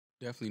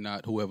Definitely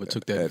not whoever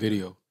took that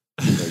video.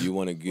 No, you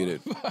want to get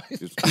it.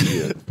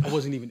 I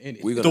wasn't even in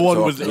it. The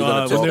one with when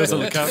there was on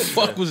the What couch. the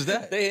fuck was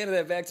that? They handed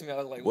that back to me. I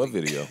was like, What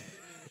video?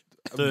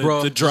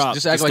 Bro, The drop.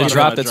 Just act The like Spotify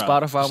dropped that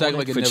drop. Spotify Just act one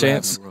like it for never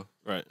Chance. happened,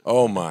 Right.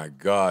 Oh my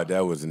God,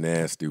 that was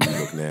nasty. We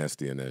look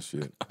nasty in that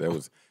shit.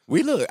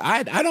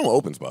 I don't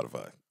open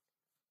Spotify.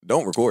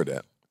 Don't record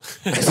that.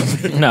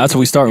 Nah, that's what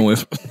we starting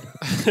with.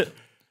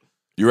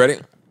 You ready?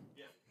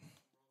 Yeah.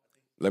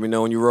 Let me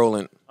know when you're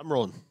rolling. I'm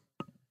rolling.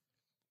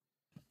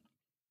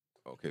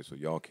 Okay, so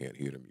y'all can't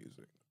hear the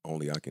music.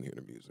 Only I can hear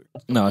the music.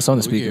 No, it's on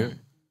the bro. We speaker. here.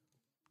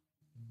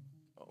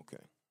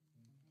 Okay.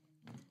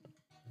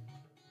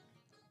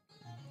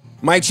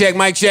 Mic check,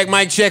 mic check,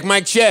 mic check,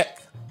 mic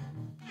check.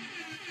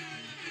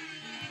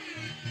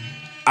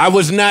 I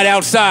was not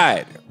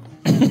outside,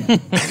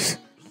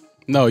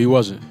 No, he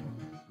wasn't.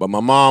 but my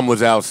mom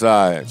was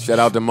outside. Shout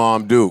out to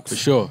Mom Dukes. For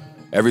sure.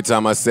 Every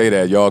time I say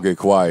that, y'all get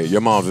quiet.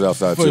 Your mom's was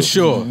outside too. For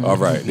sure. All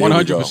right.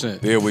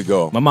 100%. There we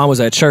go. My mom was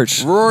at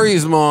church.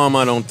 Rory's mom,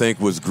 I don't think,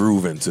 was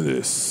grooving to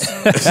this.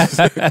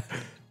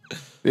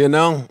 You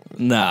know?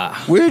 Nah.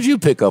 Where'd you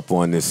pick up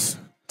on this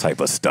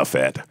type of stuff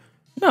at?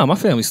 No, my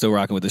family's still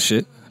rocking with this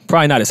shit.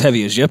 Probably not as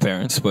heavy as your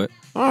parents, but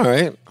All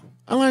right.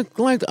 I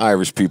like the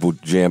Irish people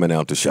jamming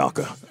out the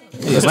shaka.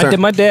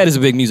 my dad is a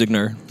big music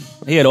nerd.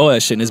 He had all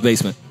that shit in his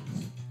basement.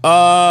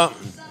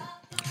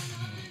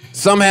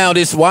 Somehow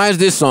why is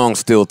this song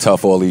still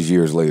tough all these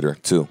years later,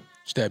 too?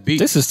 It's that beat.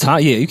 This is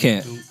time. Yeah, you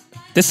can't.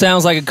 This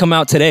sounds like it come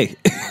out today.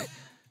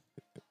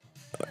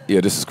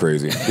 Yeah, this is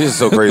crazy. This is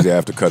so crazy I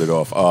have to cut it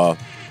off.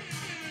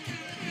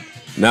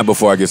 Not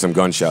before I get some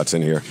gunshots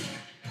in here.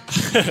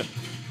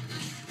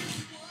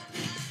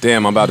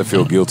 Damn, I'm about to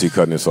feel guilty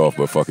cutting this off,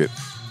 but fuck it.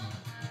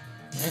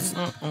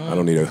 I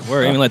don't need a...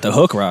 We're even let the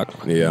hook rock.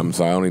 Yeah, I'm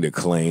sorry. I don't need a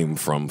claim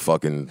from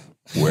fucking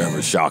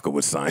wherever Shaka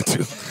was signed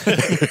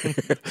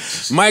to.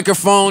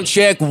 Microphone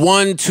check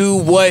 1, 2.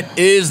 What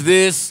is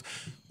this?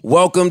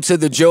 Welcome to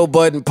the Joe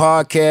Budden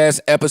Podcast,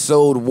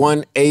 episode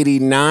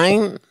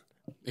 189.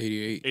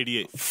 88.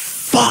 88.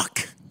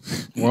 Fuck.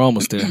 We're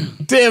almost there.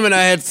 Damn it,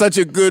 I had such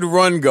a good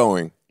run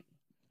going.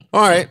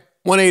 All right,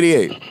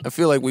 188. I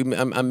feel like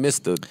I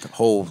missed the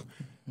whole...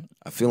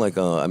 I feel like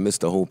I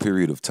missed a whole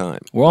period of time.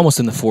 We're almost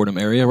in the Fordham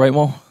area, right,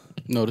 Mo?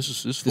 No,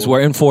 this is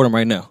We're in Fordham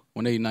right now.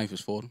 189th is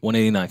Fordham.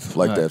 189th.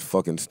 Like All that right.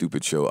 fucking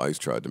stupid show Ice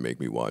tried to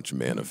make me watch,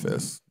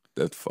 Manifest.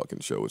 That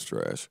fucking show was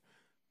trash.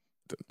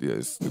 Yeah,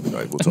 it's stupid.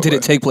 We'll talk Did about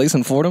it take place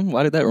in Fordham?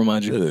 Why did that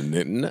remind you?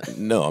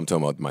 No, I'm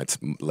talking about my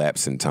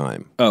lapse in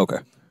time. Oh, okay.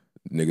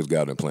 Niggas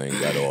got on a plane,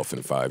 got off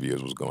in 5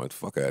 years, was going,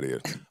 fuck out of here.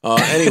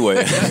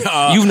 Anyway.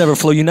 You've never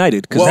flew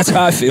United, because that's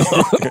how I feel.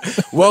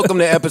 Welcome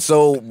to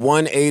episode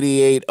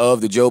 188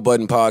 of the Joe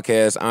Budden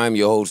Podcast. I'm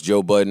your host,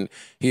 Joe Budden,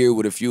 here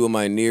with a few of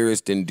my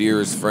nearest and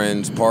dearest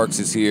friends. Parks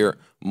is here,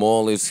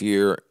 Maul is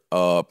here,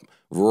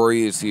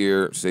 Rory is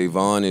here,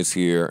 Savon is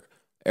here,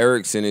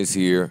 Erickson is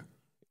here,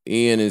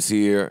 Ian is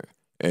here,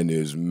 and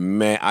there's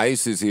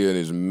Ice is here, and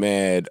there's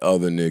mad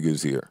other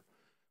niggas here.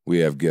 We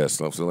have guests,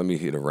 so let me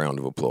hit a round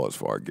of applause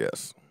for our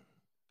guests.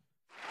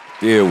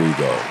 There we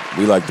go.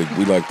 We like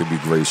to be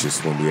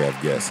gracious when we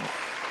have guests.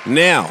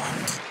 Now,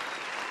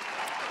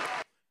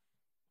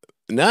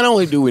 not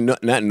only do we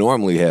not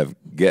normally have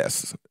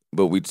guests,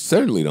 but we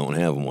certainly don't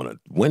have them on a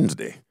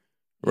Wednesday,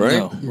 right?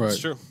 No. Right. That's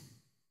true.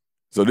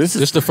 So this This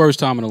is is the first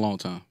time in a long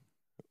time.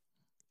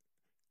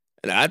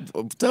 and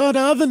the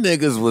other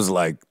niggas was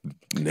like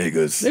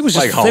niggas. They was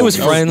just like they was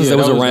homies. friends that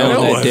was that was- around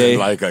That that wasn't day.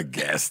 like a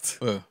guest.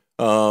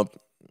 Yeah.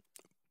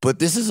 But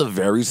this is a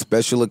very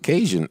special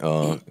occasion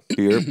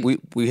here.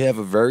 We have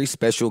a very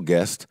special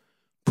guest.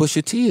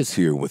 Pusha T is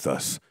here with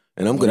us.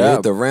 And I'm going to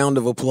hit the round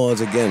of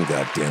applause again,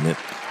 God damn it.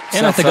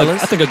 And I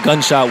think a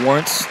gunshot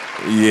warrants.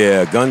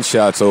 Yeah,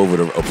 gunshots over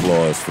the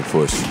applause for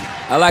Push.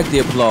 I like the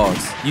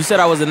applause. You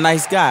said I was a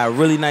nice guy, a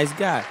really nice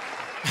guy.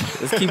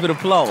 Let's keep it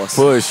applause.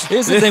 Push.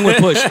 Here's the thing with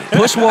Push.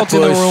 Push walked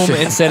in the room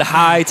and said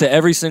hi to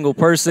every single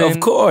person.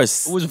 Of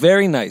course. It was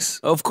very nice.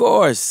 Of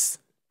course.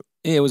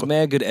 Yeah, it was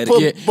mad good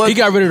etiquette. Yeah, he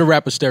got rid of the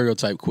rapper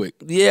stereotype quick.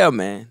 Yeah,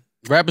 man.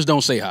 Rappers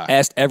don't say hi.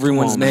 Asked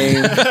everyone's Come on,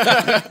 name.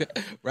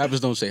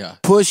 Rappers don't say hi.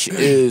 Push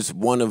is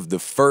one of the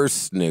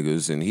first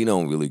niggas, and he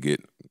don't really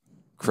get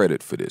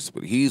credit for this,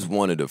 but he's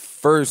one of the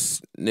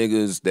first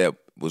niggas that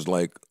was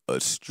like a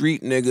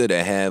street nigga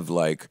to have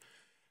like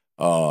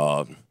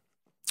pop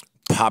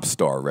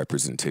star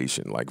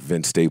representation like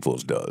Vince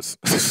Staples does.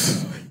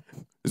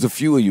 There's a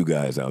few of you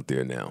guys out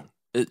there now.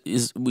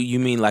 You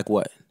mean like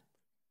what?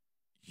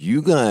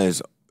 You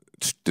guys,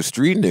 the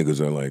street niggas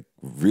are like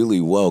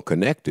really well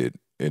connected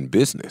in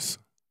business.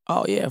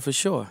 Oh, yeah, for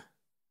sure.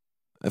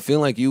 I feel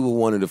like you were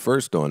one of the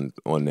first on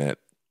that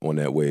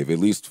wave, at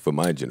least for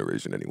my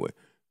generation anyway.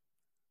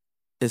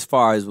 As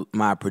far as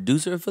my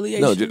producer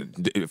affiliation? No,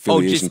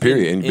 affiliation just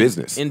period in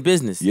business. In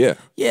business. Yeah.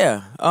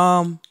 Yeah.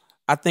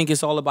 I think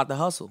it's all about the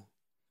hustle.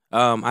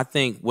 I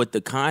think with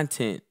the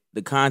content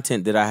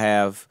that I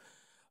have,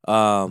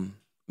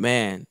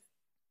 man,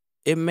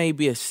 it may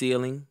be a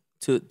ceiling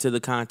to the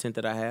content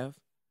that I have.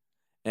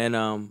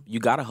 And you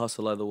gotta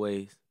hustle other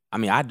ways. I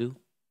mean, I do.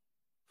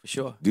 For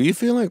sure. Do you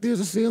feel like there's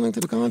a ceiling to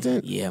the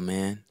content? Yeah,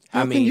 man.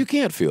 How come you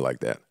can't feel like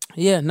that?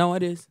 Yeah, no,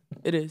 it is.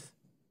 It is.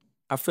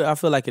 I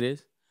feel like it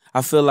is.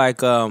 I feel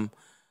like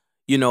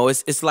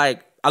it's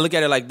like I look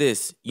at it like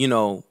this.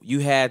 You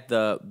had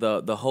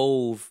the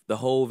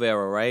Hove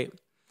era, right?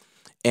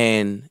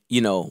 And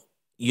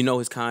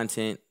his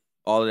content,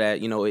 all of that.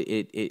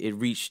 It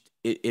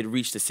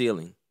reached the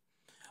ceiling.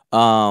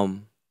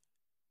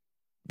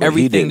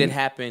 Everything that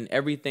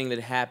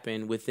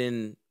happened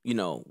within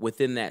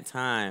that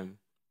time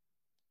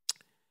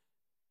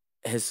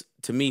has,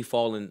 to me,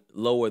 fallen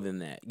lower than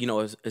that.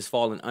 Has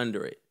fallen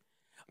under it.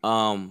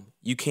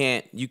 You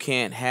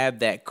can't have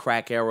that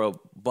crack era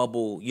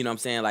bubble, you know what I'm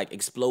saying, like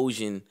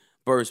explosion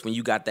burst when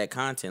you got that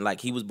content.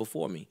 Like, he was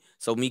before me.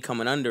 So me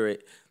coming under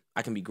it,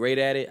 I can be great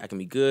at it, I can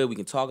be good, we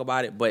can talk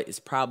about it, but it's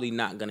probably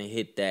not gonna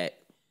hit that,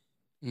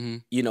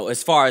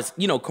 as far as,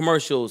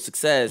 commercial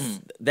success,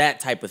 that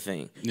type of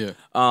thing. Yeah.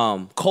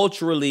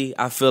 Culturally,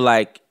 I feel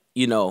like,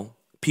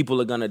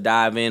 people are gonna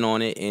dive in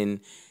on it,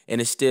 and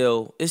it's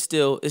still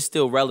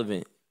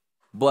relevant.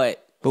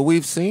 But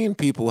we've seen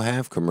people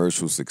have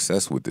commercial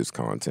success with this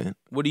content.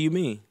 What do you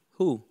mean?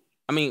 Who?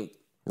 I mean,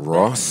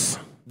 Ross.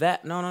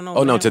 That no.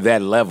 Oh, no, to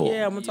that level.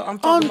 Yeah, I'm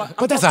talking about.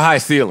 But that's a high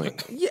ceiling.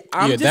 Yeah,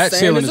 I'm just that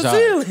saying ceiling it's is a high.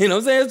 ceiling. You know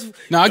what I'm saying?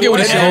 No, I get what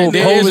you're saying.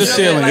 There is a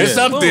ceiling. It's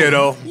up there,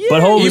 though. Yeah.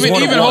 But Hov is Even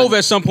one. Hov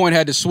at some point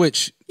had to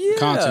switch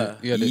content.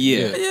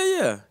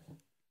 Yeah.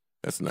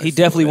 That's nice. He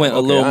definitely went a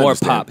little more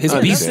pop. His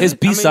understand.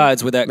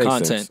 B-sides with that Makes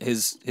content,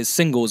 his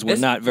singles were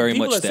not very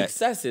people much are that.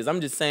 successes. I'm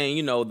just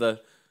saying, the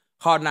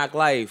Hard Knock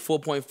Life,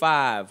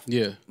 4.5,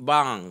 Yeah.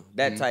 Bong,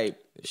 that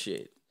type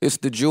shit. It's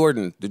the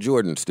Jordan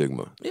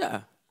stigma.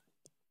 Yeah.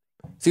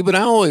 See, but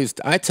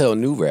I tell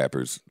new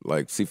rappers,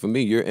 like, see, for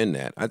me, you're in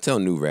that. I tell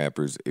new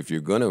rappers, if you're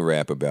gonna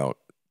rap about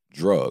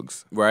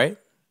drugs, Right?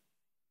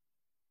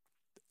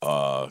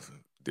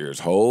 there's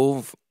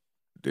Hove,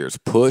 there's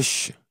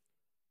Push,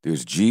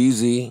 there's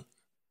Jeezy,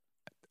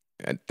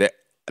 and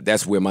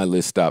that's where my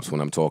list stops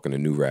when I'm talking to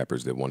new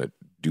rappers that want to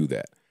do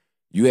that.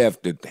 You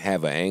have to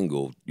have an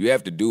angle. You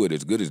have to do it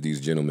as good as these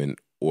gentlemen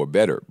or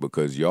better,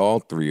 because y'all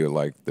three are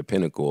like the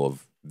pinnacle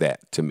of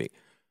that to me.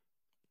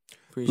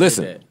 Appreciate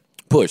Listen, that.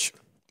 Push.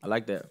 I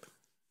like that.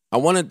 I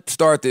want to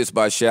start this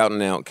by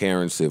shouting out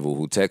Karen Civil,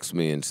 who texted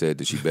me and said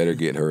that she better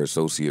get her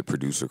associate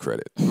producer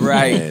credit.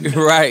 Right,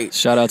 right.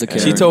 Shout out to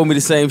Karen. She told me the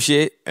same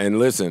shit. And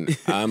listen,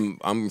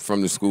 I'm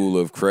from the school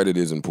of credit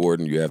is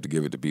important. You have to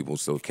give it to people.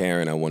 So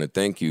Karen, I want to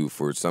thank you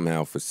for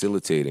somehow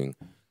facilitating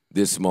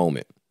this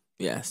moment.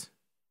 Yes.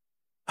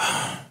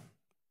 I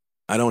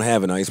don't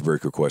have an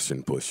icebreaker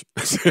question, Push.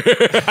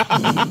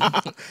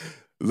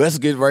 Let's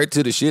get right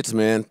to the shits,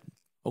 man.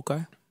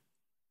 Okay.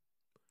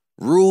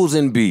 Rules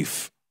and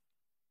beef.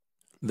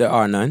 There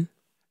are none.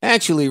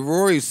 Actually,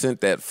 Rory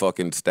sent that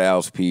fucking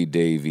Styles P.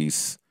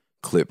 Davies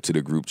clip to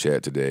the group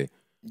chat today.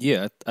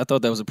 Yeah, I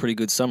thought that was a pretty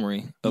good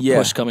summary of Yeah.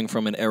 Push coming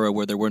from an era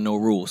where there were no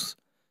rules.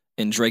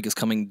 And Drake is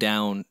coming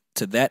down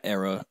to that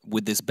era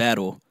with this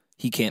battle.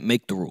 He can't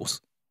make the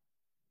rules,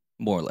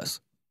 more or less.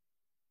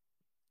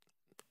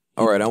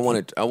 All right, I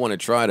want to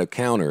try to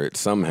counter it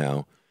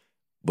somehow,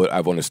 but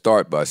I want to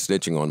start by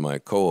snitching on my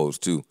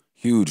co-host too.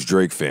 Huge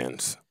Drake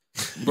fans.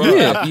 Bro,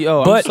 Yeah,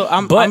 yo, but-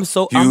 I'm Huge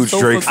so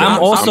Drake fan. I'm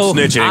also-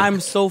 snitching. I'm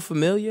so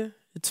familiar.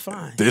 It's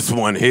fine. This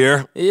one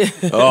here. Yeah.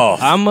 Oh,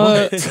 I'm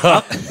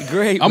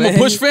Great, I'm man. a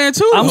Push fan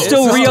too. I'm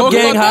still Let's re-up talk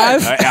Gang about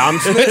that. Hive. I'm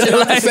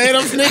snitching. I'm saying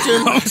I'm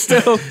snitching. I'm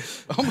still.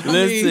 I mean,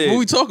 Listen. what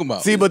we talking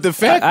about? See, but the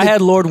fact I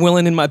had Lord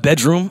Willin in my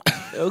bedroom.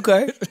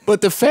 Okay.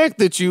 But the fact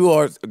that you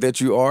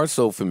are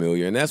so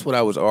familiar, and that's what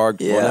I was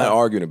arguing, well, Yeah. not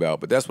arguing about,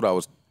 but that's what I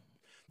was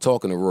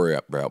talking to Rory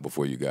about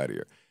before you got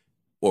here.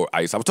 Or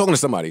Ice. I was talking to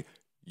somebody.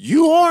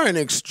 You are an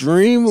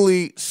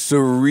extremely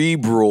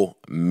cerebral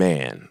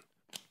man.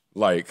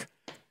 Like,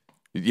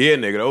 yeah,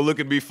 nigga, don't look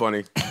at me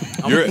funny.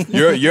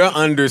 Your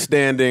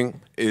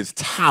understanding is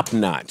top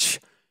notch.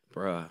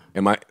 Bruh.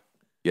 Am I?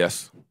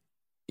 Yes.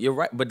 You're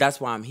right, but that's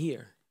why I'm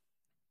here.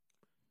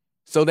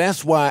 So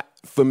that's why,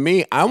 for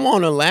me, I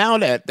won't allow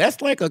that.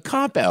 That's like a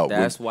cop-out.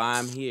 That's why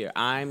I'm here.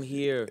 I'm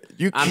here.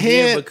 You I'm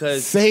here can't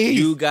because say-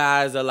 you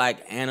guys are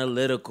like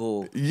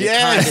analytical,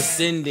 Yes.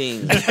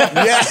 condescending.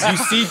 Yes. You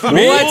see through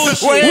What?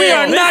 bullshit. We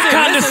are not Listen, let me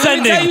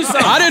condescending. tell you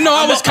something. I didn't know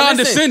I was Listen,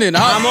 condescending.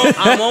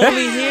 I'm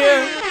only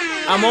here.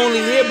 I'm only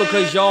here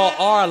because y'all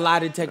are a lie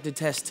detector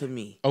test to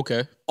me.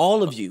 Okay.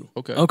 All of you.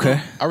 Okay. Okay.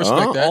 I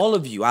respect that. All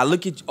of you. I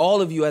look at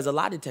all of you as a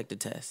lie detector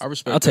test. I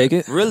respect. I'll take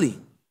it. Really.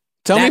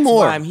 Tell me That's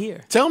more. why I'm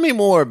here. Tell me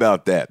more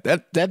about that.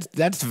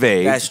 That's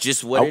vague. That's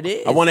just what it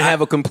is. I want to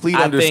have a complete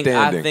understanding.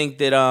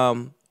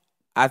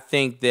 I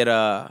think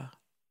that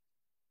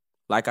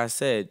like I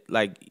said,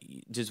 like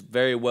just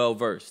very well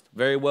versed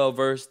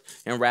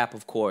in rap,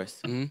 of course.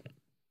 Mm-hmm.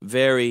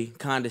 Very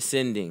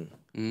condescending,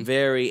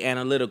 very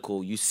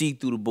analytical. You see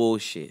through the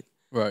bullshit.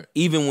 Right.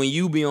 Even when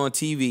you be on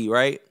TV,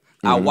 right?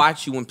 I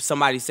watch you when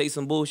somebody say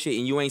some bullshit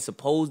and you ain't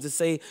supposed to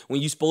say,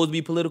 when you supposed to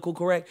be political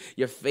correct,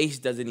 your face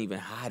doesn't even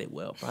hide it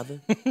well, brother.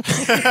 Like, it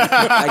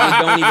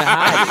don't even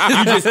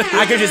hide it.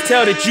 I can just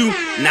tell that you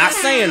not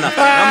saying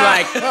nothing. I'm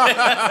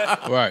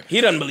like, Right.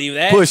 he doesn't believe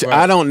that. Push,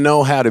 I don't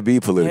know how to be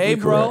politically Hey,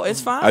 bro, correct.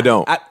 it's fine. I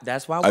don't.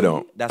 That's why I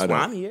don't. That's I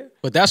why don't. I'm here.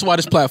 But that's why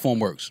this platform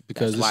works,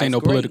 because That's this why ain't no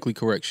it's great. politically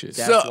correct shit.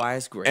 That's why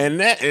it's great. And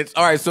that it's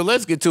all right. So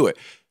let's get to it.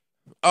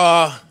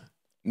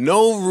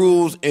 No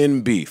rules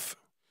in beef.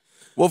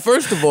 Well,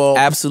 first of all,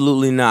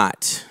 Absolutely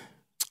not.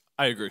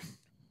 I agree.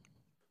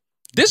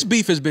 This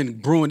beef has been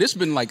brewing. This has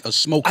been like a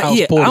smokehouse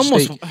yeah, pork I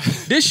almost- steak.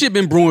 This shit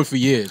been brewing for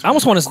years. I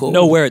almost want to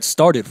know where it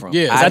started from.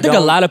 Yeah. 'Cause I think a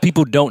lot of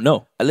people don't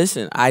know.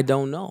 Listen, I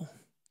don't know.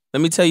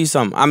 Let me tell you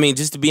something. I mean,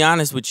 just to be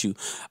honest with you,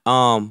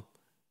 I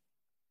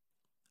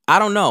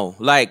don't know.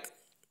 Like,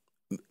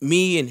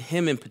 me and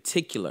him in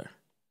particular,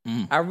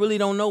 I really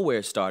don't know where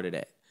it started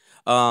at.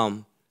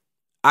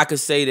 I could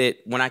say that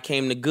when I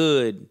came to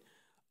Good,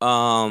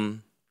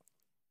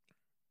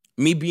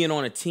 me being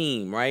on a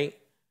team, right?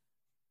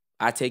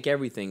 I take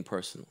everything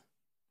personal.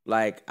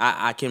 Like,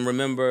 I can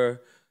remember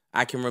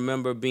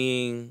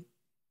being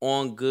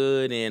on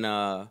Good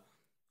and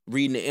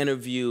reading the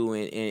interview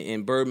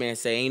and Birdman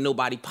say, ain't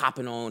nobody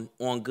popping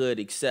on Good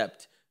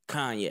except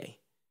Kanye.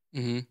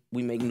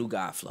 We make new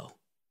God flow.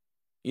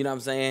 You know what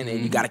I'm saying?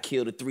 And you got to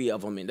kill the three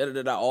of them and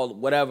da-da-da-da, all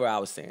whatever I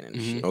was saying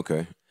and shit.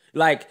 okay.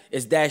 Like,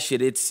 it's that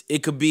shit.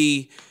 It could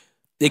be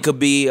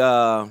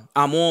I'm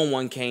on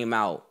one came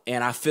out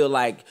and I feel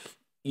like,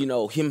 you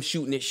know, him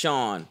shooting at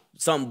Sean,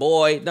 some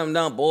boy,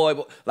 dumb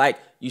boy, like,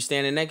 you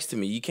standing next to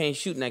me. You can't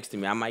shoot next to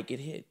me. I might get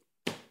hit.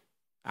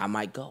 I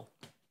might go.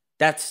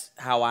 That's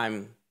how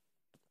I'm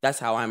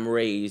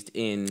raised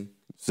in.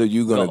 So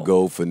you gonna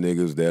go for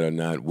niggas that are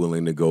not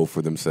willing to go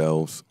for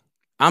themselves?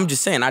 I'm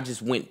just saying, I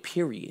just went,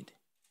 period.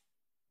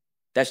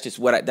 That's just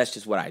what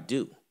I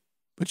do.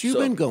 But you've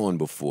been going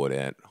before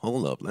that.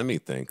 Hold up, let me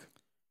think.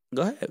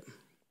 Go ahead.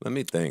 Let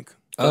me think.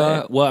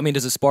 Well, I mean,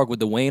 does it spark with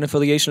the Wayne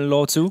affiliation at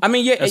all too? I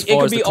mean, yeah, as it far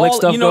could as be the click all.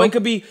 stuff You know, go? it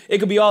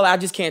could be all. I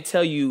just can't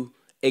tell you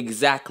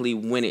exactly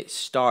when it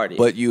started.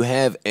 But you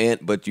have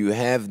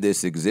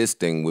this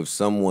existing with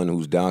someone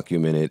who's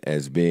documented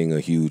as being a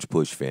huge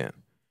Push fan.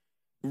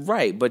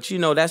 right, but you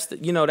know that's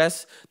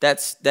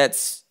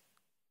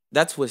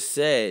what's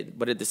said.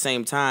 But at the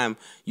same time,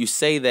 you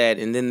say that,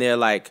 and then they're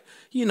like,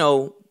 you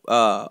know,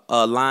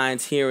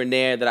 lines here and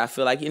there that I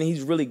feel like, and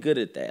he's really good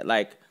at that.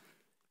 Like,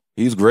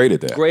 He's great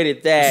at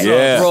that.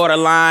 Yeah. Broader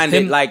line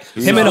that like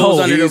him and goes Hov,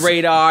 under the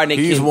radar. And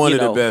He's can, one you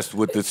of know, the best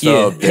with the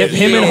Yeah, sub.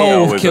 him and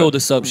Hov killed the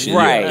sub shit.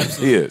 Right. Yeah.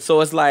 He is.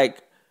 So it's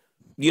like,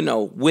 you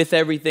know, with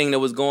everything that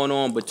was going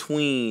on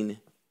between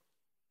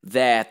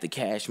that, the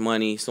Cash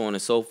Money, so on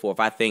and so forth,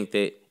 I think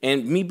that,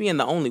 and me being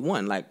the only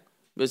one, like,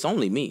 it's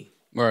only me.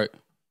 Right.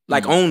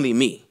 Like, only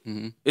me.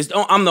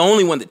 I'm the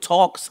only one that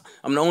talks.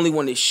 I'm the only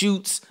one that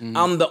shoots.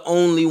 I'm the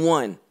only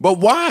one. But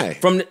why?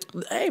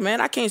 Hey, man,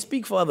 I can't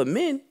speak for other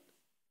men.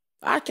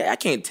 I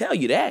can't tell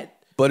you that.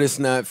 But it's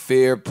not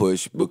fair,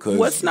 Push, because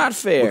What's not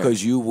fair?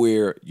 Because you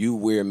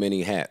wear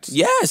many hats.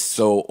 Yes.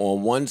 So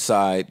on one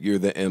side you're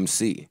the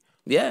MC.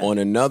 Yeah. On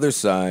another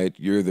side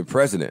you're the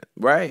president.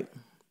 Right.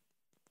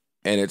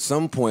 And at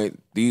some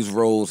point these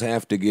roles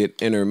have to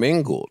get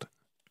intermingled.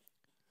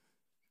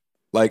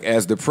 Like,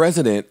 as the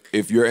president,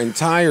 if your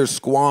entire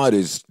squad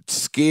is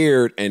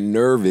scared and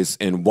nervous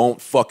and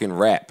won't fucking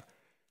rap,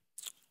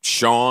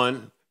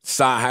 Sean,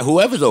 Sai,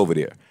 whoever's over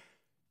there,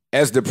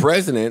 as the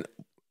president,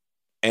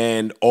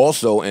 and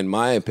also, in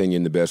my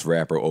opinion, the best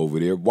rapper over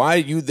there, why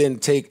you then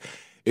take,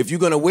 if you're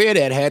going to wear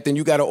that hat, then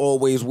you got to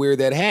always wear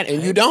that hat,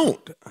 and you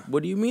don't.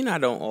 What do you mean I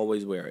don't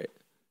always wear it?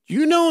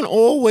 You don't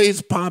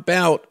always pop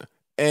out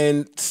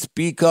and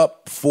speak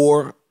up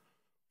for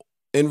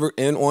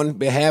and on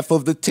behalf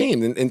of the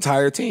team, the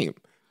entire team.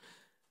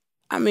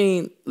 I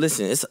mean,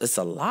 listen, it's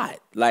a lot.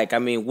 Like, I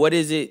mean, what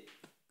is it?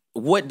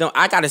 What don't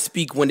I gotta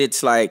speak when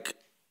it's like,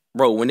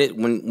 bro,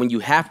 when you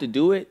have to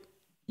do it,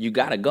 you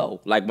gotta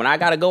go. Like, when I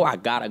gotta go,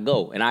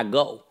 and I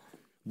go.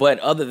 But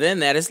other than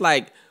that, it's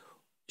like,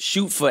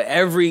 shoot for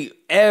every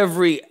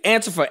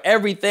answer for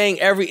everything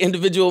every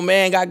individual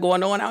man got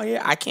going on out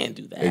here. I can't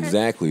do that.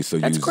 Exactly. So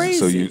That's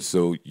crazy.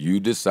 So you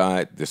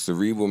decide, the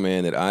cerebral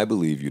man that I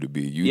believe you to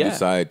be, you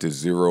decide to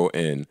zero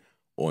in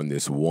on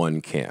this one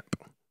camp.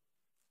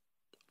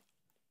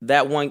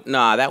 That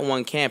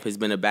one camp has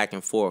been a back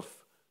and forth.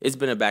 It's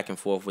been a back and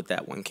forth with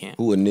that one camp.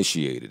 Who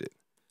initiated it?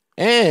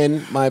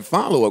 And my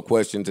follow-up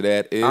question to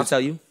that is, I'll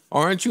tell you.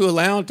 Aren't you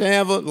allowed to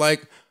have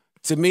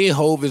to me,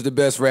 Hov is the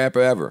best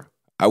rapper ever.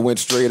 I went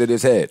straight at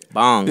his head.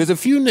 Bong. There's a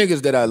few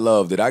niggas that I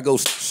love that I go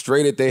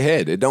straight at their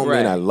head. It don't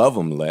mean I love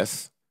them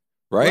less,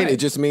 right? It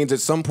just means at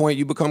some point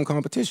you become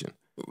competition.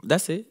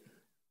 That's it.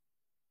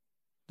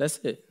 That's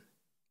it.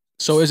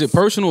 So is it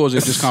personal or is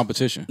it just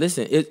competition?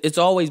 Listen, it's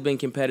always been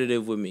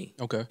competitive with me.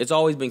 Okay. It's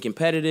always been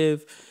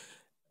competitive.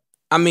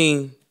 I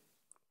mean,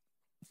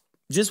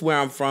 just where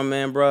I'm from,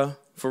 man, bro,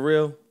 for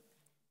real,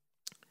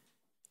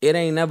 it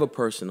ain't never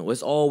personal.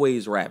 It's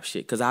always rap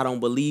shit because I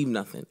don't believe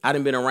nothing. I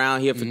done been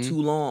around here for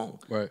too long.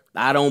 Right.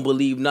 I don't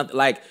believe nothing.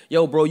 Like,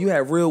 yo, bro, you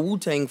have real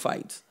Wu-Tang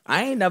fights.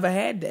 I ain't never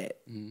had that.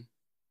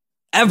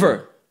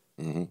 Ever.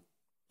 In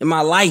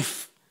my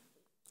life.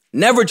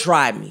 Never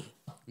tried me.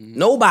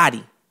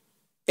 Nobody.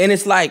 And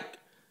it's like,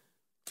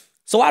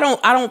 so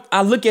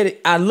I look at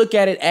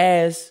it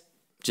as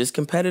just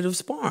competitive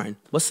sparring.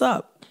 What's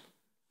up?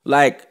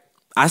 Like,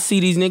 I see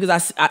these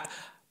niggas,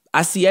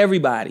 I see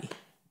everybody.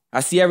 I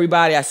see them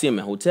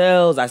in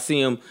hotels. I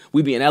see them,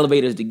 we be in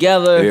elevators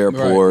together.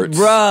 Airports.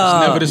 Bruh.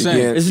 It's never the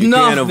same. It's you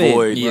nothing. Can't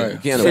avoid. Yeah. You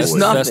can't It's avoid.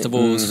 nothing.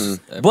 Festivals.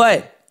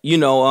 But,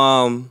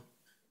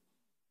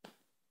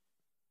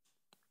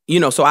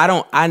 so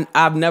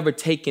I've never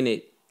taken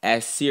it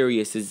as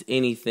serious as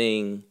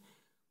anything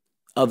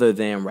other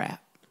than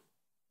rap,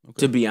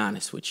 to be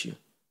honest with you.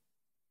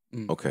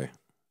 Okay.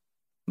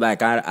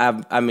 Like,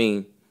 I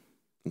mean,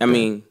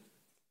 the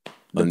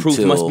proof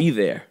must be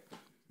there.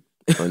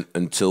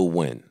 Until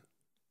when?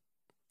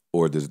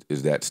 Or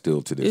is that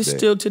still to this day? It's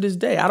still to this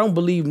day. I don't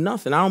believe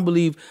nothing. I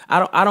believe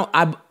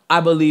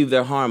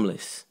they're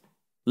harmless.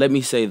 Let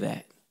me say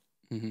that.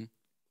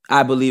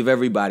 I believe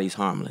everybody's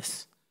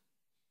harmless.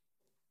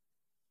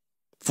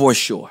 For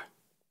sure.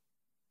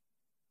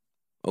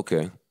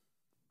 Okay.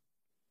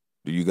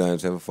 Do you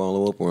guys have a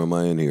follow-up or am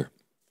I in here?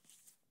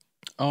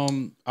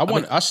 I'm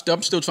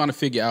still trying to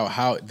figure out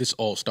how this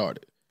all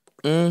started.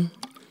 And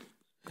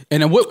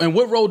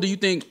what role do you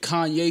think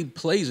Kanye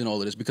plays in all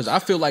of this? Because I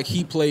feel like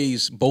he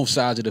plays both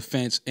sides of the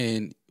fence,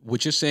 and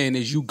what you're saying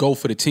is you go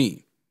for the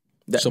team.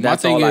 My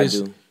thing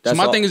is,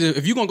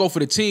 if you're gonna go for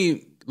the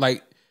team,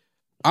 like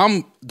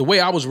the way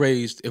I was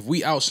raised, if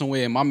we out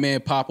somewhere and my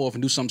man pop off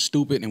and do something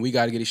stupid and we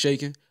gotta get it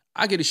shaken,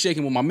 I get it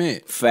shaken with my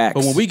man. Facts.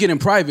 But when we get in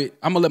private,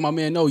 I'm gonna let my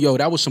man know, yo,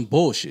 that was some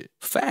bullshit.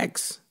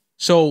 Facts.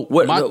 So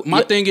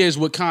my thing is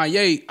with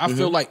Kanye, I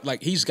feel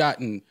like he's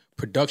gotten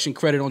production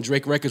credit on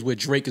Drake records where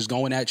Drake is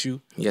going at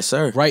you. Yes,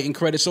 sir. Writing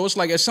credit. So it's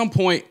like at some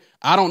point,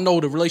 I don't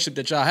know the relationship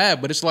that y'all have,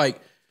 but it's like,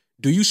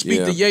 do you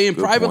speak to Ye in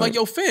private? Point. Like,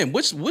 yo, fam,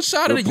 which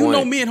side of it? You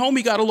know, me and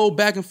homie got a little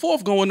back and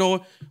forth going on,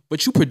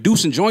 but you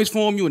producing joints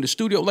for him, you in the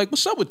studio. Like,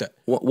 what's up with that?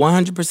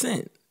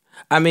 100%.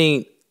 I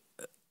mean,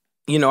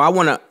 I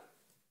want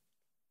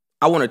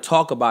to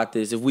talk about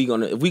this. If we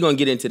gonna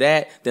get into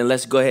that, then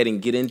let's go ahead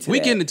and get into that. We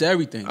getting into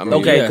everything. I mean,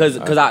 Okay, because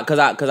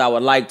I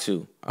would like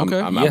to. I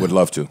would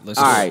love to. All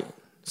right.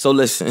 So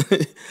listen,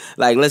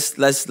 like let's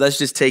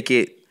just take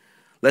it.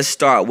 Let's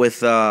start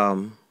with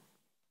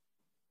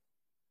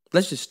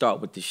let's just start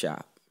with the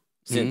shop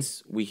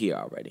since we here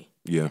already.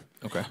 Yeah.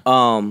 Okay.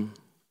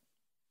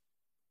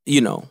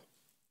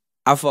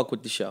 I fuck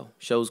with the show.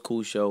 Show's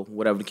cool show,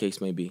 whatever the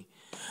case may be.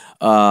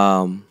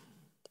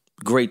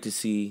 Great to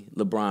see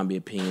LeBron be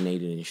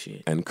opinionated and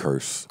shit. And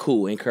curse.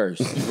 Cool and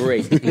curse.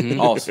 Great.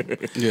 Awesome.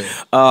 Yeah.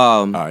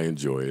 I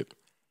enjoy it.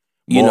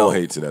 Maul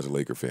hates it as a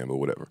Laker fan, but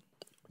whatever.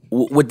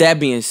 With that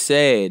being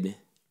said,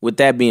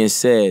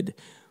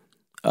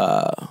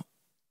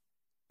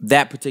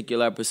 that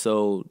particular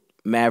episode,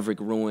 Maverick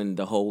ruined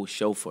the whole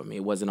show for me.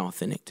 It wasn't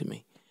authentic to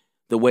me.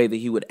 The way that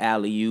he would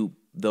alley-oop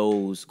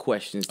those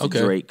questions to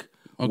Drake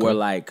were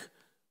like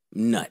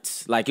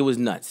nuts. Like, it was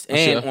nuts.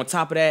 And on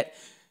top of that,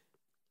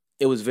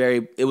 it was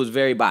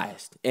very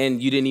biased.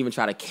 And you didn't even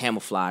try to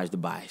camouflage the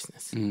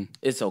biasness.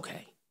 It's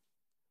okay.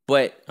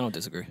 But I don't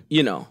disagree.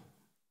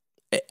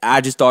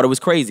 I just thought it was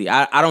crazy.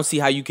 I don't see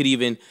how you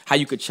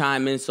could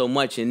chime in so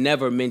much and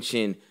never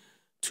mention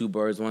two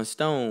birds, one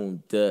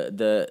stone.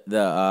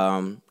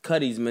 The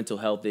Cuddy's mental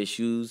health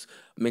issues,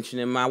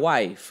 mentioning my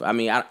wife. I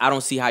mean, I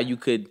don't see how you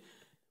could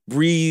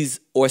breeze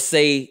or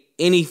say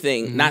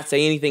anything, not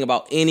say anything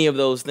about any of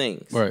those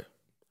things.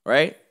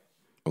 Right?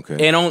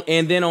 Okay.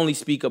 And then only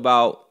speak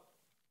about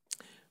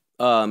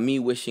me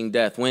wishing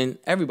death when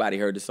everybody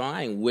heard the song.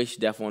 I ain't wish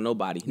death on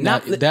nobody. I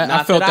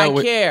felt that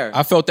way. Care.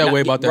 I felt that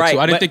way about that too.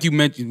 I didn't think you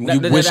meant you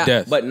wish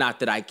death. But not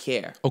that I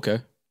care.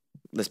 Okay.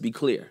 Let's be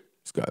clear.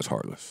 This guy's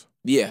heartless.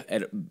 Yeah,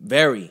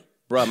 very.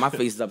 Bruh, my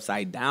face is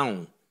upside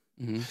down.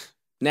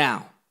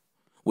 Now,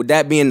 with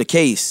that being the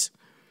case,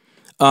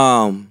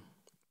 I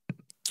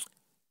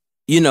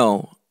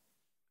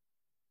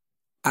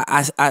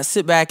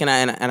sit back and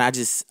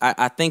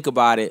I think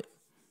about it.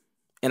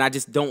 And I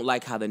just don't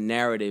like how the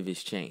narrative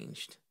is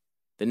changed.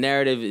 The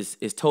narrative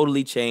is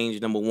totally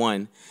changed, number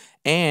one.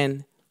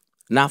 And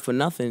not for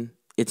nothing,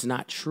 it's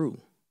not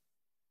true.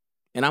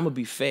 And I'm going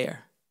to be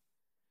fair.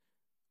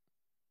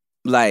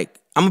 Like,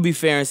 I'm going to be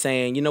fair in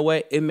saying, you know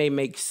what? It may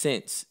make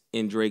sense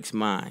in Drake's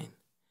mind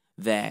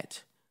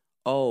that,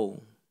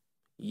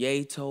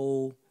 Ye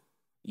told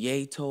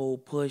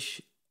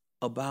Push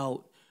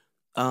about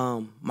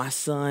my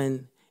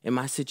son and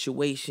my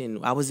situation.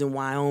 I was in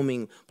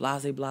Wyoming,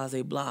 blase,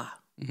 blase, blah.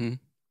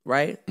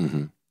 Right?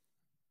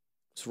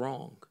 It's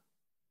wrong.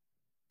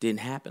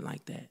 Didn't happen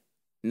like that.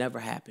 Never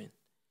happened.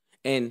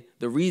 And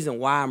the reason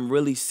why I'm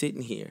really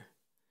sitting here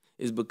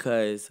is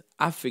because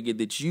I figured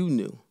that you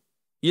knew.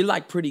 You're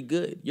like pretty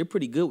good. You're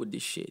pretty good with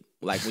this shit.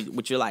 like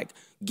what you're like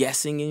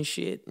guessing and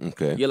shit.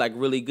 Okay. You're like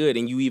really good.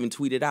 And you even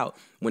tweeted out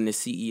when the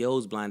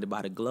CEO's blinded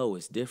by the glow,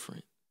 it's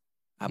different.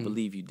 I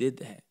believe you did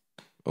that.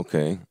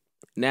 Okay.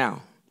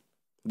 Now,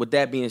 with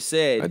that being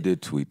said, I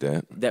did tweet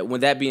that.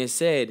 When that being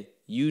said,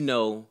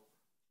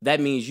 that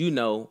means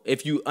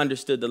if you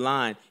understood the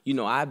line,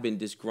 I've been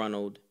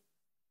disgruntled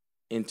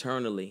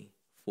internally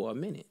for a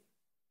minute.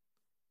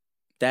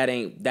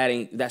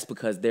 That's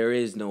because there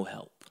is no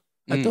help.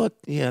 I thought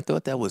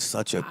that was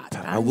such a.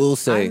 I will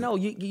say. I know.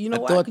 You know I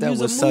what? thought I could that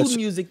use was a mood such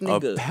music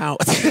nigga.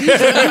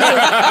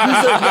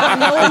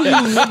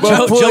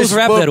 Joe's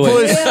rap that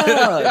way.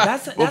 Yeah,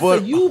 that's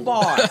a U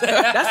bar.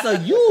 That's a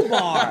U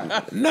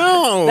bar.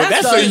 No,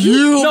 that's a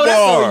U bar.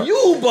 That's a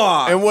U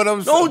bar. And what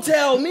I'm don't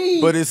tell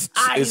me. But it's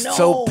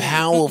so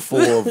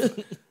powerful.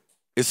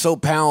 It's so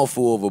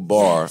powerful of a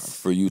bar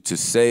for you to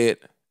say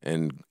it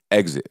and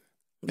exit,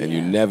 and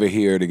you never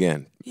hear it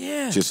again.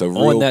 Yeah, just a real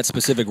on that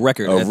specific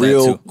record. A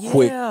real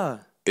quick. Yeah.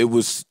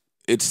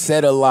 It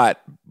said a lot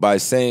by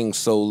saying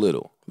so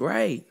little.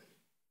 Right.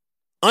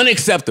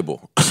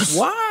 Unacceptable.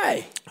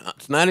 Why?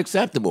 It's not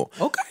acceptable.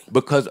 Okay.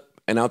 Because,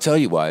 and I'll tell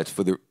you why. It's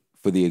for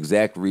the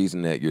exact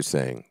reason that you're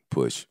saying,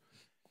 Push.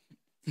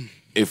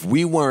 If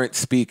we weren't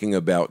speaking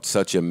about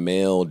such a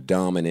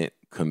male-dominant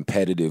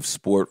competitive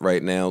sport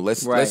right now,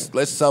 let's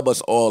sub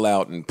us all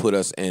out and put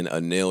us in a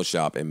nail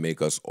shop and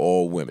make us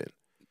all women.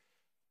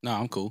 No,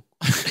 I'm cool.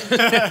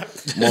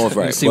 Maul's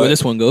right. See where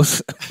this one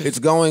goes. It's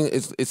going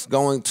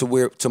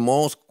to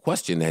Maul's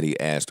question that he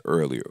asked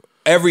earlier.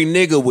 Every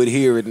nigga would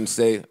hear it and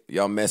say,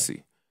 y'all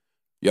messy.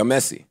 Y'all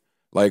messy.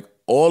 Like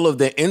all of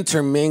the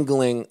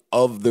intermingling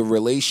of the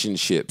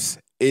relationships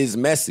is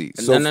messy.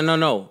 So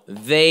No.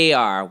 They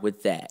are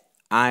with that.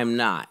 I'm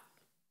not.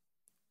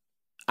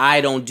 I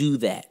don't do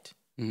that.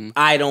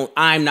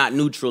 I'm not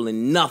neutral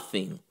in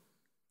nothing.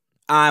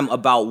 I'm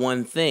about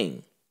one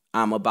thing.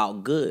 I'm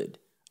about good.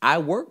 I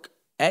work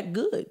at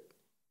good.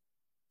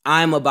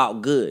 I'm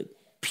about good.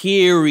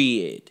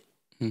 Period.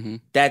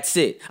 That's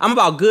it. I'm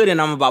about good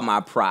and I'm about my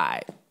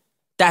pride.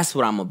 That's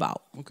what I'm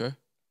about. Okay.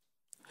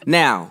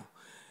 Now,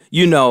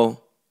 we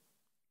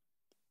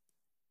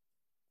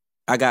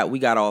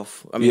got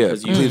off. I mean,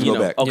 please go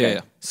back. Okay.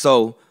 Yeah.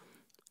 So,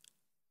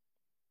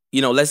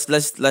 let's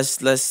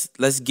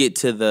get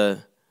to the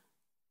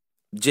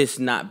just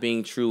not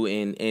being true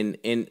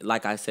in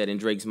like I said, in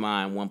Drake's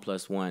mind, 1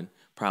 + 1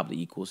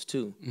 probably equals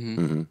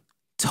 2.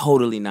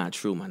 Totally not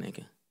true, my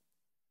nigga.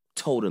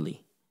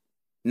 Totally.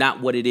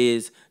 Not what it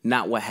is,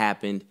 not what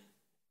happened,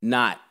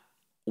 not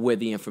where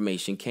the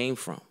information came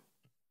from.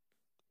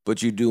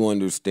 But you do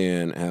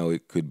understand how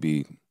it could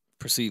be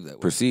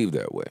Perceived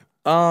that way.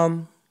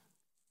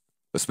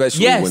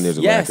 Especially when there's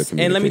a lack of communication.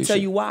 And let me tell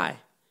you why.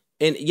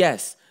 And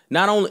yes,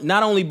 not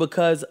only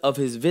because of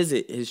his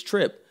visit, his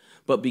trip,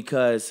 but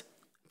because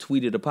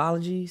tweeted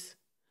apologies,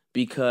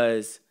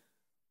 because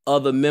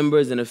other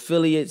members and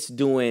affiliates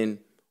doing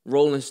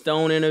Rolling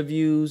Stone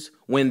interviews,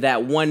 when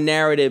that one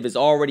narrative is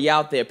already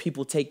out there,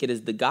 people take it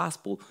as the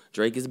gospel.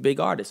 Drake is a big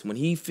artist. When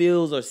he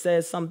feels or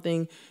says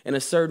something in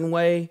a certain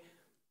way,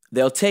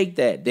 they'll take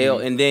that.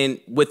 And then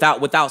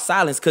without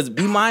silence, because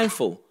be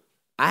mindful,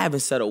 I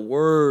haven't said a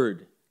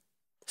word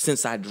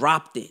since I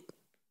dropped it.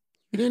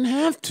 You didn't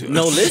have to.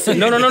 No, listen.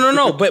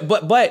 No.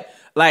 But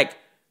like,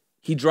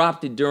 he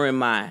dropped it during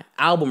my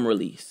album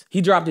release.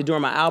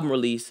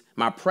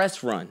 My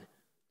press run.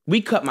 We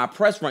cut my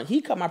press run.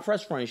 He cut my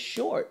press run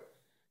short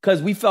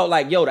because we felt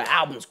like, yo, the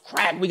album's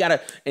cracked.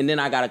 And then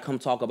I gotta come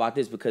talk about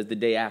this because the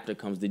day after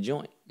comes the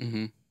joint.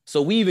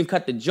 So we even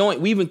cut the joint.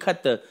 We even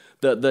cut the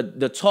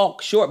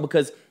talk short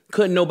because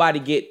couldn't nobody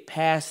get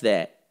past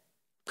that.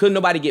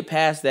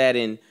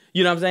 And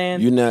you know what I'm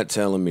saying? You're not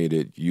telling me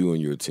that you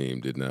and your team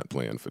did not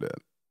plan for that,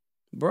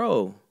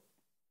 bro.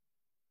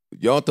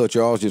 Y'all thought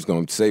y'all was just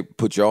gonna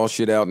put y'all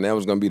shit out and that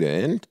was gonna be the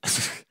end,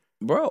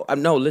 bro.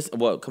 No, listen.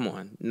 Well, come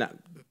on,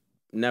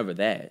 never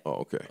that.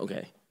 Oh,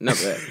 okay, never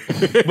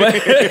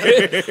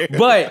that.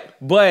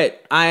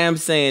 but I am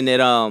saying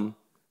that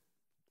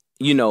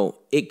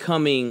it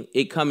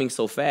coming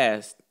so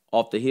fast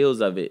off the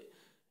heels of it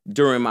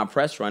during my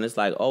press run. It's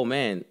like, oh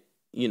man,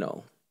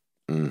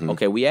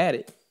 okay, we at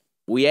it.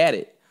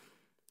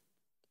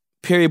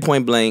 Period,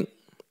 point blank.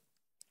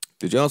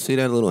 Did y'all see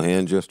that little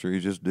hand gesture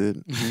he just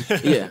did?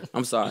 Yeah,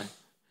 I'm sorry.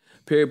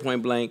 Period,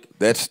 point blank.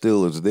 That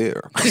still is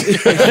there.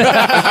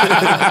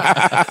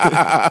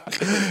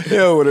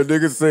 Yo, when a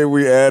nigga say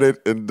we added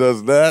and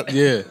does that,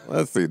 yeah,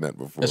 I've seen that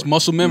before. That's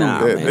muscle memory.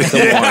 Nah, man.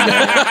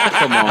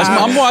 Come on.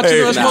 I'm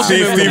watching. That's muscle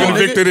memory. Steven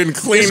Victor didn't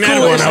clean that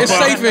one up. It's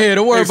safe in here.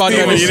 Don't worry about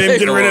that. You didn't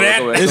get rid of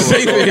that. It's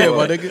safe in here,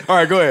 my nigga. All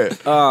right, go ahead.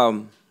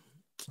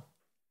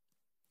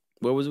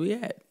 Where was we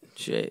at?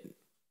 Shit.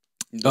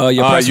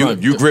 Your press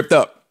run. You gripped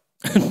up.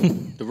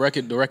 The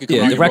record.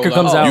 Yeah, the record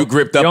comes out. You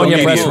gripped up. You're on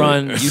your press immediately.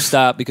 run. You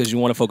stop because you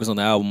want to focus on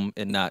the album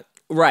and not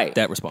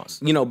that response.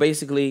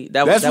 Basically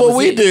that's what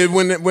we did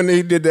when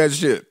he did that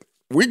shit.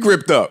 We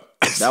gripped up.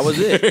 That was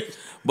it.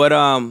 But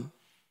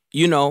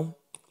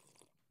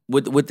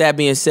with that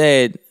being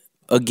said,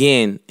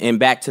 again, and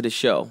back to the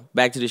show,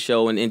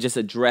 and just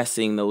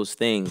addressing those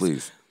things.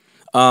 Please.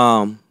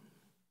 The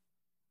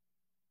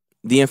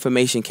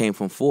information came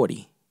from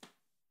 40.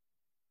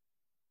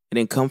 It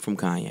didn't come from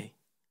Kanye.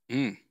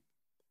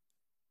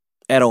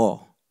 At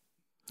all.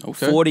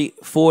 Okay.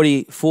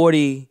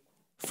 40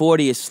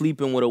 is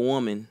sleeping with a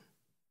woman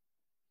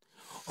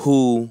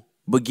who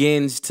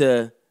begins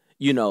to,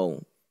 he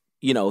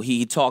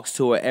talks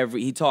to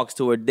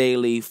her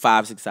daily,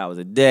 5-6 hours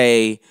a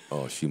day.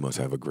 Oh, she must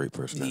have a great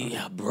personality.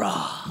 Yeah,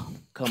 bruh.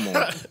 Come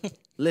on.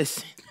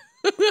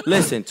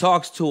 Listen,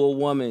 talks to a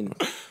woman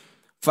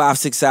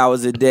 5-6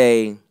 hours a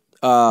day,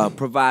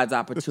 provides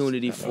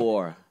opportunity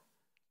for her.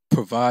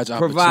 Provides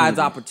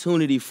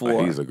opportunity for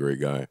her. He's a great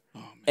guy.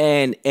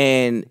 And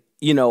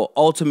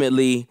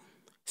ultimately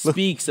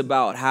speaks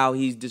about how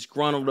he's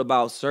disgruntled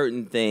about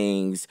certain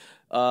things,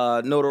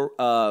 notoriety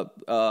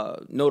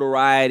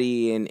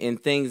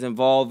and things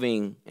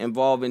involving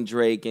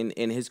Drake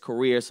and his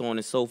career, so on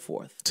and so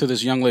forth. To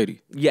this young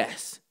lady.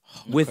 Yes.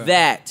 With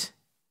that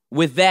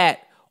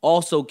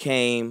also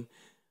came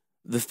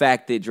the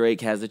fact that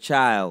Drake has a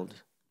child.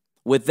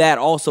 With that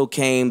also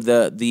came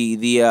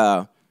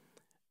the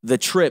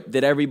trip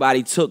that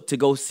everybody took to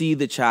go see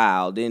the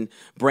child and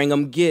bring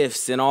them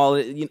gifts and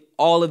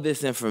all of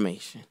this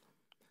information.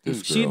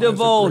 She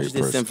divulged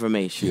this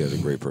information. She has a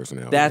great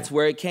personality. That's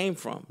where it came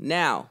from.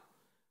 Now,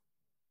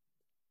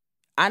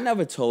 I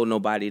never told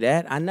nobody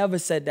that. I never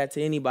said that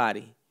to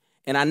anybody.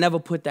 And I never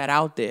put that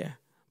out there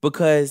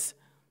because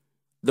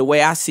the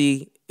way I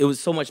see, it was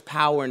so much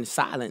power in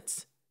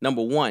silence,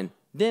 number one.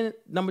 Then,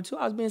 number two,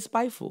 I was being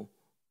spiteful.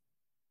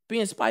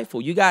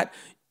 You got,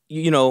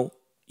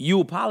 you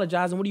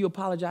apologizing. What are you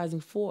apologizing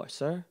for,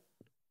 sir?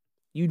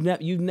 You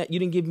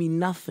didn't give me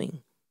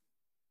nothing.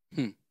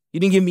 You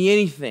didn't give me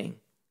anything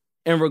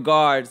in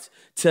regards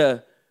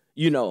to,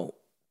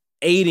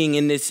 aiding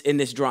in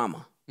this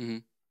drama. Mm-hmm.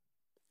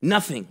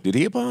 Nothing. Did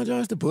he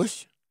apologize to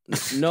Bush?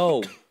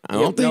 No. I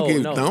don't think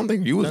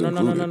you was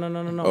included.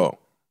 No. Oh.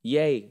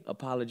 Yay,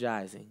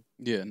 apologizing.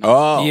 Yeah. No.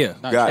 Oh. Yeah.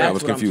 God, I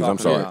was confused. I'm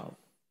sorry. About.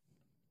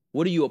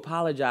 What are you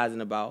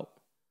apologizing about?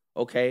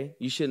 Okay,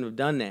 you shouldn't have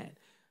done that.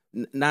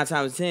 9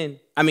 times 10.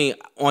 I mean,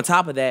 on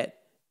top of that,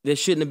 there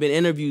shouldn't have been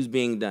interviews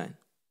being done.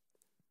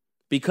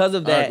 Because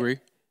of that, I agree.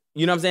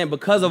 You know what I'm saying?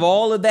 Because of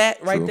all of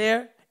that right True.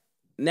 there,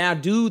 now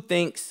dude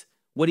thinks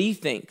what he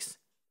thinks.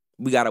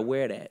 We got to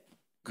wear that.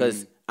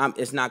 Because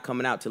it's not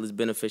coming out till it's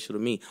beneficial to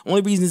me.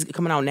 Only reason it's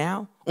coming out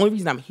now, only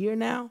reason I'm here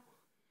now,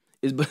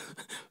 is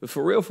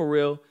for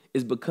real,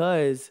 is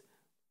because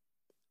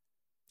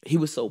he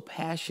was so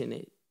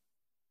passionate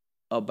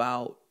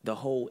about the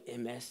whole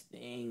MS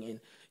thing. And,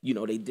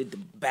 they did the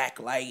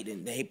backlight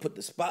and they put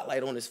the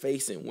spotlight on his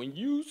face. And when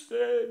you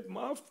said,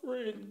 my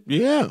friend.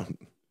 Yeah.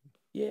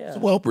 Yeah. It's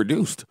well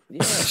produced.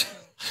 Yeah.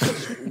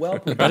 Well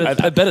produced.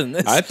 Better than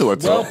this. I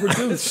thought so. Well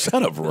produced.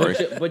 Shut up, Rory.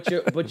 But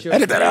your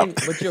Edit that friend, out.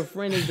 but your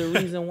friend is the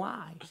reason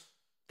why.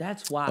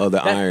 That's why. Oh,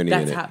 the irony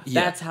in it.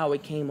 That's how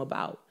it came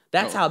about.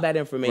 That's how that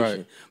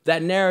information,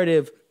 that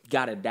narrative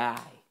gotta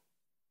die.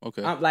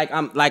 Okay.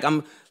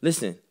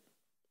 Listen,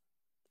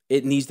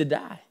 it needs to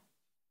die.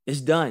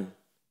 It's done.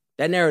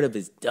 That narrative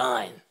is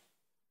done.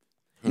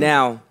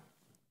 Now,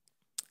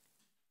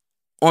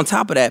 on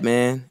top of that,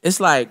 man, it's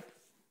like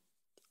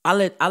I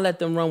let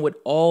them run with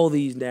all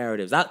these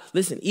narratives.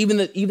 Listen, even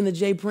the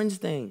Jay Prince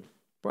thing,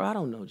 bro. I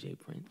don't know Jay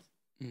Prince.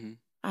 Mm-hmm.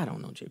 I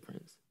don't know Jay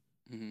Prince.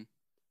 Mm-hmm.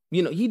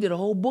 He did a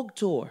whole book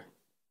tour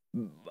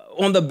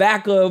on the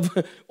back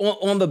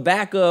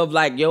of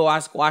like, yo, I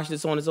squashed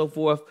this, on and so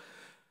forth.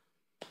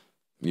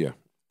 Yeah.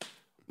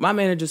 My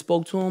manager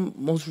spoke to him,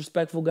 most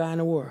respectful guy in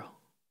the world.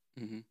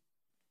 Mm-hmm.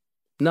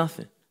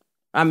 Nothing.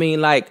 I mean,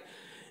 like,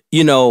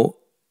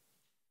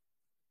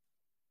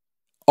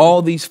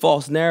 all these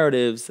false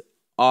narratives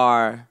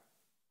are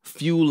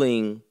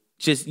fueling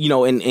just,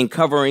 and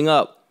covering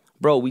up.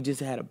 Bro, we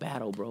just had a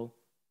battle, bro.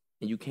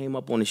 And you came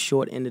up on the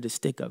short end of the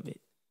stick of it.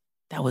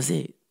 That was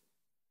it.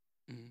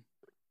 Mm-hmm.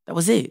 That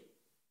was it.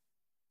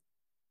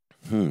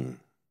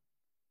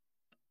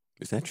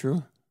 Is that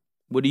true?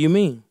 What do you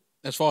mean?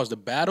 As far as the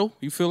battle,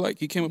 you feel like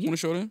he came up on the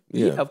short end?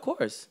 Yeah, of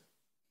course.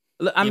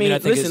 I mean, I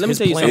think listen, let me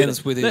tell you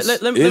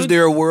something. Is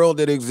there a world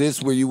that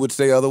exists where you would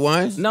say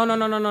otherwise? No.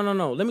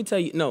 Let me tell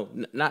you, no,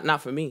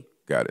 not for me.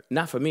 Got it.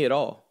 Not for me at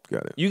all.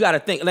 Got it. You got to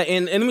think,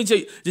 and let me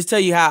tell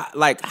you how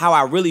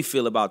I really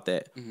feel about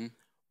that. Mm-hmm.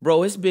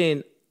 Bro,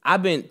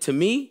 I've been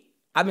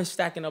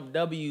stacking up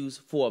W's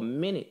for a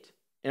minute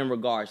in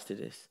regards to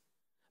this.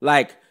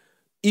 Like,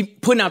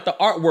 putting out the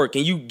artwork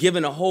and you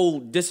giving a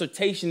whole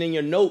dissertation in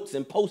your notes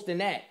and posting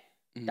that.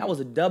 Mm-hmm. That was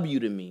a W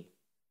to me.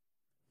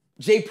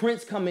 Jay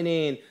Prince coming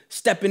in,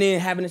 stepping in,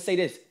 having to say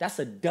this. That's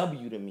a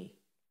W to me.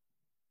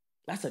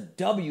 That's a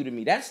W to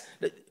me.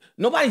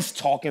 Nobody's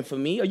talking for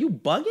me. Are you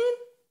bugging?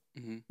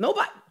 Mm-hmm.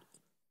 Nobody.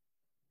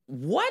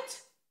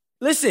 What?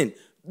 Listen,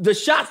 the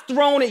shot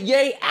thrown at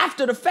Ye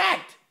after the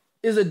fact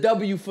is a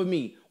W for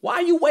me. Why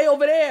are you way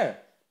over there?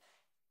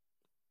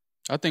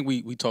 I think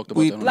we talked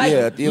about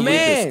that. We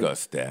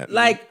discussed that.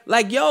 Like,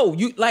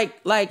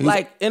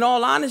 in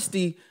all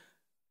honesty,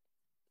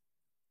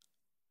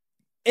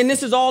 And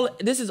this is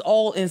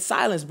all in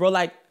silence, bro.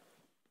 Like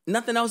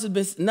nothing else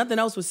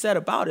was said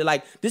about it.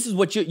 Like this is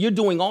what you're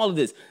doing. All of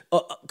this,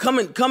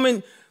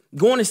 coming,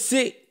 going to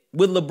sit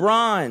with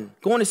LeBron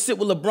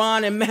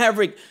and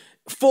Maverick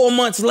 4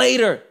 months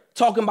later,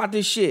 talking about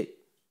this shit.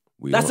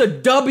 That's a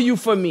W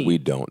for me. We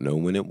don't know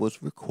when it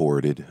was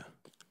recorded.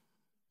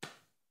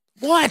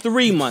 What?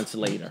 3 months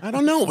later. I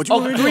don't know. What you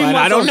want 3 months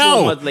I don't know.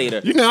 4 months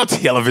later. You know how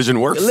television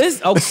works.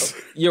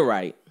 Listen, you're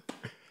right.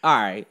 All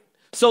right.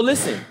 So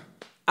listen,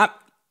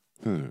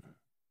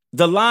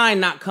 the line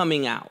not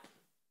coming out.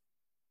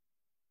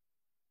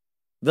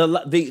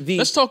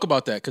 Let's talk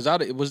about that, because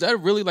was that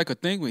really like a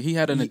thing when he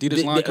had an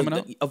Adidas line coming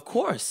out? Of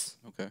course.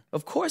 Okay.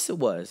 Of course it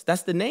was.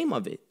 That's the name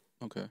of it.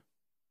 Okay.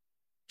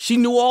 She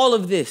knew all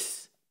of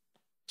this.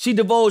 She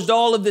divulged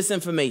all of this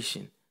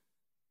information.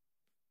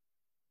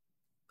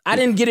 I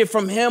didn't get it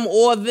from him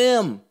or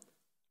them.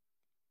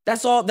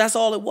 That's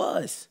all it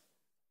was.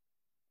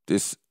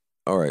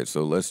 All right,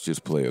 so let's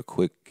just play a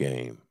quick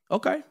game.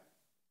 Okay.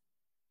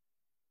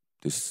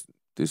 This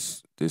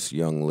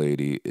young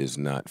lady is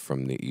not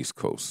from the East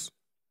Coast.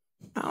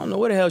 I don't know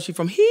where the hell she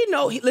from.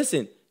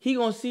 Listen, he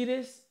gonna see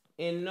this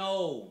and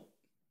know,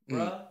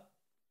 bruh.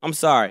 I'm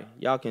sorry,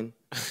 y'all can.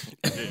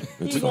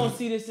 He gonna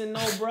see this and know,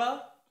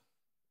 bruh.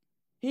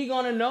 He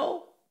gonna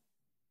know.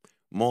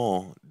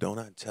 Maul, don't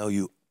I tell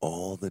you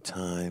all the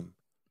time?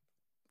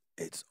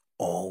 It's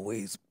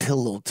always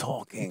pillow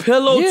talking.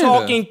 Pillow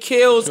talking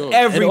kills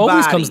everybody. It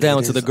always comes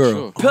down to the girl.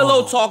 Sure.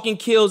 Pillow talking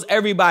kills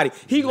everybody.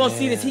 He gonna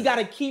see this. He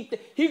gotta keep.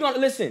 He gonna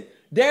listen.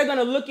 They're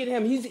gonna look at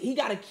him. He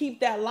gotta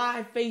keep that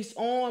live face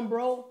on,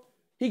 bro.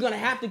 He gonna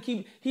have to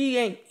keep.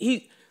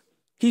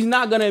 He's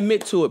not gonna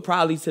admit to it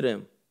probably to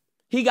them.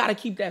 He gotta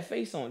keep that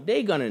face on.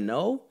 They gonna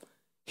know.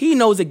 He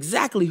knows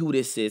exactly who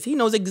this is. He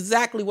knows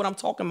exactly what I'm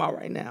talking about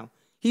right now.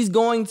 He's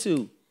going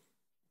to.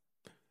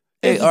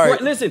 Hey, all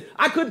right. Listen,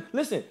 I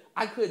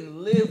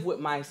couldn't live with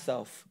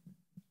myself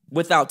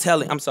without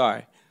telling. I'm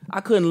sorry.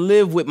 I couldn't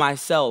live with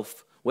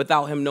myself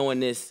without him knowing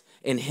this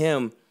and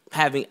him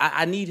having.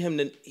 I need him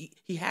to.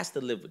 He has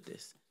to live with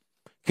this.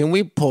 Can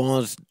we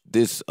pause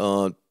this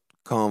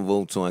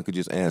convo so I could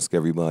just ask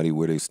everybody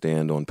where they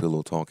stand on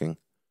pillow talking?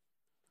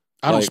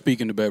 I don't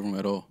speak in the bedroom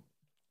at all.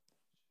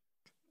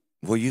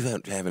 Well, you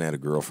haven't had a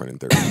girlfriend in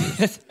 30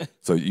 years,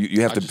 so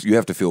you have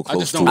to feel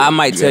close to it. I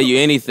might tell you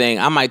anything.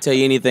 I might tell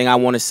you anything I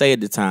want to say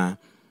at the time.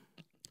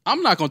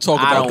 I'm not gonna talk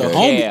about the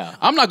homies.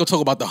 I'm not gonna talk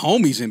about the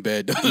homies in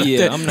bed.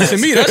 Yeah, I'm not. To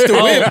me, that's the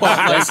weird part.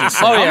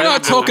 I'm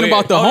not talking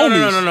about the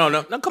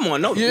homies. No, come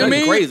on, no, You know what I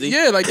mean? crazy.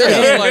 Yeah, like that's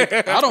just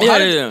like I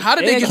don't. How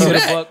did they get to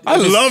that? I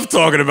love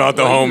talking about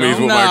the homies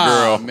with my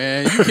girl.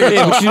 Man, you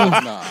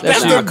can't.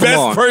 That's the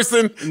best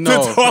person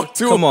to talk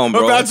to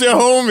about your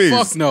homies.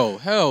 Fuck no,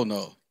 hell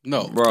no.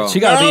 No, bro.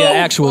 She gotta be an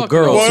actual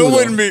girl. Well, too, it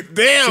wouldn't be.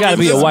 Damn, she gotta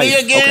be a wife.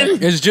 Again?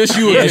 Okay. It's just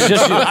you. Again. It's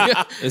just you.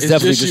 It's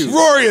definitely just you.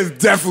 Rory has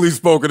definitely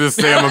spoken to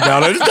Sam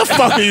about it. What the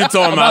fuck are you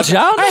talking about?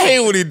 Y'all? I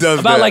hate when he does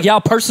about that. like y'all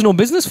personal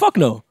business. Fuck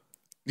no.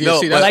 Yeah,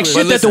 see, like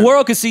shit that the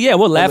world can see. Yeah,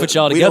 we'll laugh at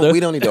y'all together. We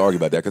don't need to argue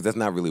about that because that's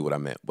not really what I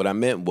meant. What I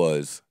meant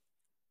was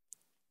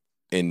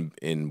in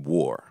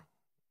war.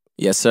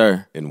 Yes,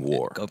 sir. In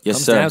war. Yes,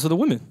 Comes sir. down to the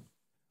women.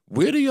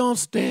 Where do y'all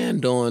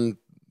stand on?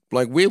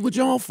 Like, where would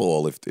y'all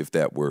fall if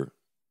that were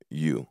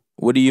you?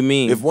 What do you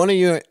mean? If one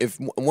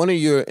of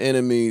your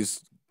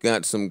enemies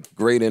got some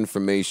great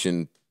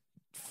information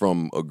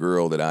from a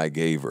girl that I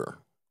gave her,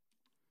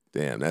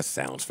 damn, that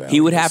sounds fast.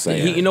 He would have to.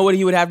 You know what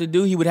he would have to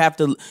do?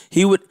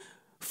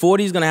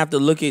 40's gonna have to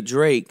look at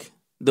Drake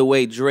the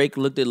way Drake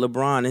looked at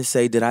LeBron and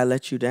say, "Did I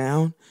let you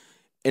down?"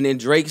 And then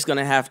Drake's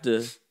gonna have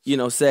to,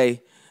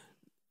 say,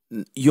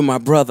 "You're my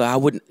brother. I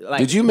wouldn't." Like,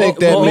 did you make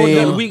that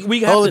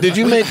meme? Did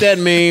you make that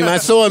meme? I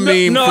saw a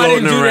meme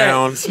floating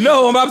around. That.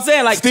 No, I'm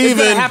saying like Steven.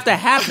 It's gonna have to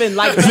happen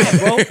like that,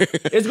 bro.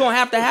 It's gonna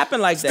have to happen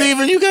like that.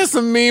 Steven, you got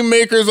some meme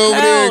makers over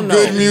there and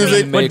good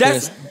music.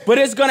 But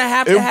it's gonna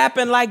have to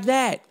happen like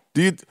that.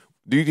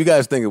 Do you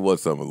guys think it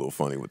was something a little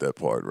funny with that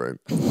part, right?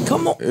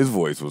 Come on. His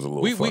voice was a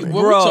little funny.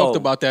 We talked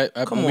about that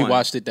when we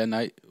watched it that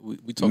night. We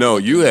talked no,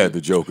 about you had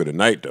the joke of the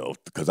night, though,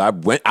 because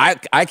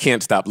I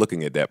can't stop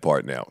looking at that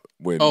part now.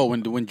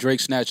 When Drake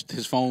snatched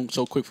his phone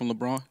so quick from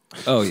LeBron?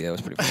 Oh, yeah, it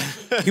was pretty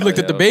funny. He looked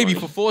at the baby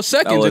for 4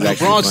 seconds, and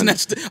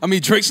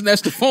Drake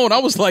snatched the phone. I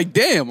was like,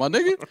 damn, my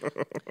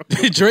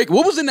nigga. Drake,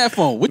 what was in that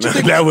phone? What you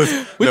think? That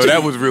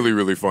was really,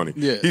 really funny.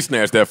 Yeah. He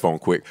snatched that phone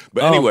quick.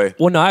 But anyway.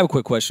 Well, no, I have a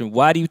quick question.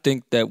 Why do you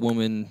think that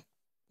woman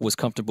was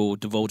comfortable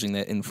divulging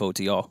that info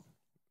to y'all?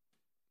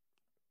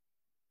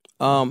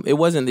 It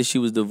wasn't that she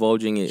was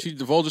divulging it. She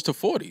divulges to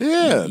 40.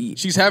 Yeah.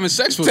 She's having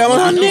sex with telling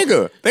her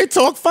nigga. They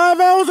talk 5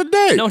 hours a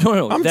day. No.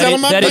 I'm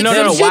telling my bitch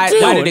no.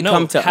 Why did it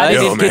come to us?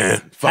 Yo,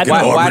 man.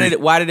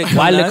 Why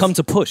did it come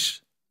to Push?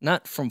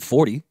 Not from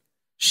 40.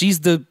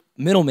 She's the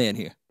middleman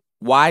here.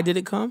 Why did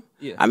it come?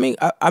 Yeah.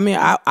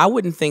 I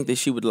wouldn't think that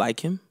she would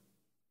like him.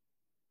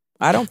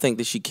 I don't think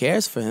that she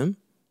cares for him.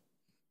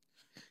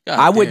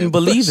 I wouldn't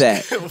believe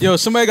that. Yo,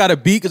 somebody got a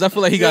beat because I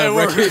feel like he got a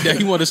record that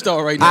he want to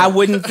start right now. I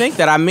wouldn't think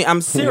that.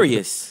 I'm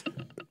serious.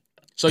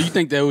 So you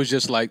think that was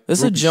just like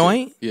this a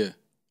joint? Shit? Yeah.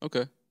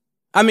 Okay.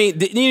 I mean,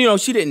 you know,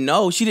 she didn't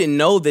know. She didn't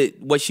know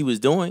that what she was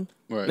doing.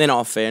 Right. In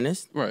all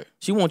fairness, right?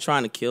 She wasn't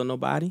trying to kill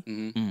nobody.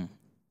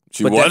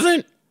 She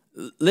wasn't.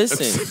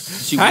 Listen,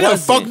 she How wasn't. the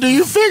fuck do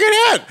you figure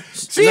that?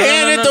 She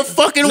handed the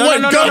fucking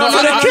gun to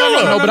the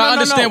killer. No, but I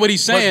understand what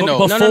he's saying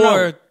though.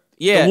 Before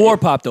the war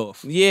popped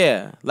off.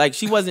 Yeah, like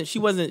she wasn't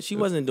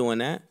doing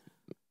that.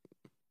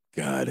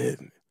 Got it.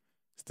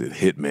 It's the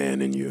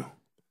hitman in you.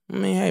 I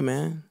mean, hey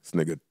man, this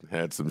nigga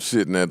had some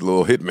shit in that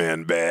little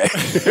hitman bag.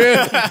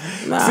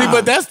 See,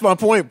 but that's my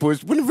point,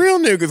 Push. When real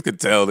niggas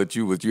could tell that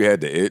you had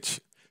the itch.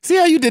 See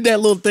how you did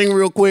that little thing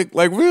real quick?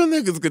 Like real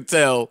niggas could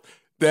tell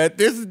that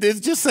there's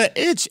just an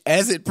itch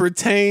as it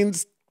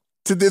pertains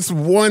to this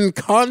one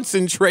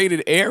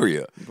concentrated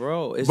area.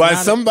 Bro, it's by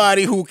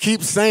somebody who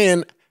keeps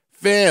saying,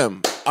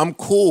 fam, I'm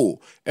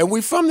cool. And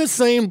we from the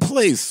same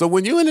place. So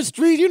when you in the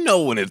street, you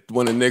know when a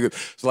nigga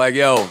it's like,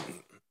 yo,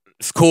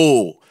 it's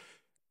cool.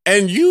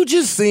 And you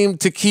just seem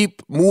to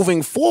keep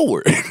moving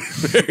forward.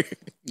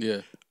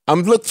 Yeah.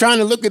 I'm trying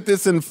to look at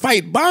this in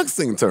fight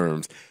boxing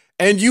terms.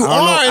 And you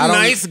are a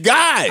nice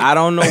guy. I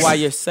don't know why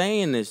you're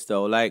saying this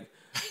though. Like,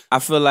 I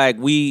feel like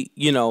we've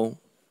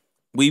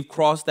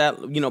crossed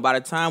that, by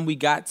the time we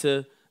got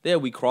to there,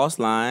 we crossed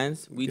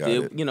lines. We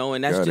did,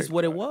 and that's just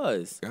what it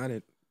was. Got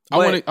it.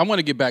 I want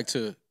to get back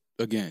to,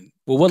 again.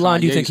 Well, what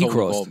line do you think he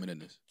crossed? In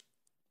this.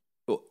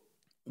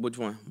 Which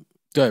one?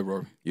 Go ahead,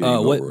 Rory.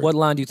 What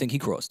line do you think he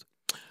crossed?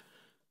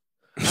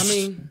 I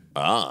mean,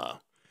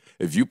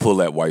 if you pull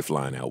that wife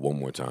line out one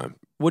more time.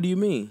 What do you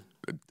mean?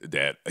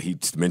 That he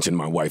mentioned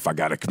my wife. I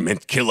gotta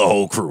kill a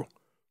whole crew.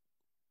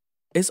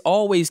 It's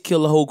always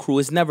kill the whole crew.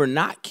 It's never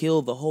not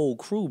kill the whole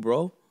crew,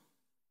 bro.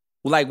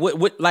 Like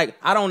what? Like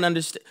I don't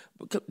understand.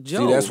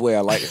 Joe, see, that's where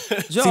I like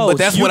it. Joe, see, but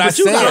that's what I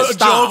said.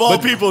 Joe of all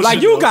people,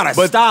 like you gotta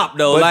stop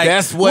though. But like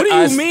that's what do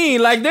you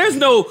mean? Like there's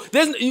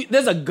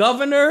a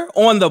governor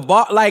on the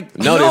bar. Like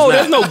no,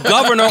 there's no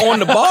governor on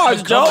the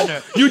bars,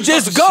 Joe. You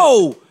just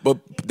go. But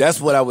that's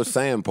what I was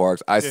saying,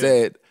 Parks. I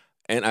said,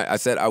 and I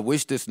said, I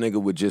wish this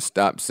nigga would just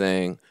stop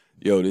saying,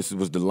 yo, this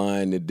was the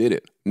line that did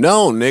it.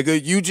 No,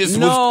 nigga, you just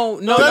you was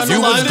going.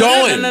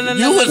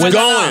 You was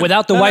going.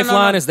 Without the wife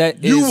line, is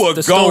that you were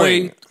the going.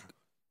 Story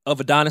of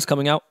Adonis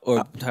coming out, or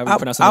how you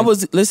pronounce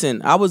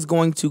it? I was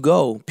going to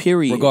go.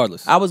 Period.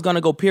 Regardless, I was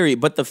gonna go. Period.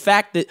 But the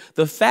fact that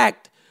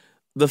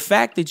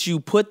you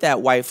put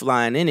that wife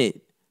line in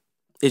it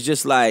is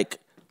just like,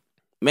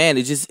 man,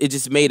 it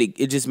just made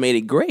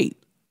it great.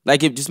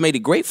 Like it just made it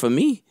great for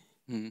me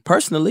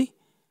personally.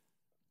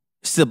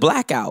 It's a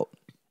blackout,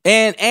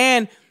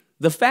 and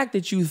the fact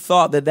that you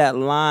thought that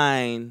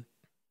line.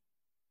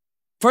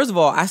 First of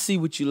all, I see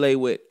what you lay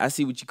with. I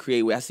see what you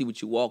create with. I see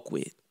what you walk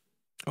with.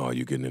 Oh,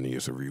 you getting into your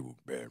cerebral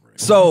bag right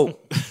So,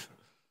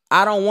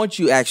 I don't want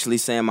you actually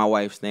saying my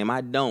wife's name. I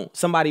don't.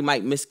 Somebody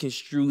might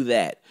misconstrue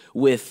that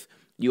with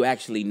you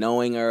actually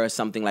knowing her or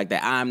something like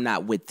that. I'm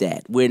not with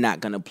that. We're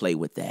not going to play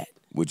with that.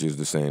 Which is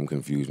the same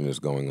confusion that's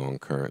going on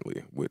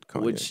currently with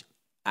Kanye. Which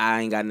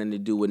I ain't got nothing to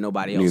do with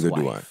nobody else's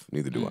wife.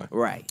 Neither do I.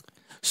 Right.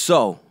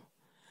 So,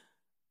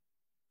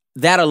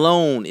 that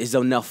alone is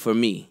enough for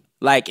me.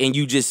 Like, and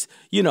you just,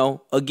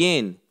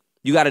 again,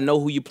 you got to know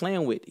who you're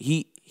playing with.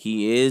 He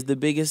is the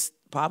biggest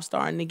pop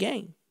star in the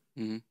game.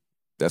 Mm-hmm.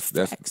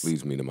 That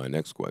leads me to my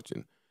next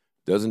question.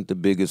 Doesn't the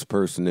biggest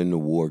person in the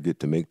war get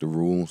to make the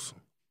rules?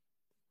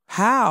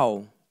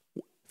 How?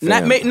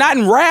 Not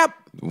in rap.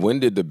 When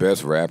did the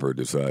best rapper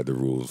decide the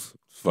rules?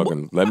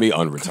 Let me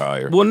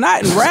unretire. Well,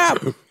 not in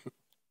rap.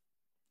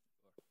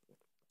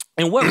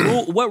 And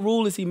what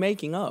rule is he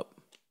making up?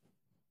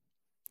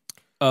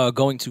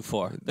 Going too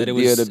far. That it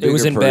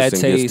was in bad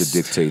taste. Gets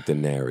to dictate the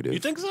narrative. You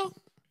think so?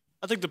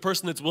 I think the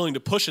person that's willing to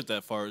push it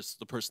that far is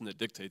the person that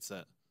dictates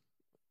that.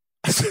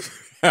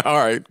 All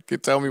right,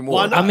 tell me more.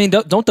 I mean,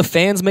 don't the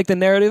fans make the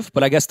narrative?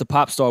 But I guess the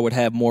pop star would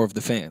have more of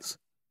the fans.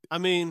 I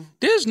mean,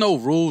 there's no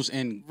rules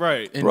in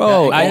right,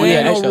 bro. There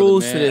ain't no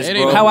rules to this,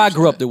 bro. How I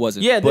grew up, there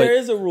wasn't. Yeah, there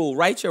is a rule.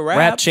 Write your raps.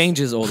 Rap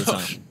changes all the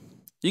time.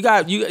 You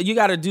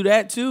got to do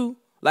that too.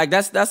 Like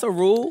that's a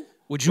rule.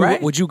 Would you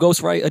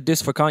ghostwrite a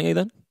diss for Kanye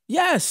then?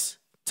 Yes,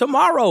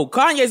 tomorrow.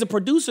 Kanye's a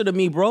producer to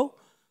me, bro.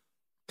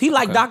 He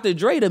like Dr.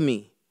 Dre to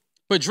me.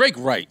 But Drake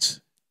writes.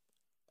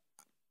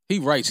 He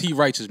writes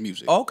his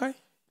music. Okay.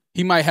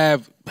 He might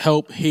have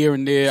help here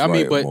and there.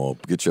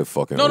 But get your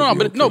fucking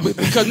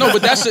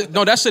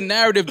that's a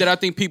narrative that I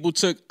think people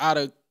took out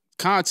of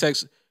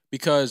context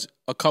because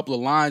a couple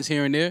of lines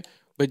here and there.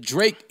 But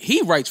Drake,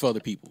 he writes for other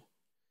people.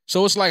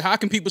 So it's like, how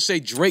can people say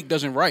Drake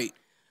doesn't write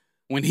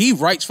when he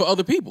writes for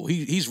other people?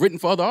 He's written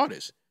for other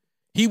artists.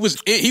 He was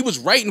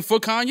writing for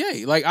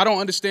Kanye. Like, I don't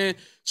understand.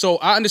 So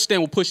I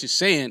understand what Push is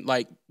saying,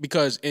 like,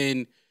 because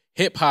in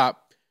hip hop,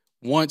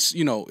 once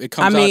it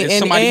comes out, and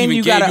somebody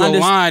even gave you a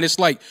line, it's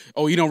like,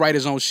 oh, he don't write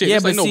his own shit. Yeah,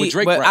 it's like, but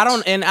Drake writes.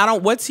 I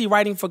don't. What's he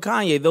writing for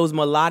Kanye? Those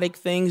melodic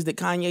things that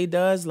Kanye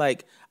does.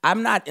 Like,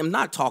 I'm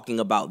not talking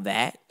about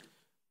that.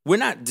 We're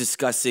not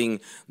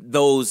discussing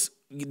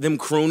them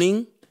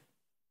crooning.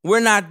 We're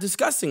not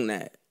discussing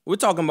that. We're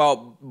talking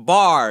about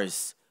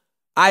bars.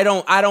 I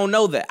don't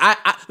know that.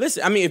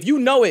 Listen. I mean, if you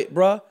know it,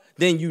 bruh,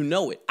 then you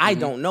know it. I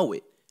don't know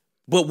it.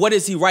 But what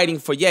is he writing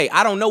for Ye?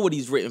 I don't know what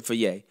he's written for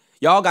Ye.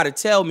 Y'all got to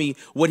tell me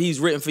what he's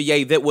written for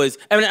Ye that was,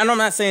 and I'm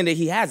not saying that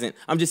he hasn't.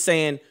 I'm just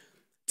saying,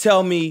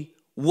 tell me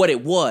what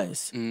it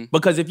was.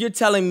 Because if you're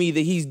telling me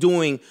that he's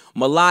doing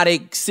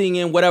melodic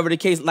singing, whatever the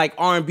case, like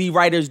R&B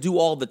writers do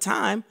all the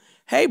time,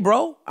 hey,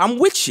 bro, I'm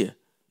with you.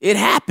 It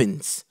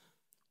happens.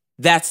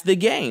 That's the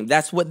game.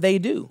 That's what they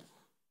do.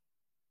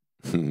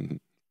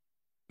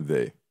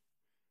 They.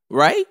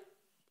 Right?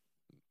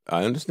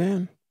 I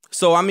understand.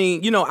 So, I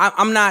mean,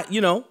 I'm not,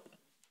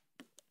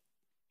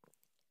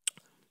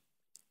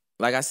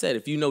 like I said,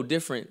 if you know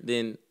different,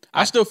 then...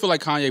 I still feel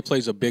like Kanye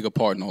plays a bigger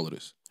part in all of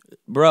this.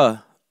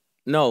 Bruh,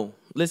 no.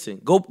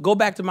 Listen, go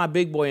back to my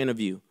Big Boy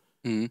interview.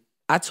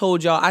 I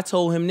told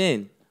him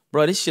then,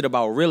 bro, this shit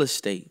about real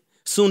estate.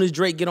 Soon as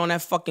Drake get on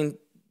that fucking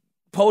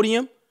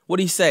podium,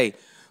 what'd he say?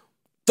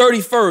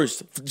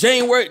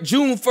 31st,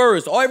 June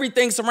 1st,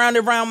 everything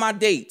surrounded around my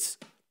dates.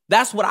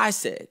 That's what I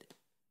said.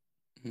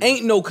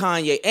 Ain't no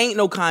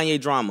Kanye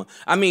drama.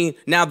 I mean,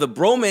 now the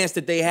bromance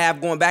that they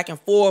have going back and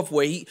forth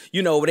where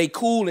where they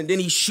cool and then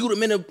he shoot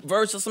him in a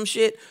verse or some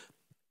shit.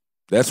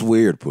 That's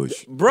weird,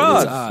 Push.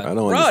 Bruh, I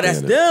don't understand that's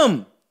it.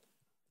 them.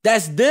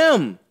 That's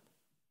them.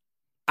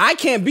 I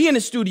can't be in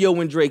the studio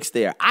when Drake's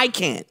there. I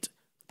can't.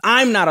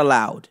 I'm not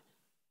allowed.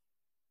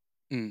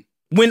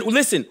 When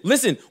listen,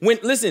 when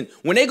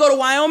they go to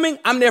Wyoming,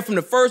 I'm there from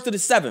the 1st to the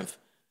 7th.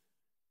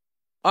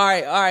 All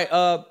right,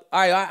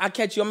 I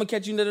catch you. I'm gonna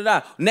catch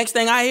you. Next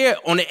thing I hear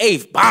on the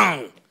 8th,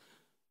 bang.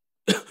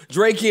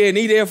 Drake here and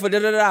he there for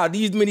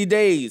these many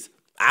days.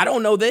 I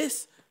don't know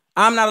this.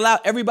 I'm not allowed.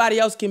 Everybody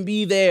else can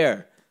be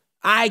there.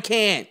 I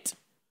can't.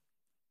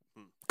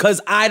 Cause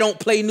I don't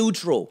play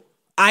neutral.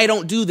 I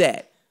don't do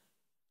that.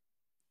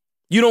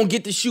 You don't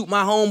get to shoot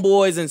my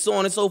homeboys and so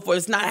on and so forth.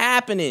 It's not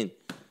happening.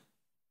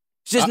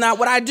 It's just not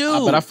what I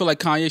do. But I feel like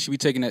Kanye should be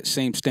taking that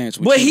same stance.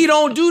 But he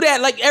don't do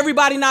that. Like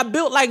everybody not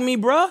built like me,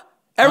 bruh.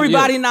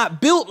 Everybody not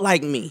built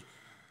like me.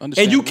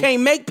 And you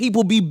can't make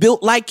people be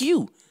built like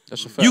you.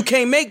 That's a fact. You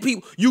can't make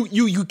people,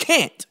 you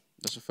can't.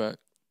 That's a fact.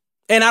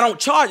 And I don't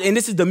charge, and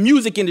this is the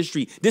music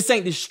industry. This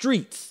ain't the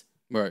streets.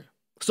 Right.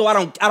 So I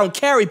don't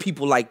carry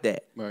people like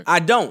that. Right. I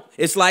don't.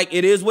 It's like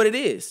it is what it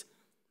is.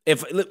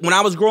 When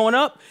I was growing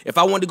up, if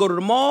I wanted to go to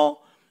the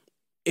mall,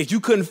 if you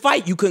couldn't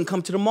fight, you couldn't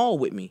come to the mall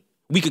with me.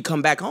 We could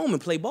come back home and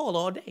play ball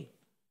all day.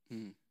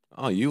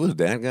 Oh, you was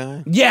that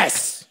guy?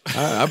 Yes.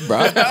 I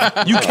brought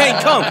that. You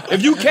can't come.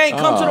 If you can't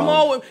come to the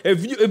mall,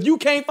 if you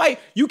can't fight,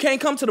 you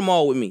can't come to the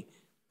mall with me.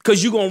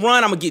 Because you're going to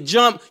run, I'm going to get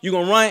jumped, you're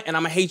going to run, and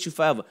I'm going to hate you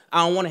forever.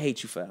 I don't want to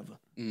hate you forever.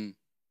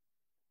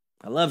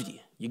 I love you.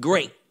 You're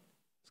great.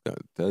 I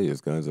tell you,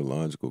 this guy's a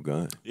logical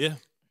guy. Yeah.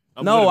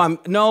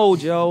 No,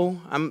 Joe.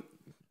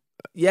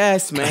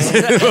 Yes, man.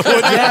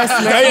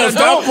 Yes, man. Hey,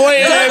 stop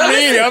pointing at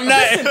me. I'm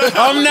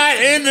not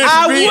in this.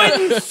 I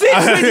wouldn't sit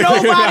with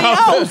nobody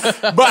else.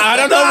 But I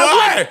don't know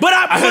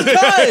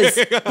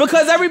why.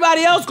 Because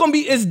everybody else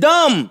is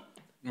dumb.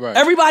 Right.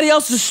 Everybody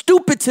else is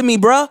stupid to me,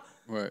 bruh.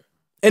 Right.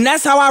 And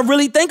that's how I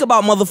really think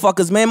about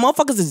motherfuckers, man.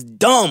 Motherfuckers is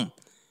dumb.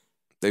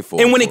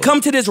 And when it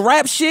comes to this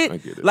rap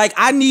shit, like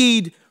I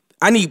need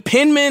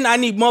penmen, I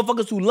need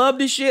motherfuckers who love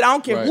this shit. I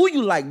don't care who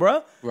you like,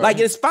 bruh. Right. Like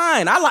it's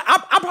fine.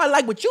 I probably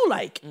like what you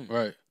like.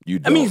 Right.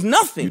 That means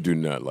nothing. You do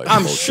not like.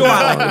 I'm sure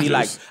I like what he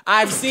likes.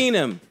 I've seen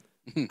him.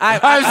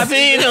 I've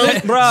seen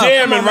him, bro.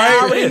 Jamming, right? I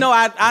already know.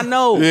 I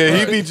know. Yeah,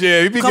 he be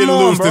jamming. He be getting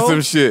loose to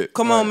some shit.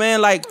 Come on,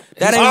 man. Like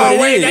that ain't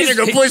what it is.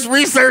 That nigga Push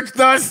researched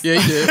us. Yeah,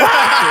 he did.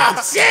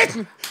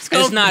 Shit.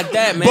 It's not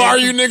that, man. Bar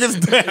you niggas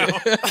down.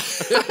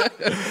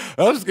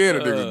 I'm scared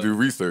of niggas to do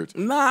research.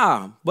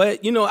 Nah, but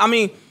I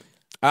mean,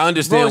 I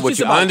understand what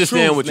you're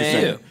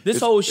saying. This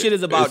whole shit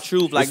is about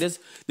truth. Like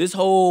this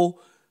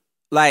whole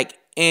like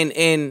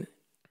and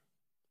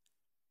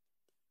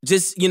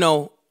just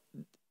the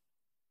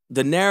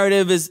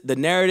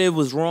narrative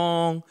was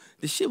wrong.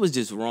 The shit was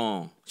just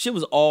wrong. Shit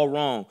was all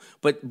wrong.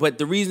 But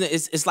the reason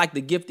it's like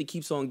the gift that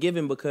keeps on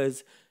giving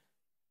because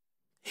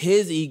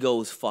his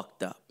ego's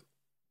fucked up.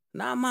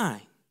 Not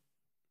mine.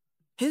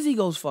 His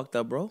ego's fucked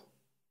up, bro.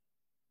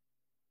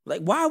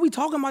 Like, why are we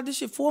talking about this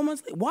shit 4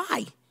 months later?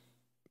 Why?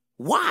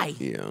 Why?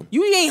 Yeah.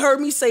 You ain't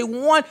heard me say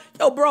one.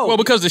 Yo, bro. Well,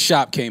 because the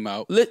shop came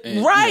out.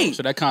 Right.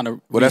 So that kind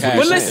of. Well, that's what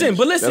but listen.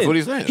 That's what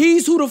he's saying.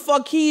 He's who the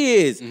fuck he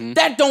is.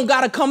 That don't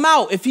gotta come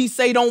out if he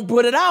say don't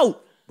put it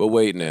out. But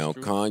wait now,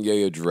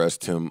 Kanye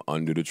addressed him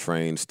under the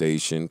train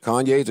station.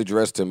 Kanye's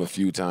addressed him a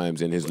few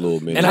times in his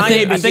little minute. And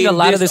I think a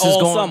lot of this is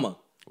going. Summer.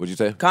 What'd you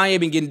say? Kanye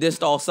been getting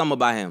dissed all summer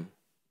by him.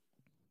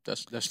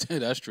 That's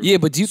true. Yeah,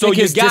 but do you think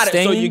his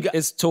disdain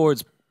is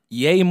towards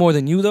Ye more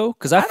than you though?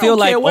 Because I feel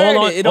like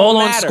all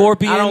on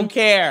Scorpion. I don't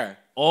care.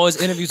 All his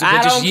interviews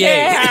have been just Ye.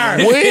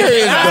 Where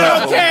is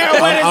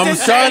that? I'm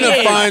trying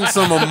to find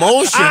some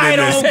emotion in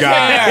this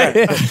guy.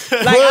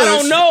 Like I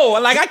don't know.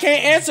 Like I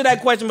can't answer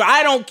that question, but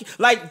I don't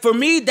like for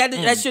me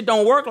that shit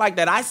don't work like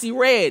that. I see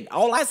red.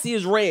 All I see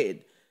is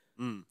red.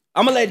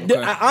 I'm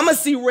gonna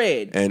see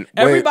red. And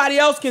everybody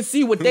else can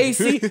see what they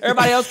see.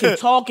 Everybody else can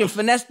talk and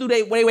finesse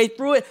their way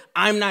through it.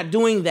 I'm not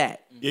doing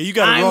that. Yeah, you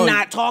got it I'm wrong.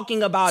 not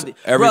talking about it.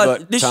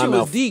 Everybody, Bro, this shit time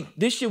was out. deep.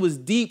 This shit was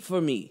deep for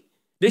me.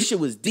 This shit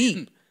was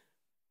deep.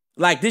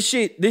 Like this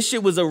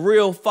shit was a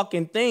real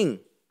fucking thing.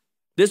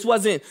 This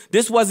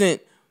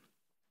wasn't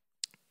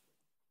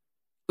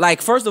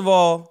like, first of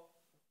all,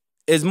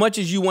 as much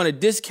as you want to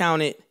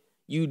discount it,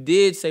 you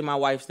did say my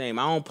wife's name.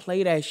 I don't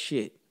play that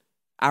shit.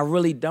 I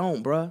really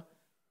don't, bruh.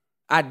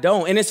 I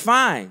don't. And it's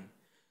fine.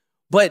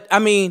 But I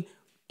mean,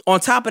 on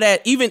top of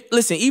that, even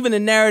the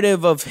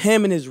narrative of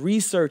him and his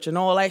research and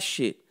all that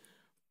shit.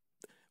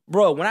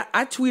 Bro, when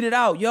I tweeted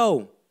out,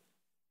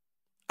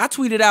 I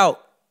tweeted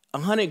out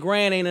 100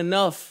 grand ain't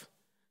enough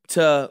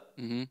to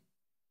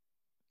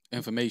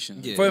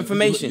information. For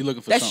information. You're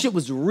looking for that something. shit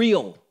was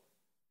real.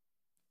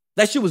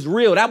 That shit was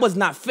real. That was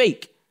not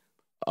fake.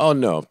 Oh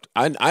no,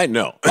 I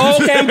know. Oh,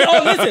 okay.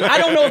 Listen, I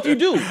don't know if you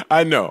do.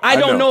 I know. I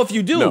don't know if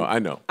you do. No, I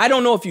know. I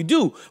don't know if you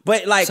do.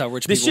 But like, That's how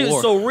rich this people shit is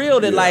are. so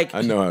real that like,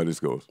 I know how this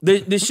goes.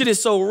 this shit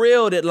is so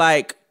real that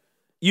like,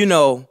 you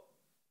know,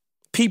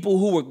 people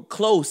who were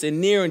close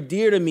and near and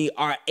dear to me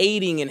are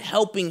aiding and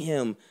helping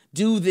him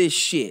do this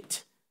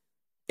shit.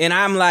 And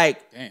I'm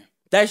like, Damn.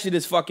 that shit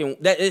is fucking,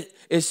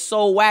 it's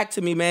so whack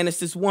to me, man. It's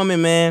this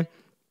woman, man.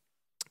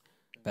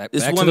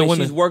 This Back woman, to the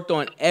women. she's worked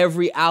on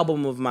every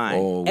album of mine.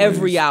 Always,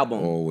 every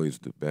album. Always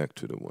the back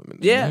to the women.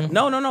 Yeah,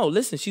 no.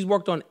 Listen, she's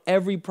worked on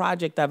every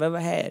project I've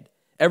ever had.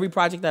 Every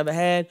project I've ever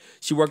had.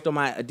 She worked on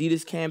my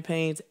Adidas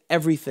campaigns,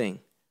 everything.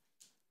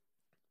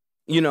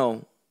 You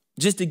know,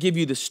 just to give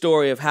you the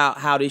story of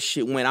how this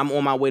shit went. I'm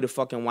on my way to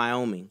fucking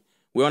Wyoming.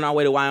 We're on our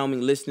way to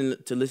Wyoming listening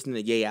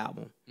to Ye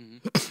album.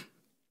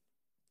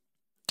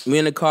 We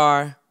in the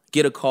car,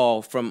 get a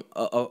call from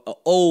a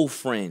old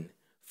friend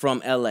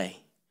from LA.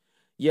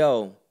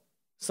 Yo,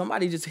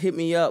 somebody just hit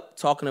me up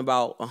talking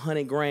about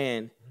 100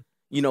 grand,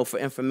 you know, for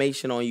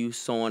information on you,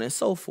 so on and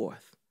so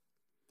forth.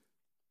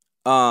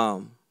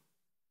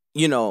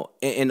 You know,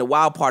 and the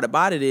wild part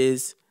about it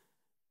is,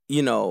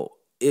 you know,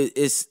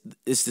 it's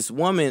this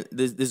woman,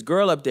 this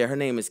girl up there, her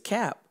name is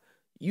Cap.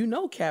 You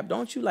know Cap,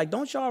 don't you? Like,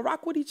 don't y'all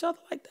rock with each other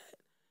like that?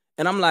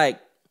 And I'm like,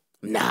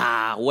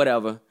 nah,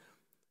 whatever.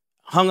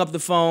 Hung up the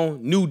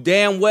phone, knew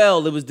damn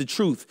well it was the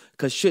truth,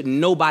 because shouldn't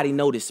nobody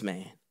know this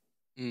man.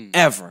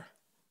 Ever.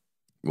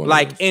 Well,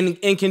 Like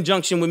in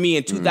conjunction with me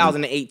in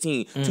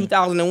 2018.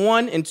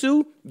 2001 and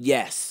 2,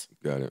 yes.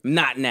 Got it.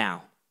 Not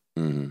now.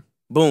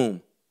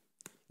 Boom.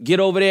 Get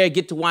over there,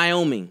 get to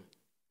Wyoming,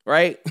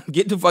 right?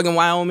 Get to fucking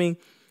Wyoming,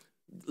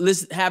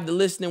 have the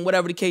listening,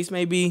 whatever the case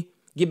may be.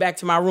 Get back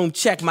to my room,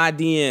 check my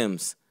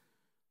DMs.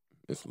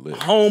 It's lit.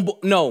 My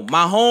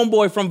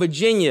homeboy from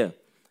Virginia.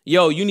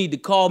 Yo, you need to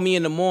call me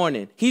in the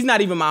morning. He's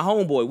not even my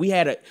homeboy. We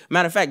had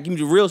matter of fact, give me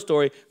the real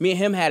story. Me and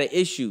him had an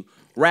issue.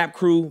 Rap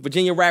crew,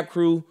 Virginia rap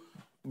crew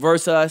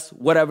versus us,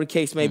 whatever the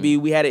case may be.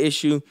 We had an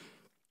issue.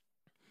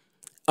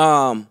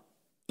 You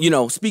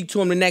know, speak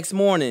to him the next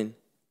morning.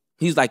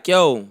 He's like,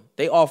 yo,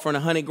 they offering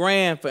 100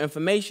 grand for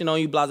information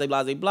on you, blah, blah,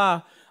 blah,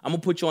 blah. I'm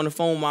gonna put you on the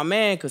phone with my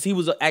man, because he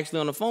was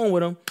actually on the phone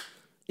with him.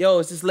 Yo,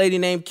 it's this lady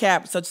named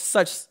Cap,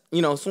 such,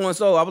 you know, so and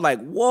so. I was like,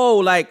 whoa,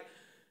 like,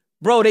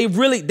 bro,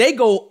 they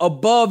go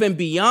above and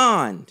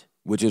beyond.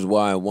 Which is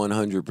why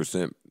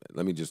 100%,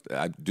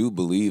 I do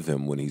believe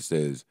him when he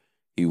says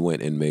he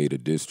went and made a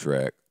diss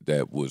track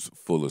that was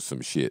full of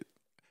some shit.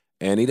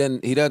 And he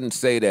doesn't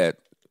say that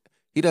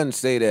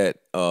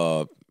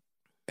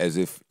as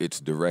if it's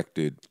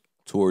directed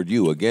toward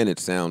you. Again, it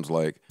sounds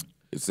like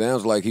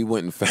he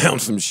went and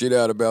found some shit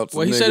out about some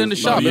Well, he said in the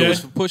niggas. shop yeah. it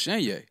was for Push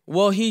and Ye.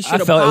 Well, he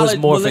should felt it was apologize.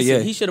 more for Listen,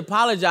 Ye. he should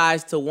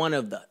apologize to one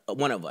of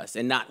us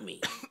and not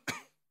me.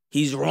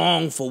 He's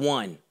wrong for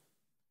one.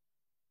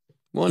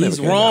 One He's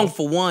never came wrong out.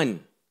 for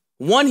one.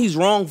 One he's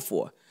wrong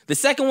for. The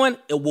second one,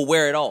 it will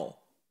wear it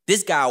all.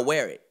 This guy will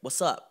wear it.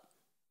 What's up?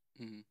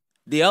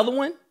 The other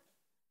one,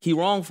 he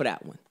wrong for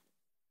that one.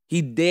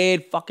 He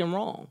dead fucking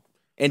wrong.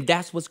 And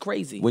that's what's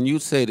crazy. When you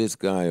say this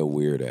guy a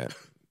weird at,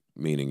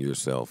 meaning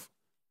yourself,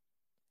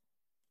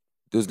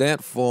 does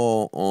that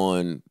fall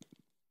on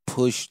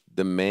Push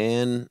the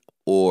man,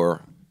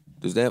 or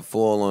does that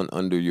fall on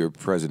under your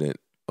president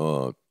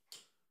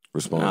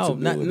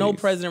responsibility? No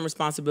president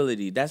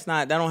responsibility. That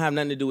don't have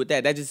nothing to do with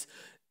that.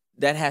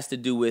 That has to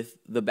do with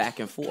the back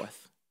and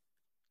forth.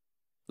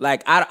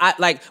 Like I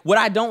like what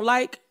I don't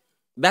like,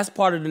 that's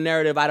part of the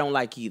narrative I don't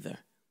like either.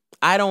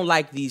 I don't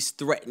like these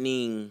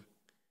threatening,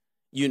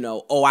 you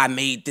know, oh, I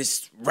made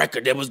this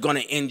record that was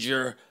gonna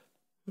injure.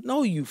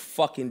 No, you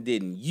fucking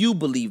didn't. You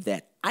believe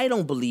that. I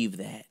don't believe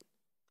that.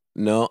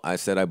 No, I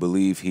said I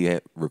believe he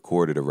had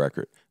recorded a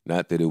record,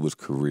 not that it was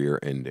career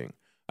ending.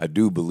 I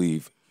do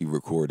believe he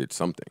recorded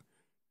something.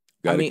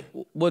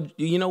 Well,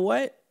 you know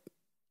what?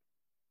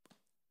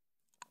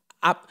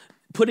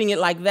 Putting it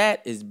like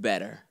that is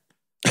better.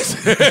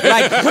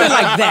 Like, put it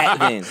like that,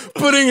 then.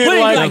 Putting it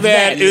like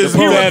that is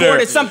we better.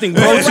 recorded something.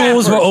 Pro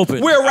tools were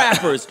open. We're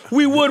rappers.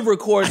 We would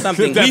record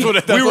something. That's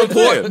what I'm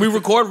saying. We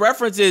record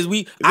references.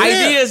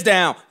 Ideas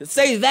down.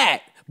 Say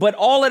that. But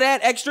all of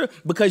that extra,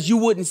 because you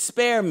wouldn't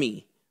spare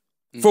me.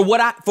 For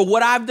what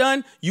I've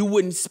done, you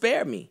wouldn't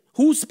spare me.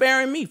 Who's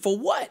sparing me? For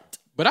what?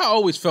 But I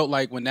always felt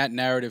like when that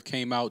narrative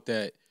came out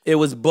that it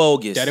was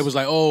bogus. That it was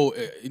like, oh,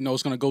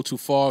 it's gonna go too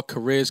far.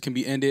 Careers can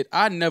be ended.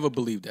 I never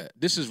believed that.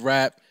 This is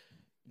rap.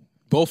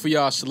 Both of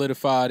y'all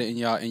solidified in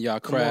y'all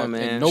craft, on,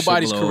 man. and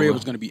nobody's career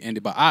was gonna be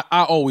ended. But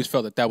I always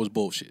felt that was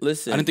bullshit.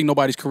 Listen, I didn't think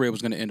nobody's career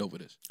was gonna end over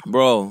this,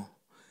 bro.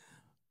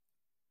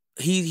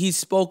 He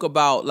spoke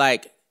about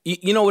like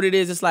you know what it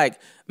is. It's like,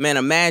 man,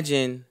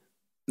 imagine.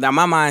 Now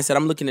my mindset.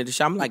 I'm looking at the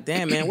shot. I'm like,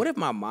 damn, man. What if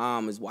my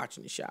mom is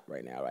watching the shot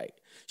right now? Right.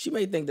 She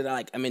may think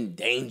that I'm in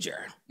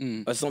danger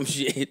or some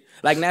shit.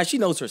 Like now she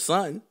knows her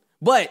son,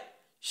 but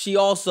she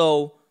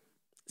also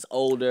is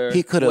older.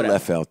 He could have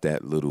left out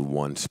that little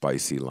one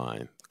spicy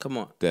line. Come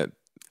on. That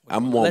I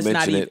won't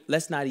mention it.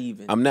 Let's not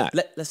even. I'm not.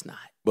 Let's not.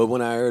 But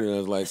when I heard it, I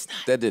was like,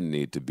 that didn't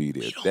need to be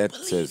there. That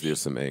says there's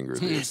some anger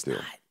there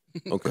still.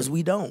 Okay. Because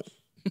we don't.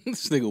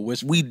 This nigga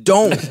whisper. We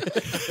don't.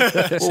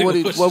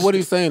 What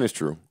he's saying is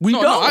true. We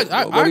don't. No,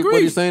 I agree.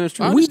 What he's saying is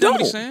true. We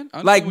don't.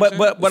 Like,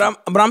 but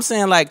I'm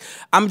saying like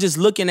I'm just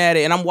looking at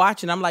it and I'm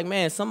watching. I'm like,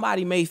 man,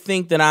 somebody may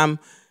think that I'm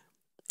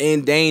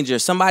in danger.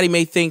 Somebody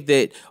may think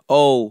that,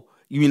 oh,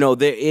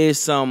 there is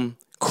some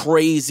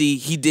crazy.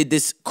 He did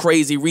this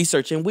crazy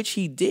research, in which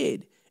he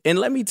did. And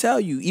let me tell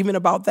you, even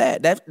about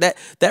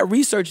that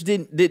research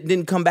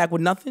didn't come back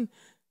with nothing.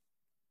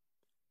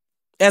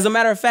 As a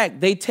matter of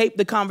fact, they taped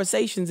the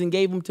conversations and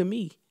gave them to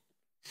me.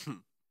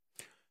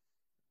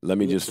 Let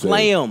me just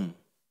play them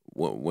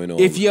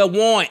if you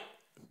want.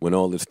 When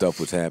all this stuff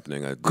was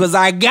happening, because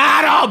I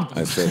got them.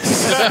 I said,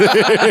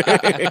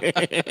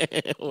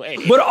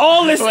 but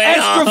all this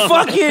extra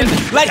fucking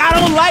I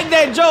don't like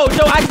that, Joe.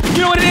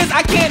 You know what it is?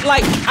 I can't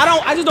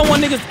I just don't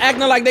want niggas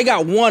acting like they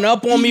got one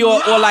up on me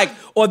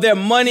or their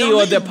money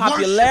or their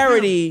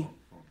popularity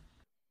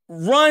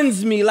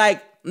runs me.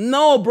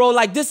 No, bro,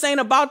 this ain't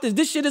about this.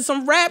 This shit is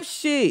some rap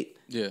shit.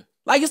 Yeah.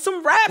 It's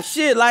some rap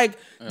shit.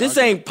 This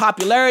ain't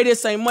popularity,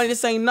 this ain't money,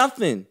 this ain't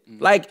nothing.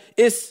 Mm-hmm.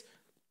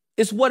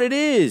 It's what it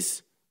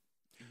is.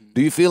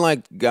 Do you feel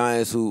like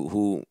guys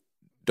who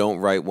don't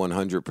write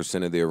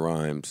 100% of their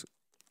rhymes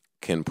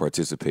can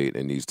participate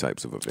in these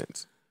types of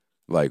events?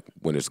 Like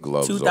when it's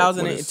gloves off?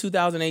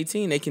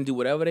 2018, they can do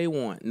whatever they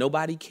want.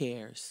 Nobody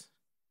cares.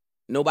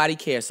 Nobody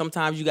cares.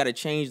 Sometimes you got to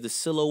change the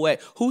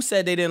silhouette. Who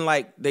said they didn't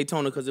like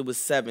Daytona because it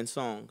was 7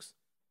 songs?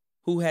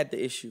 Who had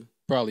the issue?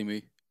 Probably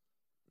me.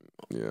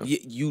 Yeah.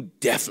 You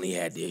definitely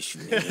had the issue.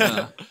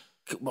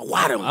 But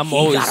why don't I'm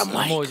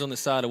always on the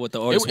side of what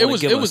the artist want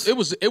to give us.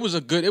 It was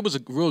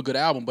a real good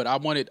album, but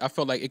I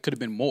felt like it could have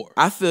been more.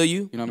 I feel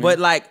you. You know what I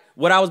mean? But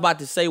what I was about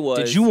to say was,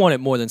 did you want it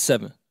more than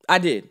 7? I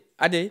did.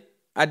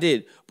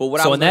 But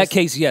what in that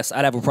case, yes,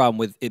 I'd have a problem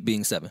with it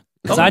being 7.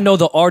 Because I know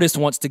the artist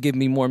wants to give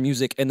me more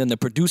music, and then the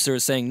producer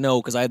is saying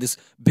no because I had this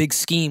big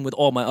scheme with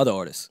all my other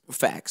artists.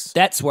 Facts.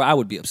 That's where I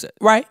would be upset.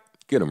 Right.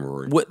 Get him,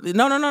 Rory.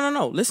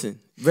 No. Listen.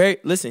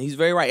 He's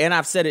very right. And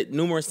I've said it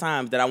numerous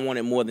times that I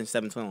wanted more than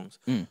 7 songs.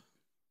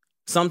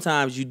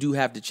 Sometimes you do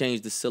have to change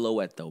the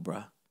silhouette, though,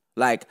 bruh.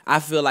 I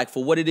feel like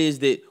for what it is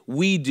that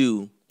we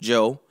do,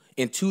 Joe,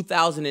 in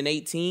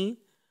 2018,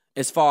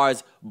 as far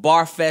as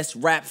bar fest,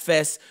 rap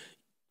fest,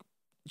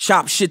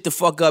 chop shit the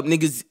fuck up,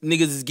 niggas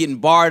is getting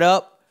barred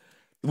up.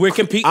 We're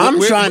competing.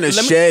 I'm trying to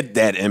shed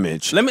that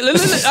image. No. I'm gonna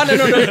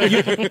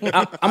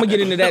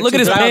get into that. Look too, at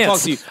his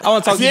pants. I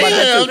want to talk to you about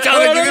that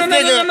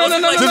too. No.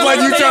 Just like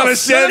you trying to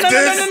shed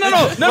this.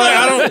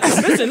 No.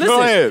 Listen.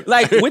 Go ahead.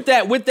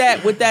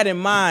 With that in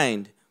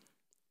mind,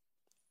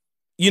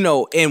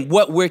 and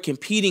what we're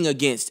competing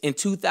against in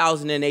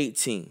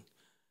 2018,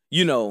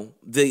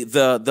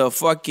 the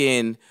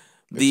fucking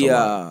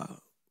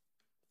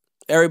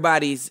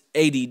everybody's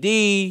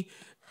ADD.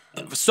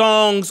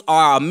 Songs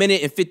are 1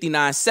 minute and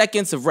 59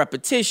 seconds of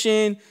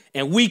repetition,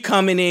 and we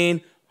coming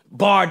in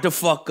barred the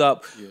fuck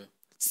up.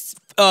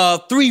 Yeah.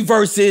 3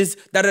 verses.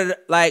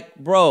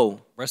 Bro.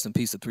 Rest in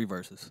peace to 3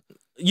 verses.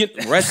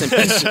 Rest in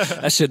peace.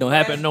 That shit don't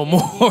happen no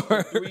more.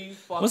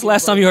 When's the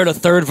last time you heard a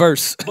 3rd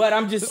verse? But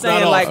I'm just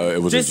saying,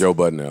 it was a Joe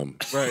Budden album.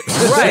 Right.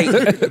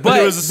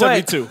 But it was a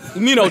 72.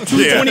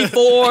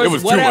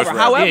 224s, whatever.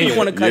 However you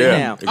want to cut it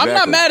down. Exactly. I'm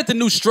not mad at the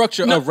new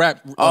structure of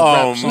rap. No.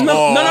 I'm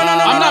not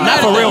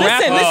mad at real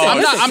that. Listen.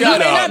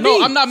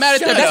 I'm not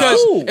mad at that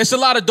because it's a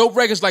lot of dope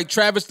records like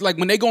Travis.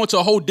 When they go into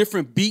a whole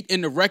different beat in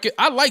the record,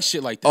 I like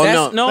shit like that.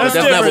 Oh no, that's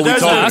not what we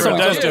talking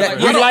about.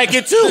 We like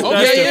it too.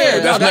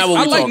 Yeah. That's not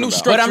what we talking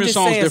about. But I'm just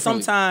saying,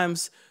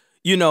 sometimes,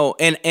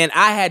 and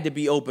I had to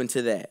be open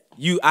to that.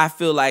 I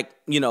feel like,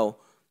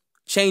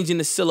 changing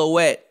the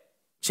silhouette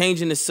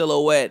changing the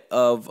silhouette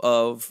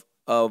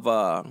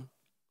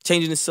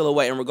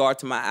in regard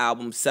to my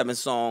album, 7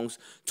 songs,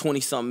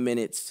 20-something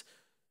minutes,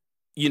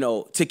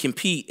 to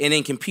compete, and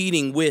then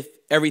competing with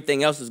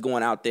everything else that's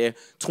going out there,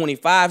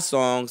 25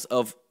 songs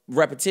of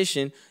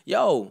repetition.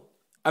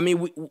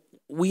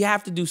 We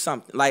have to do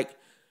something.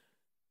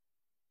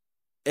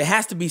 It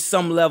has to be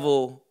some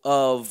level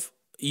of,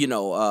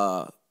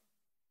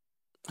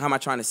 how am I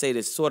trying to say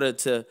this? Sort of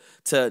to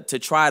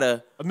try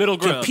to a middle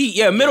ground.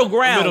 Compete, middle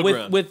ground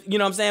with you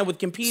know what I'm saying, with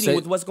competing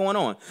with what's going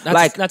on.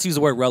 Not to use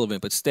the word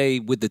relevant, but stay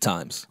with the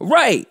times.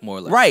 Right. More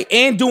or less. Right.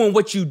 And doing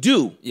what you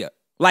do. Yeah.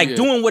 Like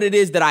doing what it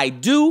is that I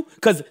do,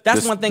 because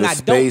that's one thing I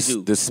don't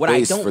do. The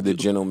space for the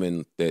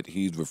gentleman that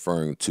he's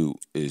referring to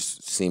is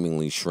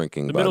seemingly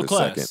shrinking by the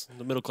second.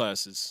 The middle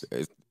class is...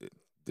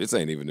 This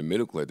ain't even the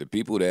middle class. The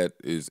people that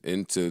is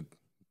into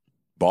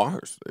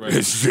bars. Right.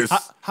 It's just...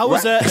 How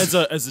is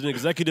that as an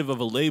executive of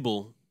a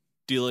label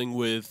dealing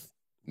with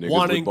Niggas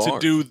wanting with to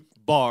do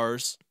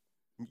bars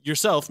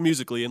yourself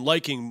musically and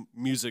liking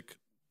music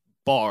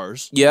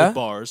bars, with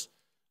bars,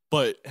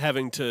 but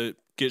having to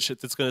get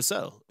shit that's going to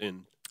sell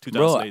in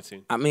 2018?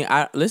 Bro, I mean,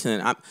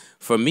 listen,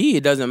 for me,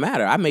 it doesn't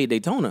matter. I made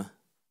Daytona.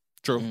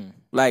 True.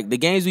 Like, the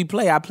games we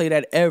play, I play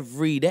that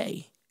every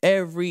day.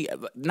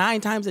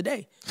 9 times a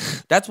day.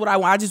 That's what I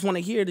want. I just want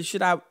to hear the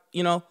shit I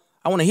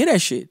want to hear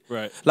that shit.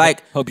 Right.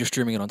 Like, hope you're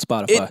streaming it on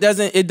Spotify.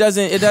 It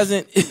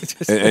doesn't.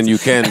 and you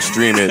can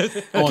stream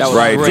it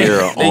right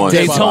here on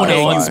Daytona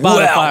Spotify. on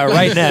Spotify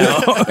right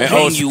now.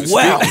 Paying you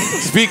well.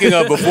 Speaking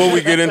of, before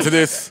we get into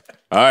this,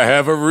 I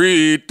have a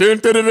read. Dun,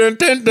 dun, dun, dun,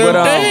 dun, dun,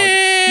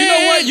 dun. You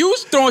know what? You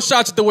was throwing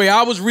shots at the way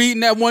I was reading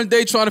that one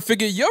day, trying to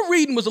figure your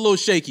reading was a little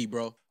shaky,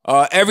 bro.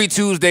 Every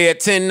Tuesday at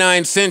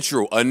 10/9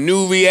 Central, a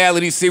new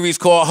reality series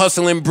called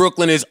Hustle in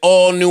Brooklyn is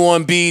all new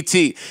on BET.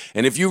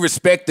 And if you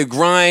respect the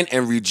grind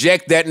and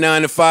reject that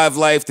 9-to-5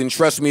 life, then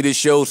trust me, this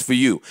show's for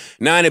you.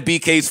 9 of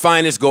BK's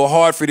finest go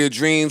hard for their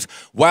dreams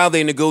while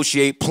they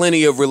negotiate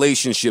plenty of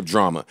relationship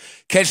drama.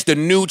 Catch the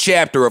new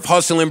chapter of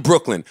Hustle in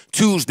Brooklyn,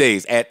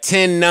 Tuesdays at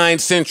 10/9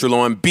 Central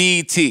on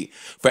BET.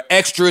 For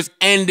extras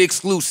and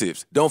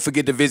exclusives, don't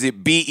forget to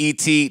visit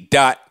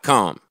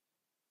BET.com.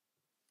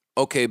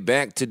 Okay,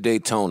 back to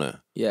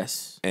Daytona.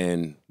 Yes.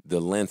 And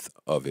the length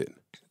of it.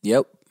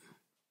 Yep.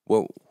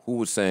 Well, who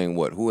was saying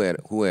what? Who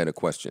had a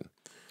question?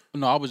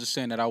 No, I was just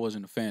saying that I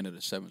wasn't a fan of the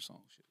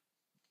 7-song shit.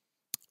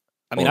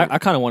 I mean, I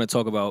kind of want to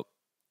talk about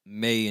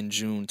May and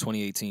June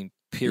 2018,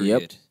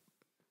 period. Yep.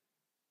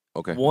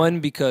 Okay. One,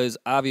 because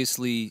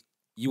obviously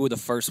you were the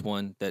first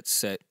one that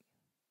set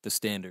the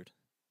standard.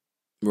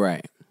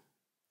 Right.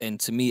 And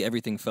to me,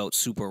 everything felt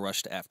super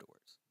rushed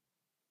afterwards.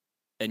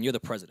 And you're the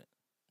president.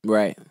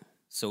 Right.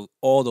 So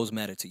all those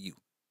matter to you.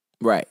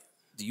 Right.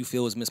 Do you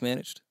feel it was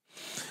mismanaged?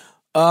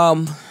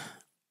 I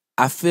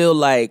feel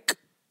like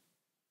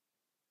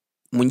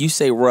when you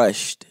say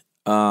rushed,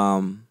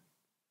 you're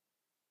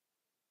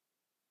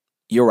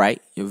right.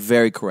 You're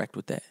very correct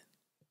with that.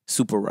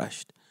 Super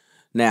rushed.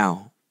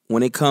 Now,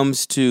 when it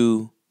comes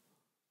to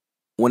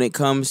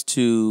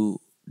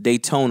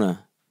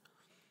Daytona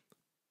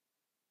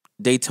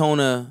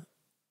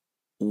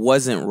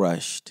wasn't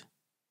rushed.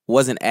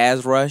 Wasn't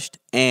as rushed,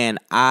 and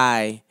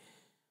I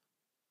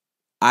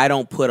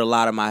don't put a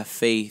lot of my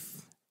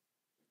faith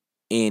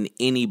in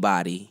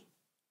anybody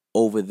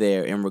over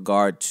there in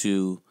regard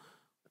to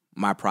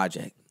my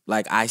project.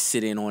 Like, I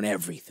sit in on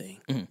everything.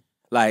 Mm-hmm.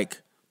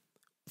 Like,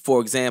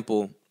 for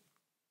example,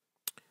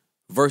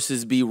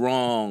 verses be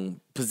wrong,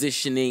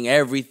 positioning,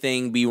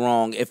 everything be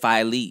wrong if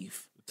I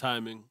leave.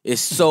 Timing.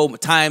 It's so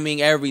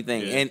timing,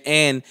 everything.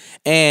 Yeah.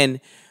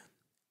 And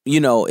you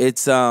know,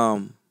 it's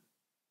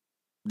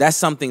that's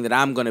something that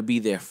I'm gonna be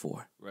there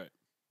for. Right.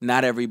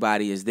 Not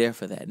everybody is there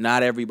for that.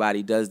 Not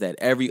everybody does that.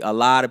 A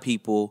lot of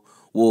people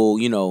will,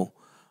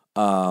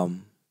 a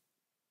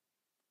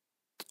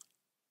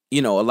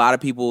lot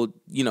of people,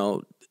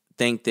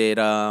 think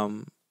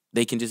that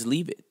they can just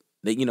leave it.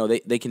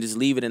 They can just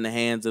leave it in the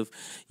hands of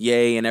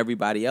Ye and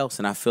everybody else.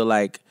 And I feel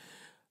like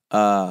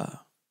Tiana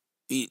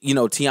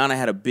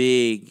had a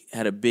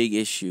big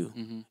issue.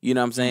 Mm-hmm. You know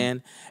what I'm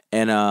saying?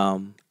 And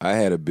I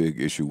had a big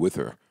issue with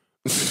her.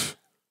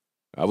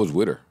 I was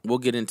with her. We'll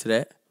get into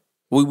that.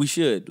 We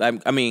should.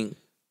 I mean,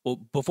 well,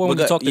 before we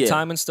talk the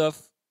time and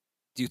stuff,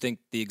 do you think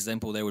the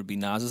example there would be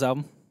Nas's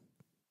album?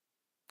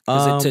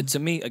 To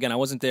me, again, I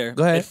wasn't there.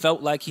 Go ahead. It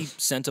felt like he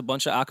sent a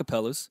bunch of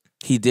acapellas.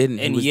 He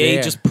didn't. And he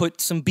Ye just put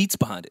some beats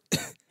behind it.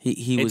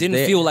 It didn't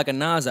there. feel like a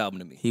Nas album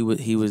to me.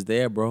 He was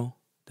there, bro.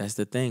 That's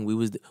the thing. We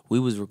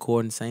was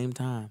recording same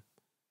time.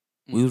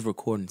 We was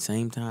recording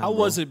same time. How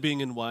was it being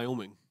in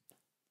Wyoming?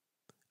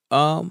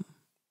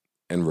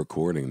 And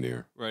recording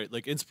there. Right,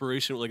 like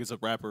inspirational, like as a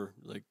rapper,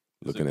 like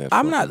looking at.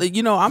 I'm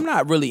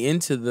not really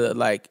into the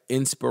like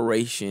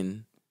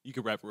inspiration. You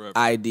can rap wherever.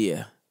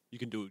 Idea. You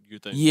can do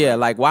your thing. Yeah,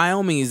 like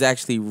Wyoming is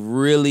actually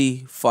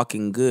really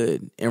fucking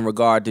good in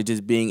regard to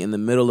just being in the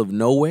middle of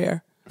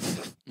nowhere,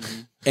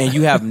 and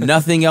you have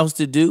nothing else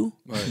to do,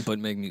 right, but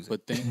make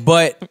music,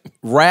 but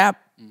rap,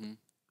 and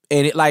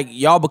it like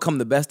y'all become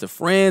the best of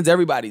friends.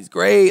 Everybody's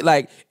great.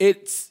 Like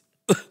it's,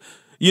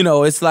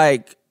 it's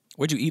like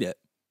where'd you eat at?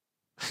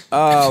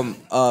 A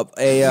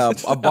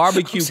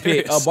barbecue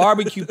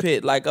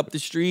pit like up the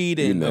street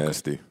and you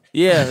nasty.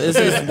 Yeah,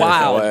 it's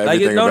wild. Like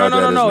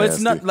no.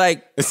 It's not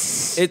like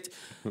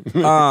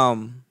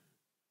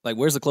like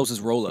where's the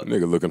closest roll up?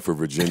 Nigga looking for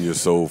Virginia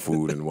soul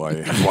food and why?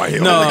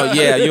 No,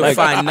 yeah, you'll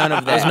find none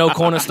of that. There's no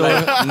corner store.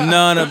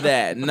 None of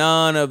that,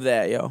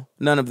 yo,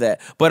 none of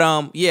that. But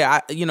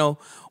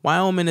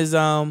Wyoming is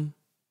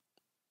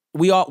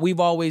we've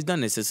always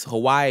done this. It's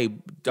Hawaii,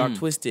 Dark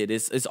Twisted.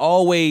 It's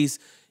always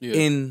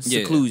in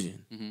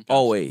seclusion,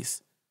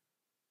 always.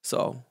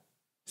 So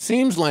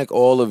Seems like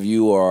all of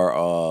you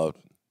are.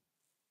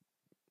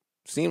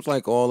 Seems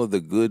like all of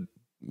the good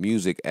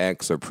music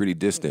acts are pretty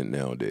distant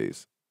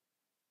nowadays.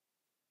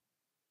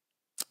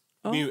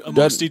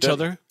 Amongst each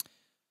other?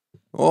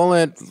 All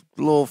that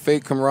little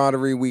fake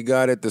camaraderie we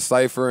got at the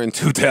Cypher in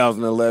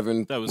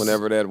 2011,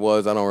 whenever that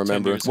was, I don't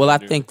remember. Well, I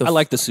think I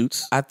like the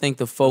suits. I think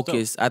the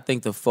focus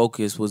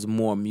was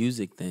more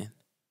music then.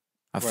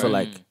 I feel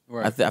like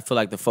I feel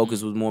like the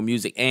focus was more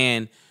music,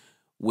 and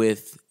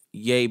with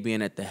Ye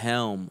being at the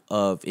helm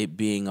of it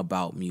being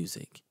about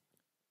music,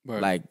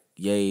 like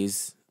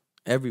Ye's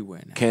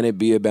everywhere now. Can it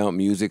be about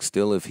music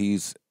still if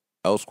he's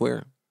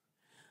elsewhere?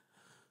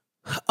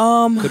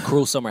 Could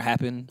Cruel Summer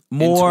happen in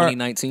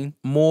 2019?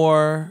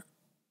 More,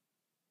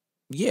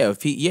 yeah.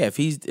 If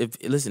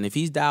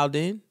he's dialed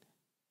in,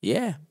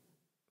 yeah.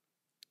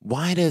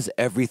 Why does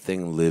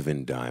everything live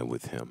and die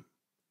with him?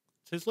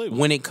 It's his label.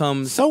 When it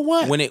comes, so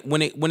what? When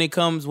it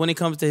comes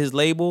to his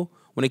label,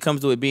 when it comes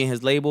to it being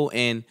his label,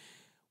 and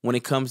when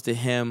it comes to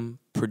him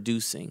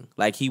producing,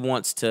 like he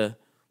wants to,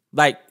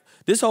 like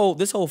this whole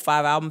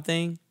 5-album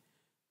thing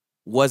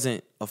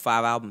wasn't a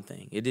 5-album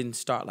thing. It didn't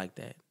start like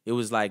that. It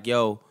was like,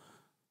 yo,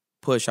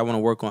 Push, I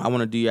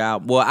want to do your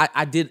album. Well,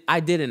 I did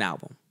an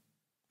album.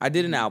 I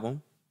did an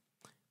album.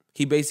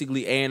 He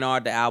basically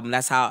A&R'd the album.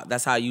 That's how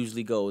it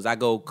usually goes. I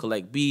go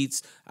collect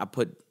beats. I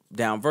put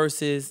down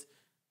verses.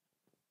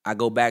 I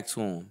go back to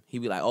him. He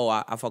be like, oh,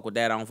 I fuck with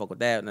that. I don't fuck with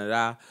that. Nah,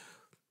 nah.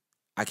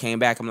 I came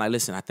back. I'm like,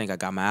 listen, I think I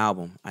got my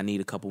album. I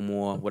need a couple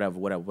more,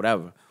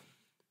 whatever.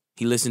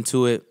 He listened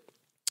to it.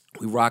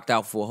 We rocked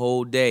out for a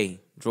whole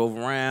day. Drove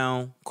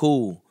around.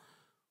 Cool.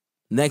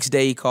 Next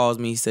day he calls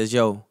me. He says,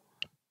 yo,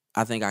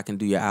 I think I can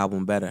do your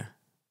album better.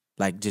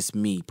 Like, just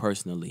me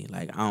personally.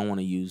 Like, I don't want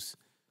to use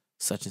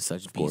such and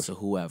such beats or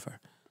whoever.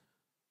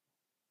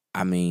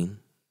 I mean,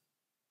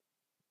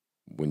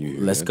 when you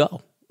let's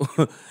go.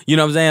 You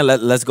know what I'm saying?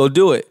 Let's go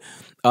do it.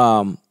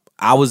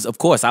 I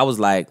was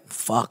like,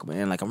 fuck,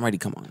 man. Like, I'm ready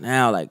to come on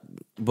now. Like,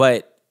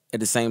 but at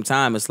the same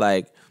time, it's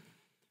like,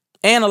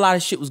 and a lot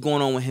of shit was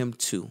going on with him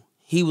too.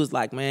 He was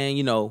like, man,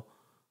 you know,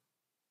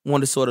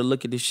 wanted to sort of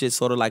look at this shit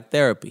sort of like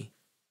therapy.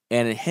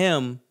 And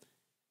him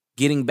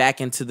getting back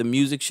into the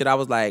music shit, I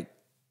was like,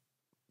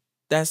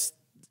 this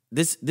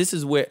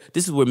is where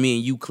me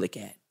and you click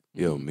at.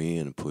 Yo, me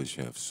and Push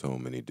have so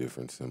many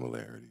different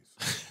similarities.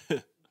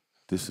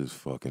 This is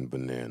fucking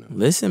banana.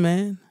 Listen,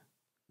 man.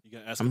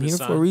 I'm here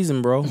for a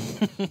reason, bro.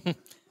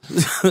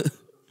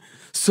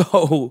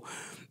 So,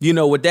 you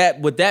know, with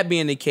that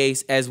being the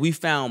case, as we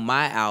found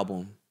my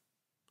album,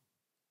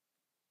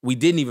 we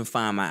didn't even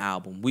find my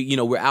album.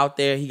 We're out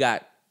there. He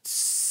got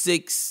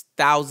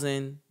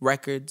 6,000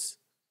 records.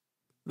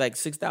 Like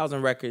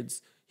 6,000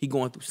 records. He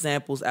going through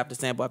samples after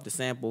sample after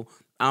sample.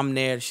 I'm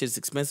there. The shit's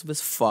expensive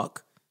as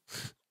fuck.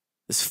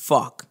 It's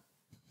fuck.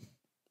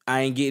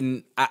 I ain't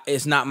getting.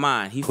 It's not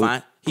mine. He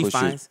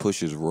finds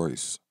Pushes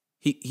Royce.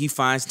 He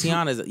finds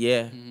Tiana's.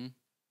 Yeah,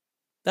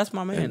 that's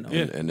my man.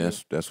 And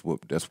that's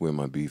where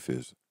my beef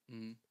is.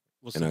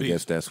 And I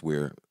guess that's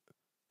where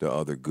the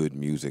other good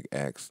music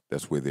acts.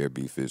 That's where their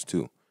beef is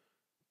too.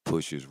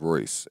 Pushes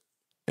Royce,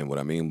 and what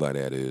I mean by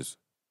that is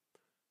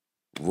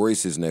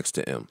Royce is next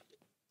to M.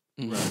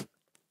 Right.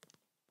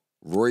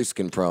 Royce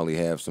can probably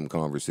have some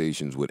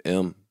conversations with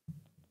M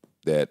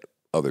that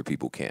other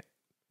people can't.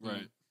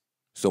 Right.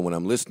 So when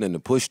I'm listening to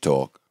Push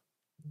talk,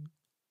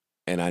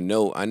 and I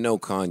know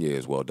Kanye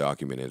is well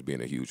documented as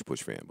being a huge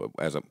Push fan, but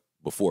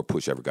before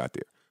Push ever got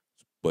there,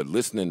 but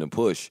listening to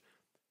Push,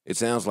 it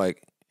sounds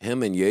like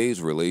him and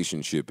Ye's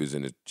relationship is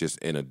just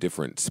in a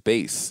different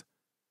space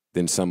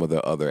than some of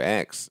the other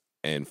acts.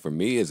 And for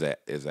me, as an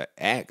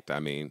act, I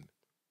mean,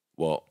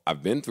 well,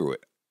 I've been through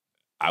it.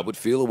 I would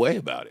feel a way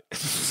about it.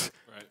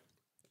 Right.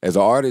 As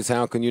an artist,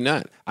 how can you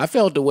not? I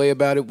felt the way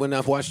about it when I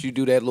watched you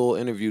do that little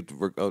interview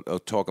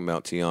talking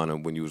about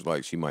Tiana when you was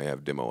like, she might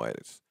have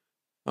demoitis.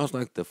 I was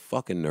like, the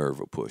fucking nerve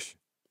of Push.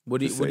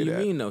 What do you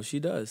mean, though? She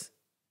does.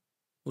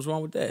 What's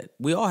wrong with that?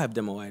 We all have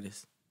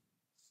demoitis.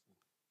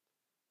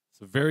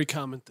 It's a very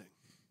common thing.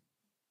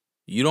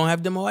 You don't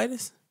have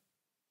demoitis?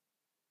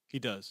 He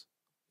does.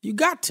 You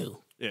got to.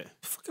 Yeah.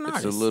 Fucking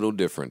artist. It's a little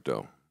different,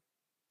 though.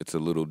 It's a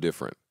little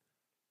different.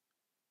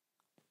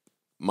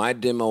 My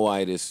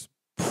demoitis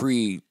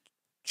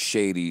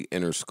pre-Shady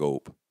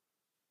Interscope,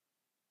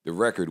 the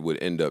record would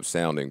end up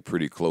sounding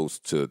pretty close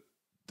to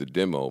the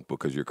demo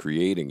because you're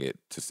creating it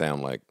to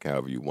sound like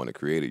however you want to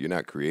create it. You're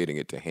not creating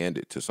it to hand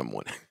it to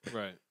someone.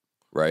 Right.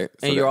 Right?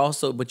 And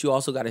but you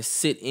also got to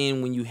sit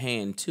in when you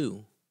hand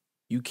too.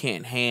 You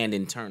can't hand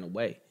and turn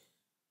away.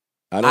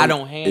 I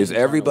don't hand. Is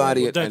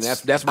everybody? And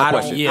that's my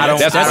question.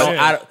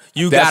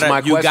 You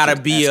gotta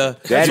be a.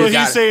 That's what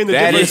he's saying.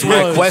 That is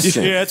my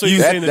question. Yeah, that's what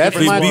he's saying. That's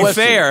my question.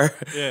 Fair.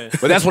 Yeah.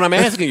 But that's what I'm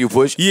asking you,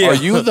 Push. Yeah. Are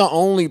you the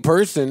only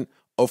person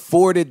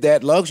afforded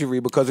that luxury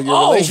because of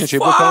your relationship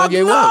with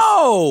Kanye West?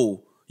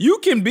 No, you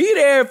can be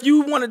there if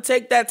you want to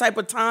take that type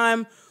of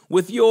time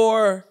with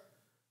your.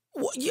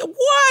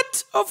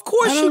 What? Of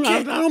course you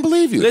can. I don't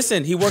believe you.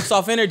 Listen, he works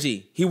off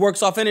energy. He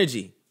works off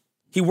energy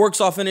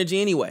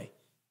anyway.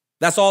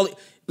 That's all.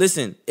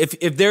 Listen,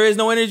 if there is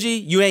no energy,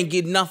 you ain't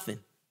getting nothing.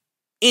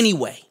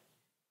 Anyway,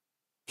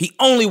 he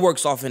only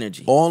works off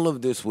energy. All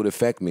of this would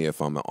affect me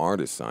if I'm an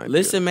artist signed.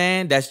 Listen,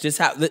 man, that's just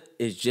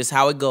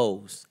how it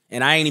goes.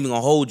 And I ain't even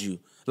gonna hold you.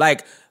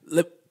 Like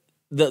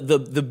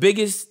the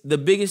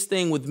biggest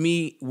thing with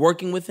me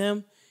working with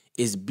him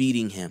is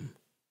beating him.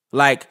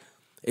 Like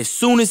as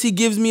soon as he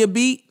gives me a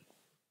beat,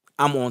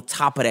 I'm on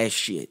top of that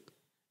shit.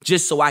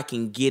 Just so I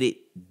can get it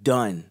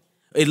done.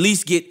 At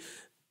least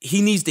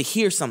he needs to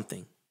hear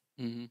something.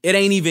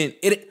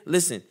 Mm-hmm.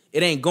 Listen,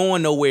 it ain't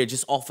going nowhere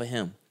just off of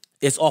him.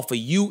 It's off of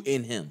you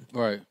and him.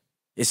 Right.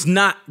 It's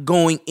not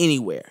going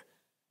anywhere.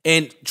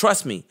 And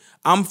trust me,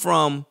 I'm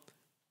from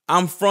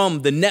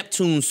the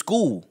Neptune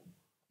school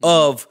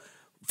of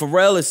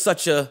Pharrell is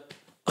such a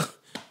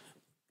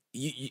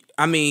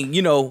I mean,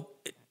 you know,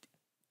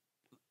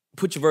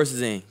 put your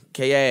verses in,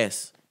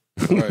 K-Ass.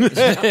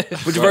 Right.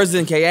 Put your verses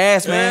in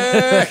K-Ass,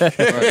 man.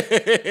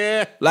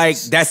 Right. Like,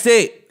 that's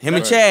it. Him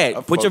and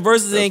Chad. Put your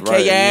verses in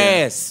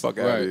K-Ass. Fuck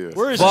out of here.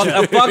 Where is fuck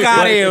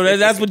out of here.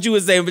 That's what you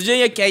would say.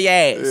 Virginia,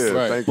 K-Ass. Yeah,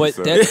 right. But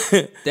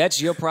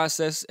that's your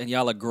process, and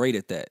y'all are great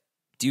at that.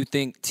 Do you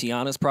think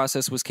Tiana's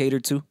process was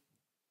catered to?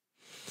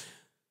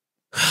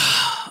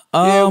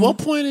 Yeah, at what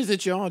point is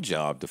it y'all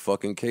job to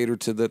fucking cater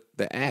to the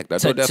act? I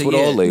thought that's what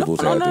all labels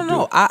had to do.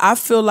 No. I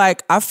feel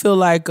like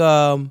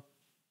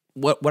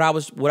what I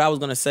was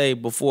gonna say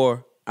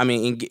before. I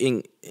mean,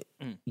 in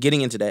getting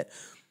into that,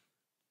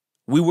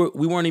 we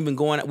weren't even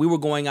going. We were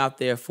going out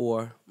there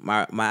for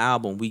my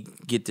album. We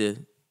get to,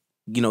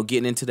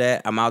 getting into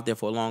that. I'm out there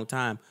for a long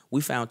time.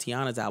 We found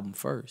Tiana's album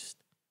first.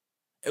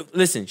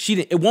 Listen, she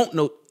didn't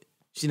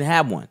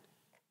have one.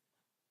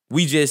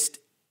 We just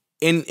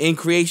in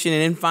creation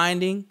and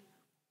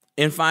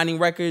in finding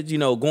records,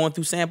 going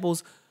through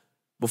samples.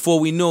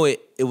 Before we knew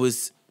it, it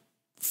was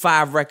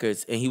 5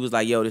 records, and he was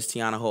like, "Yo, this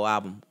Tiana whole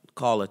album.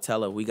 Call her,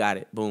 tell her we got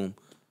it. Boom.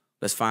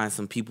 Let's find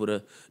some people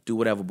to do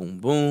whatever. Boom,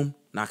 boom.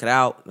 Knock it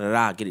out.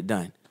 Get it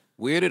done."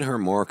 Where did her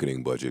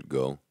marketing budget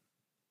go?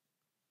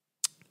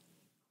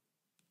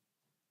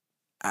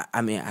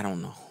 I mean, I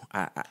don't know.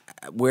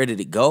 Where did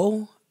it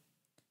go?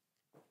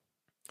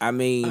 I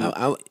mean,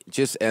 I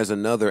just as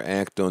another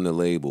act on the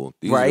label,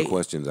 these are the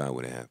questions I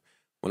would have.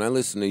 When I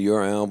listen to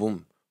your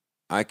album,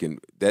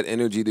 that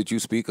energy that you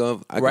speak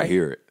of, I can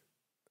hear it.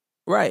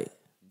 Right.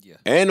 Yeah.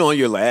 And on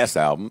your last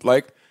album,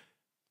 that's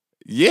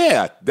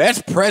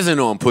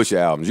present on Pusha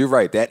albums. You're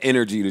right, that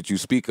energy that you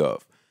speak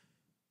of.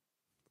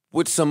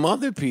 With some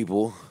other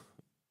people,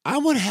 I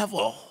would have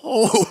a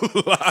whole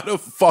lot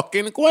of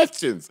fucking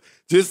questions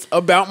just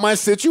about my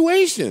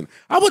situation.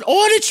 I would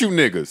audit you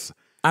niggas.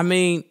 I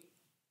mean,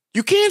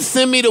 you can't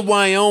send me to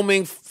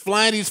Wyoming,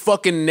 fly these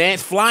fucking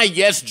gnats, fly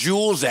Yes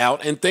Jules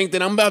out, and think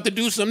that I'm about to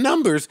do some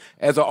numbers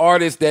as an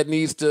artist that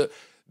needs to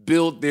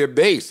build their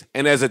base.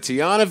 And as a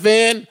Tiana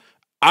fan,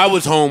 I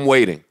was home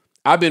waiting.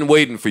 I've been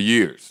waiting for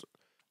years.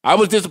 I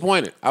was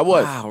disappointed. I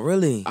was. Wow,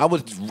 really? I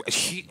was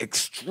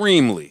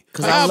extremely.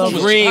 Because I love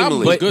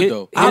extremely. But good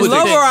though. I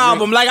love her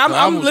album. Like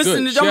I'm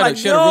listening to it. I'm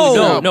like,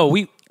 yo. No,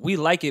 we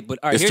like it, but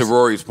it's to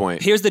Rory's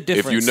point. Here's the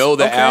difference. If you know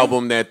the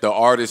album that the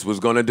artist was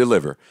going to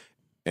deliver,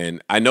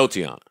 and I know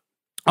Tiana.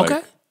 Okay.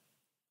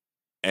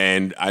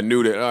 And I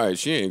knew that, all right,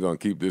 she ain't going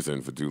to keep this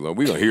in for too long.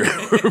 We're going to hear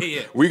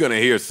we're going to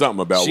hear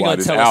something about why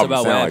this album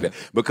sounds like that.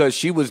 Because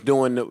she was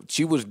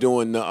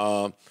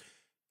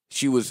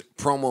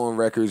promoing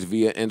records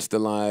via Insta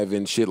Live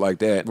and shit like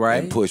that.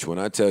 Right. And Push, when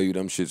I tell you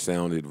them shit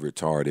sounded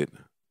retarded.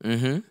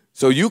 Mm-hmm.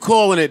 So you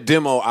calling it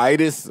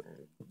demo-itis,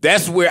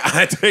 that's where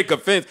I take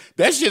offense.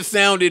 That shit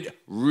sounded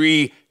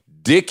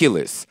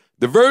ridiculous.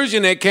 The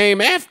version that came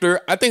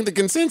after, I think the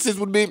consensus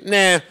would be,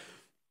 nah.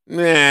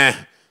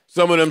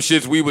 Some of them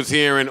shits we was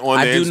hearing on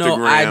the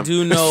Instagram.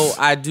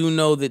 I do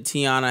know that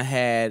Tiana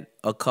had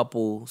a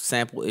couple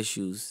sample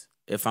issues,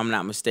 if I'm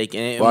not mistaken.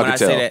 And well, when I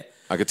say that,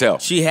 I could tell.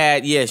 She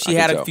had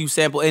a few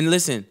samples. And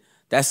listen,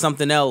 that's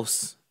something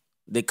else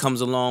that comes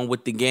along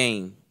with the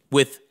game,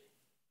 with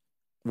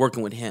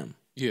working with him.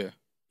 Yeah.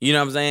 You know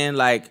what I'm saying?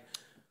 Like,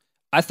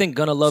 I think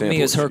Gonna Love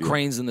Me is her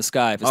Cranes in the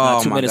Sky. If it's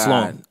not 2 minutes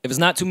long. If it's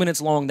not 2 minutes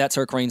long, that's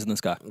her Cranes in the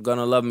Sky.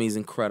 Gonna Love Me is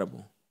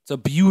incredible. It's a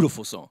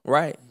beautiful song.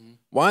 Right.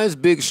 Why is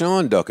Big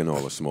Sean ducking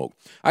all the smoke?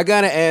 I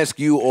gotta ask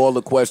you all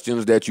the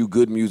questions that you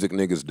good music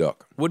niggas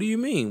duck. What do you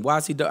mean? Why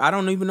is he duck? I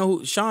don't even know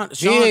who Sean.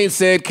 He ain't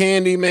said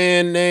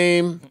Candyman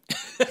name.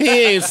 He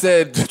ain't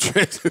said.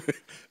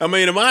 I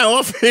mean, am I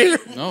off here?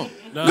 No.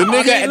 The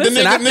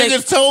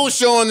niggas told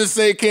Sean to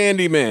say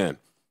Candyman.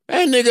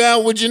 That nigga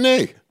out with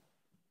Janae.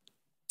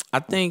 I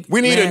think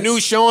we need a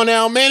new Sean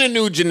album and a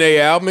new Janae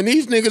album, and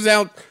these niggas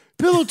out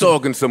pillow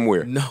talking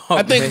somewhere. No,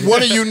 I think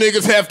one of you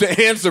niggas have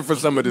to answer for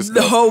some of this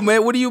stuff. No,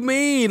 man. What do you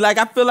mean? Like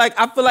I feel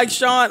like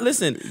Sean.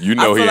 Listen, you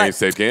know he ain't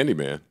said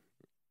Candyman.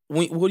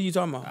 What are you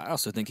talking about? I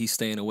also think he's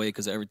staying away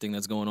because of everything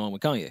that's going on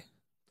with Kanye.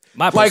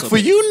 Like for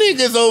you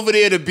niggas over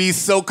there to be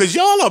so, cause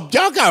y'all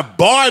got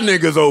bar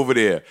niggas over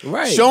there.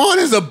 Right. Sean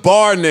is a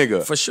bar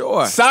nigga. For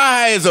sure.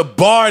 Sai is a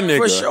bar nigga.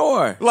 For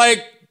sure.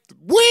 Like,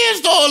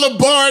 where's all the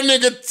bar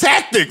nigga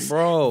tactics?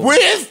 Bro.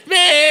 Where's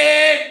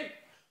man?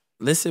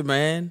 Listen,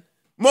 man.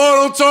 Mo,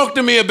 don't talk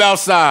to me about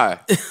Psy. I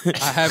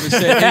haven't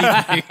said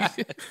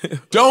anything.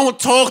 Don't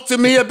talk to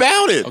me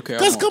about it. Okay,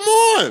 because come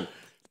on.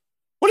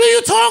 What are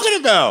you talking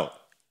about?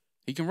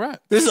 He can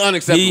rap. This is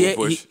unacceptable,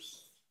 Push.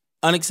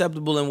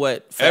 Unacceptable in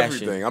what fashion?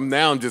 Everything.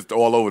 I'm just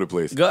all over the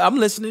place. I'm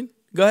listening.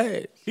 Go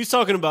ahead. He's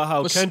talking about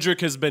how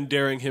Kendrick has been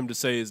daring him to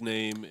say his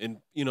name and,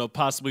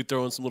 possibly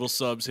throwing some little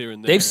subs here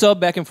and there. They've subbed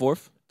back and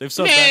forth. They've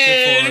subbed back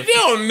and forth. They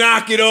don't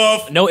knock it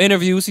off. No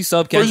interviews. He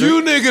subbed Kendrick. For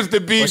you niggas to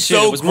be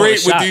so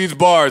great with these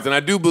bars, and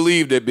I do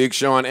believe that Big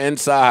Sean and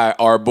Psy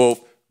are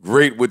both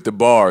great with the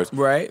bars.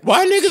 Right.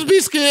 Why niggas be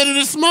scared of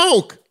the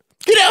smoke?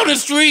 Get out the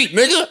street,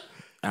 nigga.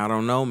 I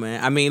don't know,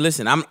 man. I mean,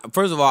 listen,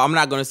 first of all, I'm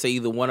not going to say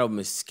either one of them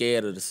is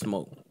scared of the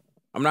smoke.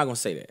 I'm not going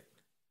to say that.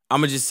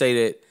 I'm going to just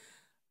say that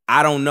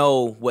I don't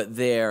know what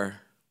their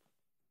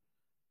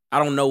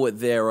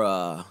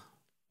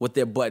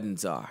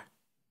buttons are.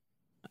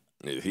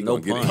 He no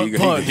gonna pun. get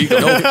it. He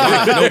gonna No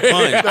pun. No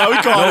pun. No, we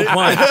call it.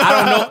 Pun. I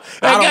don't know.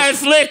 That guy's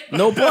slick.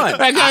 No pun.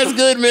 That guy's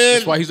good, man.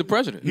 That's why he's the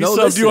president. He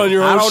subbed you on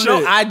your own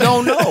shit. I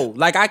don't know.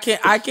 Like I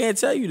can't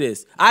tell you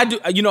this. I do.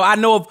 I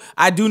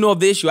do know of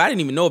the issue. I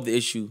didn't even know of the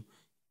issue.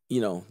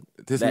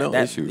 There's no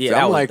issue.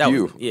 Yeah, I'm like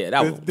you.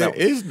 There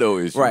is no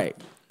issue. Right.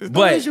 There's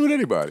no issue with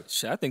anybody.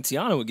 Shit, I think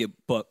Tiana would get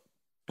bucked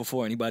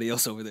before anybody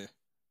else over there.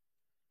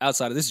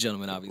 Outside of this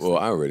gentleman, obviously. Well,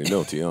 I already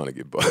know Tiana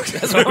get bucked.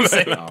 That's what I'm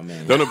saying. Oh,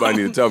 man. Don't nobody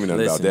need to tell me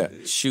nothing about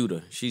that.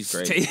 Shooter. She's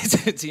great.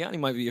 Tiana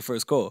might be your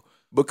first call.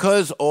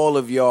 Because all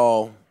of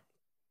y'all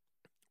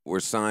were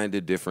signed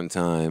at different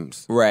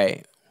times.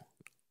 Right.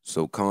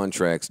 So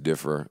contracts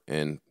differ,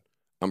 and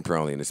I'm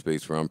probably in a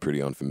space where I'm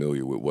pretty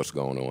unfamiliar with what's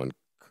going on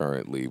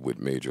currently with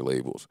major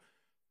labels.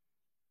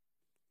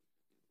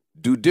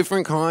 Do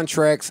different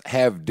contracts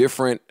have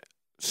different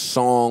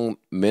song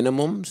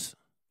minimums?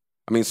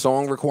 I mean,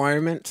 song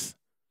requirements?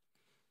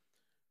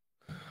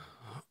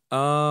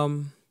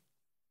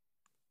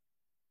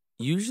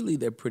 Usually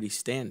they're pretty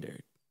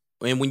standard.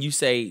 And when you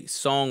say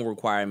song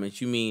requirements,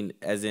 you mean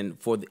as in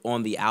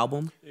on the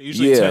album?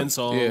 Usually 10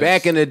 songs. Yeah.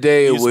 Back in the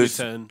day, it was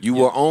 10. You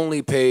were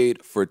only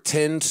paid for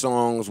 10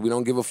 songs. We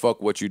don't give a fuck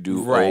what you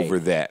do over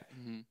that.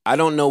 Mm-hmm. I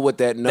don't know what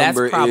that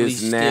number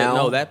is now.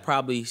 No, that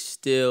probably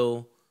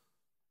still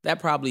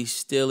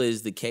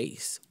is the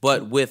case.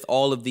 But with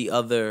all of the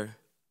other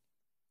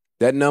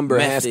that number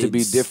methods, has to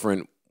be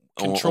different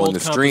on the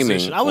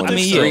composition.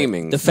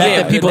 streaming. The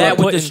fact that people are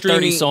putting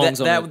 30 songs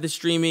on that with the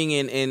streaming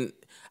and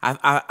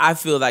I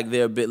feel like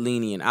they're a bit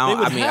lenient.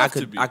 I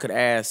could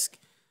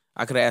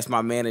ask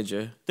my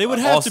manager. They would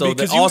have to be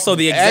because also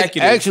the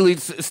executive. Actually,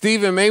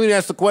 Steven, maybe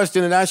that's the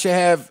question that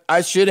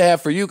I should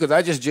have for you because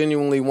I just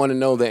genuinely want to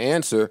know the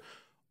answer.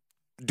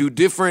 Do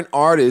different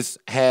artists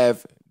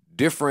have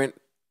different?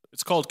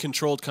 It's called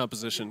controlled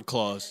composition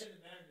clause.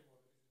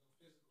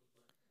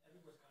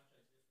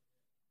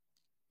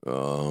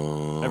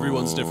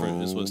 Everyone's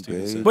different is what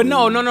Steven said. But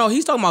no.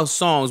 He's talking about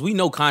songs. We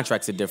know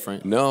contracts are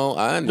different. No,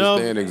 I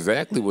understand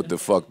exactly what the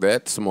fuck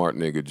that smart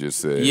nigga just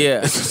said.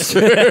 Yeah.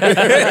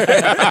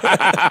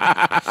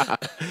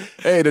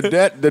 Hey,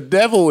 the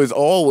devil is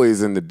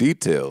always in the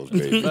details,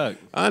 baby.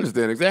 I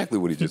understand exactly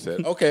what he just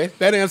said. Okay,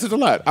 that answers a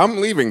lot.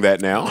 I'm leaving that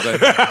now.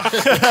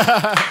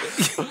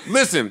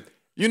 Listen.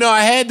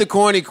 I had the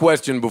corny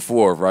question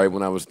before, right?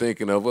 When I was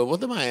thinking of, well,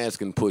 what am I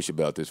asking Push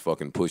about this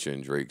fucking Pusha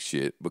and Drake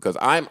shit? Because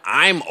I'm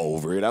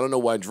over it. I don't know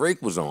why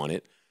Drake was on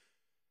it.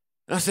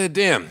 And I said,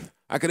 damn,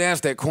 I could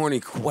ask that corny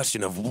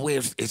question of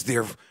is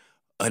there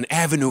an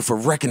avenue for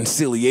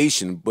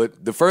reconciliation?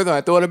 But the further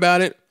I thought about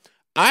it,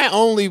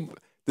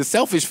 the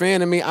selfish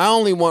fan in me, I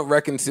only want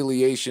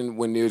reconciliation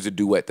when there's a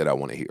duet that I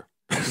want to hear.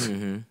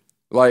 Mm-hmm.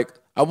 Like,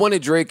 I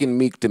wanted Drake and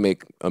Meek to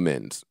make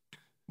amends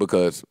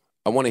because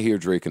I want to hear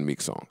Drake and Meek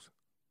songs.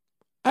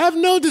 I have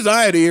no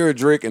desire to hear a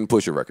Drake and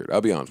Pusha record.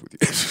 I'll be honest with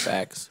you.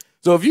 Facts.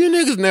 So if you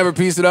niggas never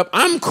piece it up,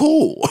 I'm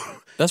cool.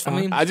 That's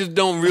fine. I just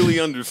don't really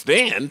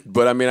understand,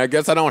 but I mean, I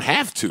guess I don't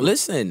have to.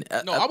 Listen.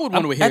 No, I would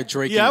want to hear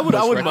Drake. Yeah, I would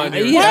mind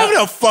hearing. Why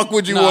the fuck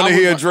would you want to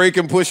hear Drake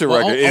and Pusha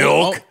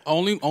record?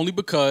 Only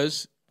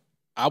because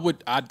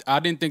I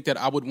didn't think that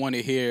I would want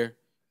to hear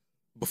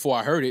before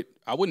I heard it.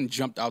 I wouldn't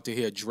jump out to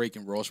hear Drake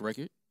and Ross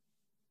record.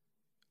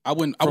 I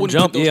wouldn't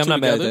jump. Put those two I'm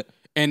not mad at together. that.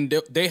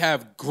 And they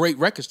have great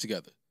records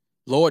together.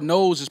 Lord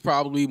Knows is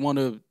probably one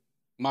of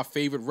my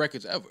favorite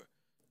records ever.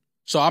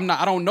 So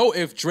I don't know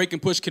if Drake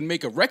and Push can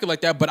make a record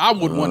like that, but I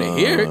would want to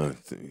hear it.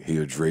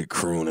 Hear Drake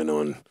crooning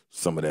on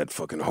some of that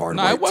fucking hard.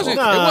 Nah, it wasn't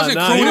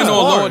crooning on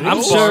Lord Knows.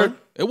 I'm sure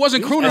it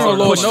wasn't crooning on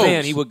Lord Knows.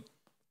 Fan, he would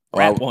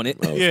rap on it.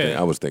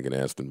 I was thinking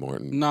Aston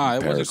Martin. Nah,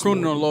 it wasn't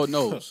crooning on Lord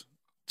Knows.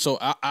 So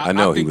I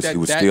know he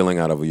was stealing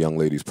out of a young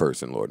lady's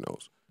purse, and Lord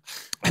knows.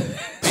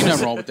 Ain't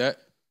nothing wrong with that.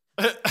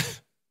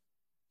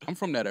 I'm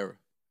from that era.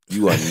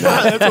 You are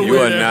not. You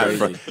are not.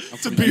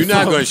 You're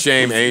not going to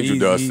shame Angel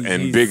Dust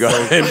and big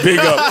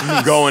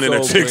up going in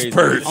a chick's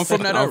purse. I'm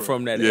from that era. I'm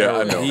from that era. Yeah,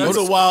 I know. It was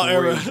a wild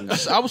era.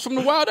 I was from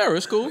the wild era.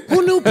 It's cool.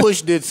 Who knew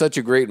Push did such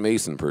a great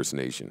Mason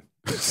impersonation?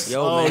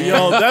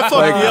 Yo, that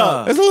fucked me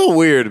up. It's a little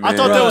weird, man. I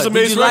thought that was a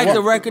Mace record. Like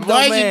the record, though,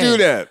 Why'd you do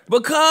that?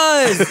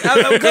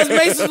 Because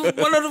Mace is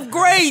one of the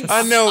greats.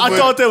 I know. I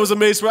thought that was a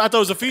Mace. I thought it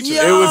was a feature.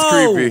 It was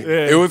creepy.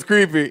 Yeah. It was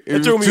creepy.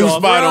 It threw was me too off.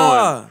 spot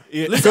on.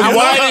 Yeah. Listen,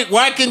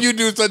 Why can you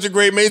do such a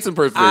great Mace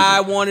impersonation?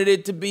 I wanted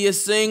it to be a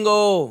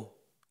single.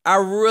 I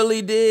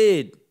really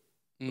did.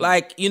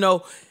 Like,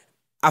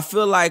 I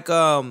feel like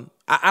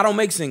I don't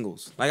make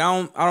singles. Like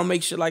I don't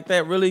make shit like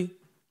that really.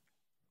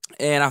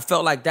 And I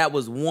felt like that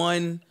was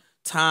one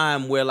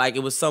time where like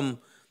it was some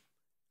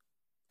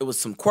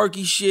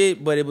quirky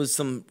shit, but it was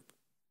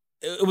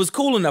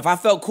cool enough. I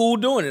felt cool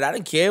doing it. I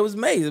didn't care. It was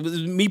Mace. It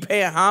was me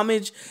paying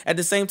homage. At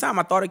the same time,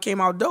 I thought it came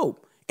out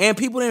dope. And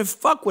people didn't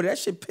fuck with it. That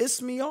shit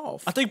pissed me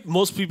off. I think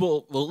most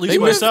people, well, at least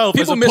myself,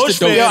 people as a missed Push it,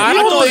 though. fan, Yeah, I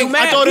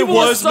thought it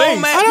was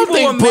Mace. I don't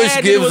think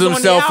Push gives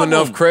himself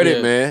enough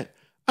credit, man.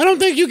 I don't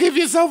think you give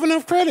yourself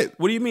enough credit.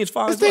 What do you mean as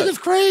far as This thing what? is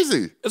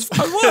crazy. As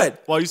far as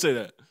what? Why you say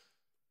that?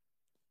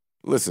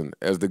 Listen,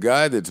 as the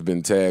guy that's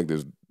been tagged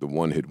as the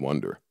one-hit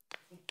wonder,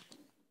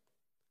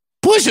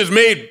 Push has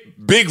made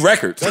big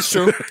records. That's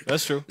true.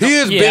 That's true. He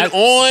has been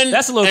on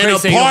that's a little and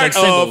crazy a part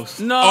singles.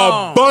 of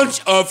a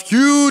bunch of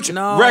huge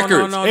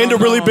records. And a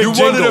really big You're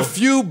jingle. one of the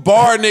few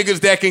bar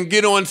niggas that can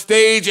get on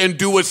stage and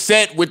do a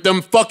set with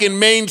them fucking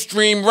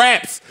mainstream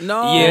raps.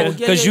 Yeah,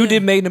 because you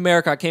did Made in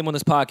America. I came on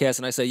this podcast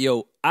and I said,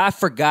 yo, I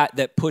forgot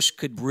that Push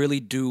could really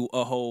do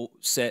a whole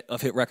set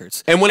of hit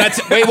records. And when I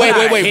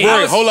wait,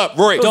 Rory, hold up,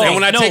 Rory. And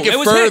when I take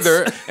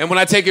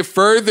it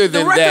further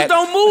than records that,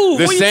 don't move.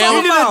 The What you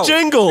sound, talking about?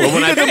 Jingle. He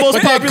did the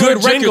most popular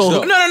jingle.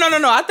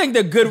 No. I think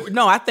they're good.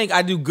 No, I think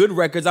I do good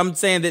records. I'm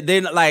saying that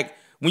they're like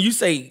when you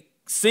say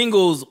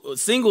singles,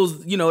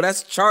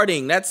 that's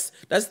charting. That's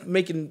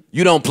making.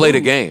 You don't play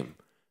the game.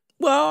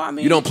 Well, I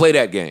mean, You don't play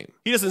that game.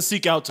 He doesn't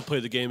seek out to play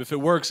the game. If it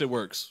works, it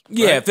works.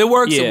 Yeah, right? if it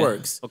works, Yeah. it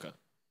works. Okay.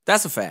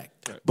 That's a fact.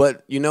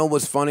 But you know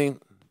what's funny?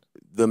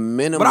 The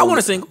minimal. But I want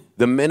a single.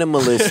 The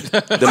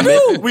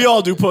minimalist. We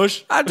all do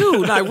Push. I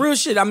do. Like real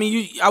shit. I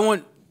mean, I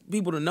want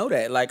people to know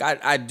that. Like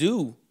I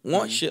do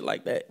want shit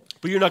like that.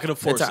 But you're not going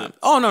to force it.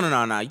 Oh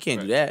no. You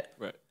can't do that.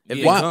 Right. If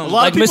Yeah. it comes- A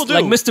lot of people do.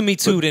 Like Mr. Me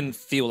Too didn't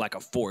feel like a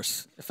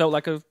force. It felt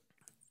like a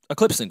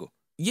clip single.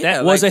 Yeah,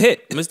 that was like a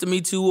hit. Mr. Me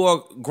Too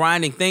or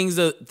grinding things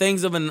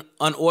of an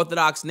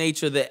unorthodox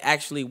nature that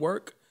actually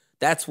work.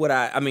 That's what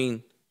I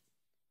mean.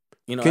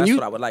 That's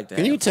what I would like to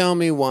have. Can you tell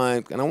me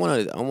why? And I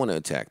want to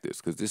attack this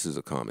because this is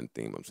a common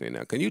theme I'm saying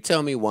now. Can you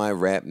tell me why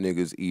rap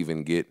niggas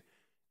even get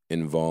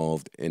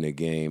involved in a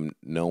game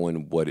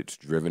knowing what it's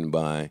driven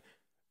by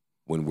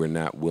when we're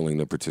not willing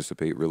to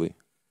participate? Really,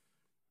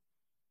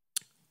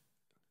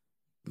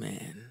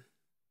 man.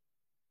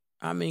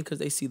 I mean, because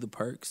they see the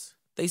perks.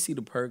 They see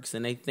the perks,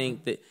 and they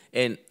think that,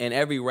 and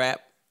every rap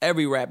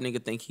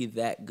nigga think he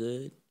that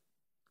good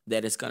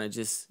that it's gonna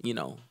just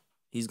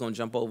he's gonna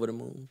jump over the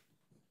moon.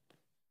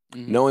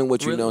 knowing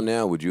what you know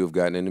now, would you have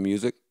gotten into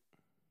music?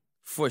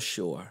 For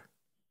sure.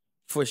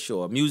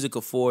 Music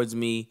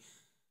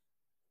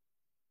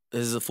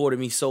has afforded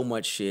me so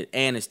much shit,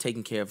 and it's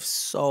taken care of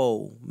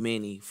so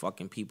many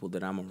fucking people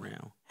that I'm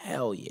around.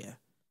 Hell yeah.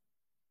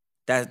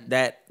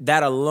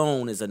 That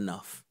alone is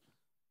enough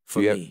for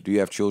me. Do you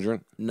have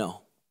children?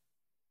 No.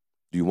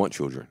 Do you want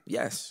children?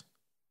 Yes.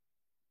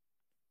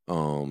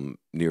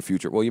 Near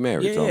future? Well, you're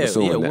married, so I'm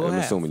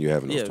assuming you're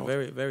having those talks.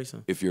 very, very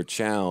soon. If your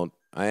child,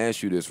 I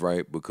asked you this,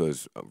 right,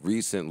 because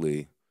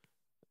recently,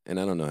 and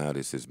I don't know how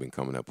this has been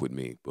coming up with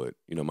me, but,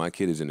 my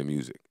kid is into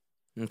music.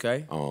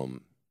 Okay.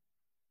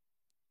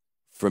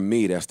 For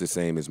me, that's the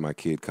same as my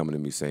kid coming to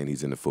me saying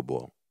he's into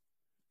football.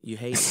 You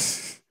hate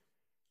it.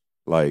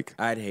 Like,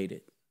 I'd hate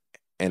it.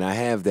 and I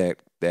have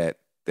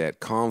that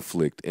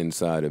conflict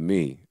inside of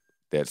me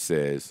that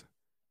says,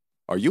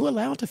 are you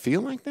allowed to feel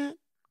like that?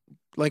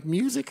 Like,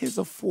 music has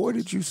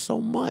afforded you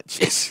so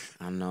much.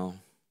 I know.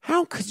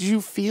 How could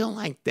you feel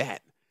like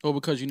that? Or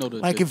because you know the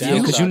Like, the if you-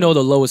 downside Because you know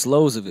the lowest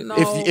lows of it. No.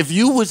 If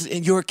you was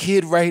in your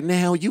kid right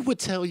now, you would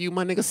tell you,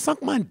 my nigga,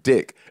 suck my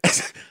dick.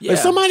 Yeah. If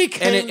somebody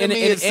came to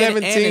me at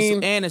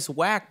 17. And it's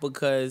whack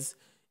because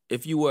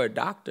if you were a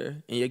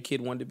doctor and your kid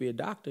wanted to be a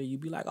doctor,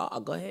 you'd be like, oh,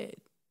 go ahead.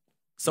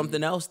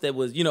 Something else that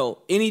was,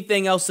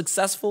 anything else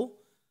successful,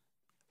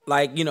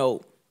 like,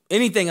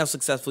 anything else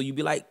successful, you'd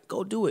be like,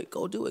 go do it.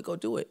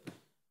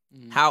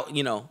 How,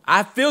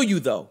 I feel you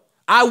though.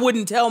 I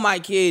wouldn't tell my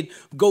kid,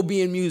 go be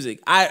in music.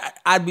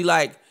 I'd be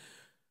like,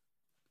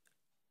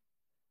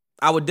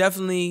 I would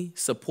definitely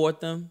support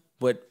them,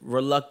 but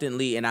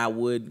reluctantly, and I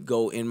would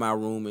go in my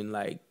room and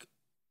like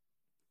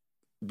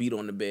beat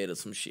on the bed or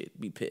some shit,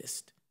 be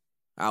pissed.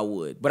 I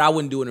would, but I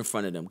wouldn't do it in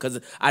front of them because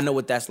I know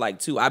what that's like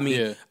too. I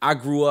mean, I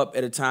grew up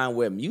at a time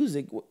where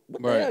music, what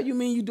the hell you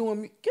mean you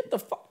doing? Get the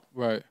fuck.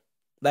 Right.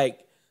 Like,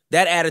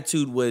 that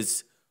attitude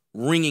was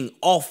ringing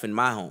off in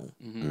my home,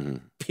 Mm-hmm.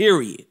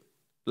 period.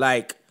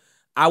 Like,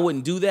 I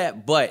wouldn't do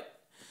that, but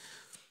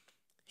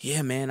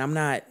yeah, man,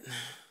 I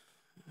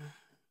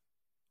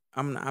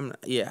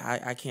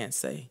can't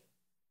say.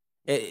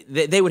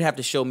 They would have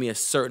to show me a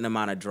certain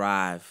amount of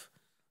drive,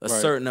 a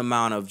certain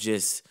amount of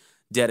just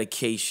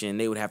dedication.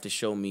 They would have to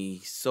show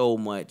me so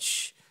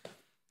much.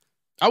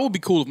 I would be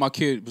cool if my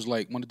kid was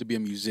like wanted to be a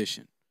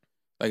musician.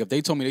 Like if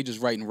they told me they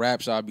just writing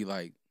raps, I'd be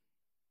like.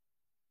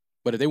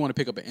 But if they want to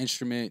pick up an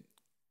instrument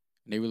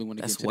and they really want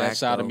to get to that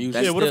side of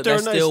music,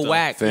 that's still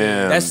whack.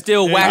 That's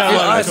still whack for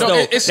us,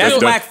 though. That's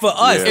whack for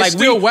us. Yeah. Like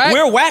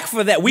we're whack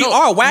for that. We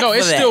are whack for that. No,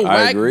 it's still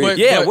whack. I agree. But,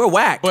 we're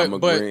whack. But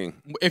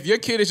if your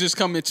kid is just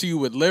coming to you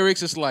with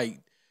lyrics, it's like,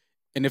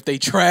 and if they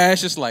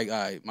trash, it's like, all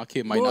right, my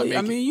kid might not make it.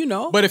 I mean, you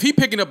know. But if he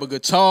picking up a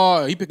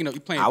guitar, he playing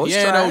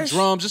piano,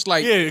 drums, just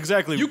like, yeah,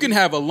 exactly. You can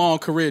have a long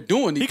career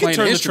doing. He can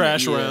turn the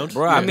trash around.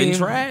 Bro, I've been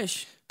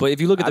trash. But if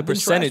you look at the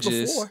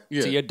percentages,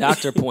 to your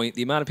doctor point,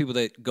 the amount of people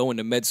that go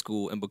into med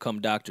school and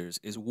become doctors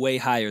is way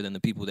higher than the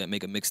people that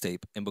make a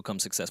mixtape and become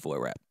successful at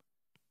rap.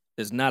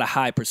 There's not a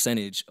high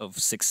percentage of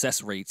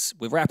success rates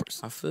with rappers.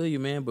 I feel you,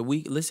 man. But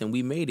we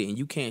made it, and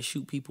you can't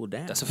shoot people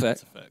down. That's a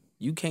fact.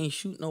 You can't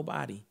shoot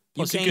nobody.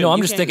 I'm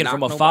just thinking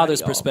from a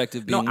father's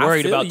perspective, being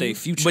worried about their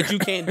future. But you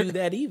can't do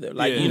that either.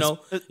 Like,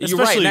 you're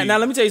right. Now,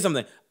 let me tell you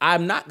something.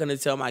 I'm not going to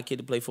tell my kid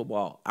to play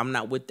football. I'm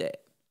not with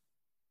that.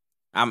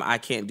 I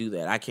can't do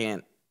that. I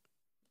can't.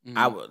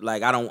 I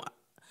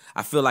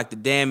feel like the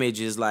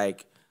damage is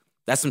like,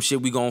 that's some shit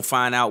we gonna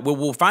find out.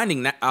 We're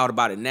finding out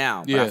about it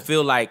now. But I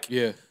feel like,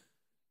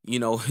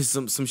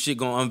 some shit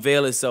gonna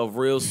unveil itself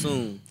real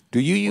soon. Do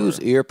you use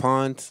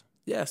earpods?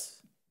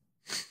 Yes.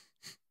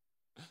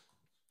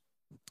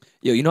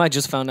 Yo, I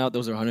just found out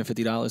those are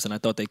 $150 and I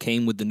thought they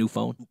came with the new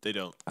phone. They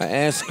don't. I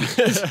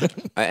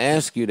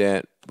ask you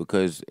that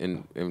because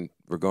in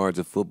regards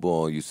to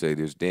football, you say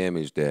there's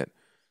damage that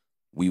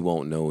we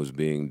won't know is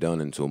being done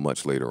until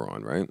much later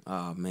on, right?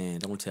 Oh, man,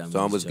 don't tell me.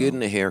 So I was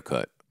getting a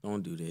haircut.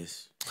 Don't do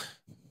this.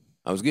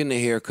 I was getting a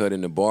haircut,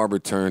 and the barber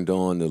turned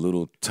on the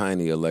little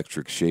tiny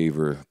electric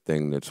shaver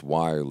thing that's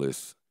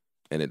wireless,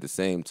 and at the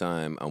same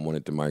time, I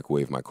wanted to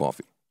microwave my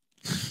coffee.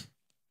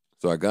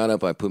 So I got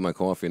up, I put my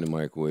coffee in the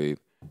microwave.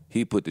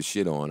 He put the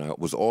shit on. I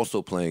was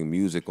also playing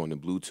music on the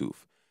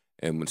Bluetooth.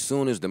 And as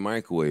soon as the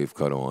microwave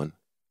cut on,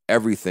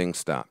 everything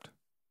stopped.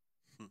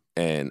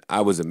 And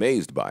I was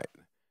amazed by it.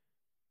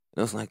 And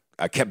I was like,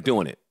 I kept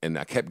doing it, and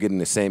I kept getting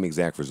the same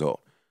exact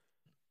result.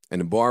 And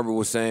the barber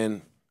was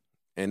saying,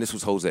 and this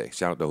was Jose,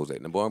 shout out to Jose.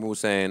 And the barber was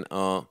saying,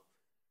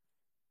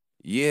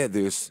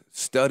 there's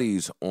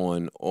studies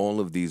on all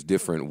of these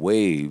different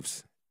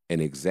waves and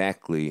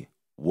exactly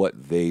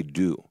what they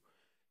do.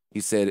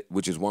 He said,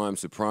 which is why I'm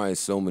surprised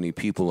so many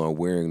people are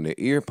wearing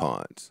the ear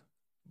pods,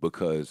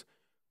 because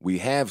we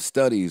have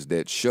studies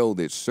that show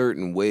that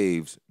certain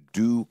waves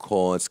do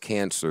cause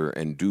cancer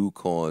and do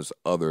cause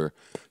other,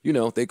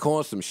 they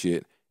cause some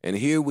shit. And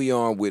here we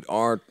are with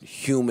our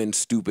human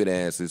stupid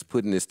asses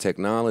putting this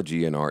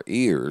technology in our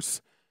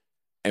ears,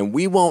 and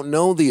we won't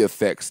know the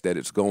effects that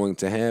it's going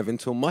to have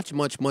until much,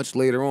 much, much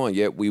later on,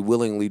 yet we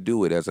willingly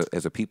do it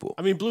as a people.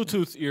 I mean,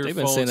 Bluetooth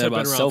earphones have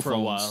been around for a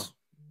while.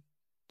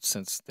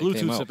 Since they came out.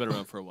 Bluetooths have been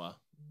around for a while.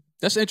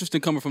 That's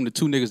interesting coming from the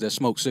two niggas that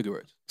smoke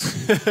cigarettes.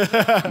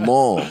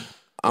 Maul,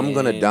 I'm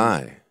going to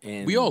die.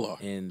 We all are.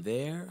 And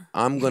there,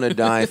 I'm going to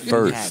die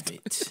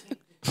first.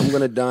 I'm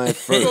going to die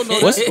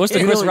first. What's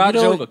the Chris Rock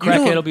joke? A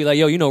crackhead will be like,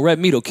 yo, red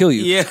meat will kill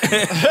you. Yeah.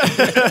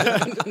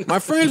 My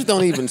friends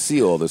don't even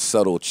see all the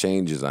subtle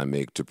changes I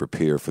make to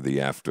prepare for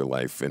the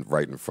afterlife and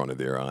right in front of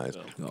their eyes.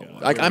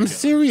 I'm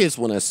serious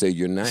when I say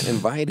you're not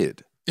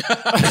invited.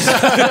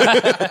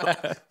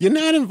 You're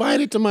not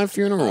invited to my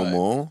funeral,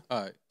 Maul.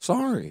 All right.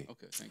 Sorry.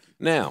 Okay, thank you.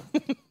 Now,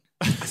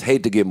 I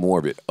hate to get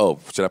morbid. Oh,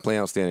 should I play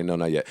Outstanding? No,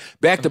 not yet.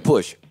 Back to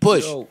Push.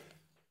 Push. Yo.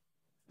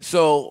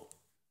 So,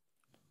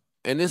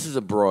 and this is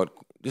a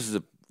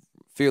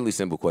fairly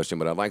simple question,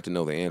 but I'd like to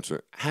know the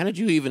answer. How did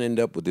you even end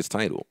up with this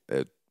title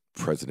as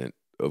President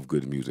of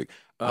Good Music?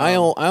 I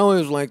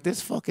always like,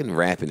 this fucking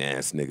rapping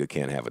ass nigga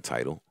can't have a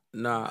title.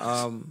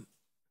 Nah,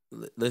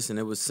 listen,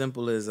 it was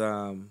simple as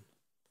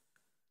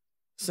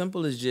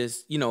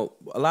just, a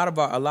lot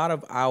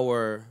of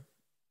our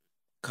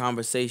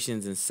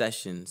conversations and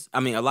sessions. I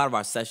mean, a lot of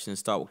our sessions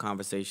start with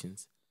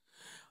conversations.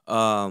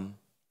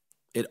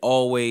 It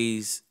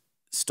always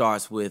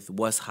starts with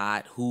what's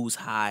hot, who's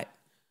hot.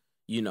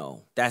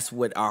 That's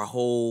what our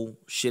whole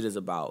shit is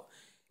about.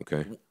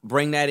 Okay.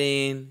 Bring that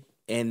in,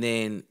 and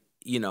then,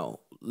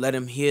 let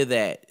him hear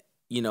that,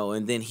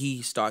 and then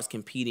he starts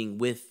competing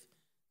with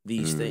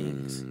these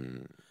things.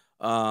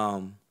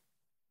 That's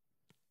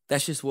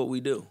just what we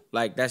do.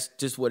 Like, that's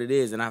just what it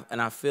is. And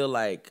I feel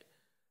like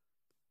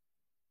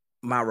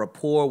my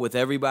rapport with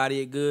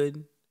everybody at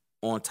Good,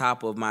 on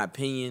top of my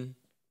opinion,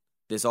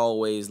 there's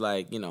always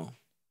like,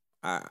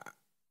 I'm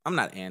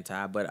not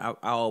anti, but I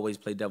always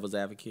play devil's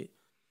advocate.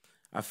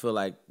 I feel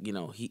like,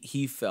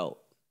 he felt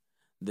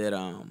that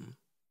I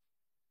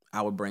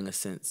would bring a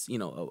sense,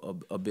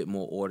 a bit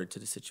more order to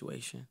the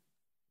situation.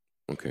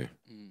 Okay.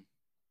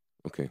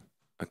 Okay.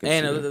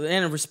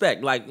 And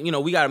respect. Like,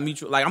 we got a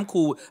mutual, like,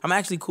 I'm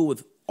actually cool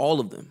with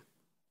all of them.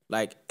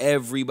 Like,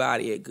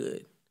 everybody at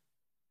Good.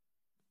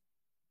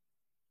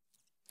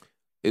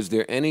 Is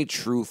there any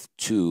truth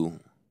to,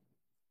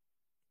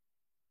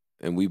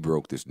 and we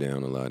broke this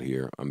down a lot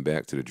here. I'm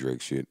back to the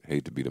Drake shit.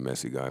 Hate to be the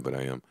messy guy, but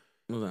I am.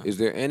 Okay. Is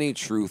there any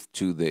truth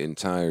to the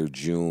entire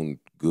June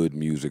good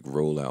music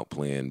rollout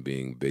plan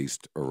being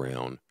based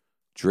around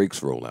Drake's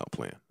rollout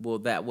plan? Well,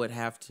 that would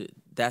have to.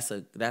 That's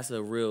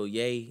a real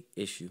Ye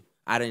issue.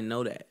 I didn't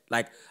know that.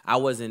 Like I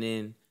wasn't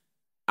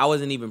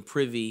even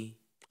privy.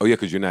 Oh yeah,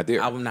 because you're not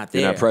there. I'm not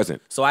there. You're not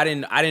present. So I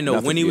didn't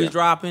know when he was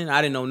dropping.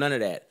 I didn't know none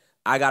of that.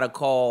 I got a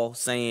call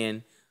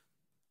saying,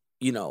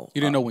 you know.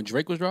 You didn't know when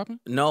Drake was dropping?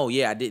 No,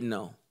 yeah, I didn't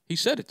know. He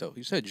said it though.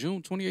 He said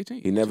June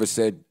 2018. He never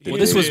said. Well,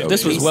 this was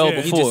well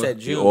before. He just said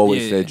June. He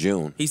always said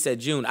June. He said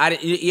June. I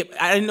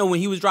didn't know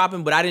when he was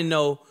dropping, but I didn't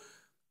know.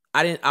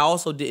 I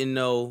also didn't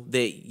know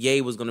that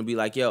Ye was gonna be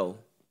like, yo,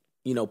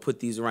 you know,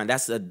 put these around.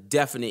 That's a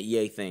definite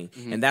Ye thing,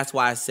 and that's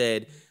why I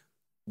said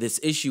this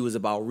issue is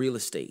about real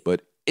estate.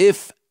 But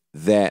if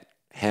that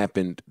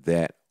happened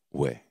that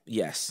way,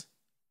 yes,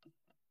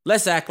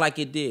 let's act like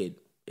it did.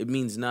 It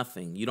means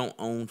nothing. You don't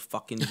own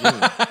fucking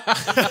June.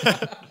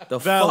 The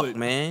fuck,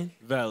 man?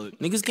 Valid.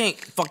 Niggas can't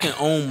fucking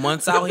own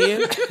months out here.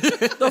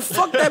 The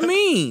fuck that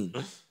mean?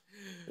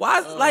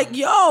 Why? Like,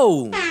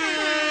 yo.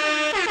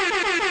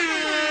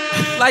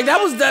 Like, that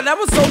was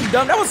so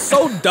dumb. That was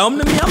so dumb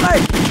to me. I'm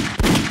like,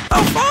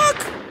 the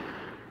fuck?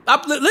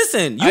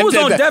 Listen, you was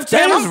on Def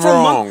Jam. I'm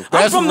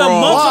from the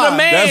month of the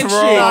man That's shit.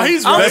 wrong. Nah,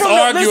 he's Let's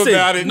argue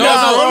about it. No,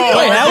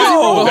 wait, that's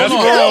wrong.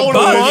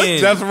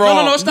 That's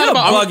wrong. No, it's not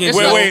about bugging.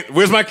 Wait,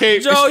 where's my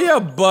cape? Joe,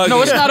 you're bugging.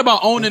 No, it's not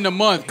about owning the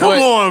month.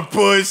 Come on,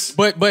 Push.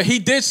 But he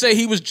did say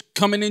he was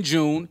coming in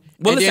June.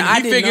 Well, listen,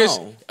 I didn't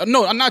know.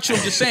 No, I'm not sure.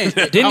 I'm just saying.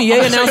 Didn't Ye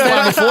announce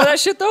that before that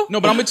shit though?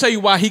 No, but I'm gonna tell you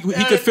why he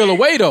could feel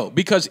away though.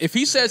 Because if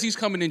he says he's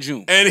coming in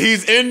June and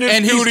he's in the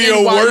and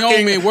studio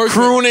working,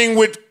 crooning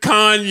with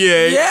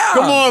Kanye,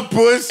 come on,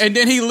 Puss. And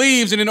then he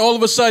leaves, and then all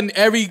of a sudden,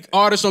 every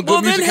artist on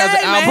Good Music has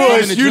an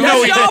album. Puss, you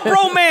know y'all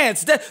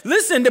bromance.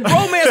 Listen, the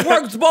bromance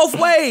works both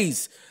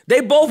ways.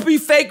 They both be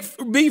fake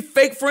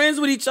friends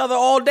with each other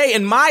all day.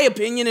 In my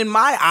opinion, in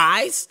my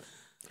eyes.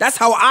 That's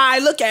how I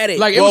look at it.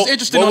 Like, it was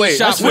interesting on the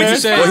shop when he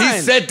said... Well, he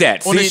said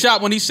that. On the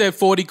shop when he said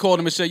 40, called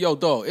him and said, yo,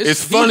 dog,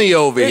 it's funny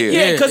over here.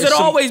 Yeah, because it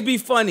always be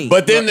funny.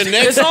 But then the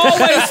next... It's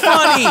always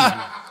funny.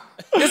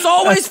 It's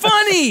always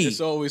funny.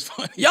 It's always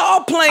funny.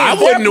 Y'all playing. I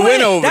wouldn't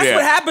win over there. That's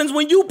what happens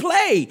when you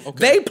play. Okay.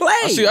 They play.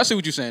 I see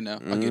what you're saying now.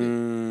 I get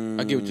it.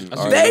 I get what you're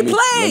saying. They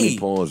play. Let me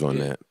pause on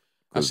that.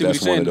 I see what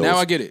you're saying. Now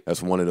I get it.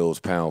 That's one of those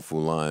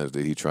powerful lines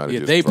that he tried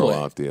to just throw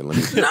out there.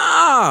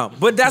 Nah,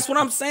 but that's what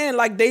I'm saying.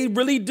 Like, they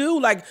really do.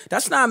 Like,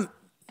 that's not...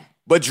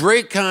 But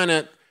Drake kind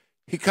of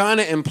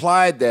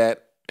implied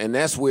that, and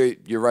that's where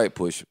you're right,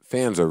 Push.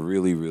 Fans are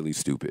really, really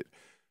stupid.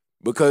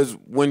 Because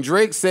when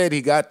Drake said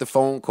he got the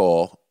phone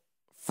call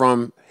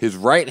from his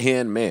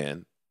right-hand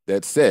man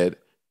that said,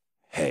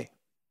 hey,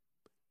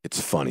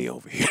 it's funny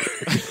over here.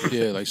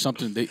 Yeah, like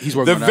something he's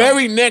working on. The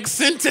very next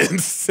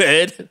sentence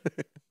said,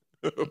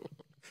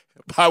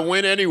 I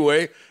went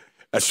anyway.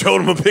 I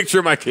showed him a picture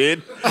of my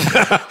kid.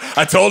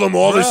 I told him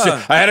all this shit.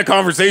 I had a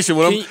conversation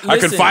with him. I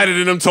confided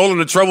in him, told him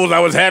the troubles I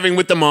was having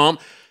with the mom.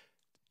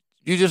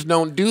 You just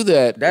don't do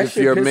that if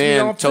your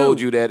man told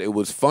you that it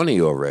was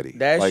funny already.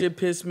 That shit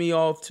pissed me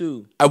off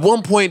too. At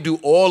one point, do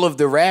all of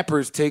the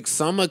rappers take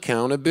some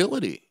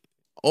accountability?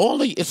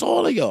 It's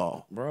all of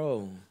y'all.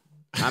 Bro.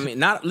 I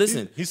mean,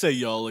 listen. He said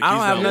y'all. Like I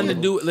don't have nothing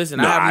to do. Listen,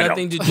 I have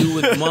nothing to do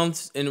with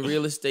months in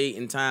real estate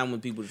and time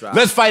when people drop.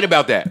 Let's fight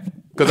about that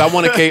because I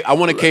want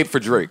a cape for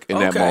Drake in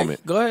that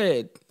moment. Go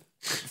ahead,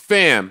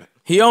 fam.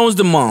 He owns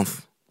the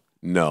month.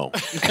 No.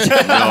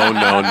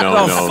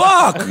 No.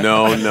 Fuck.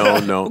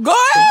 No. Go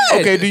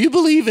ahead. Okay. Do you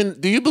believe in?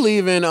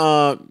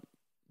 Oh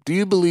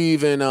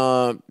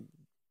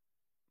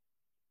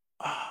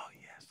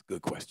yes,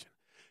 good question.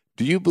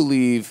 Do you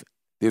believe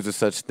there's a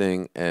such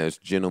thing as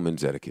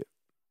gentleman's etiquette?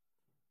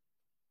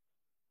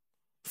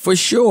 For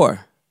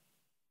sure.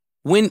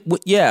 When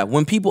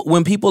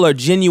people are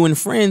genuine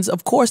friends,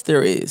 of course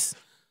there is.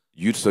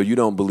 So you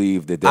don't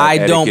believe that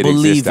etiquette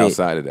exists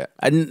outside of that?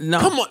 No.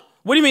 Come on.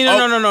 What do you mean?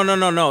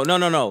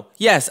 No.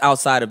 Yes,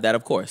 outside of that,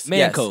 of course.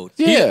 Man code.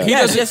 Yeah.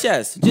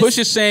 Yes. Push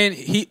is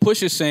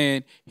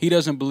saying he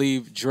doesn't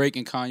believe Drake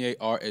and Kanye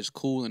are as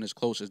cool and as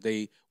close as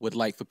they would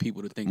like for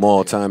people to think.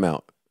 Maul, time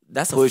out.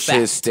 That's Push a fact.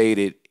 has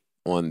stated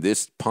on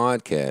this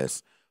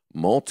podcast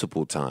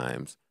multiple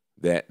times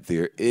that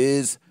there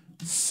is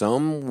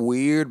some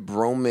weird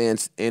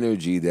bromance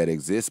energy that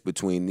exists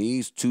between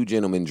these two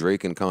gentlemen,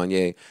 Drake and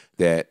Kanye,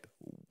 that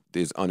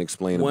is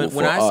unexplainable for us.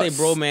 When I say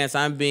bromance,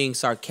 I'm being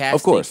sarcastic.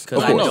 Of course.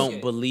 Because I don't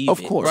believe it.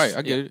 Of course. Right,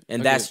 I get it.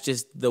 And that's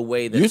just the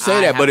way that you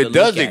say that, but it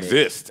does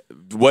exist.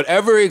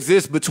 Whatever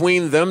exists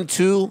between them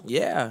two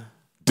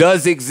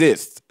does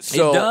exist.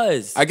 So it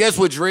does. I guess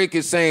what Drake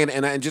is saying,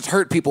 and just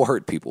hurt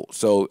people.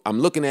 So I'm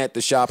looking at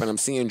the shop and I'm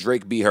seeing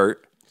Drake be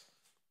hurt.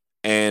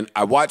 And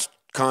I watched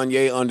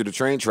Kanye under the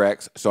train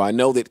tracks, so I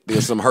know that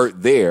there's some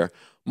hurt there.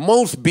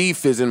 Most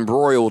beef is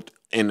embroiled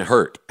in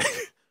hurt.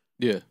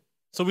 Yeah.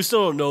 So we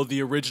still don't know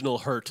the original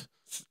hurt.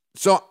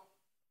 So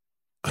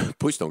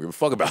Push don't give a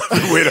fuck about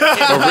where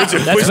the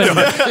original Push don't.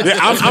 Yeah,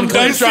 I'm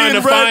done trying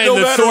to find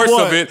the source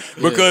of it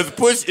because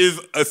Push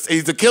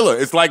he's a killer.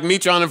 It's like me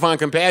trying to find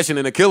compassion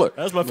in a killer.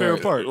 That's my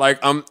favorite part. Like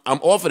I'm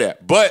off of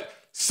that. But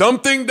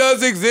something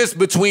does exist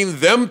between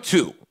them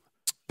two.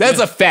 That's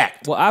a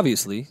fact. Well,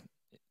 obviously.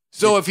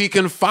 So if he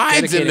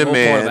confides in the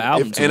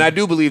man, and I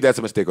do believe that's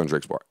a mistake on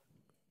Drake's part.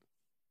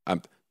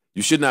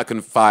 You should not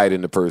confide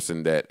in the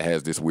person that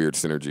has this weird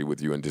synergy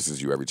with you and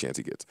disses you every chance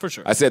he gets. For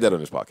sure. I said that on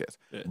this podcast.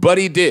 Yeah. But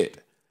he did.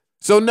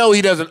 So no,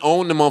 he doesn't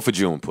own the month of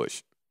June,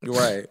 Push.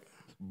 Right.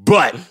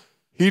 But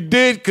he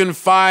did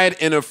confide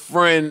in a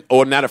friend,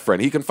 or not a friend.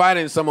 He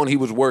confided in someone he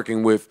was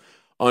working with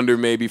under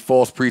maybe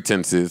false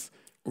pretenses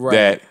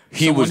that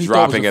he was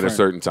dropping at a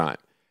certain time.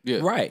 Yeah.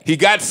 Right. He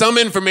got some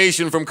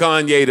information from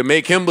Kanye to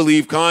make him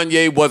believe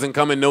Kanye wasn't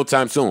coming no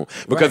time soon.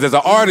 Because as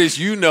an artist,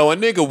 you know a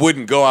nigga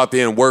wouldn't go out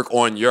there and work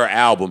on your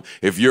album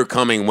if you're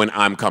coming when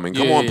I'm coming.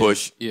 Come on,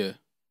 Push. Yeah.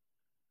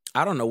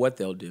 I don't know what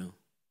they'll do.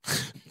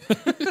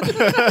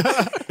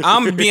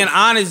 I'm being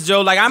honest,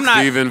 Joe. Like I'm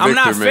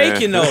not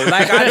faking though.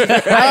 Like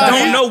I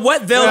don't know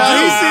what they'll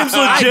do. He seems legit.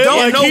 I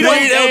don't know what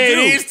they'll do.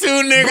 These two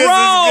niggas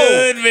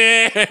is good,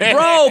 man.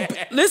 Bro,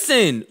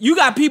 listen, you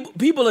got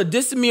people are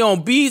dissing me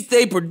on beats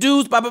they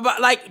produce, blah blah blah.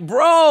 Like,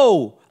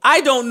 bro,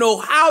 I don't know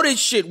how this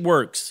shit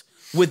works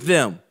with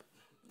them.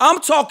 I'm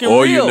talking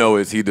All real. you know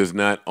is he does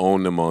not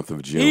own the month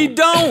of June. He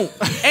don't.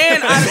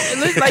 And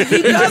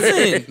he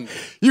doesn't.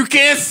 You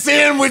can't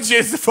sandwich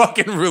his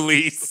fucking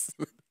release.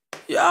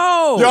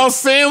 Y'all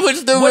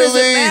sandwiched the what release.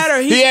 Does it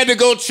matter? He had to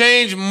go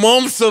change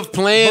months of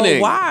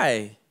planning.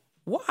 But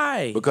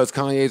why? Because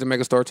Kanye's a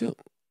megastar too.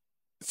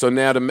 So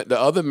now the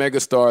other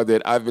megastar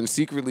that I've been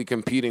secretly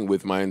competing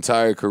with my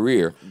entire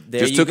career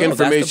took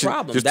information.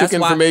 Just took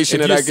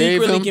information that I gave him. If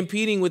you're secretly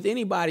competing with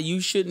anybody, you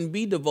shouldn't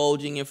be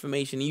divulging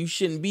information. You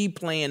shouldn't be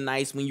playing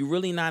nice when you're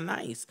really not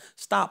nice.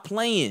 Stop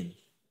playing.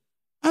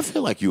 I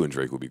feel like you and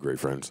Drake would be great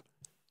friends.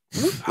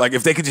 Like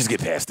if they could just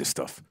get past this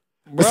stuff.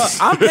 Bro,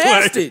 I'm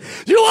past it.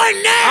 You are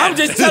not. I'm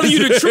just telling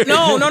you the truth.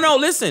 No,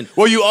 listen.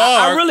 Well, you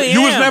are. I really am.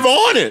 You was never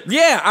on it.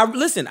 Yeah, I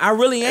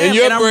really am. In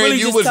your brain, I'm really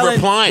you was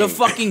replying. The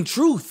fucking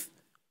truth.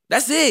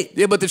 That's it.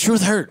 Yeah, but the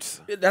truth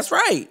hurts. That's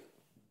right.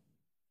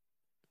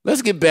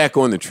 Let's get back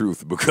on the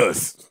truth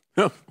because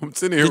I'm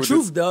sitting here. The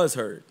truth does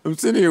hurt. I'm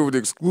sitting here with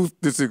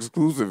this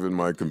exclusive in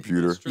my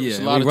computer. Yeah,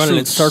 we're running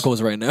in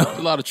circles right now.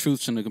 A lot of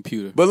truths in the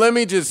computer. But let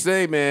me just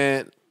say,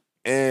 man,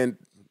 and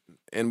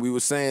we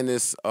were saying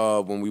this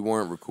when we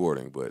weren't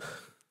recording, but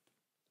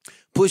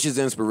Push is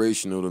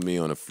inspirational to me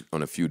on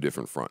a few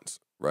different fronts,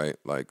 right?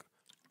 Like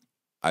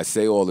I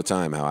say all the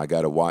time how I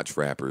got to watch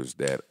rappers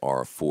that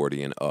are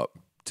 40 and up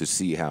to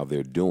see how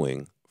they're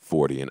doing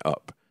 40 and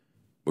up.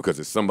 Because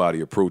as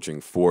somebody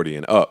approaching 40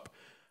 and up,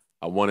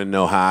 I want to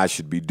know how I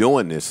should be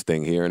doing this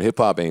thing here. And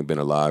hip-hop ain't been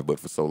alive but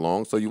for so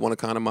long, so you want to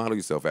kind of model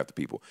yourself after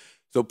people.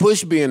 So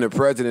Push being the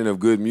president of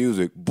good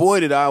music,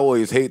 boy, did I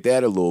always hate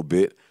that a little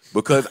bit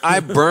because I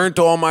burnt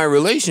all my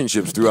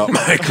relationships throughout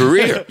my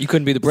career. You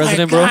couldn't be the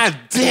president, bro? God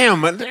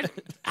damn.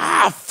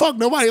 Fuck,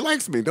 nobody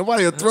likes me.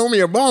 Nobody will throw me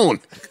a bone.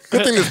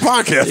 Good thing this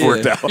podcast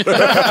worked out.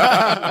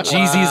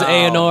 Jeezy's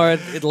A&R,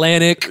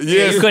 Atlantic.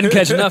 Yes. You couldn't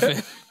catch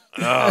nothing.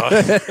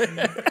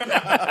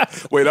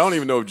 Wait, I don't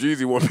even know if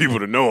Jeezy want people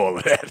to know all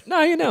of that.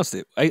 No, he announced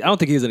it. I don't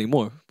think he is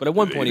anymore. But at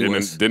one point he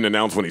was. Didn't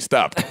announce when he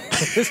stopped.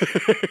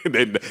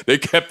 they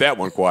kept that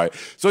one quiet.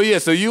 So yeah,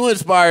 so you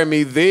inspired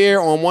me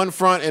there on one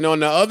front, and on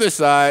the other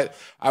side,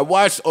 I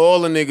watched all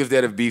the niggas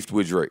that have beefed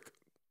with Drake.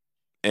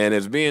 And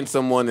as being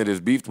someone that has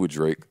beefed with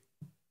Drake,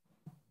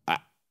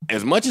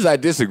 as much as I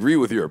disagree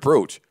with your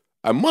approach,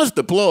 I must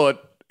applaud.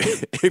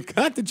 It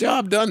got the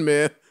job done,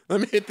 man.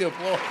 Let me hit the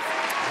applause.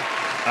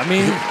 I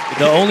mean,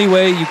 the only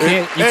way you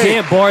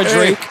can't bar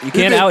Drake, you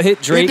can't out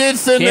hit Drake, you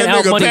can't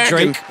out money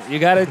Drake. You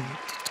gotta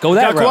go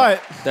that route. Quiet.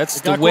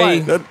 That's the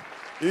way.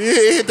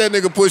 He hit that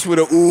nigga Push with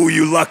a ooh,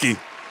 you lucky.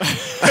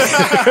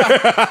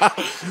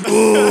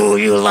 Ooh,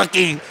 you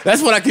lucky.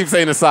 That's what I keep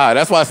saying aside.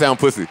 That's why I sound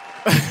pussy.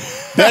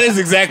 That is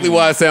exactly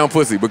why I sound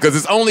pussy because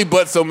it's only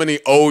but so many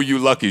oh, you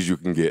luckies you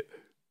can get.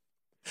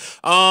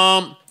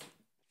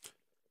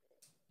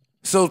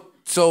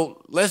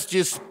 So let's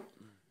just.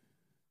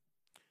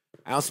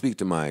 I'll speak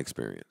to my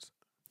experience.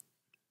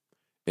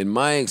 In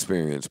my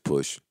experience,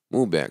 Push,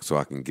 move back so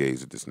I can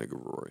gaze at this nigga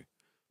Rory.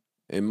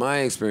 In my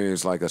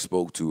experience, like I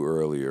spoke to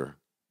earlier,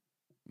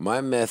 my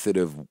method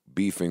of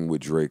beefing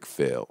with Drake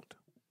failed.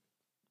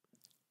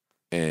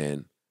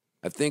 And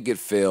I think it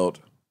failed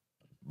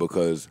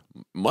because,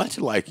 much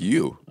like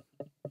you,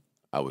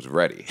 I was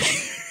ready.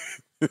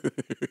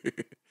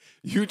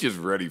 You just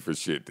ready for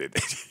shit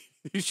that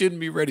you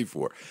shouldn't be ready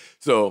for.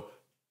 So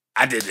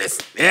I did this.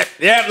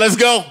 Yep, let's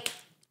go.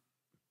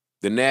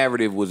 The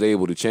narrative was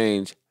able to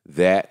change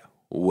that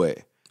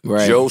way.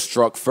 Right. Joe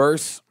struck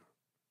first.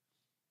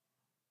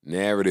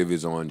 Narrative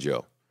is on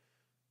Joe.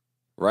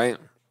 Right?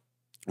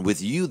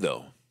 With you,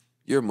 though,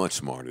 you're much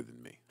smarter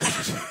than me.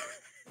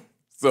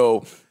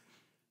 So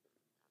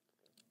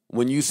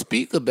when you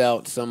speak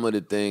about some of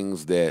the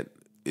things that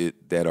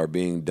are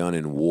being done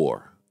in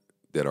war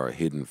that are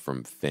hidden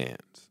from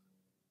fans,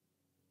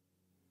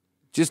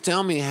 Just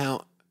tell me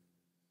how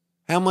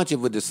much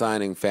of a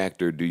deciding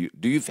factor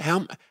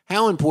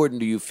how important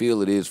do you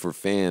feel it is for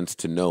fans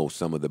to know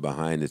some of the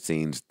behind the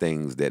scenes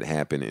things that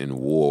happen in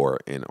war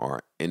in our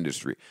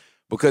industry?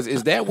 Because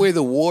is that where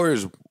the war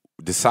is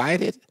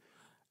decided?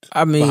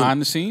 I mean,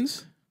 behind the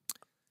scenes.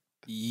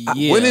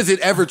 Yeah. When is it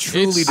ever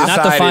truly decided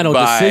not the final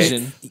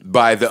decision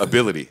by the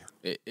ability?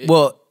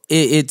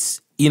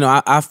 It's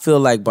I feel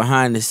like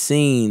behind the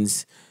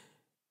scenes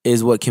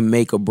is what can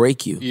make or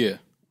break you. Yeah.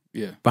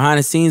 Yeah. Behind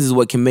the scenes is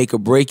what can make or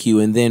break you,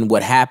 and then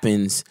what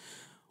happens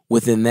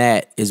within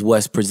that is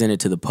what's presented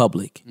to the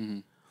public.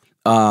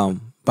 Mm-hmm.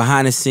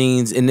 Behind the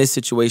scenes in this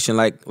situation,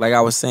 like I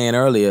was saying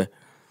earlier,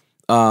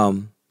 I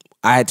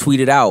had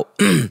tweeted out,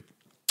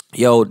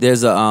 "Yo,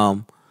 there's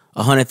a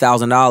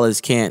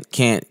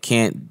 $100,000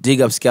 can't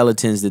dig up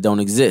skeletons that don't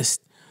exist."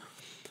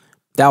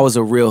 That was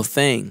a real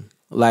thing.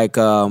 Like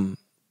being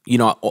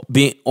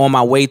on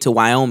my way to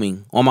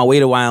Wyoming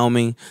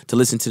to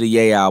listen to the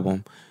Ye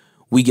album.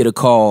 We get a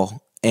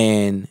call,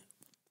 and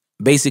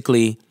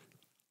basically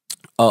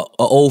a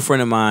old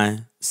friend of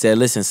mine said,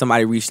 listen,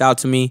 somebody reached out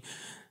to me.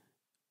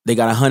 They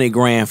got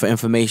 $100,000 for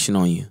information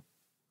on you.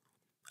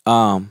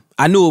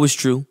 I knew it was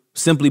true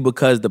simply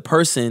because the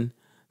person,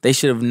 they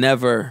should have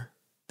never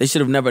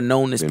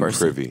known this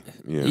person. Privy.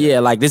 Yeah,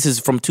 like this is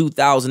from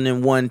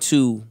 2001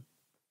 to,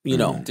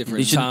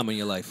 different time in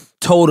your life.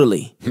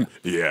 Totally.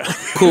 Yeah.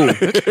 Cool.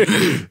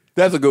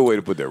 That's a good way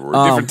to put that word.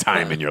 Different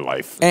time in your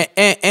life.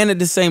 And at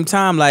the same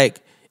time,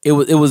 like it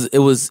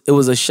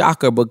was a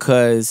shocker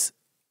because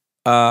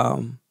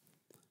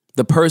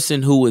the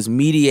person who was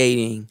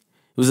mediating,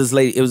 it was this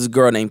lady, it was a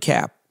girl named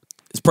Cap.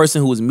 This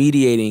person who was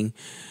mediating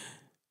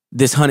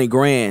this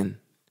 $100,000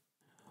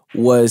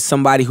 was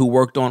somebody who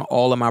worked on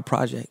all of my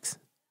projects.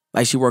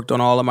 Like she worked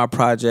on all of my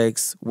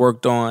projects,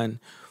 worked on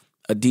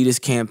Adidas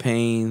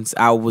campaigns.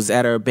 I was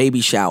at her baby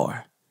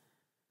shower.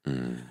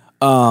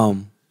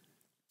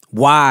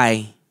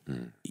 Why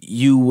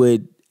you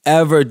would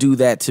ever do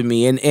that to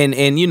me? And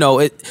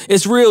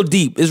it's real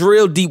deep. It's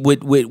real deep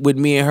with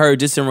me and her,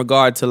 just in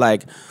regard to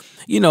like,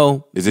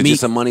 Is it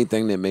just a money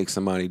thing that makes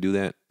somebody do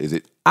that? Is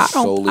it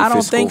solely I don't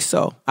fiscal? think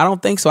so. I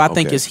don't think so. I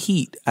think it's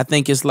heat. I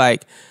think it's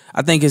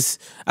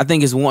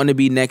wanting to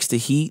be next to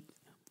heat.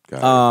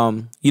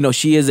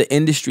 She is an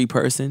industry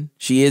person.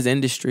 She is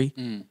industry.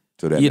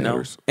 So that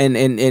matters.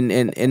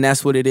 And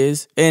that's what it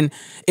is. And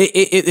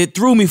it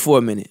threw me for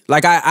a minute.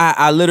 Like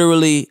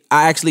I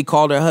actually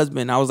called her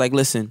husband. I was like,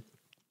 listen,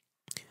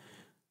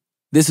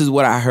 this is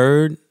what I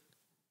heard.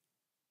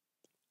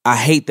 I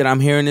hate that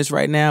I'm hearing this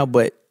right now,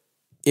 but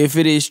if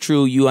it is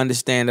true, you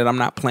understand that I'm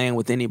not playing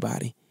with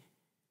anybody.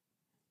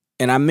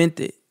 And I meant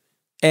it.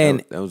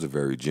 And that was a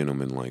very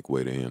gentleman-like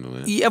way to handle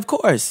that. Yeah, of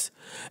course.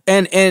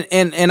 And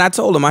I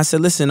told him, I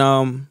said, listen,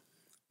 I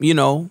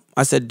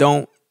said,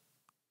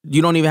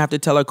 you don't even have to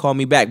tell her, call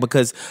me back,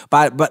 because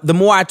but the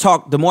more I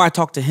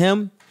talked to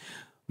him,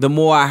 the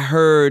more I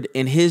heard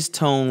in his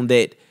tone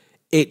that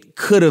it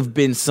could have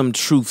been some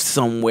truth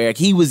somewhere.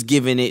 He was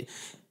giving me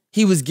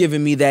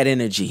that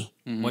energy.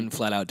 Wasn't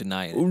flat out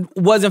denying it.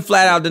 Wasn't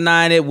flat out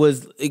denying it.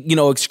 Was,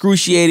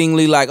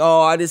 excruciatingly like,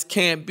 oh, I just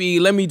can't be.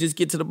 Let me just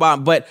get to the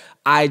bottom. But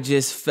I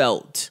just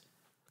felt,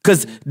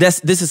 because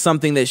this is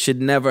something that should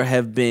never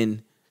have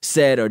been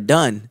said or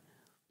done.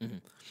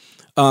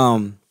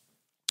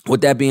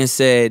 With that being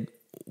said,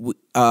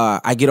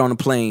 I get on a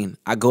plane.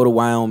 I go to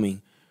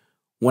Wyoming.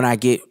 When I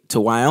get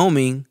to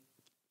Wyoming,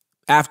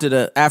 after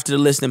the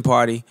listening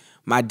party,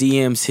 my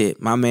DMs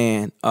hit. My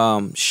man,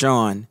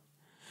 Sean.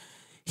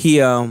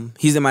 He's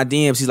in my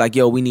DMs. He's like,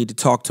 yo, we need to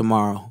talk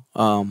tomorrow.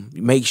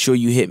 Make sure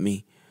you hit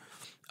me.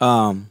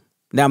 Now,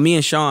 me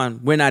and Sean,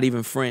 we're not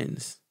even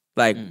friends.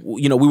 Like,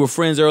 we were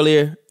friends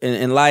earlier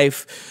in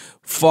life,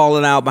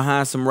 falling out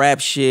behind some rap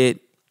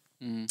shit.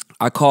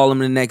 I call him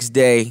the next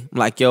day. I'm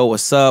like, yo,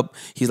 what's up?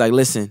 He's like,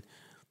 listen,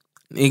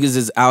 niggas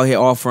is out here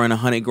offering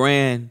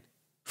 $100,000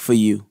 for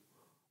you.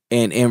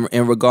 And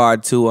in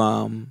regard to,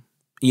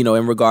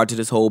 in regard to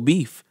this whole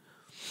beef.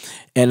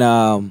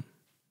 And,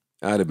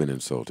 I'd have been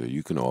insulted.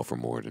 You can offer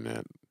more than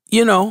that.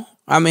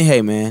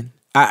 Hey, man.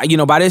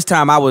 By this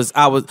time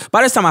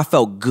I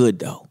felt good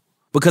though,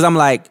 because I'm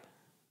like,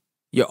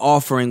 you're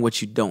offering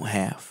what you don't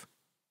have.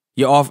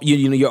 You're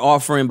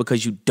offering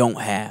because you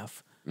don't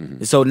have.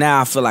 And so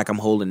now I feel like I'm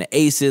holding the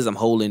aces. I'm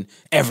holding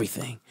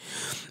everything.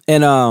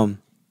 And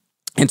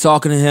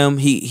talking to him,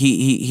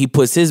 he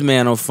puts his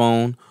man on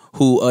phone,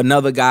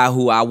 another guy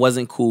who I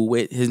wasn't cool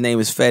with. His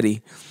name is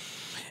Fetty,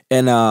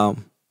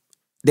 and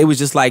they was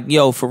just like,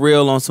 yo, for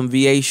real, on some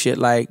VA shit,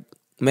 like,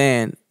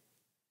 man,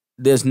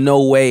 there's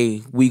no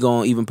way we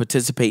gonna even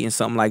participate in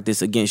something like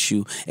this against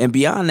you. And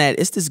beyond that,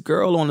 it's this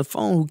girl on the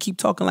phone who keep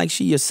talking like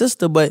she your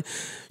sister, but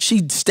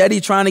she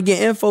steady trying to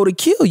get info to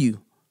kill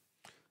you.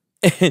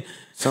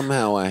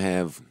 Somehow I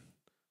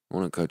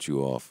want to cut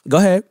you off. Go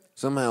ahead.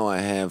 Somehow I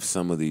have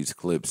some of these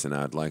clips and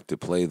I'd like to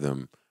play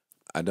them.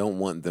 I don't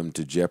want them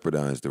to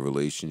jeopardize the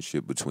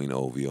relationship between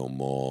OVO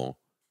Mall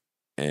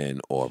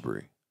and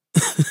Aubrey.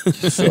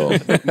 So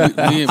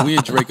me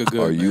and Drake are good.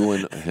 Are you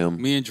and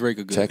him? Me and Drake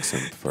are good. Text him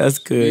first. That's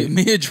good.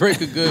 Me and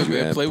Drake are good,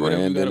 man. Play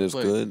whatever you gotta is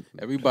play. Good.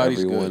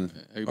 Everybody's good.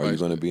 Are you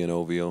going to be in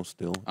OVO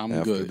still? I'm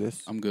after good.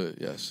 This? I'm good.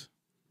 Yes.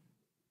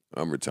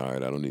 I'm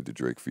retired. I don't need the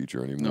Drake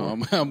feature anymore.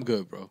 No, I'm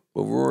good, bro.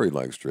 But Rory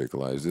likes Drake a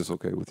lot. Is this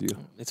okay with you?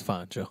 It's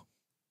fine, Joe.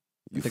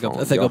 I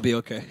think I'll be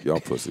okay. Y'all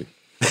pussy.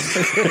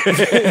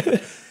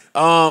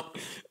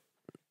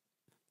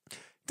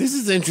 This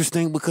is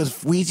interesting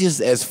because we just,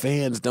 as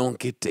fans, don't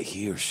get to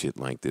hear shit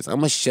like this. I'm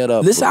gonna shut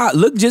up.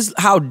 Look just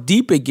how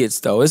deep it gets,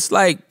 though. It's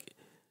like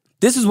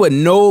this is what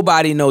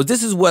nobody knows.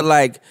 This is what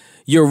like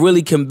you're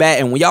really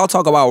combating when y'all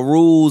talk about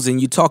rules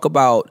and you talk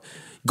about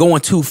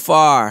going too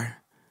far.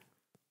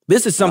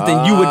 This is something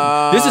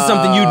This is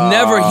something you'd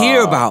never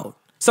hear about.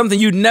 Something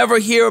you'd never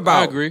hear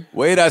about. I agree.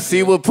 Wait, I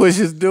see what Push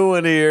is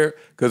doing here.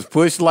 Because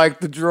Push like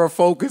to draw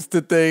focus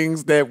to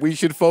things that we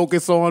should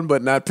focus on,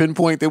 but not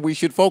pinpoint that we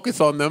should focus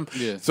on them.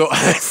 Yeah. So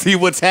I see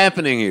what's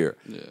happening here.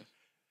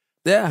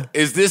 Yeah.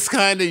 Is this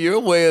kind of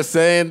your way of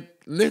saying,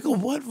 nigga,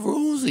 what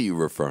rules are you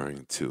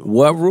referring to?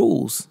 What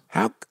rules?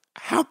 How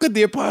could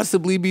there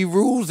possibly be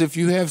rules if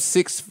you have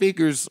 6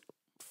 figures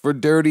for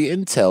dirty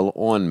intel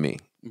on me?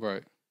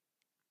 Right.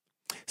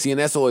 See, and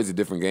that's always a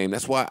different game.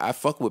 That's why I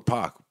fuck with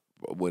Pac.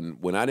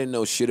 When I didn't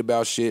know shit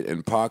about shit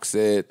and Pac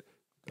said,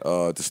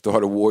 to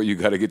start a war, you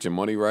got to get your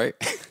money right.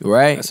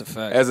 Right. That's a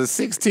fact. As a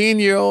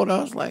 16-year-old,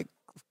 I was like,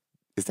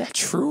 is that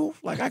true?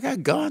 Like, I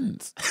got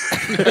guns.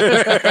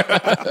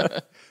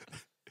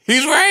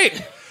 He's right.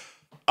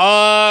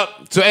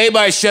 So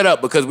everybody shut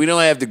up because we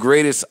don't have the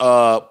greatest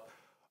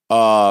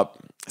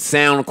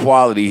sound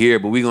quality here,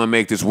 but we're going to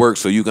make this work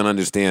so you can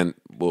understand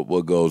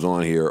what goes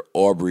on here.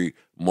 Aubrey,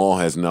 Maul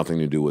has nothing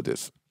to do with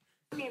this.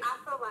 I mean, I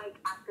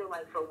feel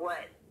like for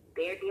what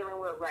they're dealing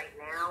with right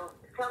now,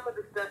 some of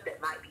the stuff that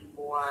might be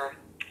more,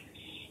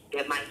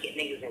 that might get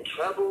niggas in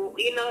trouble,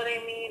 you know what I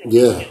mean? And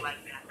yeah.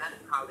 Like that, that's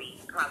probably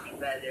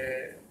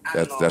better.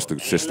 That's the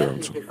sister.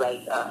 Just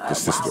like the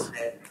sister.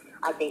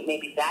 I think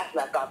maybe that's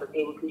left off the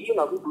table because, you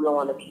know, people don't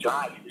want to be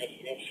dry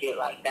snitching and shit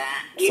like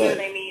that. You know what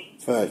I mean?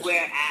 Facts.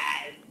 Whereas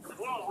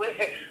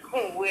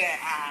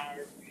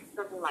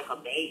something like a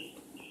baby,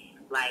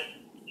 like,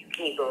 you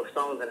can't throw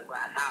stones in a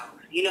glass house.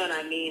 You know what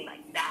I mean?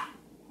 Like, that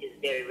is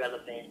very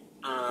relevant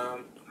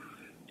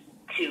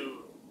to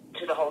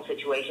the whole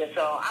situation.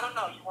 So I don't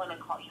know. You want to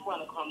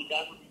call me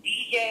back with the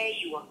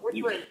DJ? What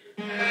you want?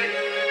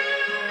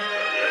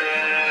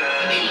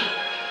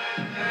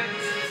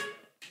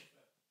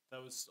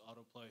 That was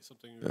autoplay.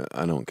 Something.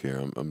 I don't care.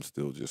 I'm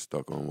still just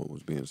stuck on what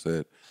was being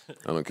said.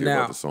 I don't care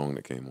about the song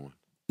that came on.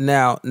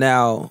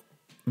 Now,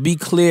 be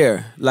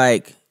clear.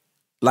 Like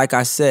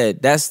I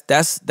said,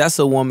 that's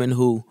a woman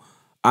who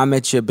I'm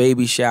at your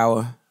baby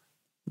shower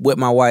with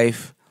my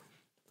wife.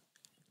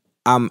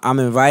 I'm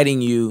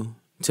inviting you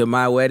to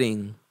my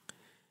wedding,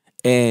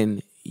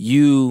 and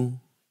you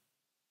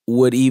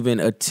would even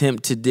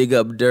attempt to dig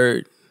up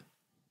dirt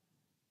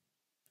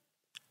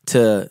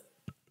to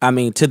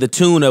the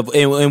tune of,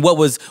 and what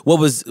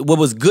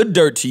was good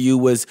dirt to you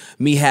was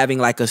me having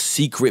like a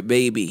secret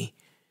baby.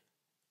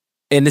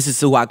 And this is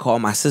who I call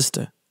my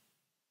sister.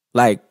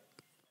 Like,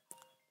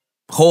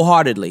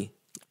 wholeheartedly.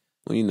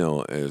 Well, you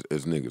know,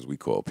 as niggas, we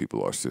call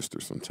people our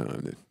sisters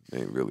sometimes. They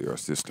ain't really our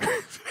sister.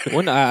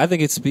 Well, no, I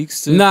think it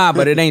speaks to... Nah,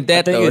 but it ain't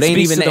that, though. It ain't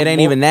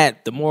even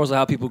that. The morals of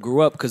how people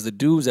grew up, because the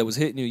dudes that was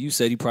hitting you, you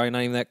said you probably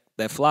not even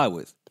that fly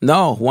with.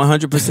 No,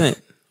 100%.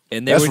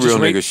 And they That's were real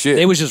just nigga shit.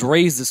 They was just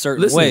raised a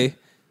certain way,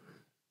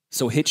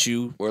 so hit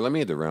you. Well, let me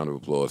hit the round of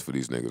applause for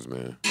these niggas,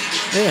 man.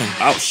 Yeah.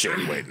 Oh,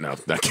 shit. Wait, no,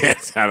 I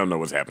can't. I don't know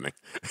what's happening.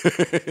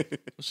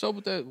 What's up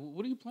with that?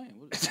 What are you playing?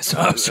 That's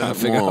what I was trying to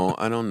figure out.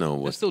 I don't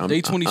know. That's still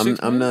day 26,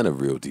 I'm not a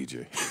real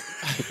DJ.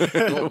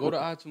 Go to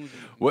iTunes.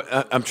 What,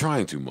 I'm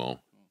trying to, Mo.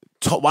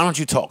 Why don't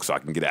you talk so I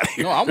can get out of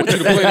here? No, I want you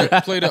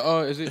to play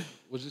the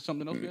was it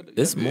something else?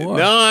 It's more.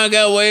 No, I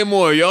got way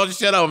more. Y'all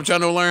just shut up. I'm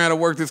trying to learn how to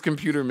work this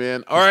computer,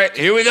 man. All right,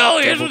 here we go.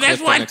 Here's the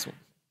next one. And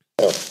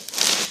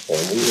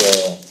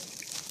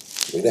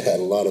we had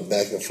a lot of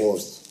back and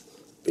forth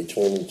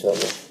between each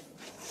other.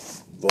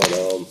 But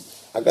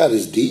I got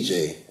his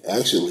DJ,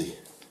 actually.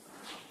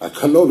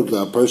 I know the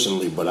guy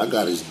personally, but I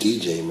got his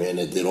DJ, man,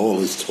 that did all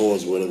his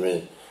tours with him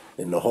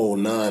and the whole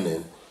nine.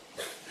 And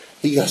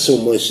he got so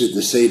much shit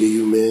to say to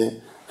you,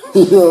 man.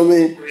 You know what I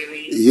mean?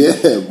 Really?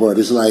 Yeah, but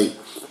it's like,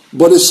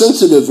 but it's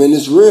sensitive and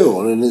it's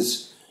real. And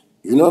it's,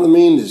 you know what I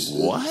mean? It's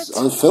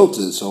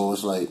unfiltered. So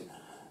it's like,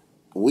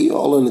 we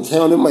all in the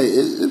town.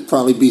 It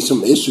probably be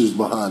some issues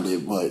behind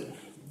it, but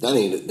that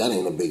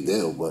ain't a big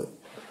deal. But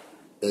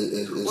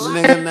it's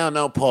nigga,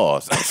 no,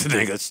 pause.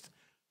 Niggas,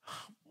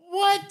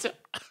 what?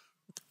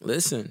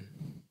 Listen,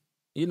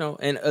 you know,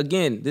 and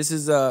again, this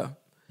is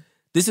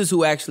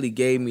who actually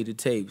gave me the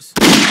tapes.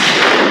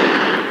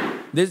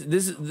 This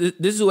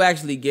is who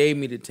actually gave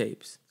me the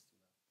tapes.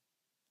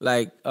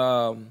 Like,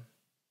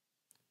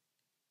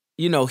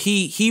 you know,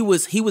 he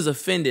was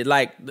offended.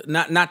 Like,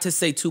 not to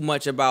say too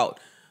much about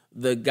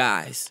the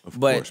guys,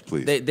 but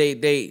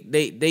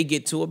they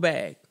get to a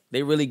bag.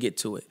 They really get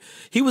to it.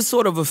 He was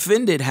sort of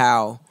offended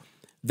how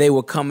they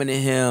were coming to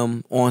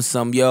him on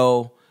some,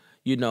 yo,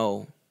 you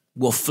know,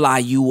 we'll fly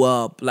you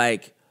up.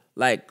 Like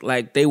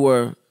they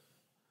were,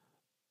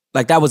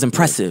 like that was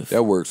impressive.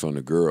 That works on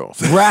the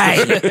girls.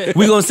 Right.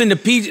 We gonna send the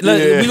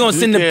PJ, we gonna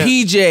send the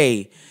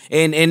PJ.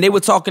 And they were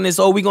talking this,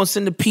 we gonna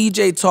send the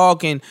PJ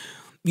talk, and,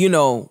 you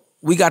know,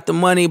 we got the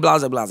money, blah,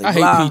 blah, blah, blah. I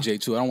hate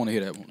PJ, too. I don't want to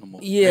hear that one no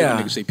more.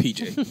 Yeah. Niggas say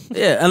PJ.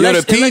 Yeah,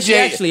 unless you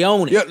actually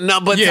own it. Yo, no,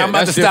 but I'm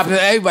about to stop.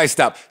 Everybody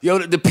stop. Yo,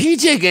 the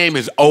PJ game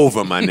is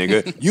over, my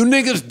nigga. You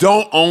niggas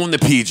don't own the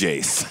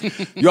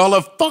PJs. Y'all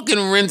are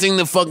fucking renting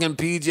the fucking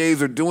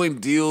PJs or doing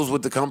deals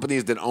with the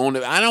companies that own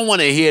it. I don't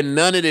want to hear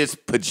none of this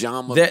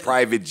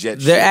private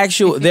jet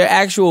shit. Their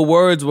actual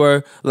words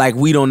were, like,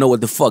 we don't know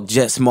what the fuck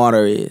Jet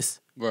Smarter is.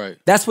 Right.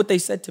 That's what they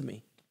said to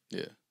me.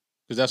 Yeah.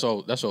 Because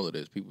that's all it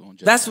is. People on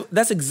Jet.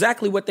 That's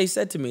exactly what they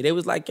said to me. They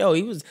was like, yo,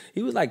 he was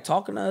like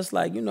talking to us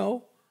like, you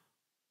know.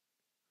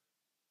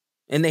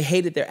 And they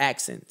hated their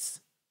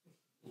accents.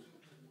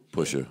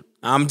 Pusha.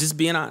 I'm just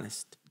being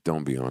honest.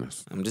 Don't be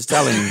honest. I'm just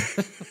telling you.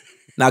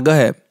 Now go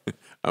ahead.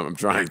 I'm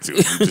trying to.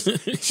 You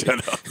just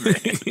shut up, man.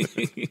 Can you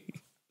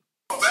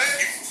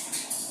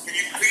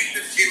please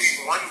just give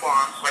me one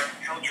bar so I can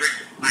tell Drake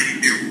to play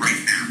there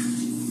right now?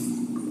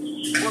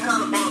 What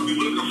kind of bomb you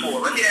looking for?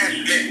 Let me ask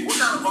you that. What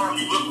kind of bomb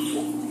you looking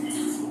for?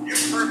 Your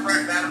first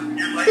rap battle,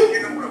 you're like,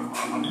 you know what a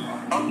bomb is.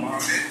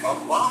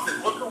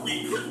 What can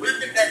we, what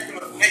is it that's going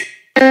to take?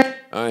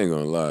 I ain't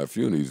gonna lie. A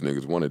few of these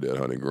niggas wanted that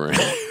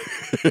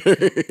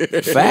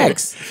 $100,000.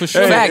 Facts. For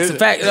sure. Facts.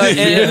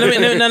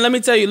 And let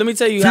me tell you. A few of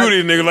these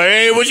niggas like,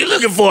 hey, what you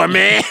looking for,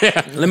 man?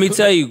 Let me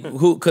tell you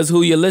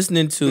who you're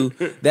listening to.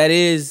 That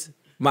is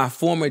my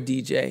former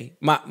DJ,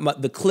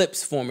 the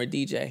Clips former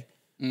DJ.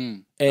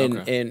 And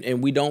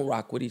we don't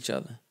rock with each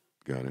other.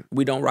 Got it.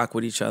 We don't rock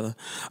with each other.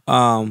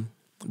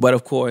 But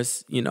of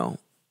course, you know,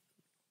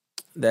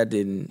 that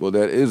didn't. Well,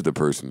 that is the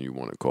person you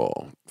want to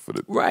call for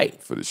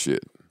the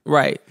shit.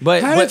 Right.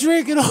 But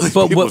Drake and all these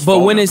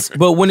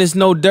but when it's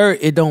no dirt,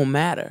 it don't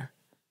matter.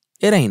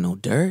 It ain't no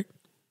dirt.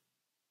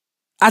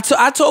 I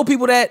told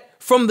people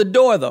that from the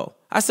door though.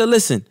 I said,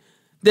 listen,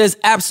 there's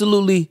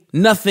absolutely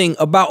nothing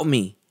about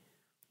me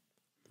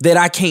that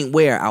I can't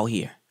wear out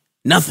here.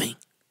 Nothing.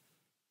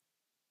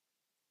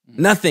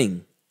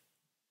 Nothing.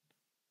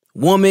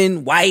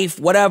 Woman, wife,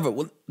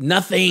 whatever.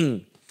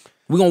 Nothing.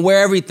 We're gonna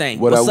wear everything.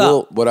 What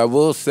I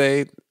will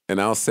say, and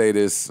I'll say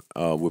this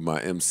with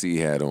my MC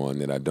hat on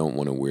that I don't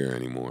want to wear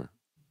anymore.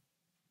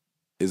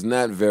 It's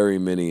not very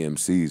many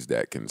MCs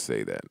that can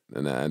say that.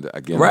 And I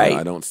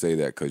don't say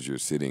that because you're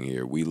sitting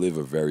here. We live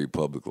a very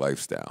public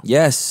lifestyle.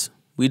 Yes,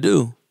 we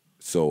do.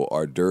 So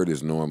our dirt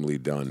is normally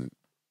done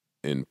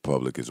in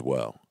public as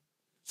well.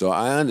 So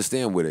I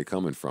understand where they're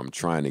coming from,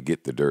 trying to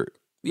get the dirt.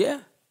 Yeah.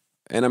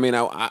 And I mean,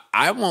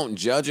 I won't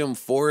judge him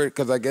for it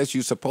because I guess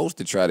you're supposed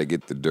to try to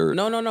get the dirt.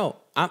 No.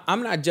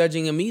 I'm not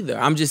judging him either.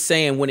 I'm just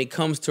saying when it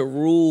comes to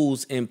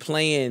rules and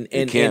playing,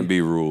 and it can't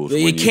be rules.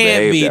 It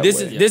can't be.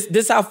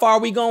 This how far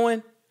we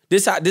going.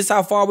 This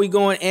how far we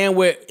going, and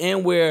we're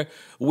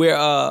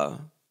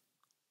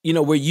you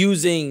know, we're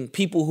using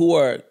people who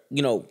are,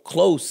 you know,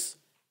 close,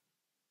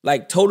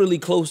 like totally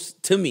close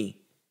to me,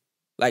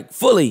 like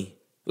fully,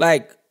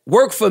 like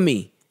work for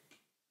me.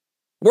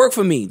 Work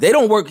for me. They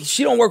don't work.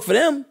 She don't work for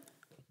them.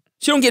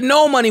 She don't get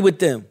no money with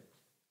them.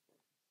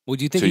 Well,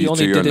 do you think he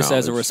only did this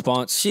as a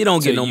response? She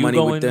don't get no money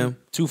with them.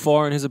 Too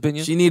far, in his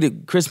opinion? She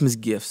needed Christmas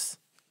gifts.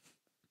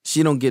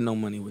 She don't get no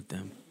money with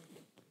them.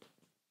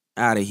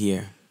 Out of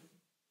here.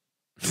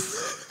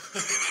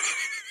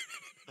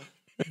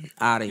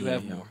 Out of here.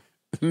 Have more.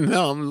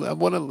 No, I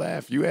want to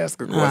laugh. You ask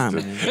a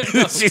question.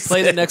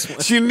 Play the next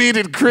one. She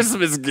needed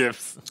Christmas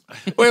gifts.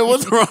 Wait,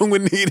 what's wrong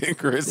with needing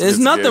Christmas There's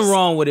nothing gifts?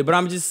 wrong with it, but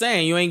I'm just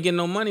saying you ain't getting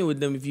no money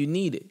with them if you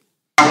need it.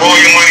 I roll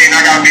your money and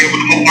I gotta be able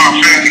to move my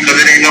family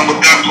because it ain't nothing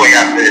but gunplay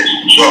after this.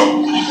 So,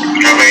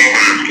 you know what I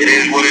mean? It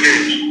is what it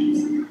is.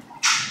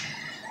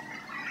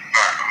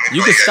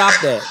 You can stop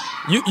that.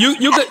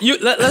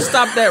 Let's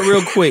stop that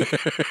real quick.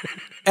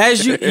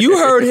 As you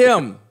heard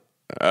him.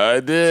 I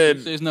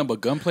did. There's nothing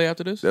but gunplay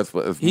after this? That's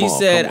what he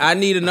said. I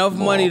need enough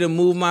money to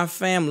move my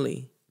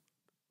family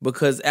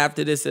because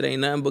after this, it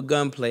ain't nothing but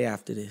gunplay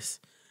after this.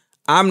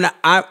 I'm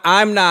not.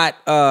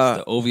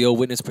 The OVO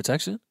witness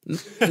protection?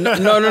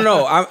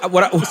 No.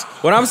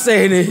 What I'm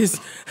saying is.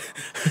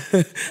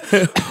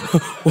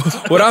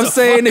 What I'm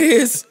saying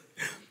is.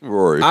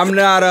 Rory, I'm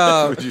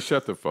not. Would you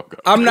shut the fuck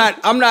up? I'm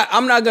not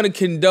gonna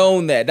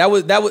condone that.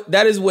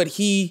 That is what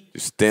he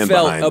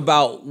felt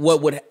about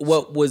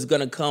what was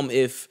gonna come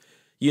if,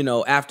 you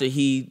know, after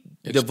he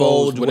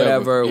divulged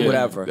whatever.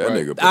 That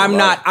nigga I'm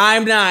not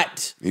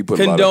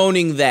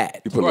condoning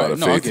that. He put a lot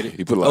of faith.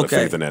 He put a lot of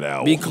faith in that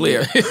album. Be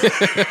clear.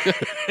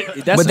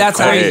 But that's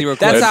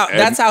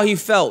how he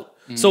felt.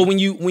 So when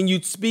you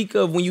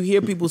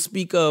hear people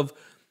speak of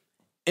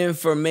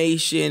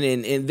information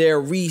and their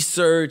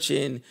research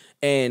and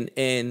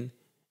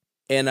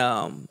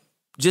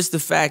just the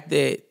fact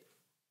that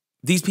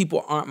these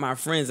people aren't my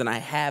friends and I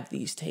have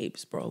these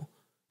tapes, bro.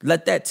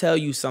 Let that tell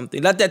you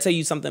something. Let that tell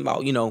you something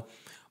about, you know,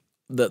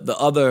 the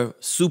other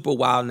super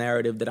wild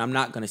narrative that I'm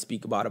not going to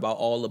speak about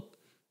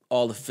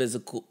all the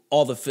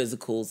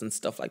physicals and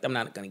stuff like that. I'm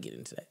not going to get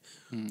into that.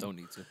 Don't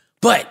need to.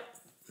 But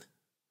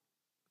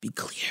be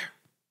clear.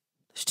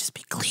 Let's just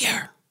be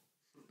clear.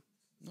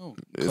 No,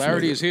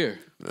 clarity is here.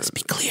 Let's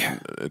be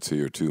clear. It's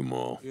here too,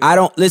 Maul. I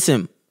don't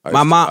listen.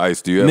 My mom,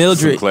 Ice, do you have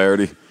Mildred, some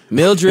clarity?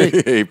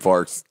 Mildred, Hey,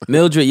 Parks.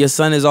 Mildred, your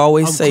son is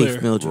always I'm safe.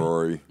 clear. Mildred,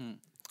 Rory.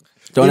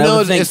 don't You know,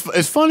 ever think.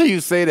 it's funny you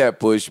say that,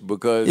 Push,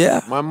 because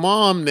my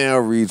mom now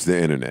reads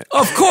the internet.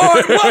 Of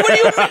course. What do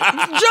you,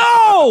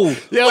 Joe?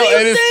 What do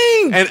you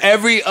think? And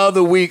every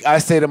other week, I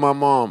say to my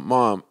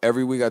mom,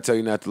 every week I tell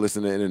you not to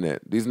listen to the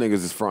internet. These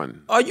niggas is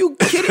fronting. Are you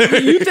kidding me?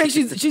 You think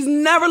she's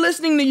never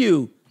listening to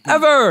you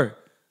ever?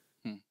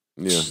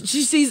 Yeah.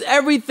 She sees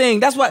everything.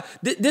 That's why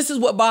this is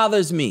what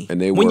bothers me.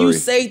 And they when worry. you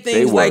say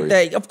things like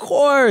that, of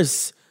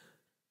course,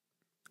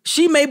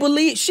 she may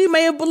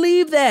have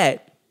believed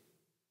that.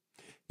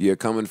 Yeah,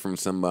 coming from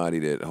somebody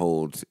that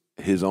holds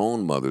his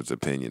own mother's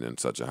opinion in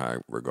such a high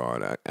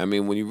regard. I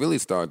mean, when you really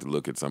start to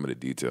look at some of the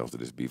details of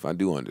this beef, I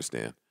do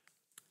understand.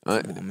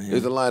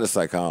 There's a lot of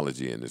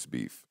psychology in this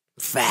beef.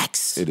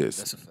 Facts. It is.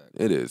 That's a fact.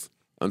 It is.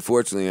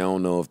 Unfortunately, I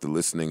don't know if the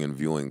listening and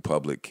viewing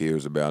public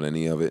cares about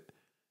any of it.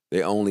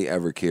 They only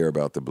ever care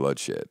about the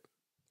bloodshed.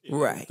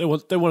 Right. They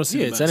want to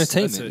see. It's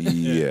entertainment.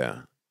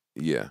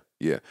 Yeah.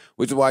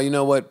 Which is why, you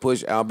know what,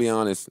 Push, I'll be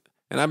honest,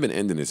 and I've been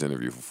ending this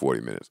interview for 40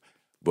 minutes,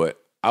 but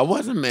I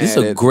wasn't mad. This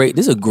is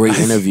a great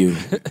interview.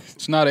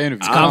 It's not an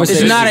interview.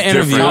 It's not an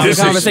interview. It's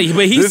a conversation.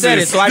 But he said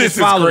it, so I just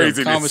followed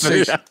him.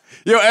 Conversation.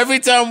 Yo, every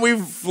time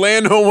we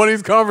land on one of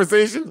these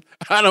conversations,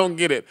 I don't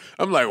get it.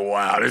 I'm like,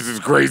 wow, this is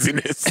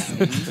craziness.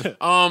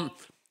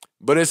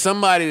 But as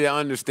somebody that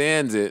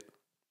understands it,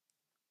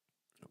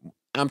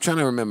 I'm trying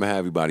to remember how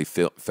everybody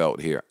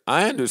felt here.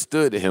 I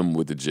understood him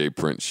with the Jay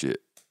Prince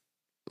shit.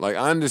 Like,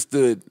 I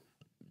understood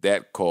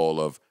that call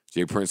of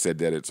Jay Prince said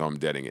that so I'm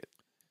deading it.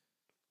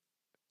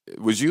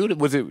 Was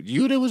it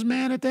you that was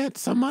mad at that?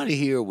 Somebody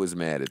here was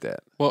mad at that.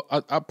 Well,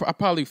 I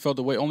probably felt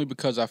the way only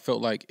because I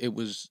felt like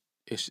it's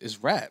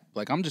rap.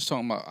 Like, I'm just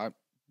talking about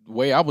the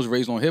way I was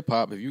raised on hip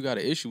hop. If you got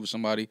an issue with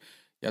somebody,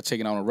 y'all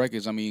taking out on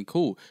records, I mean,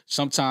 cool.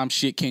 Sometimes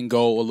shit can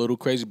go a little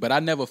crazy, but I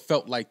never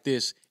felt like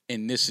this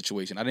in this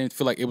situation. I didn't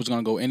feel like it was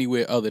gonna go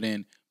anywhere other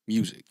than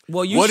music.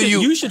 Well,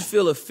 you should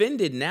feel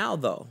offended now,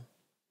 though.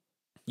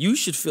 You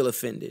should feel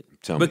offended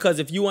because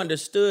if you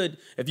understood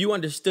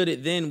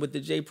it then with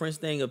the Jay Prince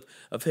thing of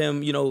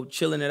him,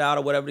 chilling it out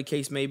or whatever the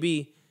case may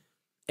be,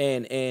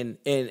 and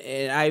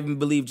I even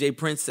believe Jay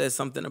Prince says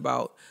something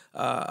about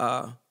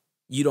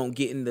you don't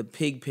get in the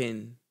pig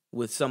pen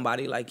with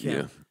somebody like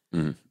him. Yeah.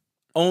 Mm-hmm.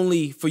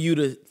 Only for you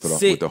to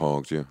sit with the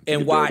hogs,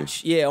 and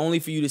watch. Yeah, only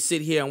for you to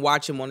sit here and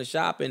watch him on the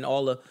shop and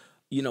all the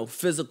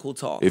physical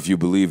talk. If you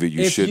believe it,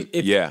 you should.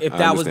 If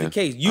that was the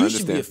case, you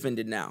should be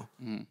offended now.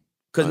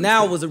 Because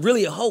now it was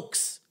really a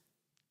hoax.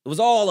 It was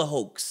all a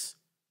hoax.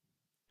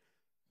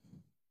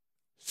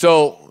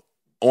 So,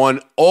 on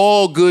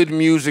all good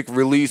music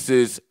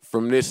releases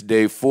from this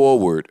day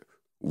forward,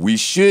 we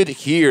should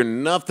hear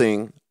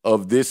nothing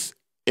of this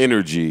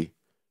energy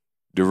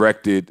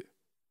directed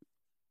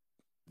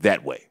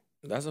that way.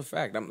 That's a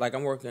fact.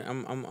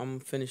 I'm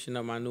finishing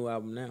up my new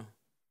album now.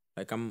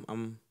 Like I'm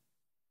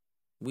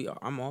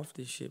off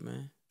this shit,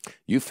 man.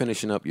 You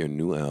finishing up your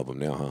new album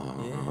now,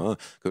 huh?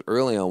 Because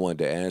earlier I wanted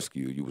to ask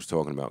you, you was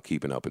talking about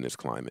keeping up in this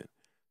climate.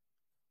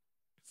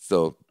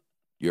 So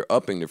you're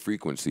upping the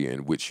frequency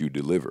in which you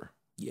deliver.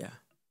 Yeah.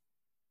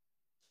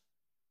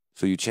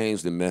 So you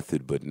changed the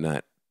method, but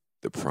not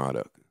the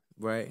product.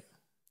 Right.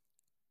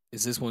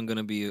 Is this one going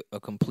to be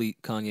a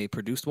complete Kanye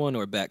produced one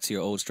or back to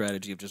your old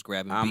strategy of just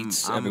grabbing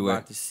beats everywhere? I'm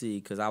about to see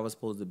because I was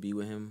supposed to be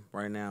with him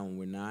right now and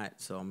we're not.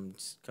 So I'm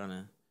just going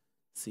to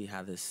see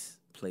how this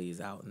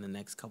plays out in the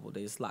next couple of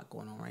days. There's a lot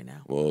going on right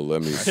now. Well,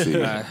 let me see.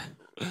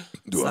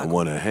 Do I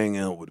want to hang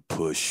out with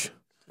Push?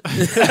 Or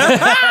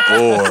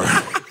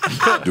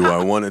do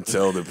I want to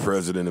tell the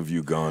president of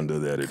Uganda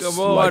that it's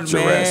like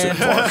Jurassic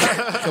Park?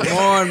 Come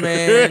on,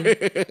 man.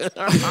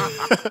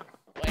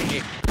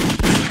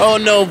 Oh,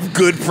 no,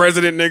 good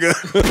president, nigga.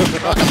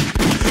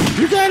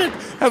 You gotta,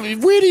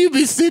 where do you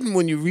be sitting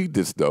when you read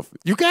this stuff?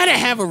 You gotta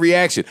have a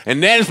reaction.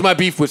 And that is my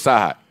beef with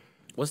Sci-Hi.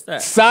 What's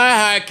that?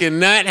 Sci-Hi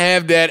cannot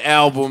have that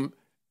album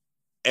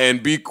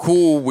and be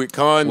cool with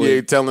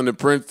Kanye telling the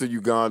prince of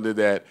Uganda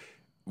that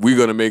we're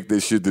gonna make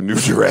this shit the new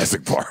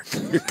Jurassic Park.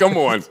 Come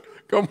on,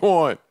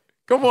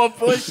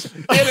 Push.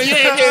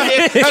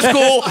 Yeah. That's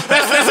cool.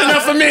 That's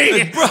enough for me.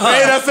 Hey,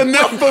 that's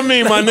enough for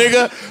me, my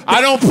nigga.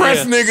 I don't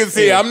press niggas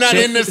here. I'm not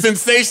into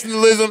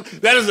sensationalism.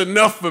 That is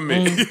enough for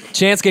me.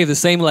 Chance gave the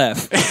same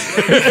laugh. It's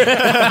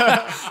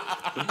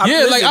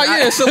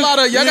a lot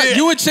of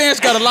you and Chance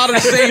got a lot of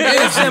the same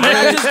energy, man.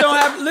 I just don't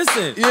have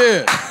listen.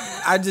 Yeah.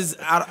 I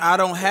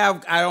don't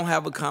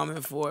have a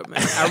comment for it,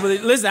 man.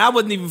 I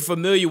wasn't even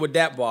familiar with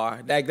that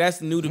bar.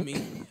 That's new to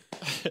me.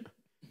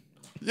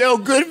 Yo,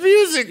 good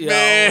music,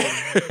 man.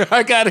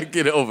 I gotta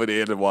get over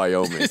there to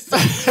Wyoming.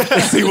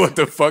 See what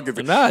the fuck is.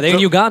 Nah, they in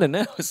Uganda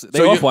now. They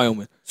off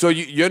Wyoming. So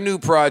your new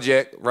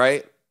project,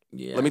 right?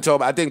 Let me talk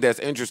about, I think that's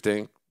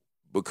interesting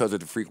because of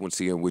the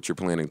frequency in which you're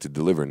planning to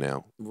deliver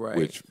now,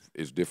 which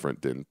is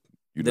different than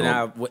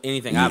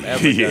anything I've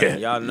ever done.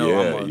 Y'all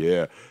know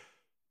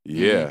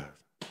Yeah.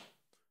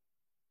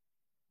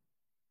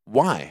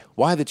 Why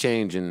the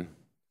change in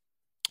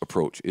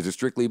approach? Is it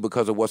strictly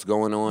because of what's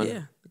going on?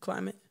 Yeah, the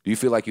climate. Do you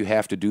feel like you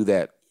have to do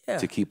that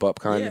to keep up,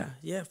 kind of?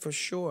 Yeah, for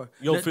sure.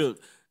 You don't feel.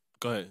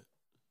 Go ahead.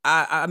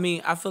 I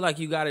mean, I feel like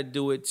you got to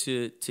do it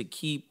to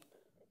keep.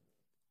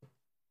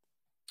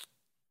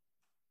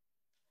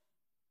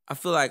 I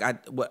feel like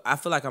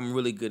I'm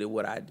really good at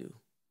what I do,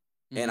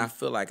 and I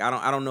feel like I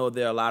don't know if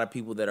there are a lot of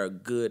people that are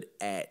good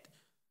at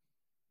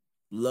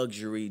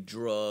luxury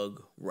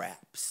drug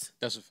raps.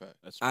 That's a fact.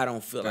 I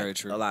don't feel very like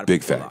true. A lot of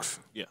big people facts.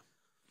 Yeah.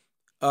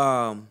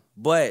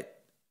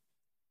 But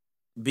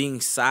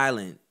being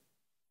silent,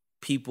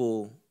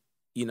 people,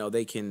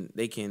 they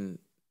can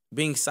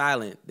being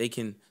silent, they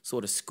can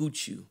sort of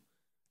scoot you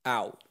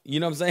out. You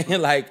know what I'm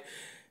saying? Like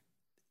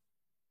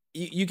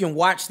you can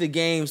watch the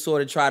game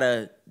sort of try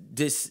to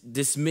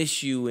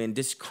dismiss you and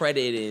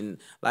discredit and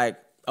like,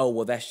 oh,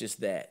 well, that's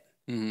just that.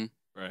 Mm-hmm.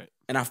 Right.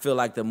 And I feel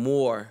like the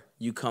more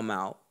you come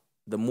out,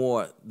 the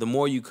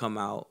more you come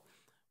out,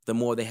 the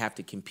more they have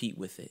to compete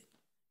with it.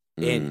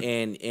 And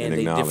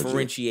they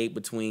differentiate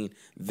between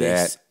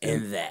this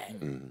and that.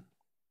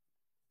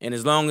 And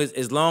as long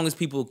as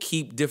people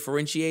keep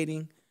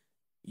differentiating,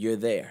 you're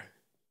there.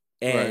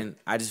 And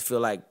I just feel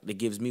like it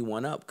gives me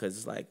one up because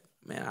it's like,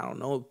 man, I don't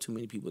know too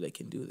many people that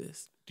can do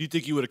this. Do you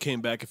think you would have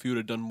came back if you would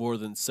have done more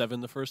than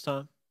 7 the first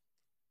time?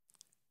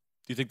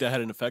 Do you think that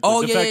had an effect?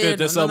 Oh, the fact that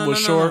this album was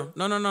short?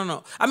 No.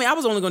 I mean, I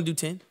was only going to do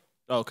 10.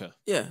 Oh, okay.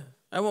 Yeah.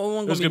 It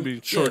was going to be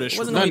shortish.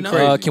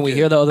 Can we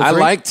hear the other 3? I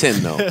like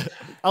 10, though.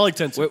 I like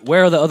 10 too.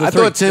 Where are the other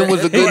 3? I thought 10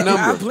 was a good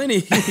number. I have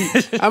plenty.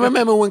 I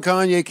remember when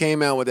Kanye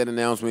came out with that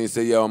announcement, he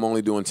said, yo, I'm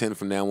only doing 10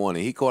 from now on.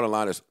 And he caught a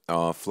lot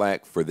of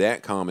flack for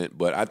that comment,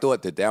 but I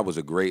thought that was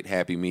a great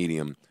happy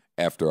medium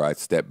after I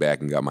stepped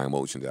back and got my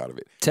emotions out of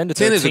it. 10 to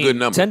 13 is a good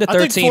number. 10 to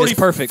 13 is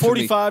perfect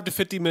 45 to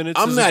 50 minutes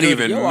I'm is not good.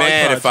 even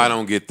mad if I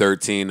don't get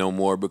 13 no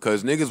more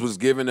because niggas was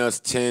giving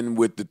us 10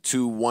 with the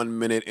 2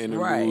 1-minute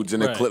interludes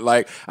and a clip.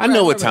 Like, I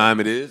know what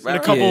time it is. And a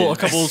couple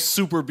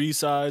super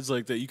B-sides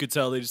like that you could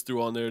tell they just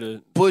threw on there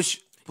to... Push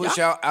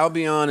out. I'll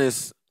be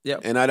honest,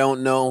 and I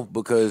don't know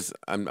because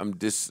I'm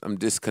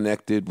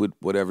disconnected with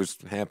whatever's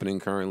happening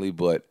currently,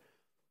 but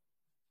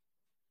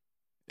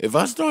if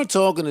I start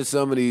talking to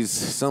somebody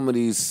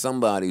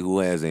who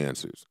has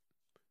answers,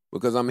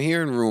 because I'm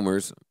hearing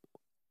rumors.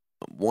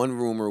 One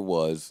rumor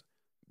was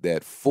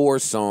that 4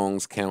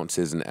 songs counts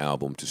as an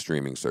album to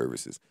streaming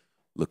services.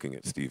 Looking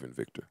at Steven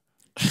Victor.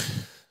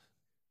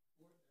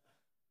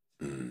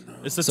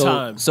 It's the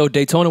time. So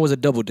Daytona was a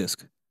double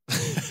disc. Do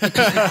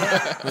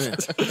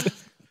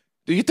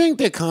you think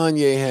that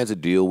Kanye has a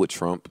deal with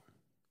Trump?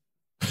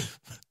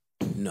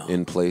 No.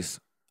 In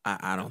place?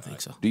 I don't think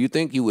so. Do you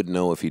think you would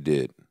know if he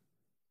did?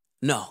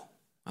 No,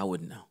 I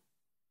wouldn't know.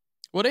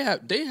 Well, they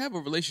have a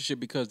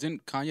relationship because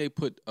didn't Kanye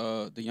put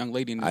the young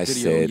lady in the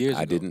video years ago?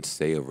 I didn't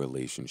say a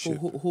relationship.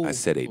 Who? I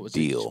said a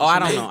deal. Oh, I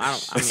don't know.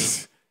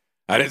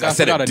 I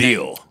said a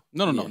deal.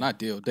 No, not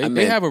deal.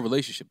 They have a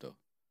relationship though.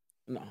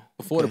 No.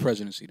 Before the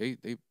presidency, they've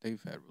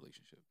had a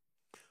relationship.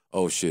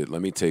 Oh shit!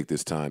 Let me take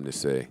this time to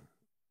say,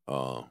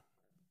 I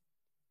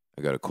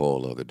got a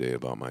call the other day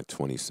about my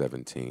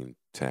 2017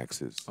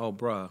 taxes. Oh,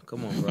 bruh,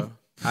 come on, bro.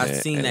 I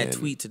seen that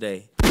tweet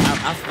today.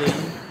 I feel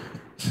you.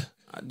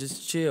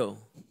 Just chill.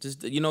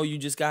 Just you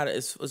just gotta.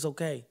 It's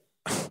okay.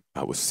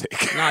 I was sick.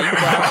 Nah, you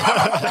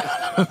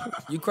cried.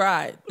 You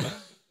cried.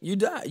 You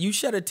died. You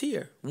shed a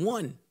tear.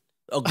 One.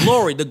 The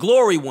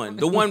glory one.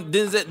 The one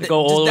that go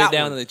all the way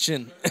down to the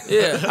chin.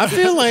 Yeah. I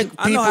feel like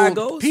I know how it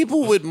goes.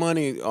 People with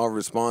money are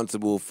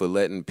responsible for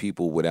letting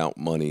people without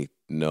money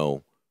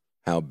know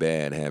how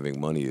bad having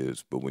money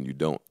is. But when you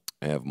don't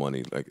have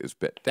money, like it's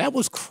bad. That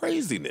was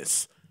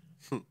craziness.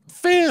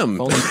 Fam.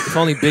 If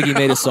only Biggie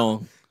made a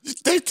song.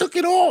 They took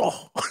it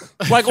all.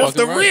 Like off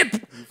the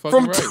rip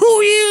from 2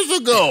 years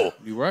ago.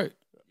 You're right.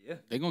 Yeah.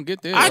 They're going to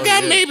get there. I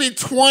got maybe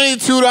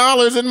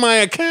 $22 in my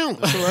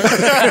account. That's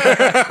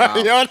right.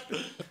 Wow.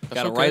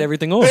 Gotta write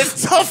everything off.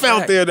 It's tough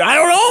out there. I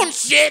don't own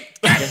shit.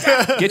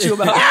 Get you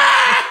about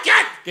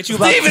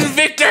Steven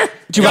Victor.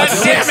 God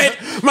damn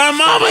it. My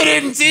mama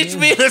didn't teach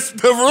me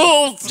the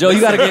rules. Joe,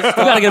 you gotta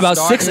get about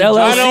 6 LLCs.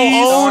 I don't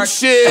own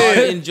shit.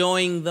 Start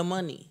enjoying the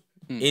money.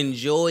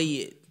 Enjoy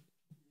it.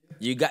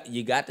 You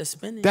got to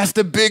spend it. That's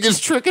the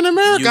biggest trick in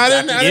America. I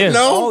didn't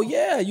know. Oh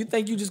yeah, you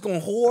think you just gonna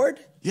hoard?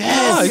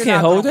 Yes. No, you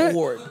can't hold that.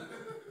 Hoard.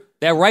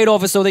 That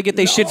write-off is so they get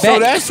their shit back. So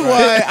that's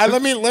why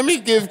let me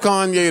give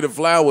Kanye the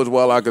flowers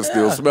while I can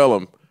still smell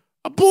them.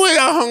 Boy,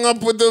 I hung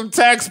up with them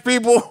tax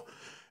people,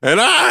 and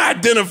I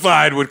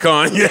identified with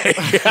Kanye.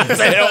 I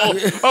said,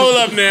 hold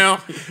up now.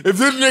 If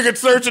this nigga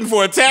searching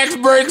for a tax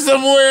break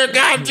somewhere,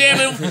 God damn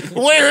it,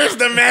 where is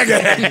the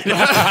mega?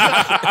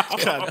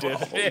 God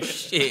damn it.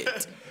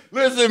 Shit.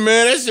 Listen,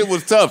 man, that shit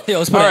was tough. Yo,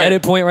 let's put an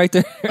edit point right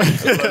there.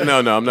 No,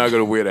 I'm not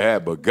gonna wear the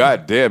hat, but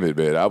God damn it,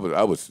 man, I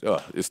was.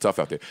 It's tough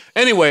out there.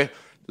 Anyway,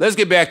 let's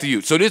get back to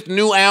you. So this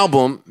new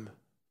album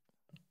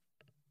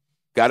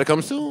got to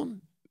come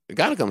soon. It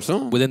got to come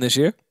soon. Within this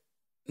year?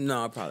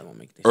 No, I probably won't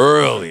make this.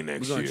 Early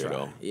next year, try.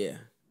 though. Yeah,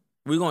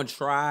 we're gonna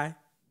try.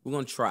 We're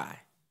gonna try,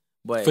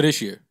 but for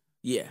this year.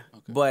 Yeah,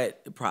 okay.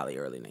 But probably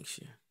early next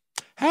year.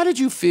 How did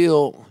you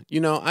feel?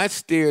 You know, I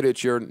stared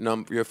at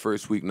your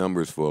first week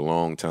numbers for a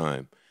long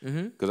time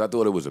because I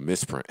thought it was a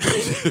misprint.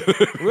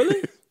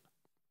 Really?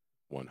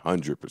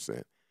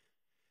 100%.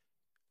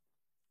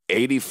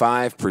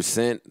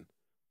 85%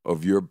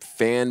 of your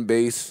fan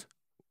base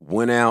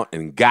went out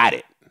and got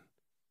it.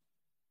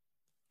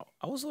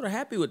 I was sort of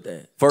happy with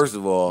that. First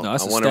of all, I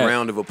want a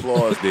round of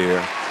applause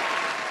there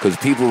because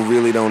people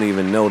really don't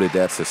even know that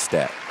that's a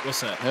stat.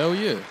 What's that? Hell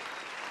yeah.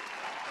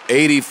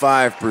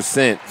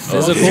 85%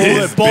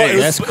 physical.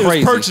 That's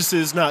crazy.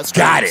 Purchases, not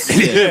streams. Got it.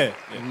 Yeah.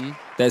 Mm-hmm.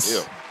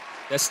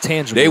 That's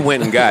tangible. They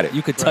went and got it.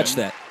 You could touch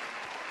that.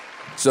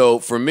 So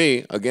for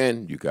me,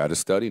 again, you got to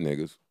study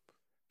niggas.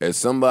 As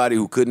somebody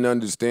who couldn't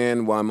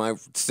understand why my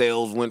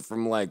sales went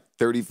from like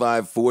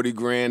 35, 40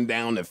 grand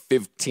down to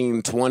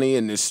 15, 20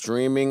 in this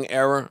streaming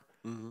era,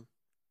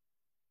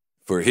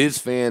 for his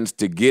fans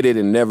to get it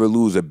and never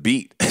lose a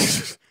beat,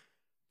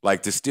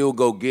 like to still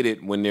go get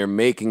it when they're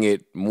making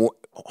it more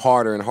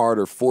harder and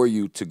harder for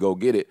you to go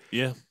get it.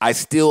 Yeah, I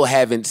still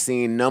haven't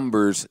seen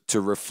numbers to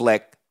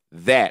reflect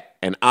that,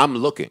 and I'm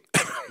looking.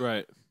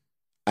 Right.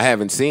 I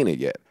haven't seen it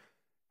yet.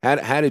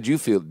 How did you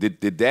feel?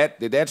 Did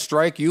that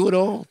strike you at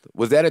all?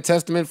 Was that a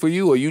testament for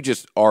you, or you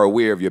just are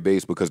aware of your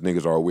base because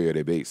niggas are aware of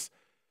their base?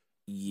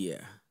 Yeah.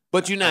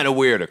 But you're not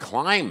aware of the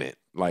climate,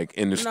 like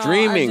in the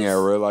streaming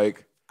era.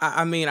 Like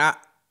I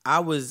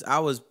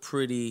was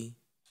pretty.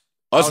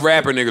 Us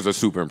rapper niggas are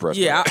super impressed.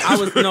 Yeah, I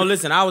was. No,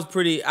 listen, I was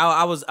pretty.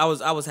 I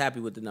was happy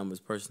with the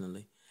numbers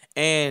personally,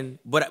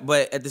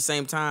 but at the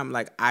same time,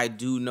 like I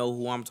do know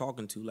who I'm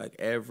talking to, like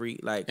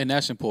and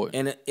that's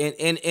important.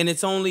 And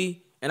it's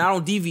only. And I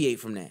don't deviate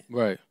from that.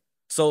 Right.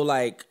 So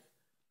like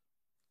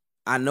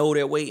I know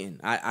they're waiting.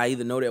 I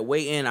either know they're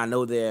waiting, I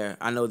know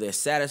they're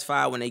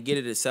satisfied when they get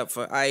it, except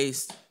for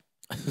Ice.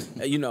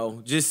 You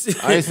know,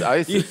 just Ice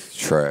is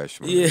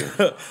trash, man.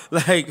 Yeah.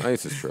 Like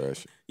Ice is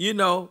trash. You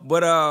know,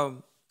 but I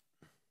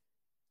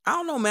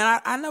don't know,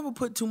 man. I never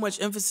put too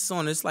much emphasis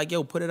on it. It's like,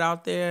 yo, put it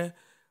out there,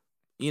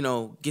 you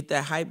know, get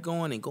that hype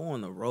going and go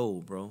on the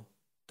road, bro.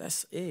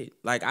 That's it.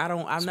 Like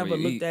I've never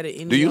looked at it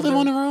any. Do you live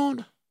on the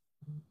road?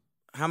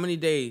 How many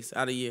days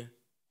out of year?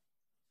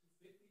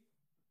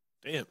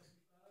 Damn.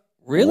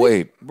 Really?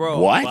 Wait, bro.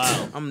 What?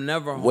 Wow. I'm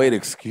never home. Wait,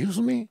 excuse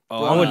me?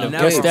 Oh, I wouldn't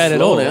have guessed that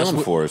at all. Slow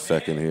down for a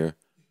second here.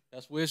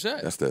 That's where it's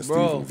at. That's that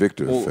Stephen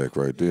Victor effect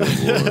right there.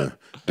 Boy.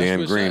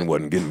 Dan Green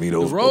wasn't getting me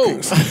those the road.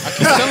 bookings. I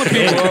keep telling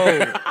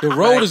people, the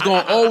road is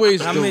going to always,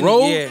 the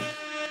road. Yeah.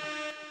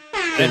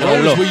 The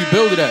road is where you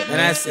build it at.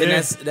 And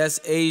that's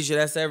Asia.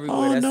 That's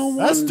everywhere.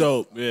 That's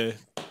dope. Yeah.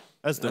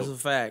 That's dope. That's a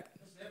fact.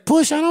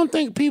 Push, I don't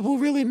think people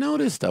really know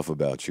this stuff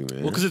about you,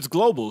 man. Well, because it's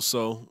global,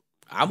 so.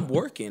 I'm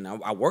working.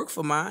 I work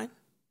for mine.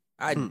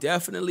 I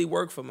definitely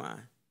work for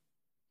mine.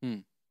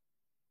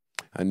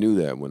 I knew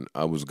that when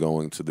I was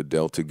going to the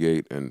Delta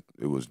Gate and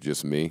it was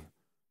just me.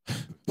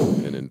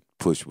 And then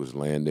Push was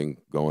landing,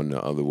 going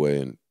the other way,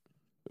 and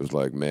it was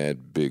like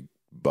mad big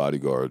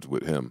bodyguards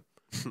with him.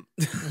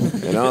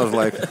 And I was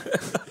like,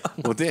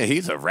 well, damn,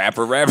 he's a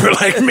rapper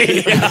like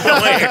me.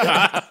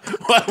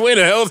 Where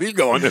the hell is he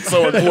going? That's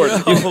so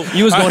important.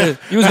 You was going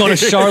to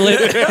Charlotte.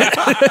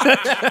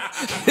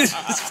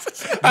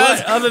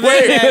 But other than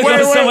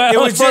that, it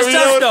was just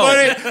us, though.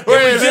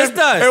 It was just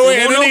us. There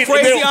was no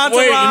crazy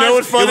entourage. You know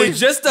what's funny? It was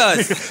just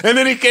us. And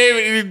then he came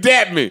and he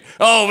dapped me.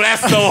 Oh,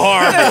 that's so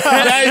hard.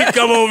 Now you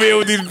come over here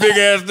with these big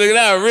ass niggas.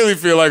 Now I really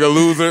feel like a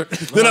loser.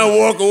 Then I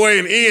walk away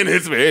and Ian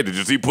hits me. Hey, did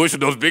you see Pushing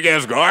those big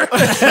ass guards?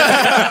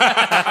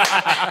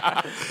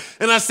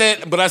 And I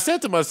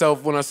said to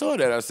myself when I saw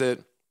that, I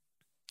said,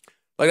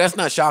 like, that's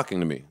not shocking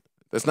to me.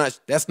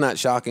 That's not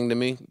shocking to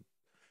me.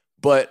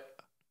 But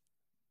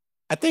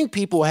I think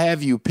people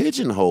have you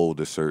pigeonholed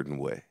a certain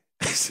way.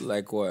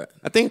 Like what?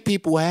 I think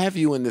people have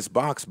you in this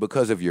box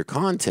because of your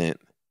content.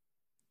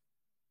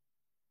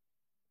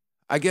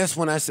 I guess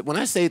when I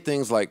say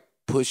things like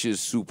Push is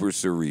super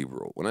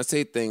cerebral, when I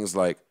say things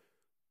like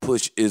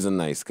Push is a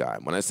nice guy,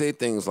 when I say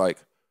things like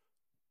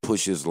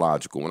Push is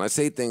logical, when I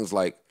say things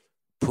like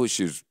Push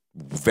is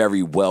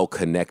very well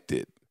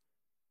connected,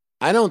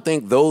 I don't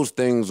think those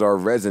things are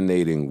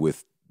resonating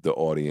with the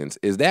audience.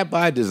 Is that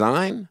by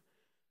design?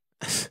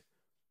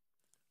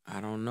 I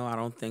don't know. I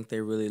don't think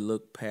they really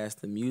look past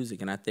the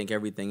music, and I think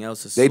everything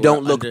else is. They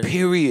don't look,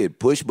 period,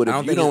 Push. But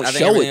if you don't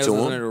show it to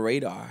them, under the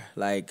radar,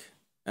 like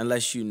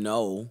unless you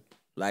know,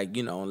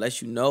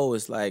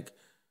 it's like.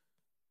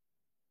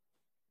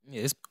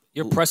 Yeah,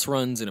 your press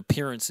runs and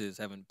appearances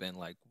haven't been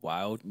like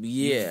wild.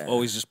 Yeah, You've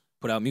always just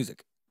put out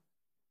music.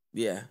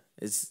 Yeah,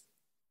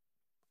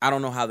 I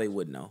don't know how they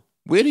would know.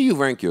 Where do you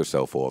rank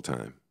yourself all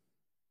time?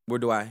 Where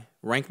do I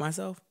rank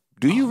myself?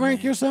 Do you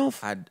rank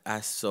yourself?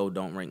 I so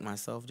don't rank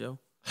myself, Joe.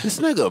 This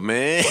nigga,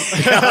 man.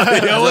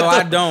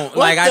 I don't.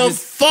 What the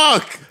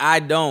fuck?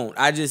 I don't.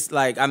 I just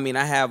like, I mean,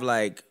 I have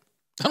like.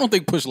 I don't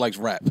think Push likes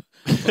rap.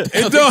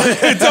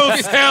 It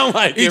don't sound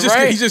like it,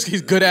 right?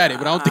 He's good at it,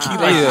 but I don't think he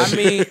likes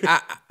it.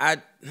 I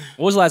mean,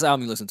 what was the last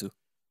album you listened to?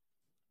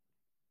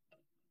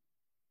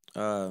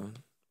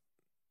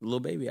 Lil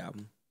Baby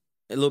album.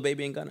 Lil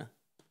Baby and Gunna.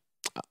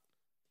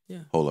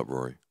 Yeah. Hold up,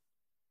 Rory.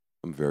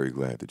 I'm very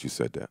glad that you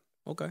said that.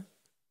 Okay.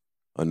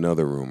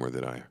 Another rumor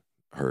that I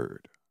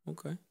heard.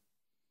 Okay.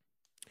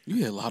 You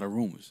hear a lot of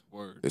rumors.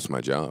 Word. It's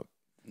my job.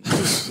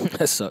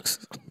 That sucks.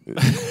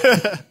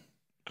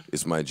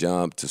 It's my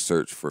job to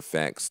search for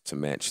facts to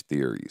match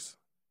theories.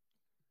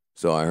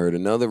 So I heard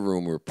another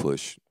rumor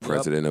push,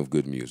 president of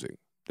good music,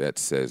 that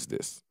says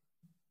this.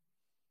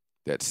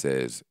 That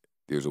says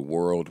there's a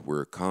world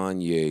where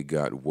Kanye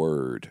got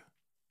word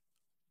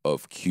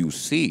of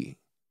QC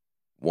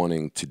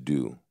wanting to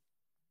do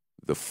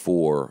the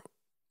 4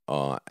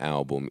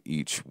 album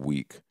each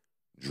week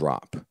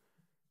drop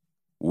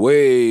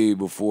way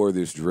before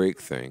this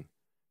Drake thing,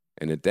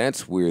 and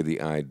that's where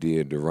the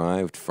idea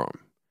derived from.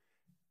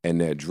 And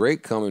that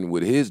Drake coming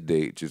with his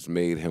date just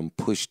made him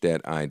push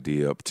that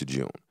idea up to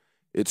June.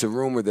 It's a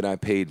rumor that I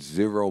paid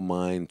zero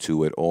mind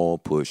to at all,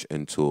 Push,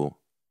 until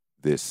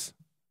this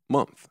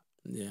month.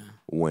 Yeah.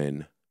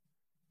 When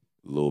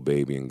Lil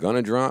Baby and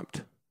Gunna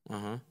dropped,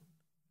 and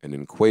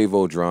then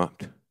Quavo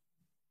dropped,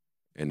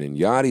 and then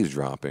Yachty's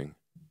dropping.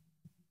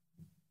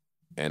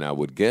 And I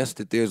would guess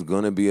that there's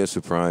going to be a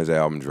surprise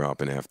album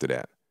dropping after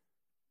that.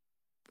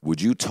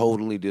 Would you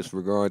totally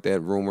disregard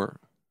that rumor?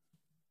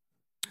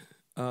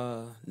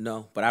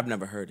 No, but I've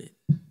never heard it.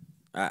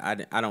 I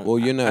don't. Well,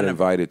 you're not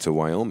invited to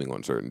Wyoming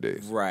on certain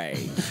days. Right.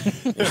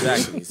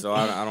 Exactly. So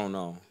I don't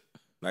know.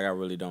 Like, I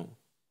really don't.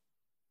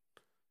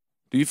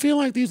 Do you feel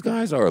like these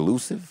guys are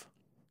elusive?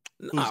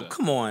 No,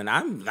 come on.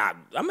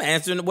 I'm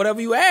answering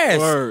whatever you ask.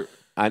 Word.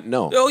 I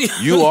know.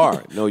 You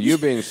are. No, you're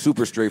being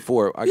super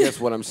straightforward. I guess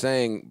what I'm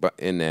saying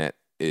in that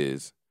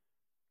is,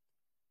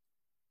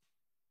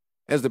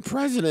 as the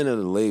president of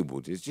the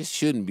label, there just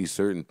shouldn't be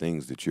certain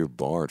things that you're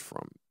barred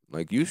from.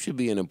 Like, you should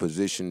be in a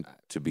position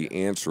to be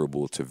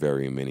answerable to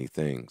very many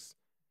things.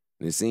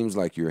 And it seems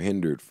like you're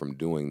hindered from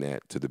doing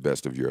that to the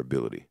best of your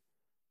ability.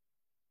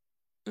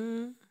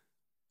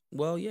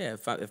 Well, yeah,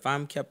 if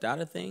I'm kept out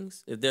of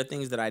things, if there are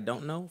things that I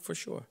don't know, for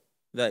sure,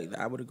 that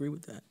I would agree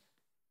with that.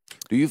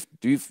 Do you?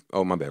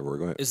 Oh, my bad, Rory,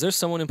 go ahead. Is there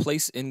someone in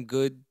place in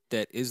good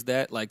that is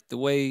that? Like, the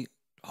way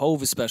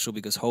Hove is special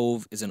because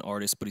Hove is an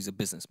artist, but he's a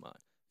businessman.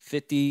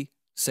 50,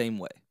 same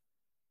way.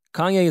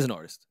 Kanye is an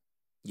artist.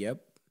 Yep.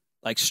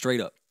 Like,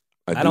 straight up.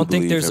 I don't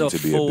think there's him to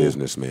be a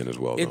businessman as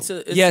well.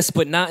 Yes,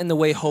 but not in the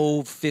way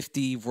Hove,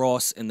 50,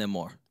 Ross, and them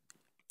are.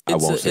 I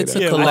won't say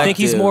that. I think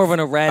he's more of an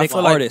erratic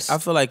artist. I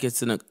feel like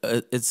it's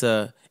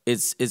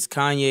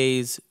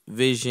Kanye's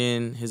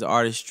vision, his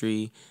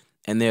artistry,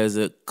 and there's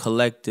a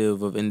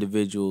collective of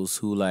individuals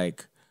who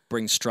like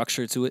bring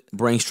structure to it,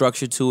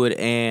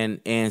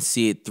 and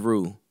see it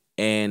through.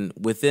 And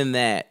within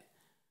that,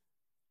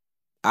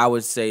 I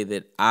would say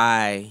that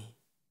I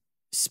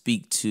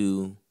speak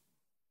to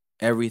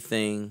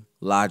everything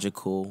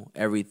logical,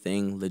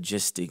 everything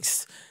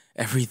logistics,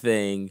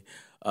 everything.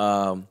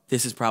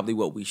 This is probably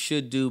what we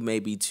should do,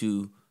 maybe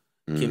to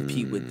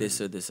compete with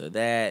this or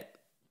that.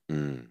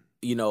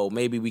 You know,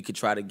 maybe we could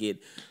try to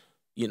get,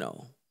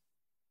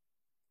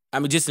 I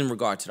mean, just in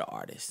regard to the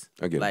artist.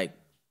 Like,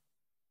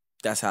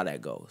 that's how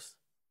that goes.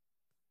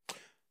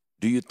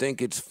 Do you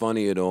think it's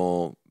funny at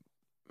all,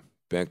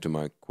 back to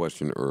my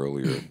question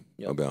earlier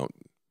about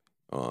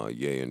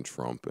Ye and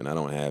Trump, and I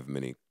don't have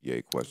many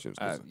Ye questions.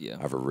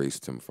 I've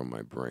erased him from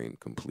my brain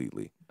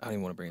completely. I don't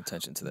even want to bring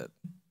attention to that.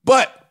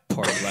 But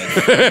part of life,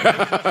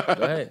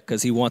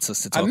 because he wants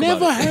us to talk. I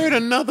never heard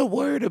another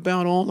word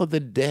about all of the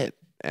debt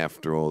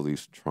after all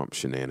these Trump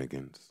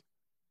shenanigans.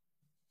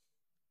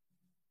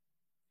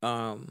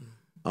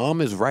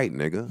 Is right,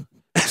 nigga.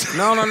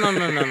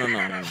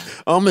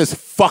 No. Is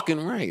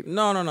fucking right.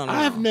 No.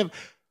 I've never.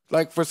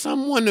 Like, for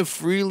someone to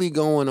freely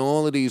go on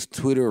all of these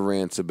Twitter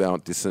rants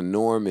about this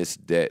enormous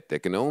debt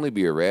that can only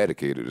be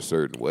eradicated a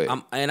certain way.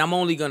 I'm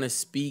only going to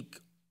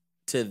speak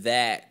to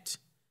that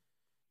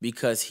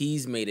because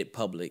he's made it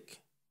public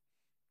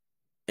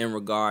in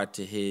regard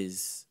to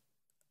his,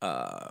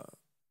 the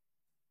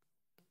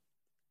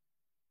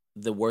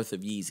worth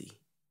of Yeezy.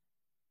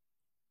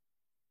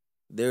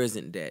 There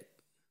isn't debt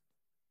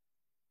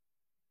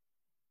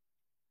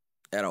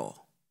at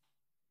all.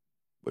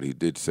 But he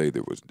did say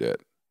there was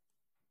debt.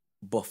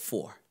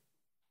 Before.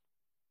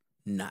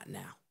 Not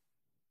now.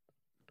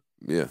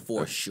 Yeah.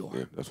 For sure.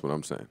 Yeah, that's what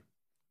I'm saying.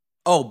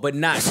 Oh, but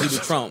not due to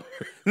Trump.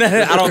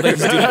 I don't think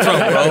it's due to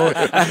Trump, bro.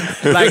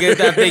 Like,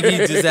 I think he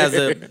just has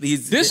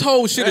this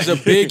whole shit is a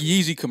big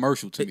Yeezy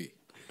commercial to me.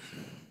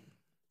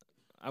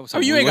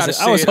 You ain't got to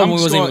say it. I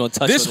wasn't even gonna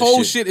touch this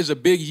whole shit is a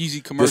big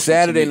Yeezy commercial. The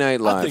Saturday Night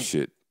Live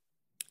shit.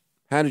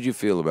 How did you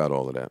feel about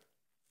all of that?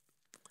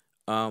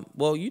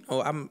 Well,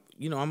 I'm.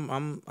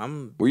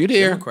 Were you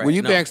there? Democrat. Were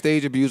you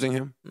backstage abusing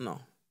him?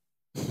 No.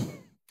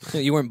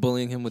 You weren't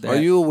bullying him with that?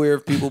 Are you aware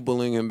of people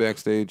bullying him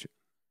backstage?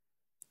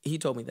 He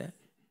told me that.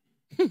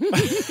 Who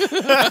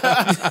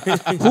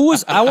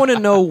was? I want to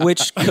know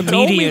which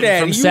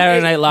comedian from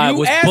Saturday Night Live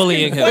was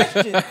bullying him.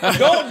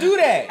 Don't do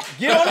that.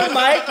 Get on the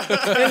mic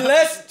and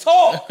let's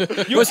talk.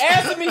 You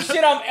asking me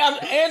shit.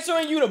 I'm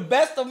answering you the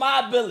best of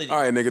my ability. All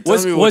right, nigga.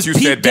 Tell me what you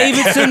said back.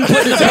 Was Pete Davidson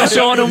putting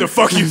pressure on him? What the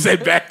fuck you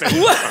said back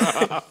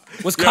then?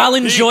 Was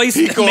Colin Joyce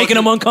making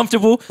him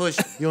uncomfortable? Push.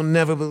 You'll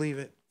never believe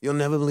it. You'll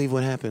never believe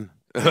what happened.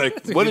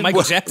 Like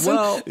Michael Jackson?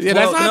 No.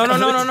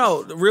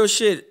 The real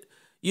shit.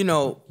 You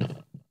know,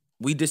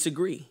 we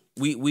disagree.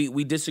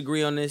 We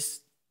disagree on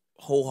this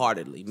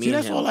wholeheartedly. See,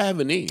 that's all I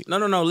ever need.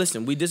 No.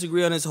 Listen, we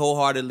disagree on this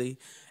wholeheartedly.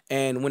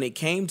 And when it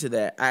came to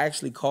that, I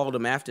actually called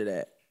him after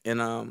that.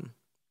 And,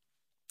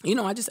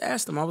 I just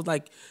asked him. I was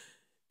like,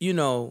 you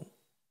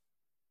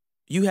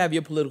have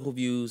your political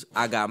views.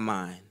 I got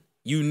mine.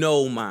 You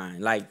know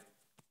mine. Like,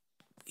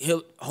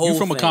 you're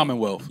from a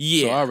Commonwealth.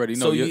 Yeah. So I already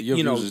know your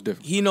views is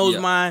different. He knows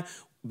mine.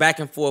 Back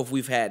and forth,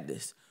 we've had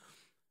this.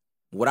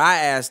 What I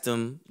asked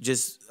him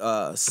just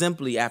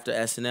simply after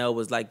SNL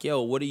was like,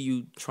 yo, what are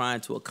you trying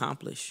to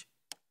accomplish?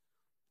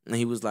 And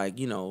he was like,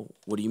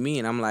 what do you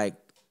mean? I'm like,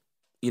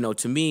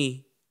 to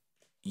me,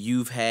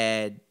 you've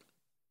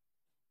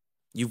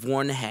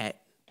worn the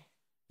hat.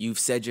 You've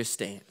said your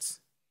stance.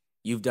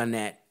 You've done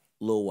that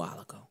a little while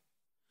ago.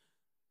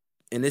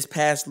 In this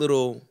past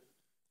little,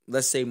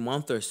 let's say,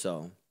 month or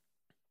so,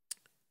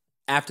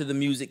 after the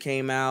music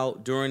came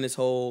out, during this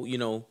whole,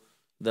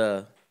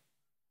 the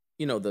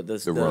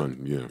music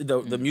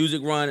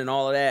run and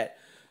all of that.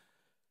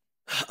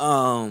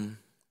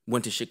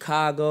 Went to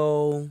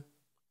Chicago.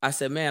 I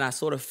said, man, I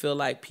sort of feel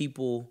like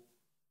people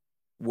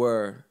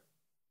were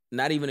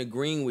not even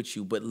agreeing with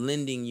you, but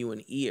lending you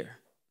an ear.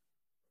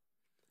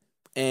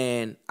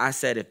 And I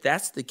said, if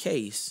that's the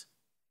case,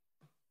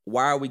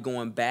 why are we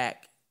going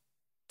back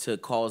to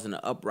causing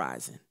an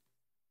uprising?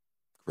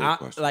 I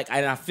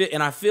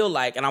feel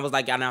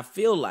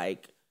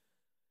like,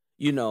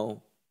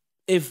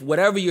 if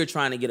whatever you're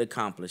trying to get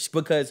accomplished,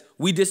 because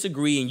we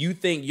disagree and you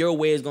think your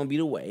way is going to be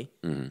the way,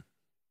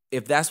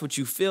 if that's what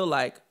you feel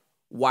like,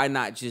 why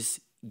not just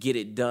get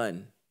it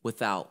done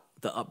without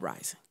the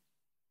uprising?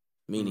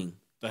 Meaning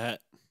the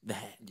hat. The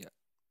hat. Yeah.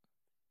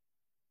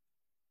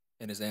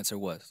 And his answer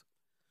was?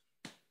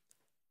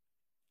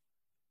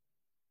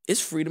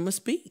 It's freedom of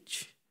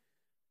speech.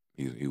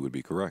 He would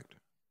be correct.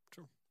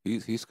 True.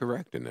 He's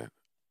correct in that.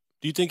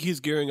 Do you think he's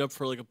gearing up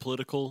for like a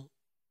political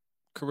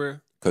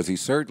career? Because he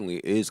certainly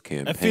is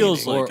campaigning. It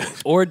feels like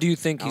or do you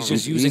think he's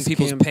just using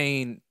people's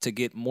pain to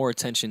get more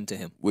attention to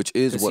him? Which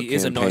is what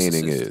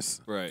campaigning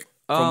is. Right.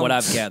 From what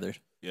I've gathered.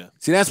 Yeah.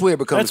 See, that's where it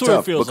becomes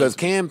tough. Because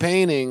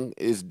campaigning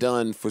is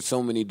done for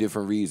so many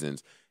different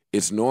reasons.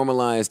 It's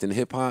normalized in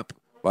hip-hop.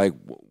 Like,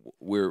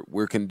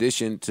 we're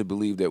conditioned to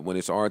believe that when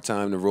it's our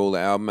time to roll the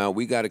album out,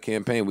 we got to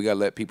campaign. We got to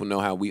let people know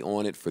how we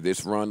on it for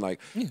this run.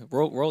 Like,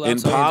 rollouts.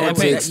 In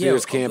politics,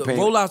 there's campaign.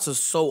 Rollouts are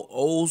so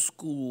old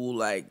school,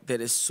 like, that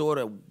it's sort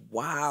of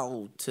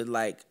wild to,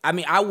 like, I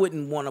mean, I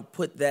wouldn't want to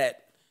put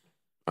that.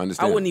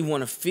 Understand. I wouldn't even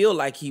want to feel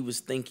like he was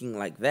thinking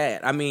like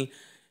that. I mean.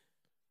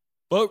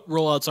 But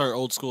rollouts are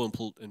old school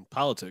in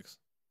politics.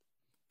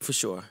 For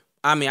sure.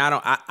 I mean, I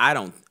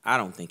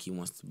don't think he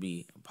wants to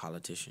be a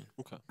politician.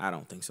 Okay. I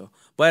don't think so.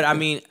 But I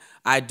mean,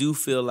 I do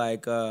feel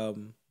like I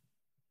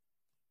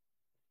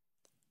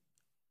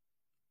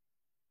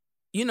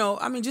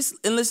mean, just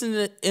in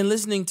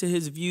listening to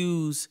his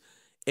views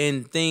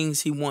and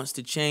things he wants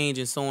to change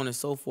and so on and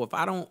so forth,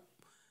 I don't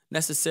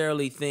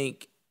necessarily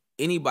think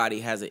anybody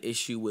has an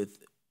issue with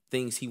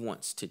things he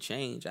wants to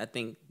change. I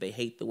think they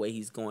hate the way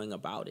he's going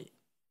about it.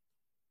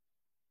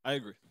 I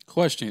agree.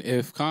 Question: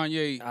 if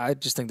Kanye, I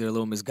just think they're a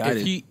little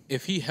misguided.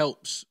 If he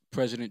helps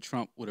President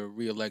Trump with a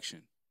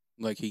re-election,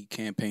 like he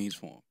campaigns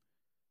for him,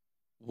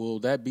 will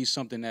that be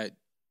something that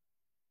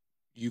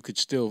you could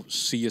still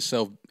see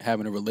yourself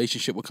having a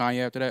relationship with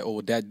Kanye after that, or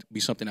would that be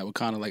something that would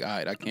kind of like, all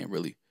right, I can't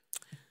really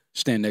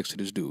stand next to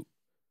this dude?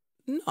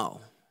 No,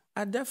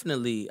 I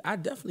definitely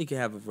can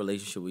have a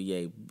relationship with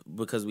Ye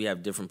because we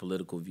have different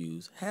political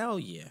views. Hell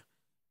yeah,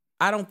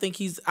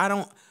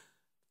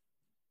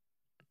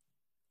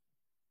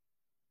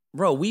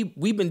 Bro,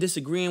 we've been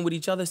disagreeing with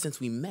each other since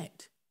we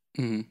met.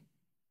 Mm-hmm.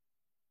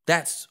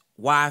 That's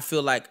why I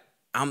feel like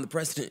I'm the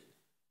president,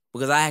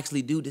 because I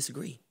actually do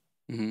disagree.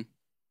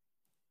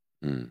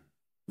 Mm-hmm.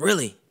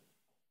 Really,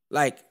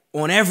 like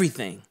on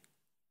everything.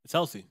 It's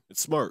healthy.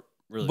 It's smart.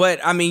 Really. But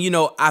I mean,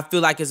 I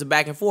feel like it's a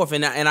back and forth,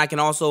 and I can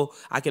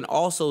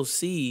also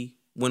see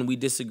when we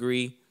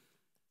disagree,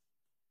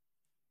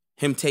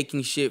 him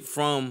taking shit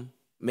from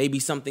maybe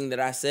something that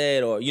I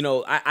said, or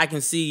I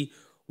can see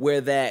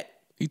where that.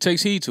 He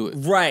takes heed to it.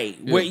 Right.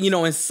 Yeah. Where,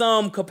 in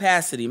some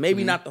capacity.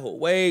 Maybe not the whole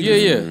way.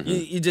 Yeah.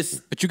 You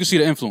just... But you can see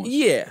the influence.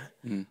 Yeah.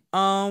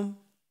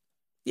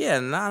 Yeah,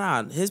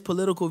 nah. His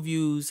political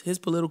views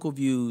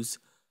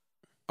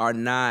are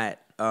not...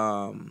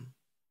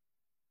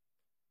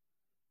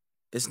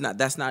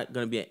 That's not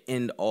going to be an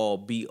end-all,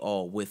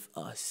 be-all with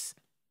us.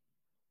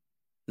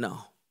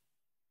 No.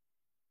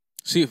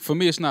 See, for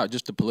me, it's not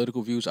just the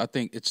political views. I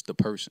think it's the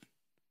person.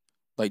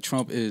 Like,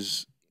 Trump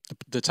is...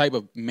 the type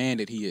of man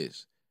that he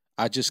is.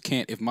 I just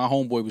can't. If my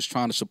homeboy was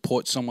trying to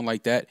support someone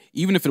like that,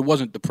 even if it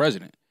wasn't the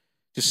president,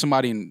 just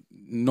somebody in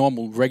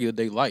normal, regular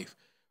day life,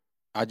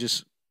 I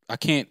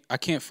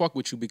can't fuck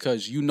with you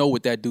because you know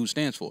what that dude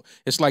stands for.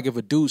 It's like if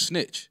a dude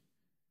snitch,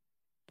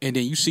 and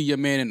then you see your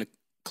man in the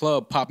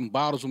club popping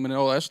bottles with him and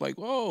all that, it's like,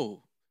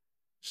 whoa,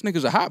 this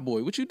nigga's a hot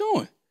boy. What you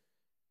doing?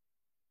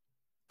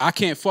 I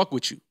can't fuck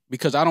with you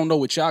because I don't know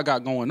what y'all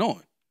got going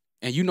on.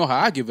 And you know how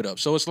I give it up.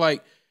 So it's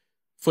like,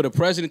 for the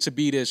president to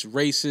be this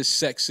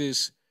racist,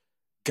 sexist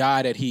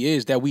guy that he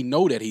is, that we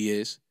know that he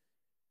is,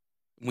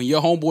 when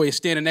your homeboy is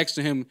standing next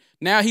to him,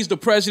 now he's the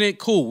president,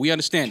 cool, we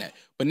understand that.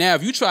 But now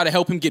if you try to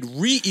help him get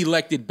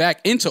re-elected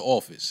back into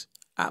office.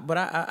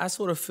 I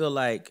sort of feel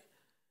like,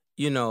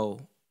 you know,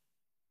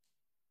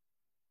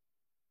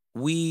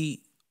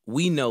 we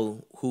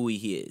know who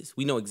he is.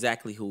 We know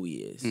exactly who he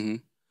is. Mm-hmm.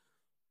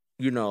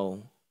 You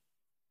know,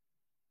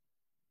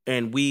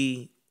 and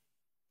we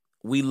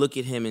look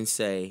at him and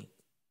say,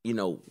 you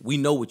know, we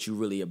know what you're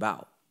really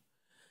about.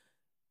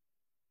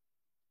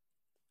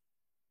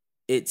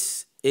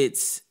 It's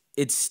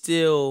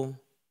still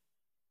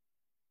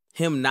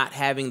him not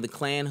having the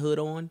Klan hood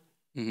on,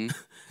 mm-hmm.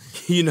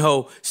 you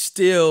know,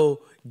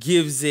 still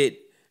gives it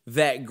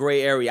that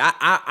gray area.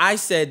 I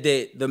said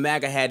that the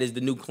MAGA hat is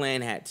the new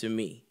Klan hat to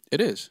me.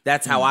 It is.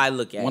 That's how I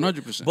look at 100%.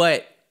 it. 100%.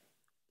 But,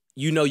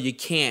 you know, you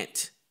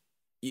can't.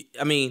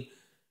 I mean,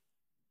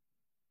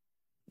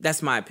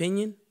 that's my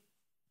opinion.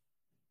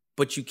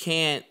 But you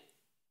can't,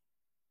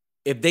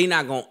 if they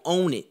not going to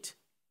own it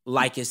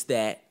like it's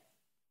that,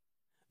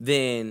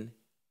 then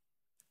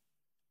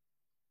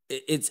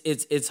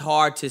it's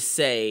hard to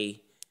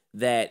say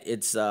that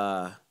it's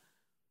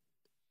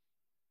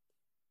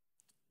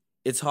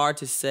hard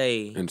to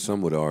say. And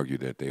some would argue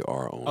that they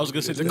are owning it. I was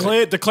going to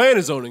say, the Klan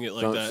is owning it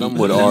like that. Some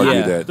would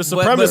argue that the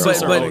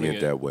supremacists are owning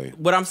it that way.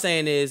 What I'm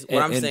saying is,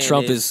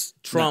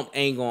 Trump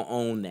ain't going to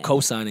own that.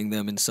 Co-signing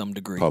them in some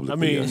degree.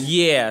 Publicly, I mean,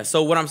 yeah.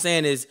 So what I'm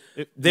saying is,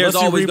 there's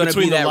always going to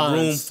be that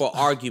room for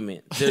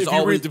argument. There's if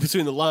always you read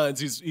between the lines,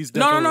 he's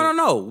definitely...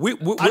 No. We're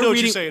what reading,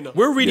 you're saying, though.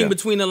 We're reading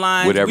between the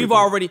lines.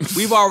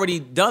 We've already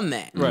done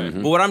that. Right.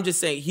 Mm-hmm. But what I'm just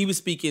saying, he was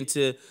speaking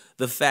to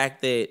the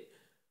fact that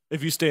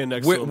if you stand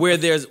next to him, where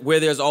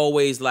there's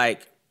always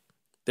like,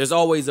 there's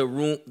always a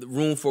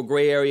room for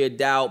gray area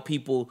doubt,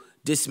 people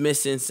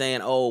dismissing,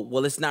 saying, oh,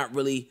 well, it's not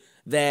really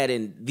that,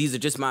 and these are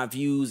just my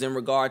views in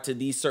regard to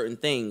these certain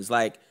things.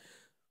 Like,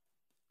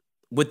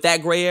 with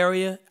that gray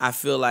area, I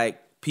feel like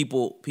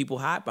people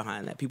hide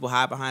behind that. People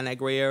hide behind that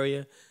gray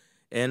area,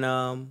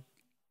 and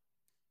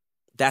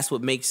that's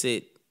what makes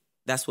this,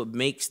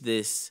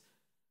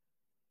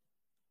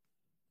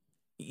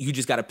 you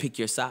just got to pick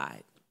your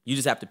side. You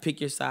just have to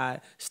pick your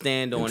side,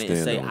 stand on it,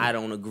 and say, I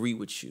don't agree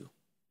with you.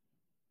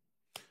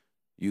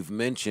 You've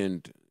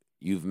mentioned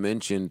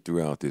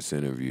throughout this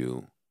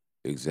interview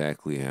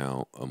exactly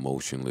how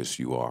emotionless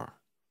you are.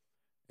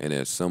 And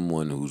as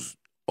someone who's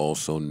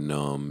also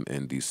numb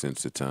and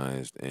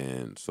desensitized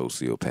and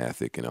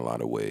sociopathic in a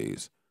lot of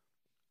ways,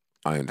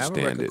 I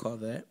understand it. Call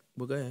that.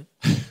 Well, go ahead.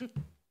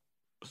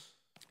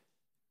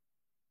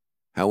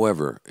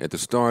 However, at the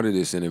start of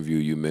this interview,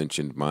 you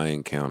mentioned my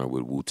encounter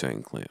with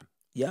Wu-Tang Clan.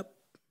 Yep.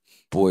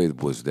 Boy,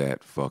 was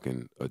that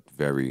fucking a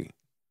very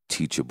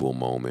teachable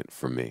moment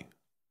for me.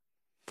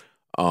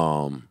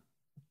 And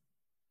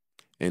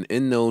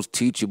in those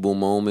teachable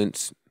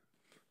moments,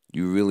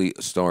 you really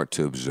start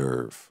to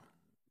observe.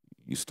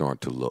 You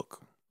start to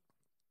look.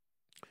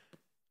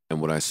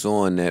 And what I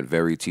saw in that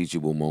very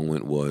teachable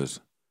moment was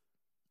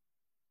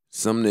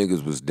some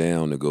niggas was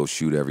down to go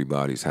shoot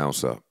everybody's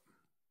house up.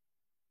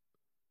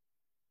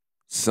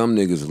 Some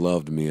niggas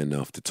loved me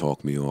enough to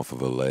talk me off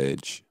of a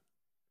ledge.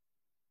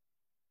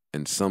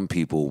 And some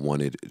people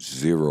wanted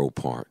 0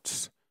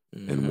 parts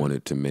and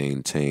wanted to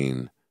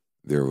maintain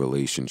their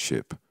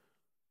relationship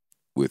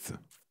with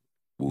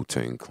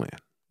Wu-Tang Clan.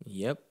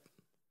 Yep.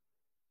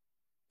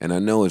 And I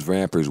know as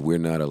rappers, we're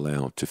not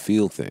allowed to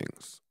feel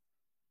things,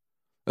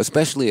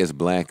 especially as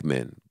black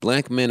men.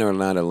 Black men are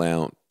not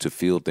allowed to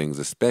feel things,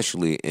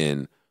 especially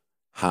in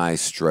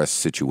high-stress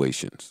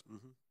situations.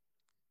 Mm-hmm.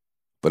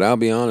 But I'll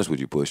be honest with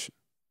you, Push.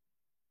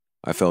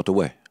 I felt a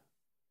way.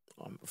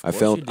 I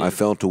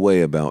felt a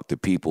way about the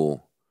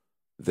people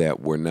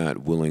that were not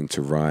willing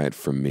to ride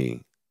for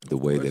me the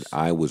way that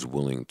I was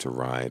willing to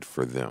ride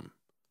for them.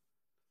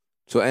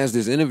 So as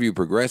this interview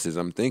progresses,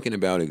 I'm thinking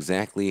about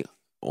exactly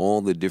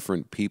all the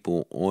different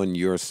people on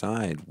your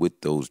side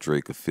with those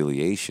Drake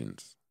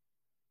affiliations.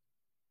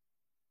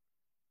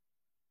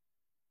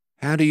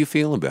 How do you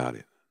feel about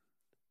it?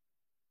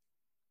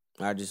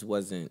 I just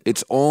wasn't.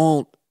 It's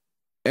all,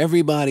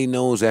 everybody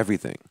knows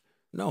everything.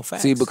 No,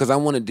 facts. See, because I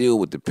want to deal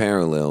with the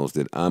parallels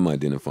that I'm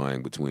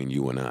identifying between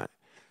you and I.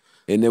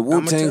 In the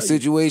Wu-Tang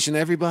situation,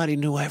 everybody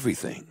knew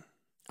everything.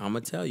 I'm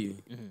gonna tell you.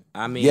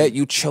 I mean, yet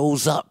you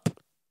chose up.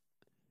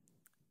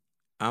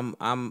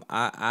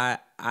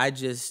 I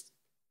just,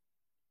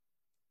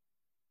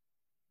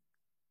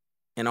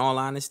 in all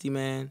honesty,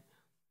 man,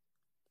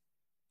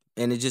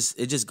 and it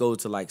just goes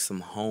to like some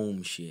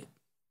home shit,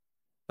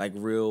 like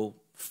real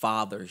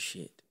father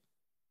shit.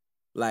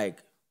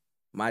 Like,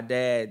 my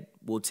dad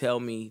will tell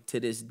me to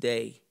this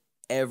day,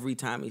 every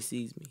time he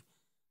sees me,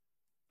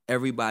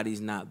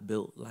 everybody's not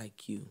built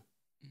like you.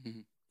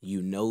 Mm-hmm.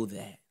 You know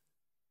that.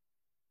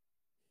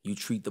 You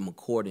treat them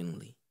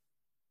accordingly.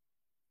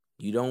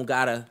 You don't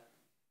gotta,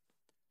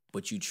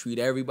 but you treat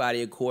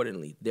everybody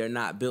accordingly. They're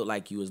not built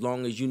like you. As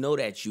long as you know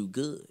that, you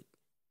good.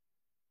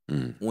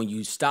 When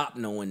you stop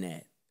knowing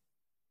that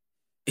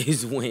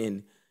is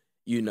when,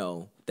 you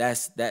know,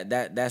 that's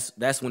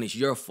when it's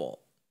your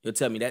fault. He'll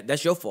tell me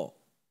that's your fault.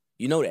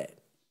 You know that.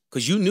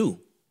 Because you knew.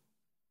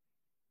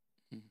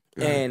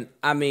 And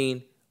I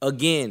mean,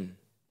 again,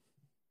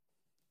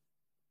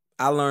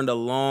 I learned a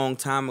long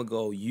time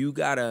ago, you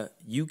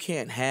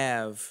can't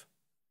have,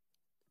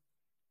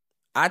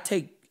 I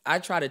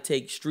try to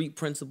take street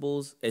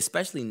principles,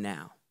 especially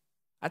now.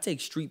 I take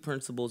street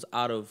principles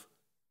out of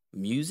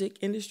music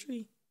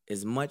industry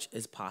as much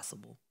as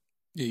possible.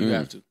 Yeah, you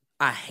have to.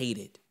 I hate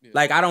it. Yeah.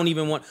 Like, I don't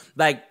even want,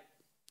 like,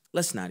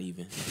 let's not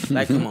even.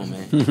 Like, come on,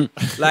 man.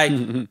 Like,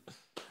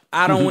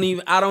 I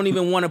don't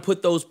even want to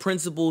put those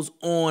principles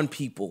on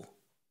people.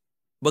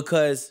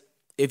 Because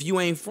if you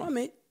ain't from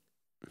it,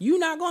 you're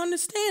not gonna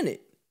understand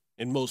it.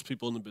 And most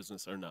people in the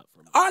business are not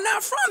from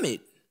it.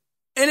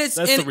 And that's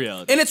the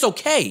reality. And it's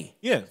okay.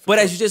 Yeah. But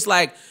as you just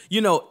like, you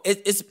know,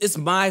 it's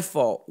my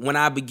fault when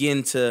I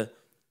begin to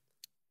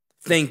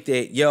think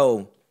that,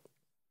 yo,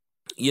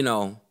 you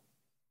know,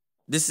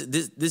 this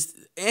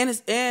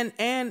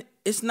and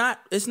it's not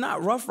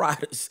Rough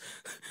Riders.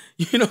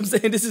 You know what I'm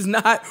saying? This is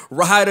not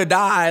ride or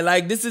die.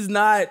 Like, this is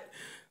not,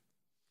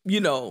 you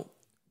know,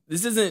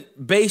 this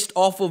isn't based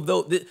off of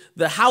those.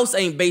 The house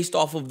ain't based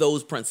off of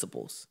those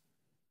principles.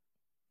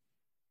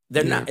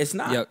 They're not. It's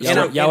not.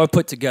 Y'all were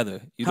put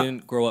together. You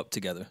didn't grow up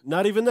together.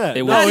 Not even that.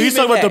 No, he's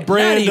talking about the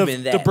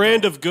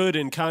brand of good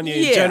in Kanye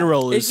in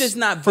general. It's just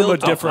not built from a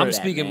different. I'm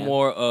speaking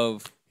more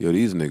of. Yo,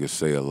 these niggas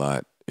say a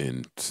lot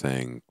and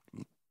saying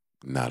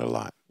not a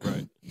lot.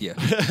 Right. Yeah.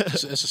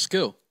 It's a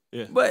skill.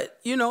 Yeah. But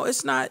you know,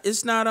 it's not.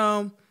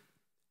 Man,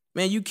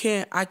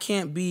 I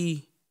can't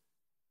be.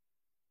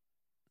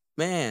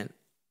 Man,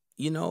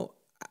 you know,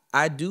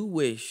 I do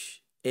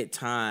wish at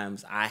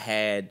times I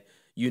had,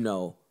 you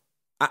know.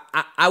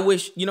 I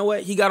wish, you know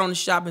what? He got on the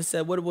shop and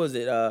said, what was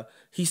it?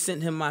 He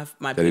sent him my that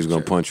picture. He's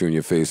gonna punch you in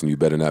your face and you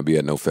better not be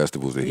at no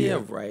festivals that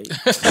Yeah, right.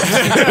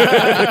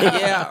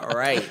 Yeah,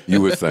 right.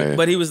 You were saying.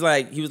 But he was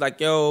like,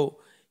 yo,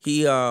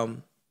 I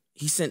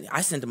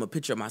sent him a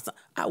picture of my son.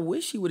 I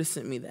wish he would have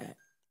sent me that.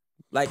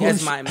 Like,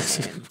 as my man.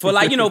 For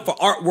like, you know, for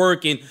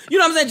artwork and, you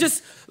know what I'm saying?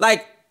 Just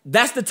like,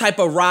 that's the type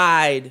of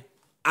ride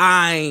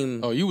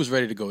Oh, you was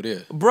ready to go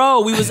there.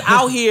 Bro, we was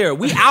out here.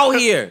 We out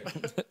here.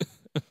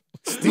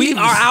 We are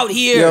out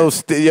here.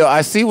 Yo,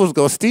 I see what's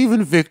going.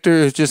 Steven Victor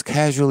is just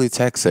casually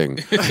texting.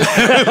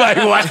 Like,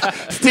 what?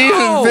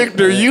 Steven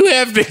Victor, you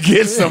have to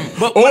get some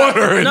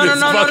order in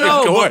this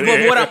fucking court.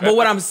 But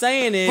what I'm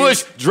saying is,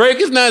 Push, Drake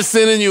is not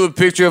sending you a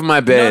picture of my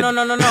bed. No.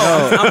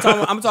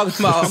 I'm talking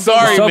about.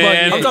 Sorry,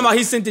 man. I'm talking about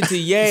he sent it to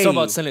Ye. He's talking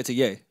about sending it to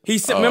Ye.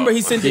 Remember he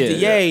sent it to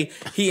Ye.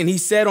 He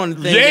said on the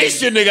thing. Ye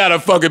shouldn't have got a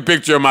fucking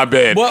picture of my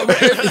bed. But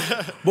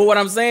what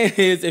I'm saying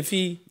is, if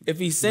he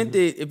sent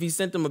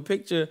him a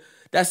picture.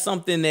 That's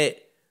something that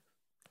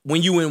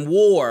when you in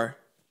war,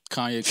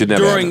 Kanye should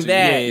never during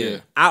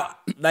that,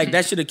 like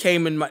that should have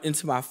came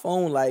into my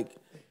phone. Like,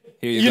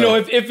 you know,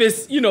 if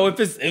it's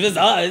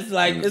us,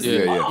 like, it's,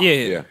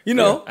 you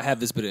know, I have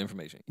this bit of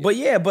information.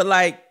 Yeah. But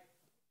like,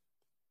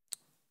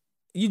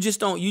 you just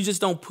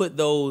don't put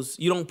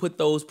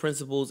those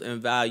principles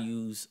and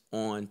values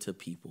onto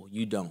people.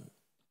 You don't.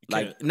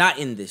 Not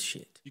in this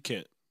shit. You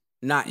can't.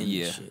 Not in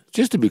this shit.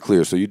 Just to be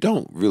clear, so you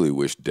don't really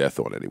wish death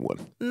on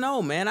anyone?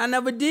 No, man, I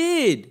never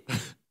did.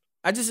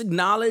 I just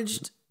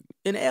acknowledged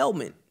an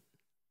ailment.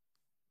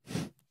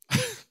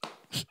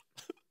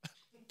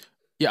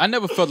 Yeah, I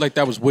never felt like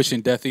that was wishing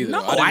death either.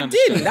 No, I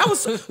didn't. That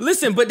was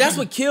listen, but that's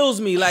what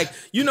kills me. Like,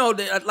 you know,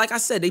 like I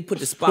said, they put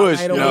the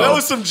spotlight on. That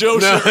was some Joe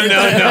shit. No, Joe.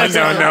 That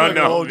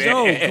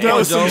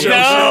was some Joe shit.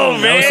 No,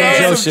 man.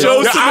 That was some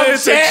Joe semantic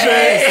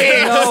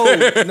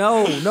shit.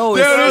 No.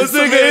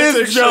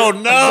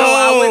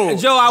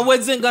 Joe, I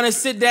wasn't gonna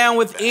sit down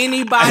with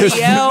anybody else.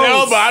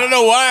 No, but I don't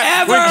know why.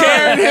 Ever. When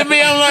Karen hit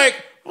me, I'm like,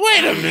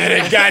 wait a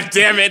minute, God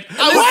damn it.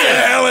 Why the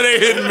hell are they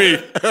hitting me?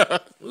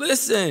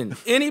 Listen,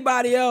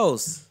 anybody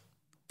else.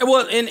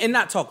 Well, and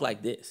not talk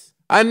like this.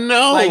 I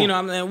know. Like, you know,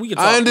 I mean, we can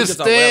talk. I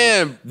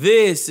understand.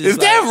 This is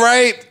like, that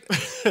right?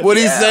 What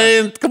he's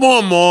saying? Come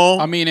on, Maul.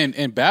 I mean,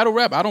 in battle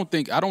rap, I don't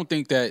think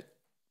that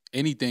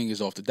anything is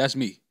off that's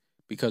me.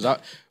 Because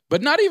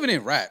but not even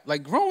in rap.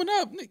 Like, growing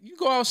up, you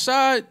go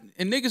outside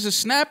and niggas are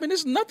snapping.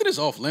 Nothing is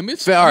off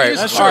limits. All right,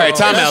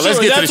 time out. Let's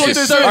get to the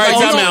shit. All right,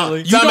 time out.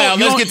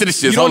 Let's get to the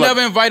shit. You don't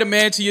never invite a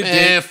man to your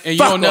dick, and you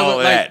don't never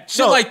like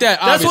shit like that.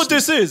 That's what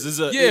this is.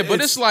 But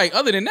it's like,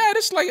 other than that,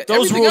 it's like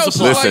those everything rules else.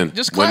 Listen, like,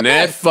 just when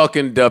that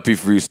fucking Duppy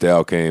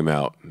freestyle came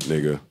out,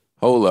 nigga,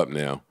 hold up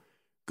now,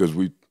 because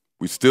we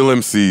still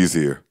MCs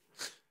here.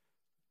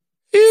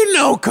 You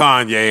know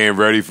Kanye ain't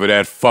ready for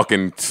that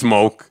fucking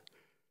smoke.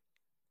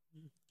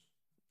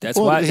 That's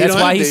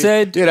why he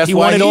said he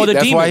wanted all the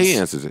demons. That's why he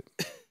answers it.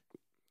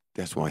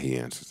 That's why he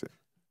answers it.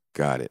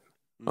 Got it.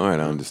 All right,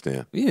 I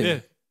understand. Yeah.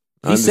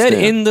 He said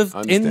in the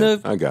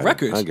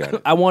records, I got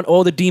it. I want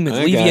all the demons.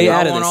 Alleviate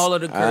out of this. I want all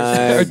of the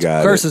curses.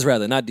 Curses,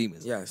 rather, not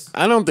demons. Yes.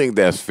 I don't think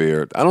that's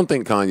fair. I don't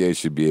think Kanye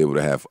should be able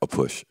to have a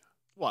push.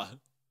 Why?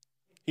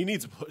 He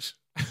needs a push.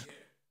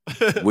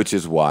 Which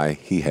is why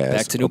he has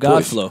Back to New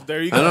God Flow.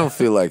 There you go. I don't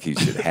feel like he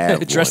should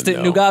have Dressed one, it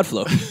in New God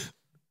Flow.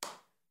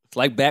 It's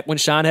like back when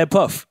Sean had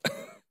Puff.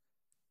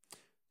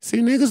 See,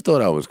 niggas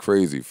thought I was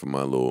crazy for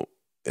my little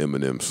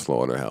Eminem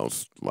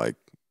slaughterhouse. Like,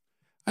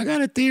 I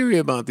got a theory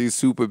about these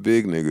super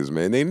big niggas,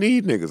 man. They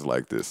need niggas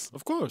like this.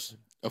 Of course.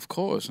 Of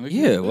course.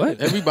 Yeah, what?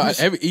 Everybody,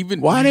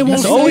 even why they won't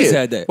say always it?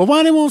 had that. But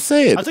why they won't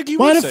say it? I think you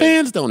why would the say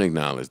fans don't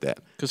acknowledge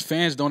that? Because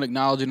fans don't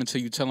acknowledge it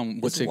until you tell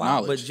them what to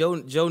acknowledge.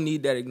 But Joe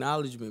need that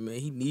acknowledgement, man.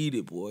 He need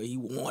it, boy. He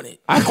want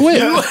it. I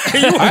quit.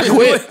 I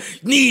quit.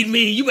 Need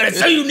me. You better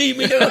say you need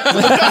me.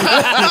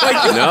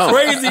 Like, you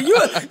crazy.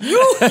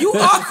 You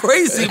are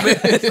crazy,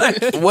 man.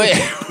 Like, Wait.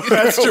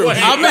 That's true.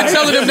 I've been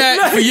telling him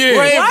that for years.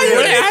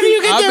 How do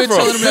you get that from?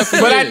 telling him that for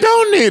But I years.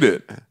 don't need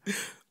it.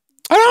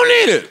 I don't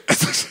need it.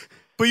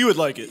 But you would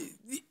like it.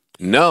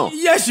 No.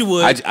 yes, you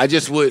would. I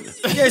just would.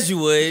 Yes, you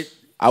would.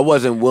 I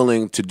wasn't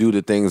willing to do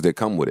the things that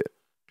come with it.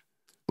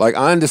 Like,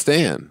 I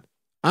understand.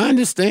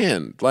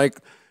 Like,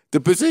 the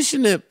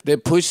position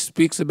that Push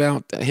speaks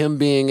about, him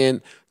being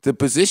in, the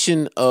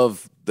position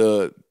of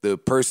the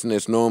person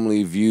that's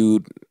normally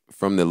viewed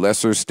from the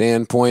lesser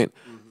standpoint,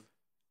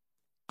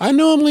 I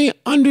normally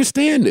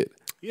understand it.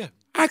 Yeah.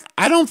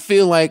 I don't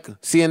feel like,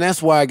 see, and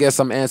that's why I guess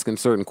I'm asking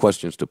certain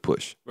questions to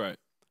Push. Right.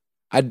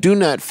 I do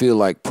not feel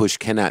like Push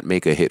cannot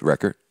make a hit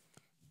record.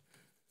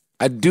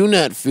 I do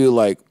not feel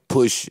like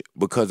Push,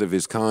 because of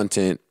his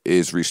content,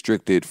 is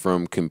restricted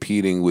from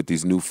competing with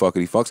these new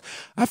fuckity fucks.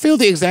 I feel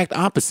the exact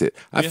opposite.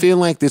 I feel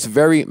like this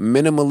very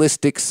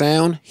minimalistic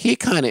sound, he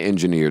kind of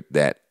engineered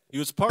that. He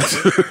was part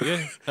of it.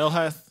 Yeah. Hell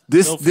hath.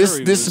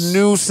 This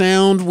new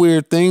sound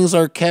where things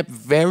are kept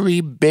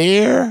very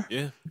bare.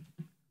 Yeah.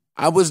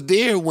 I was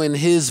there when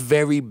his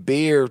very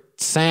bare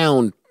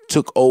sound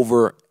took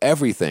over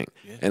everything.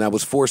 Yeah. And I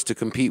was forced to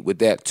compete with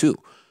that too.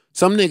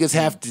 Some niggas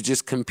have to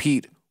just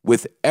compete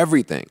with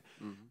everything.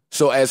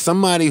 So as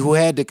somebody who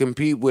had to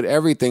compete with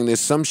everything, there's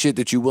some shit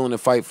that you're willing to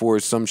fight for,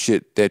 some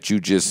shit that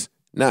you just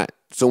not.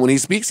 So when he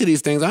speaks to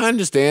these things, I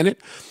understand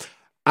it.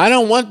 I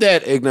don't want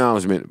that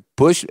acknowledgement.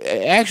 Push,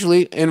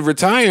 actually, in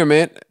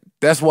retirement,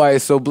 that's why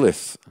it's so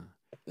bliss.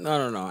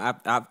 No.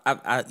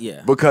 I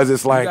yeah. Because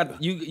it's like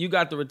you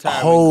got the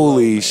retirement.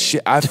 Holy glow,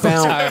 shit! I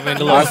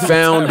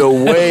found a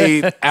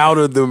way out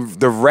of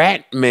the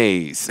rat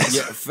maze.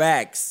 Yeah,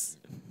 facts.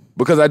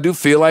 Because I do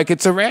feel like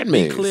it's a rat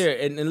maze. Be clear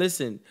and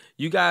listen.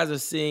 You guys are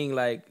seeing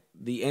like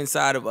the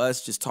inside of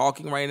us just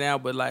talking right now,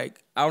 but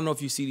like I don't know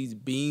if you see these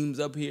beams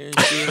up here and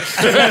shit.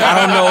 I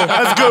don't know.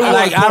 That's good.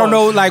 Like I don't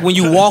know. Like when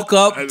you walk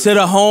up to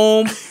the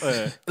home,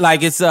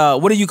 like it's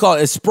what do you call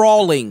it? It's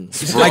sprawling.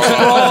 Like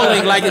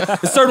sprawling. Like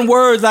it's certain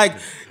words. Like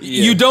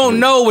you don't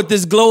know what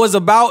this glow is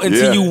about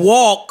until you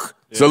walk.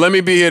 So let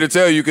me be here to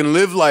tell you can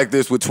live like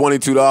this with $22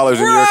 in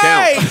your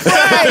account.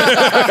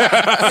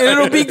 Right. And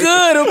it'll be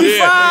good. It'll be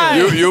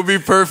fine. You'll be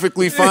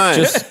perfectly fine.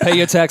 Just pay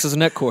your taxes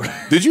net court.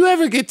 Did you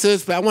ever get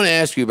to? I want to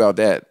ask you about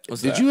that.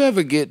 Did you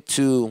ever get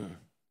to?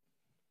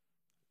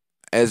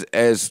 As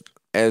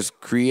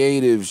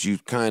creatives, you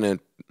kind of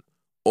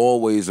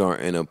always are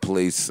in a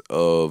place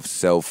of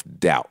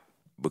self-doubt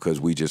because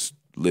we just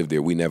live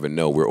there. We never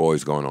know. We're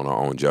always going on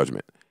our own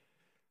judgment.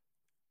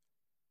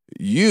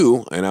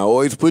 You, and I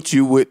always put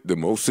you with the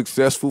most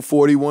successful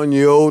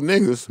 41-year-old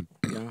niggas.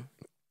 Yeah.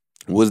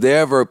 Was there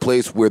ever a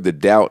place where the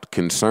doubt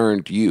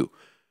concerned you?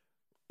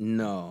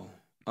 No.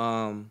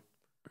 No.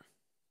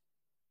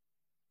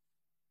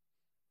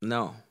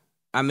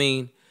 I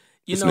mean,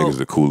 this nigga's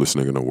the coolest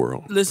nigga in the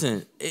world.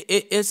 Listen,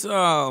 it's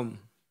I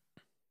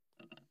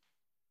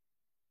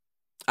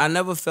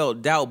never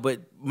felt doubt,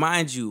 but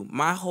mind you,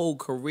 my whole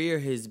career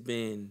has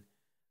been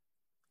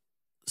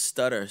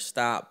stutter,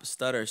 stop.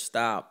 So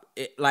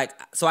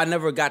I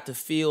never got to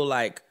feel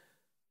like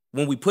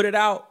when we put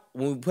out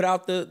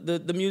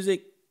the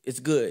music, it's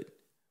good.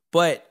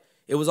 But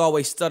it was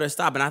always stutter,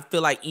 stop. And I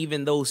feel like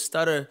even those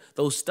stutter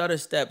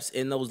steps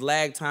and those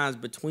lag times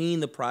between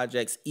the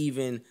projects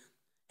even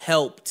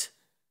helped.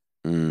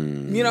 You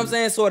know what I'm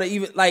saying? Sort of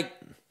even like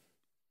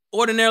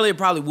ordinarily it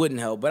probably wouldn't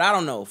help, but I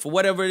don't know. For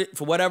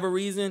whatever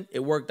reason, it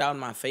worked out in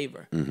my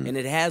favor. And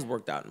it has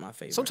worked out in my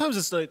favor. Sometimes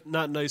it's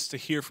not nice to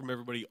hear from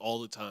everybody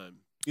all the time.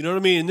 You know what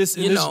I mean? In this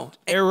era,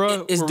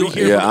 it's where we doing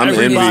hear from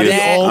everybody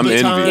all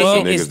the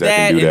time. It's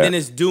that, and then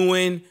it's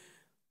doing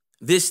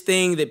this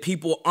thing that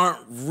people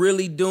aren't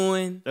really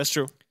doing. That's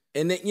true.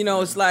 And then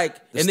it's like,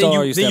 and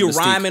then you're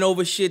rhyming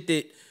over shit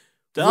that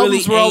the really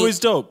albums were always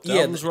dope. The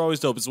yeah, albums were always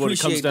dope. Is what it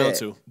comes down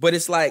to. But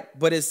it's like,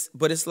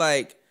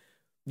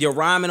 you're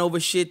rhyming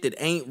over shit that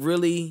ain't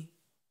really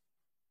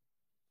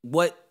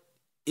what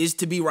is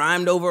to be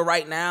rhymed over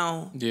right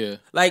now. Yeah,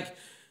 like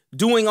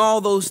doing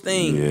all those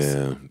things.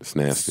 Yeah, it's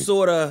nasty.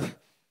 Sort of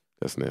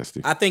That's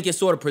nasty. I think it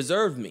sort of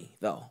preserved me,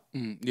 though.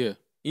 Yeah.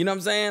 You know what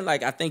I'm saying?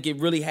 Like, I think it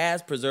really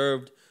has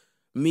preserved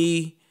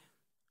me.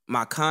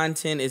 My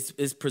content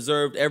is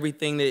preserved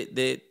everything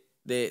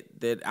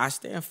that I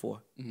stand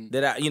for.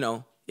 That I,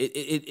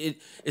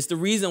 it's the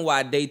reason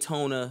why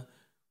Daytona,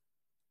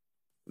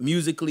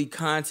 musically,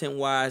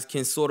 content-wise,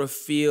 can sort of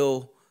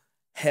feel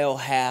Hell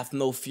Hath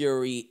No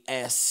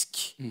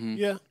Fury-esque.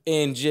 Yeah.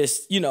 And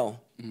just,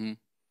 and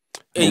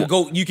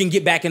you can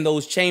get back in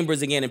those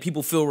chambers again and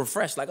people feel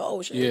refreshed, like,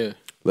 oh, shit. Yeah.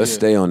 Let's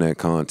stay on that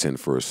content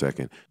for a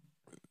second.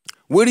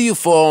 Where do you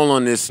fall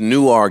on this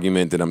new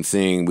argument that I'm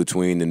seeing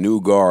between the new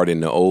guard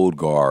and the old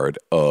guard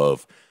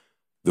of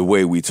the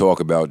way we talk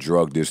about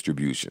drug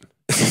distribution?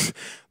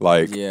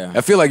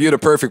 I feel like you're the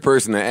perfect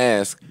person to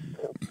ask.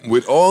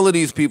 With all of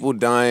these people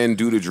dying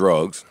due to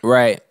drugs,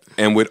 right,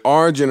 and with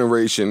our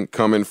generation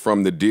coming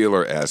from the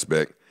dealer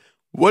aspect,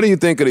 what do you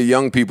think of the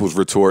young people's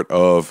retort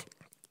of,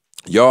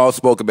 y'all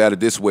spoke about it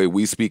this way,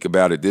 we speak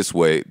about it this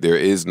way, there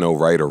is no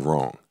right or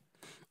wrong?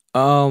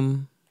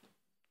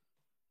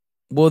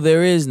 Well,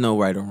 there is no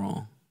right or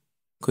wrong,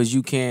 because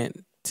you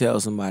can't tell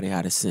somebody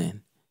how to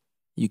sin.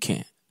 You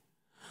can't.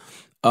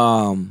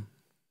 And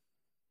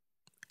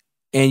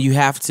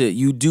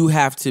you do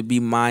have to be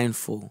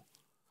mindful.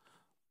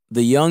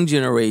 The young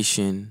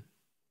generation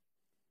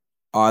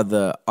are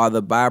the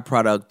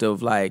byproduct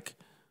of like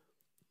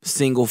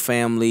single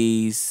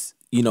families,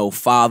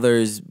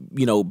 fathers,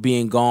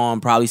 being gone,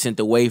 probably sent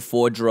away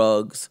for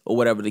drugs or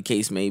whatever the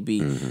case may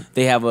be.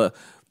 They have a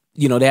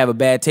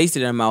bad taste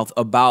in their mouth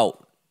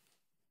about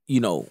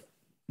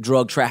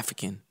drug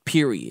trafficking,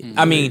 period.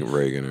 I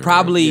mean,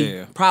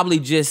 probably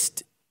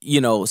just,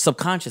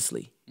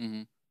 subconsciously.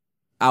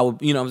 I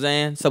would, you know what I'm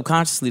saying?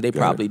 Subconsciously, they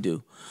probably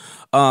do.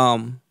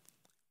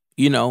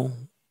 We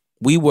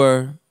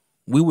were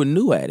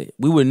new at it.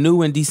 We were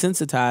new and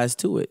desensitized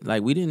to it.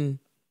 Like, we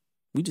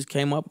just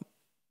came up,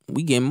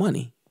 we getting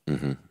money.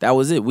 That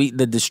was it.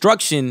 The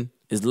destruction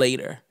is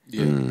later.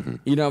 Yeah.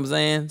 You know what I'm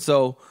saying?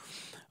 So,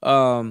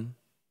 I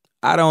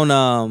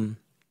don't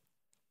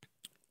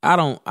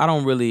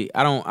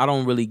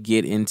really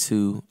get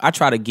into. I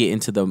try to get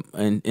into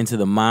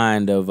the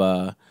mind of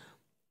the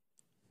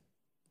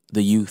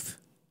youth.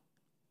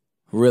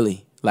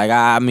 Really, like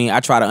I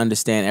try to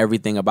understand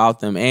everything about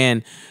them,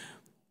 and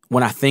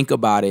when I think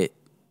about it,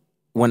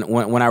 when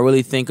I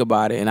really think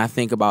about it, and I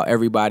think about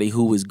everybody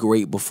who was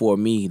great before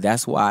me,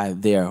 that's why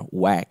they're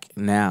whack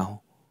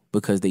now,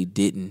 because they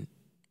didn't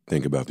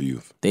think about the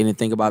youth. They didn't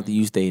think about the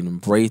youth. They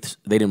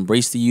didn't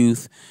embrace the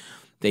youth.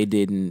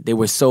 They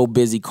were so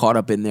busy caught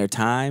up in their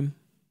time.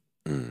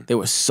 They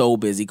were so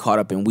busy caught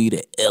up in we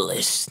the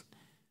illest.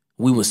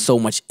 We was so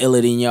much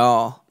iller than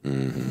y'all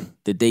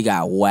that they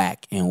got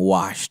whacked and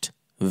washed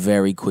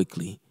very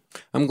quickly.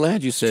 I'm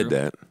glad you said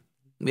that.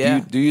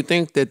 Yeah. Do you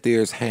think that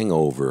there's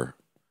hangover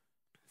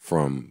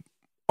from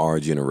our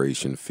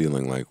generation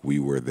feeling like we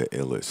were the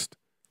illest?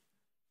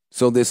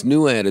 So this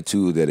new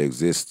attitude that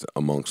exists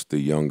amongst the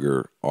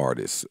younger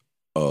artists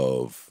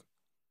of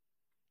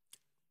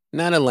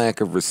not a lack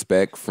of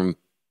respect from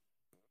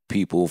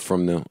people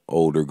from the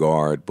older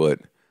guard, but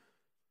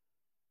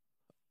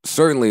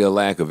certainly a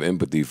lack of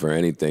empathy for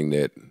anything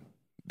that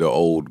the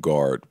old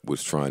guard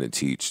was trying to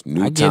teach.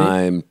 New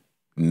time,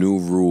 new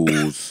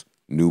rules,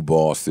 new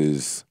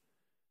bosses,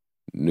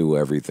 new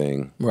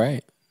everything.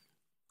 Right.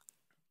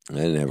 I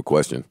didn't have a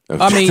question.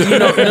 I mean,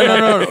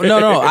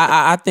 no.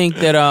 I think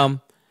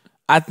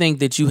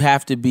that you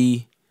have to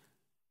be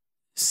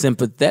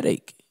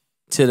sympathetic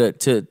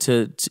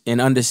to an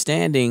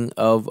understanding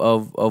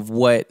of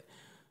what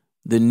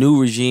the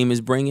new regime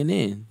is bringing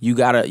in. You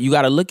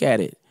gotta look at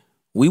it.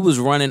 We was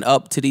running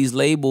up to these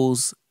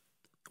labels.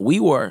 We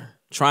were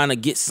trying to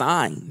get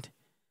signed.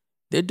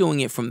 They're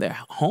doing it from their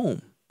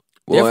home.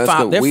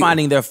 Well, they're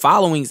finding their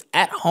followings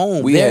at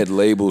home. We had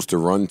labels to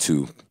run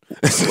to.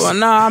 Well,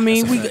 no, I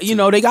mean,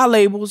 they got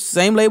labels.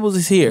 Same labels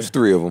as here. There's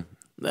 3 of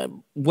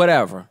them.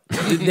 Whatever.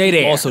 They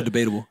there. Also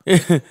debatable.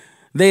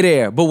 They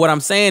there. But what I'm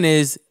saying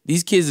is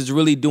these kids is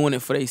really doing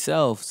it for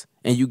themselves.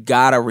 And you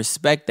gotta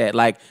respect that.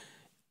 Like,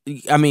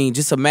 I mean,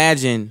 just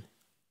imagine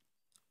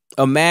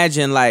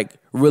like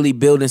really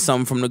building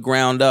something from the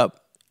ground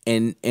up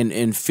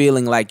and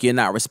feeling like you're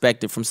not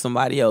respected from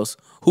somebody else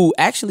who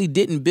actually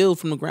didn't build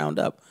from the ground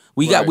up.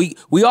 We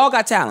all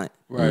got talent.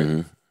 Right.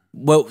 Mm-hmm.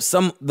 But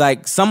some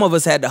of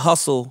us had to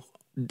hustle.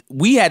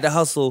 We had to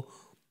hustle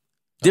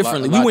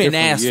differently. We went and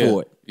asked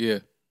for it. Yeah.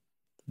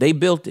 They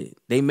built it.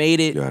 They made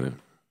it. Got it.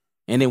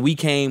 And then we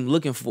came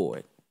looking for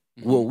it.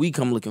 Well, we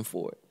come looking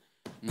for it.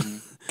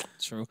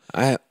 True. Go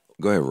ahead,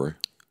 Rory.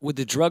 With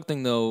the drug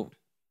thing, though,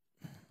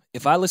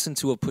 if I listened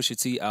to a Pusha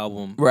T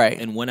album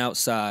and went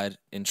outside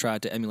and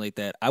tried to emulate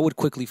that, I would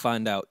quickly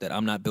find out that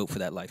I'm not built for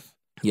that life.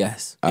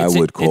 Yes. I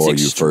would call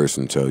you first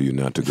and tell you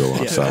not to go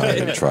outside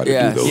and try to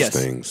do those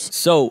things.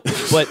 So,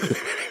 but...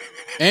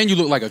 And you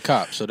look like a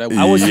cop, so that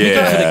I was speaking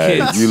for the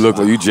kids. You look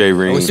like you J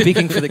Ring. I was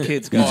speaking for the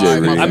kids, guys.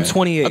 I'm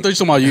 28. I thought you were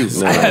talking about you.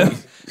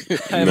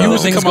 You were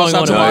things going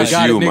on. It's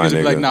you, my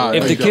nigga.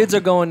 If the kids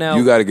are going out...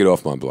 You got to get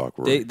off my block,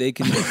 Rory. They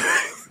can...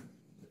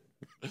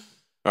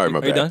 All right, my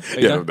bad. Are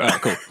you done? I'm done.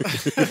 Right, cool.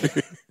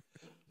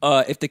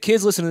 If the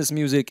kids listen to this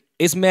music,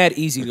 it's mad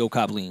easy to go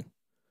cop lean.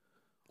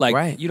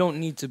 Like, you don't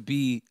need to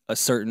be a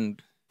certain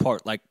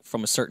part, like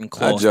from a certain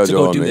cloth I judge to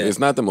go all do niggas. that. It's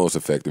not the most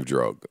effective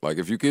drug. Like,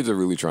 if your kids are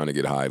really trying to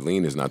get high,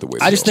 lean is not the way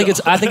to I just go.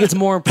 think it's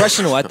more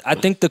impressional. I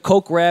think the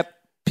coke rap,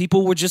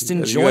 people were just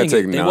enjoying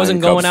it. They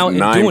wasn't going out and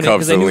doing it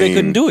because they knew they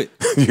couldn't do it.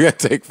 You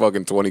gotta take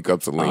fucking 20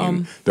 cups of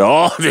lean.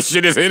 This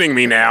shit is hitting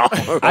me now.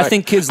 Like, I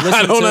think kids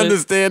listen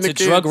understand to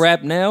drug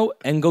rap now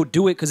and go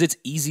do it because it's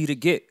easy to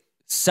get.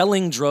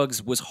 Selling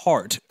drugs was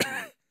hard.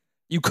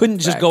 You couldn't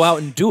just go out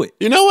and do it.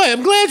 You know what?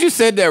 I'm glad you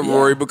said that,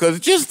 Rory, because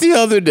just the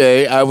other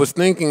day I was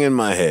thinking in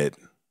my head,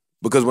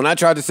 because when I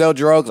tried to sell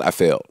drugs, I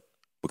failed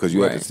because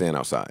you had to stand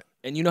outside.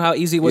 And you know how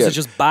easy it was to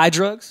just buy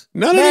drugs?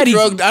 None of the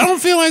drug. I don't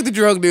feel like the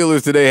drug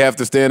dealers today have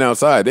to stand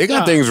outside. They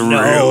got things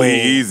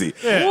really easy.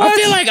 Yeah. I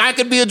feel like I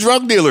could be a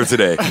drug dealer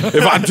today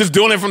if I'm just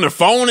doing it from the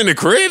phone in the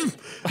crib,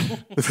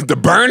 the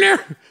burner.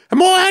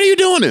 Boy, how are you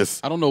doing this?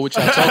 I don't know what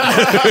y'all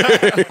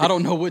talking about. I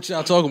don't know what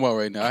y'all talking about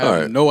right now. I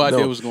have no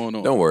idea what's going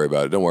on. Don't worry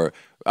about it. Don't worry.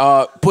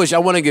 Push, I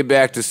want to get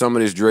back to some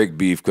of this Drake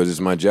beef because it's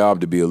my job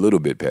to be a little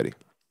bit petty.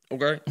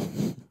 Okay.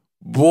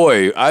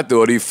 Boy, I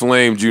thought he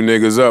flamed you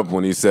niggas up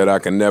when he said I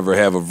can never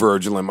have a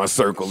Virgil in my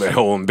circle that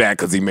hold him back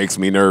because he makes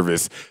me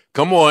nervous.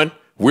 Come on.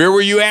 Where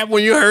were you at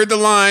when you heard the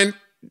line?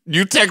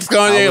 You text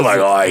Kanye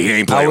like, he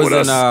ain't playing with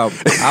us.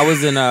 I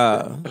was in,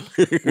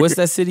 what's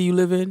that city you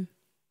live in?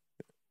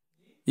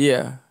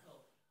 Yeah.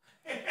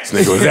 This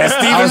nigga was at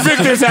Steven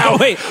Victor's house.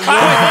 Wait. Go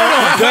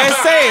ahead,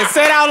 say it.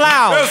 Say it out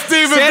loud. That's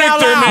Steven Say it out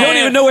Victor, loud. man. You don't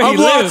even know where he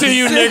lives. I'm watching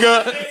you,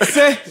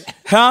 nigga.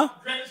 Huh?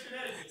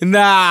 Nah,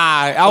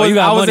 I was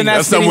in that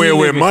That's city somewhere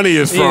where money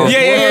is from.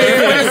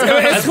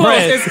 Yeah. It's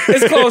close.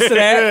 It's close to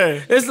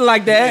that. It's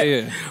like that.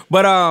 Yeah.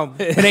 But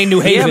it ain't New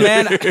Haven. yeah,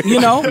 man. You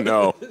know,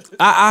 No.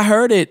 I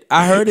heard it,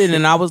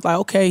 and I was like,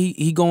 okay,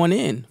 he going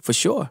in for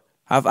sure.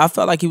 I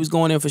felt like he was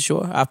going in for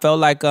sure. I felt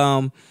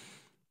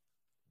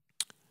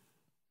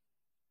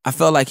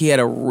like he had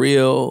a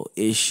real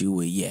issue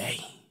with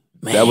Ye.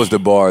 Man. That was the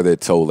bar that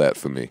told that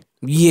for me.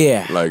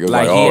 Yeah. Like, it was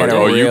like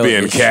you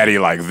being catty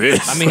like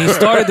this. I mean, he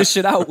started this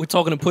shit out with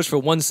talking to Push for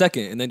 1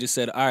 second and then just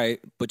said, all right,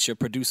 but your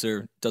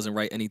producer doesn't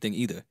write anything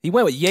either. He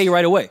went with Ye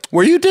right away.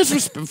 Were you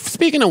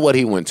speaking of what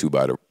he went to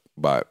by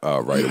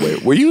right away,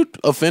 were you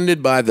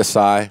offended by the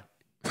sigh?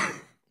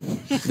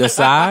 The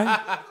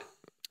sigh?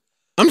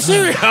 I'm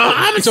serious.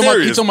 I'm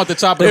serious. You talking about the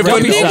top of If the a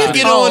record? nigga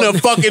get on a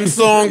fucking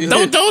song,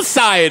 don't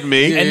sigh at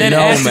me. And then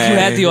asked if you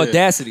had the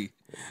audacity.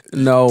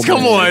 No,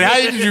 Come man. on, how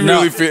did you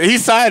really feel? He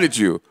sided at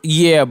you.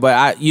 Yeah, but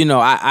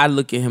I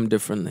look at him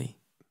differently.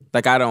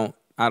 Like I don't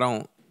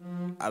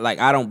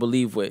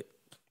believe what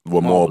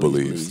Maul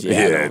believes.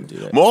 Yeah.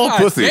 Maul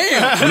pussy.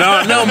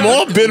 No,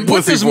 Maul been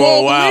pussy for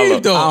a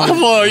while.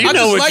 Come on, you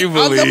know what you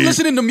believe. I'm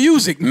listening to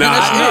music. You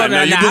I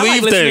believe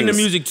like listening to things.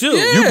 music too.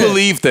 Yeah. You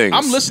believe things.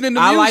 I'm listening to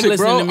I music, like listening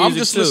bro. to music I'm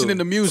just too. listening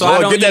to music. So I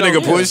don't- get that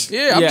nigga Push.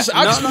 Yeah, I'm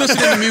just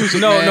listening to music.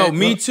 No,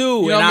 me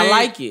too, You know and what I I mean?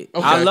 like it.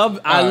 Okay.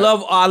 I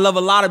love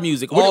a lot of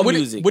music. All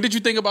music. What did you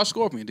think about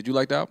Scorpion? Did you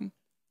like the album?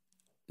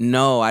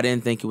 No, I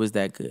didn't think it was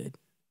that good.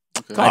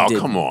 Oh,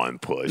 come on,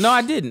 Push. No,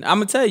 I didn't. I'm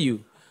gonna tell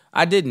you,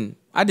 I didn't.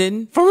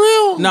 For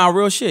real? Nah,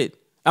 real shit.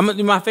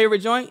 My favorite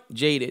joint,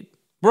 Jaded.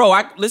 Bro,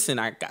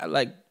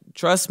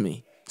 trust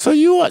me. So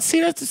you see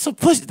that's so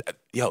Push.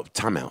 Yo,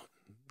 time out.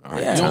 All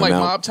right, Yeah. You don't like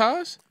Mob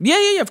Ties?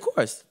 Yeah, of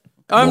course.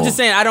 I'm just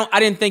saying I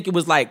didn't think it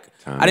was like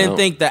I didn't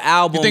think the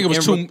album. You think it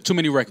was too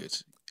many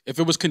records? If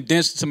it was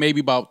condensed to maybe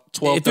about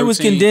 12, If it was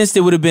 13, condensed,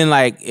 it would have been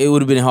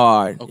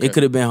hard. Okay. It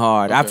could have been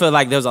hard. I feel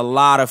like there's a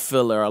lot of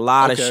filler, a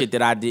lot of Okay. shit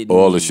that I didn't.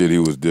 all the shit he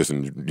was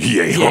dissing.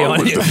 On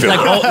was the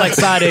film. like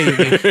side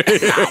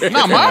A.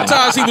 Nah, Mob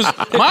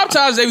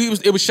Ties.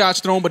 It was shots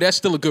thrown, but that's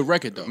still a good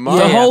record though.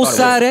 The whole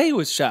side A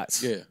was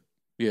shots. Yeah,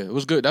 it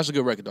was good. That's a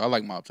good record though. I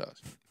like Mob Ties.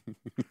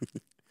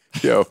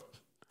 Yo,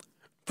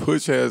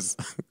 Push has.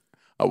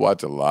 I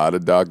watch a lot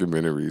of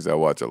documentaries. I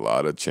watch a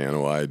lot of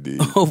Channel ID.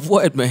 Of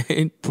what,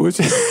 man? Push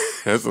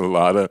has a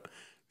lot of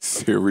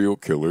serial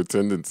killer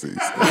tendencies.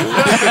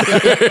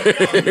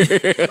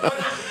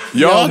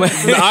 Y'all,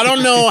 I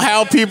don't know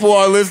how people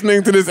are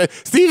listening to this.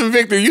 Steven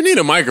Victor, you need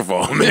a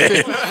microphone,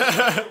 man.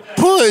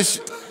 Push,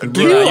 are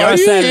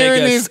you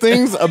hearing these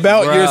things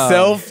about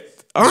yourself?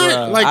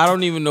 I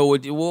don't even know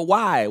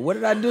why. What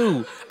did I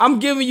do? I'm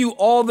giving you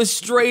all the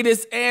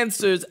straightest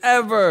answers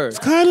ever. It's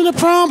kind of the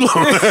problem.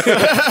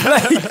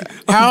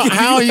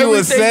 how you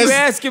assess? You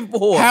asking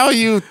for?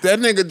 That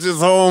nigga just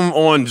home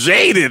on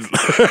Jaded?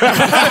 because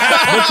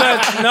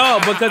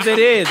it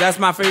is. That's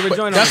my favorite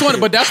joint. That's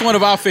one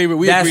of our favorite.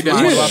 We That's agree.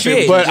 my That's one of our shit.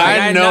 favorite. But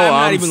I know I'm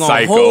not I'm even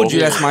psycho. gonna hold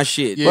you. That's my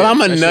shit. Yeah. But I'm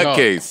a that shit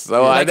nutcase,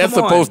 so Like, that's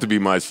come on. supposed to be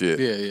my shit.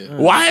 Yeah.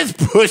 Why is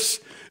Push?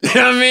 You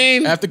know what I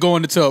mean? After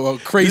going to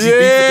crazy beef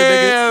with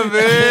the nigga.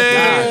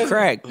 man.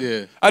 Crack.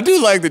 Yeah. I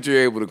do like that you're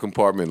able to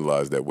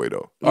compartmentalize that way,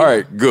 though. All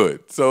right,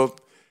 good. So,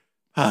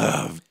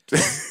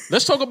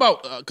 Let's talk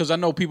about because I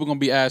know people gonna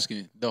be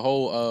asking the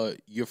whole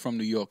 "you're from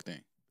New York"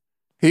 thing.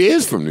 He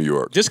is from New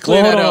York. Just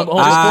clear that up. Just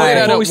clear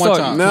that up one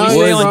time. No,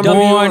 I was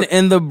born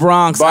in the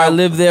Bronx. I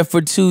lived there for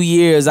 2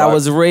 years. I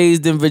was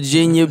raised in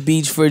Virginia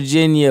Beach,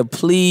 Virginia.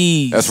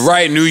 Please. That's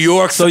right, New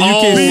York. So you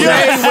can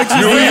say what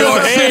you New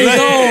York.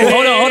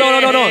 Hold on.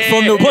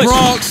 From the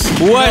Bronx.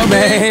 What,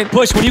 man?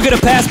 Push, when you get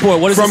a passport,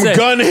 what does it say? From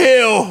Gun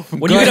Hill.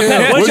 When you get a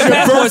passport, what's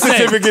your birth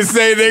certificate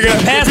say, nigga?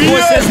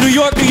 Passport says New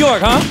York,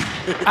 huh?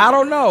 I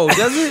don't know.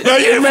 Does it? No,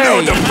 you didn't know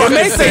what the fuck it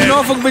may it say said.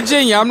 Norfolk,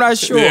 Virginia. I'm not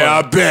sure. Yeah,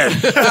 I bet.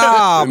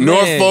 Oh,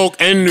 Norfolk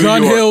and New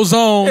Gun York. Hill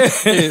Zone.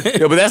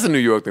 Yeah, but that's a New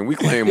York thing. We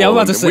claim Yeah, all I'm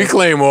about to the, say. we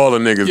claim all the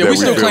niggas Yeah, that we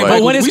still feel claim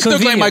like. Michael. We still claim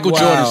convenient. Michael Wow.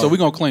 Jordan, so we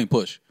gonna claim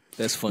Push.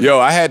 That's funny. Yo,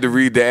 I had to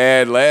read the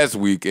ad last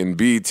week in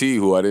BT,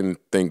 who I didn't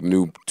think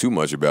knew too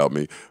much about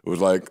me. It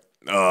was like,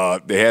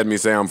 they had me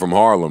say I'm from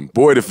Harlem.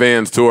 Boy, the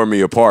fans tore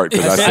me apart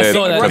because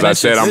I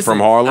said I'm from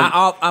Harlem.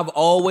 I've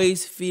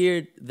always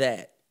feared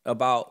that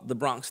about the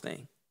Bronx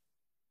thing.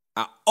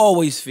 I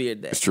always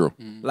feared that. It's true.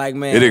 Like,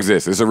 man, It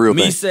exists. It's a real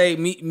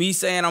thing. Me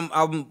saying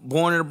I'm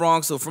born in the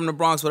Bronx or from the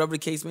Bronx, whatever the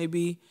case may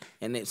be,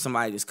 and then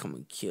somebody just come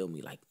and kill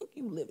me. Like,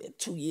 you live there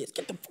 2 years.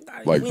 Get the fuck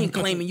out of here. Like- We ain't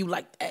claiming you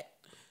like that.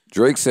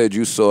 Drake said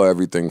you saw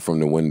everything from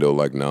the window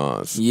like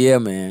Nas. Yeah,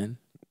 man.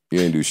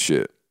 You ain't do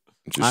shit.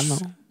 I know.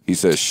 He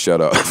said,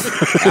 shut up.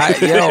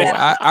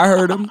 I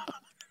heard him.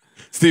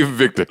 Stephen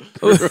Victor.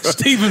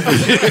 Stephen.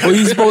 What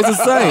you supposed to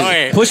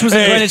say? Push was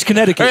in Greenwich,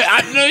 Connecticut.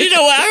 You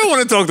know what? I don't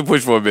want to talk to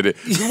Push for a minute.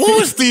 What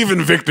was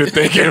Stephen Victor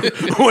thinking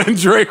when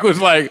Drake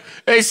was like,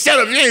 hey, shut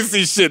up. You ain't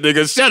see shit,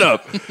 nigga. Shut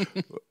up.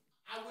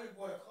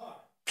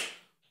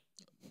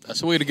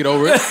 That's the way to get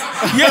over it.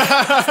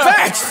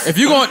 Facts. If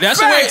you going, that's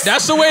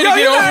the way to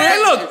get over Hey,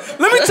 it. look,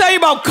 let me tell you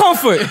about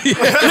comfort.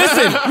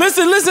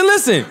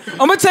 Listen.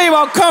 I'm gonna tell you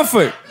about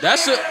comfort.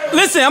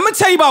 Listen, I'm gonna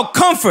tell you about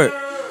comfort.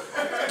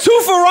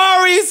 2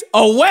 Ferraris,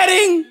 a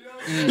wedding.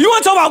 You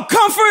wanna talk about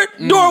comfort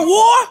during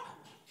war?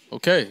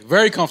 Okay,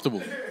 very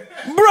comfortable.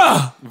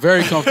 Bruh,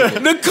 Very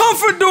comfortable. the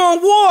comfort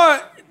during war,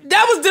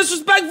 that was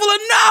disrespectful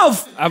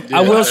enough.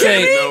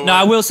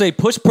 I will say,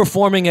 Push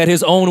performing at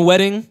his own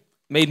wedding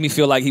made me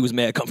feel like he was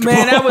mad comfortable.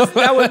 Man, that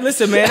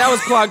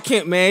was Clark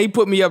Kent, man. He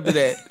put me up to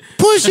that.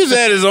 Push is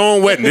at his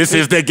own wedding. This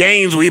is the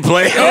games we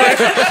play.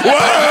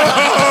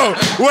 Whoa!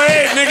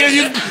 Wait, nigga,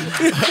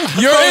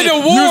 You're in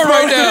a war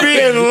right now. be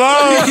in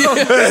love.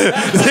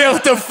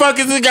 What the fuck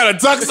is it? Got a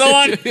tux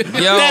on? What the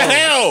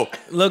hell?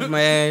 Look,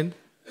 man.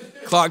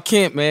 Clark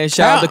Kent, man.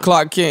 Shout out to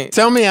Clark Kent.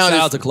 Tell me how Shout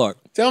out to Clark.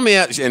 Tell me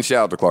how, and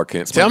shout out to Clark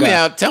Kent. Tell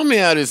me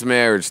how this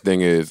marriage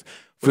thing is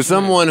for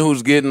someone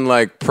who's getting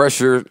like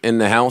pressure in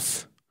the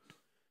house.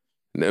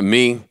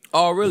 Me.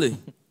 Oh, really?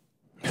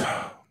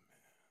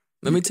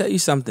 Let me tell you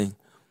something.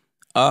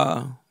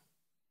 All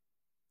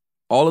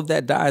of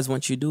that dies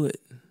once you do it.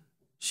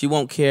 She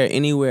won't care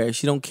anywhere.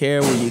 She don't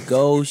care where you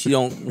go. She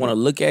don't want to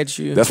look at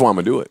you. That's why I'm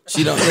gonna do it.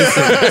 She don't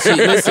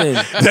listen.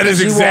 That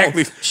is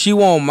exactly. She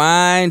won't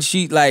mind.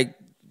 She like,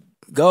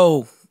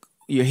 go.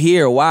 You're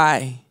here.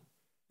 Why?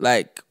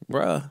 Like,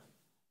 bruh.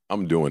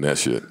 I'm doing that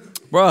shit.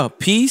 Bruh,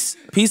 peace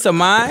of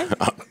mind.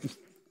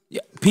 Yeah,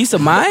 peace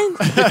of mind.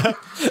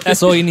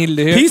 That's all you needed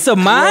to hear. Peace of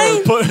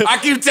mind. I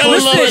keep telling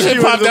Love and Hip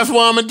Hop that's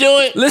why I'm gonna do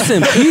it.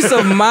 Listen, peace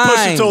of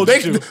mind. Look,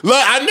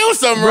 I know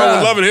something wrong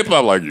with Love and Hip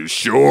Hop. Like, you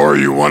sure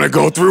you want to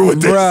go through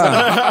with this?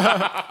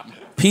 Bruh.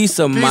 Peace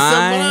of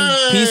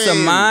mind. Peace of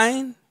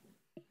mind.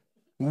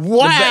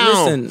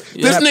 Wow. Listen,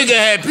 this nigga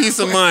had peace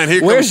of mind.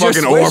 Here Where's comes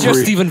your fucking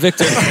Aubrey. Stephen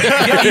Victor?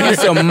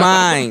 Peace of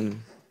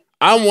mind.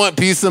 I want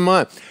peace of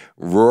mind.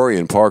 Rory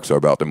and Parks are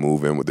about to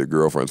move in with their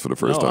girlfriends for the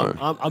first time.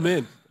 I'm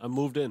in. I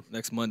moved in.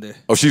 Next Monday.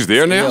 Oh, she's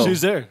there now?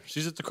 She's there.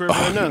 She's at the crib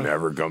right now.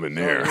 Never coming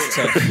there.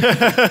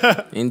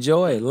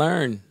 Enjoy.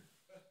 Learn.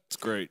 It's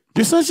great.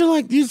 You're such a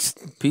like.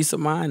 Peace of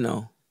mind,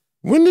 though.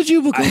 When did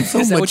you become so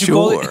Is that what you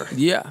call mature?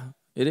 Yeah,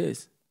 it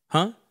is.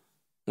 Huh?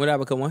 When did I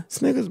become one? This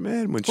nigga's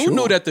mad mature. Who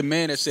knew that the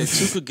man that said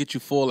 2 could get you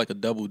 4 like a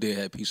double dare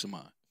had peace of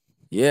mind?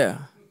 Yeah.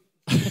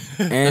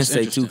 And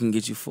say 2 can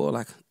get you 4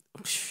 like.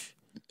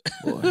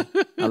 Boy,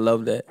 I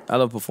love that. I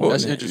love performing.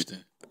 That's that. interesting.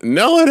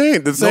 No, it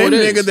ain't. The same it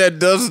is. nigga that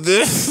does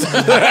this.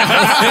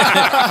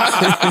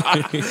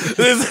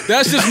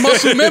 That's just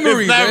muscle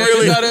memory, Not man.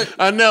 really.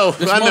 I know.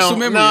 Muscle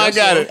memory. No, I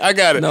got it. I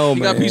got it. No,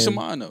 You man. got peace of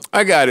mind though.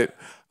 I got it.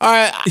 All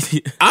right.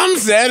 I'm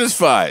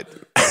satisfied.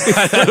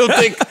 I don't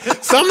think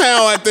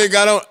somehow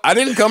I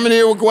didn't come in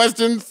here with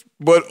questions,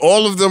 but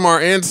all of them are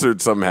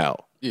answered somehow.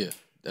 Yeah,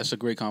 that's a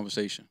great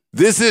conversation.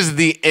 This is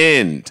the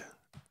end,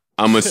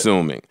 I'm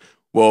assuming.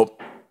 Well,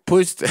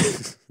 Push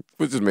just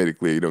made it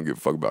clear you don't give a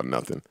fuck about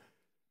nothing.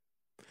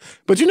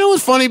 But you know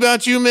what's funny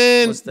about you,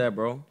 man? What's that,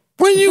 bro?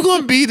 When you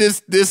gonna be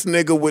this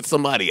nigga with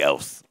somebody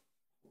else?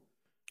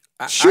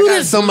 Shoot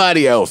at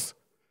somebody else.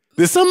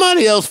 There's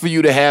somebody else for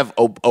you to have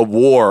a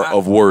war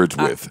of words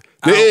with.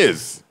 There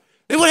is.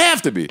 It would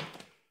have to be.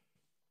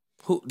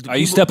 Are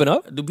you stepping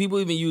up? Do people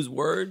even use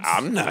words?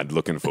 I'm not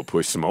looking for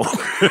Push Smoke.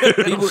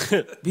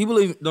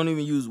 People don't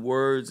even use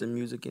words in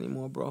music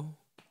anymore, bro.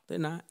 They're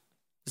not.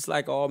 It's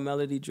like all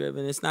melody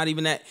driven. It's not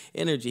even that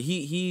energy.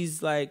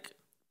 He's like,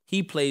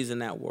 he plays in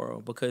that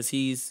world because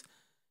he's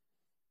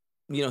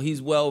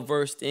he's well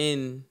versed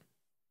in,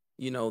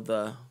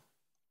 the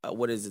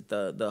what is it,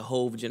 the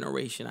Hove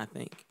generation, I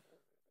think.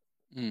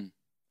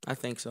 I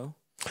think so.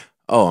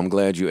 Oh, I'm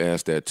glad you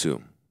asked that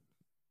too.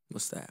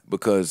 What's that?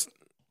 Because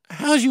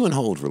how's you and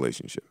Hove's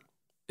relationship?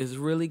 It's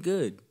really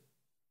good.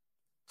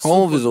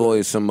 Hove is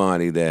always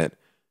somebody that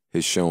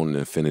has shown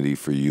an affinity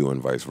for you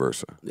and vice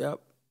versa. Yep.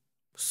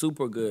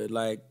 Super good.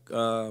 Like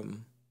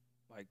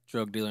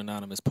Drug Dealer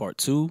Anonymous Part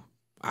 2.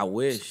 I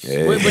wish.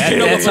 Yeah. But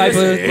that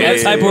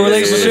type of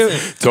relationship.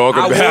 Listen, Talk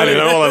about it.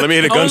 Hold on, let me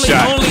hit a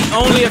gunshot.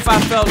 Only if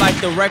I felt like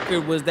the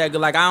record was that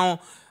good. Like I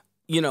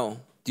don't,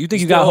 Do you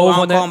think you got Hove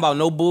on that? I'm talking about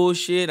no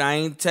bullshit. I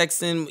ain't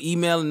texting,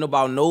 emailing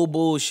about no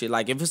bullshit.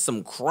 Like if it's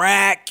some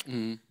crack,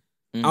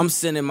 I'm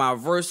sending my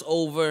verse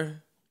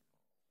over.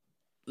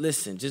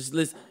 Listen, just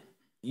listen.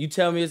 You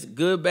tell me it's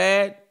good,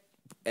 bad,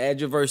 add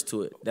your verse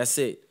to it. That's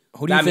it.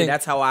 Who do you think?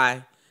 That's how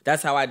I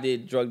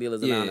did Drug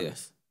Dealers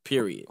Anonymous.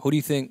 Period. Who do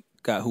you think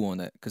got who on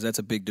that? Because that's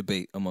a big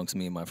debate amongst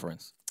me and my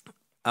friends.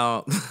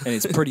 And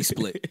it's pretty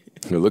split.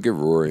 Look at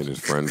Rory and his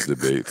friends'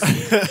 debates.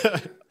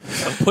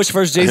 Push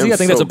versus Jay-Z, I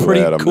think that's a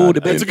pretty cool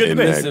debate. It's a good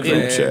debate. That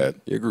group chat.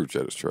 Your group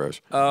chat is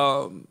trash.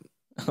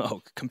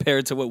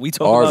 Compared to what we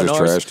talk Ours about.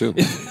 Ours is trash too.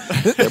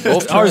 They're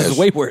both trash. Ours is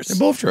way worse. They're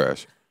both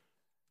trash.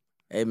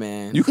 Hey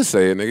man, you can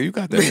say it, nigga. You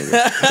got that,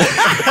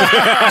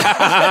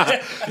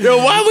 nigga. Yo,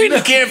 why we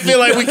can't feel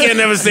like we can't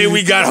never say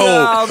we got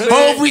Hove?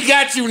 Hove, we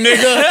got you,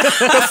 nigga.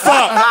 The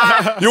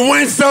fuck? You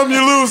win some, you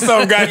lose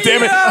some.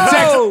 Goddamn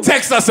it!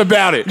 Text us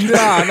about it.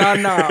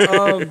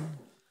 Nah.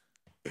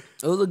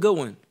 It was a good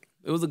one.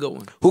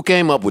 Who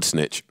came up with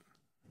Snitch?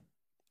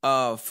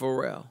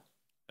 Pharrell.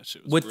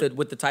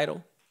 With the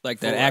title,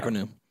 like that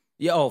acronym.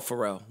 Yeah.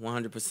 Pharrell,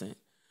 100%.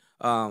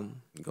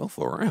 Go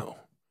Pharrell.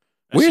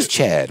 Where's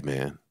Chad,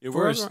 man?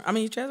 Chad's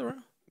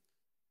around.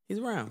 He's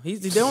around.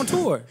 They're on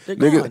tour. They're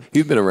nigga, gone.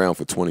 he's been around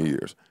for 20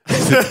 years.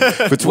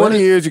 For 20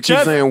 years, you keep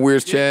saying,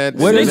 where's Chad?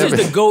 This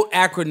is the GOAT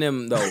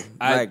acronym, though.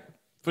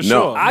 For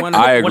sure.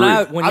 I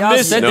agree. When y'all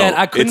said that,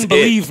 I couldn't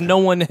believe no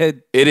one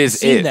had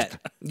seen that.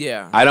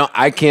 Yeah.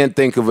 I can't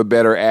think of a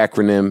better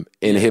acronym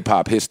in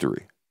hip-hop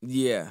history.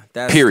 Yeah.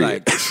 That's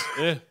period.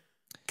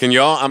 Can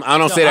y'all? I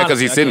don't say that because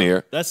he's sitting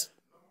here. That's...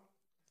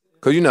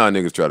 Because you know how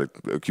niggas try to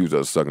accuse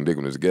us of sucking dick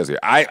when there's a guest here.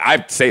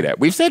 I say that.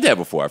 We've said that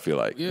before, I feel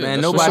like. Yeah, man,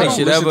 nobody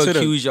should ever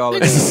accuse y'all of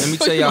that. Let me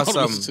tell y'all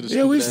something.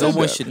 Yeah, we've said no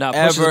one that.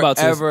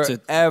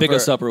 should ever pick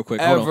us up real quick.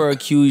 Ever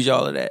accuse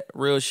y'all of that.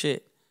 Real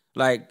shit.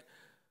 Like,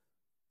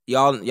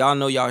 y'all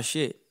know y'all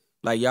shit.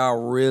 Like, y'all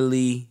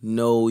really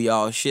know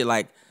y'all shit.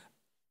 Like,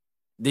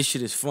 this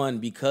shit is fun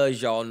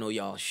because y'all know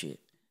y'all shit.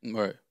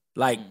 Right.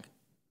 Like,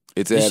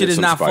 this shit is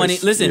not spice. funny.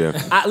 Listen,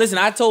 yeah.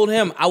 I told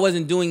him I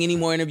wasn't doing any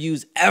more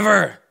interviews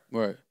ever.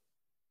 Right.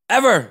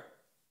 Ever.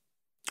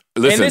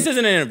 Listen, and this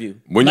isn't an interview.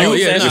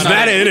 It's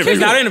not an interview. It's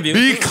not an interview.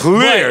 Be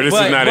clear, this is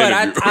not an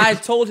interview. But I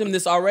told him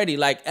this already.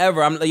 Like,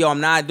 ever. I'm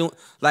not doing,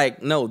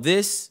 like, no,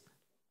 this.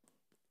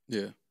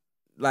 Yeah.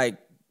 Like,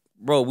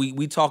 bro,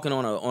 we talking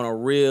on a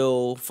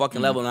real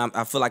fucking level, and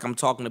I feel like I'm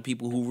talking to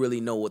people who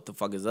really know what the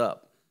fuck is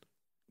up.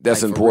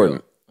 That's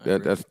important.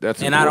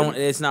 That's and important.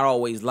 it's not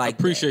always like I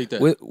appreciate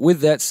that. With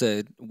that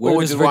said, where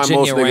does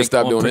Virginia rank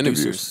stop doing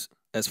producers interviews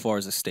as far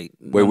as a state?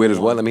 Wait, where does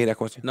what? Let me hear that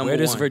question. Where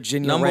does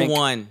Virginia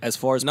rank as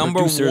far as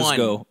producers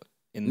go?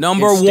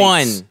 Number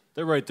one.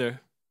 They're right there.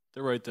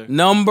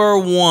 Number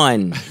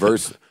one.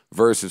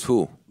 Versus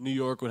who? New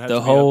York would have the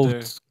to be whole up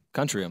there.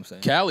 Country, I'm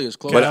saying. Cali is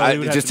close.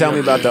 But just tell me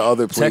about the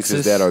other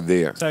places that are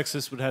there.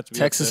 Texas would have to be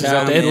Texas up is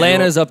there. up there.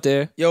 Atlanta's up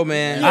there. Yo,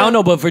 man. I don't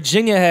know, but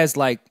Virginia has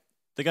like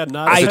they got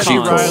Teddy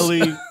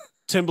Riley,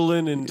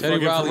 Timbaland, and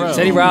Teddy Riley.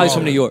 Teddy Riley's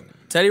from New York.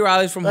 Teddy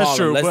Riley's from Harlem.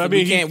 True, but I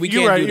mean, we can't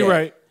do that. You're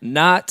right.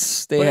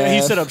 Knots.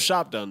 He set up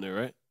shop down there,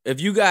 right? If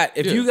you got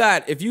the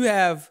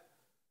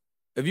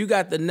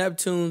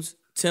Neptunes,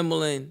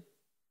 Timbaland,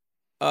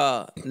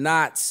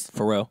 Knots,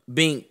 Pharrell,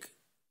 Bink.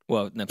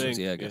 Well,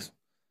 Neptunes, I guess.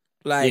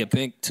 Like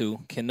Bink too.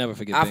 Can never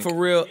forget Bink.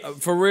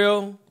 For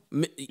real.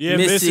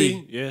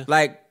 Missy. Yeah.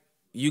 Like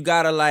you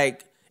gotta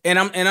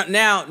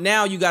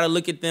now you gotta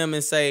look at them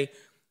and say,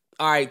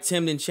 all right,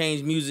 Tim didn't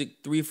change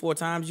music 3-4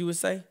 times. You would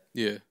say.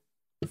 Yeah.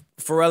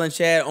 Pharrell and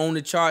Chad own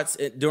the charts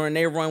during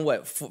their run.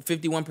 What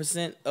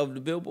 51% of the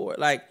Billboard?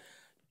 Like,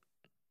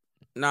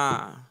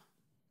 nah.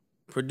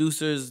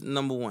 Producers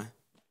number one.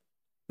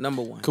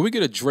 Could we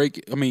get a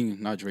Drake? I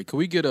mean, not Drake. Could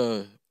we get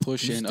a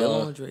Push and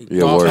Drake?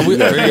 Yeah, word.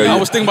 I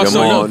was thinking about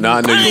something. No,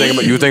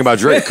 you were thinking about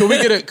Drake. Could we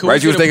get a?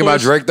 Right, you were thinking about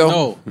Drake though.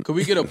 No. Could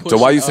we get a Push? So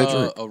why you said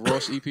Drake? A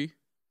Ross EP?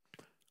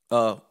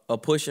 A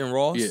Push and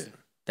Ross. Yeah,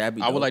 that'd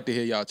be dope. I would like to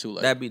hear y'all too.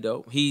 Like, that'd be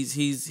dope.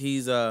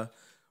 He's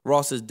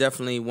Ross is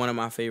definitely one of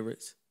my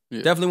favorites.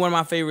 Yeah. Definitely one of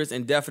my favorites,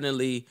 and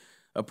definitely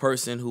a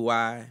person who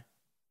I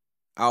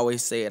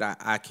always say it.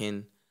 I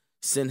can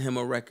send him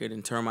a record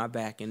and turn my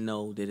back and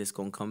know that it's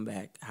gonna come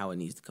back how it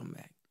needs to come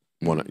back.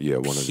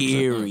 100%.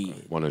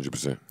 Period.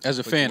 100%. As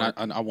a fan,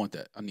 I want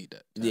that. I need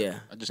that. Yeah,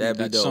 I just need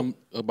that.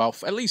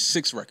 About at least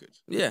 6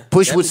 records. Yeah,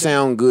 Push would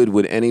sound good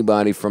with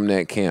anybody from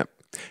that camp.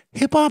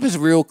 Hip hop is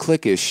real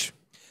cliquish.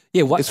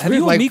 Yeah, have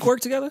you and Meek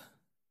worked together?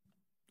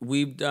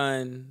 we've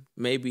done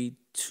maybe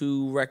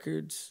 2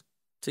 records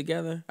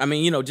together. I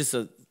mean, just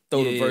to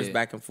throw the verse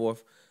back and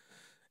forth.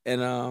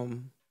 And I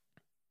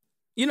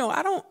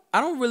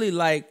don't really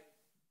like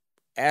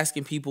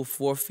asking people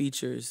for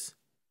features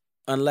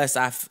unless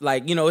it's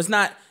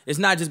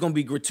not just gonna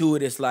be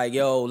gratuitous, like,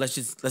 yo,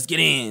 let's get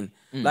in.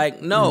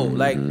 Like, no,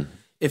 like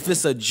if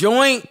it's a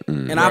joint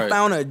and I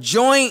found a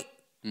joint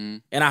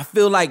and I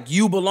feel like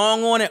you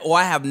belong on it, or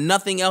I have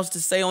nothing else to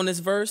say on this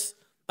verse,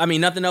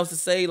 nothing else to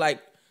say, like,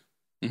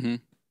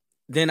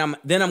 then I'm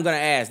gonna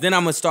ask. Then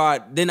I'm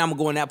gonna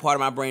go in that part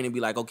of my brain and be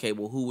like, okay,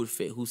 well, who would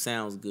fit? Who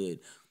sounds good?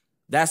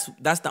 That's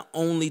the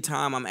only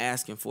time I'm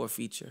asking for a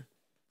feature,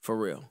 for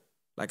real.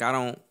 Like, I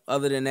don't.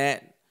 Other than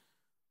that,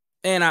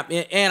 and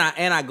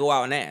I go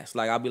out and ask.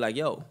 Like, I'll be like,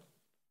 yo,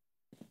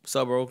 what's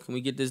up, bro? Can we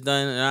get this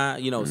done?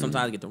 And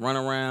sometimes I get to run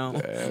around,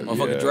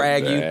 motherfucker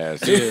drag you.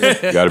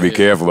 Got to be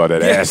careful about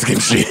that asking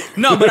shit.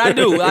 No, but I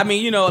do.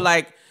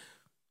 Like,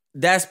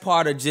 that's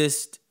part of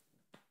just,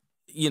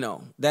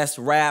 that's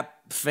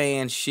rap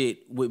fan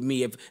shit with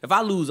me. If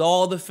I lose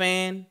all the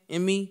fan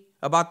in me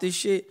about this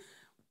shit,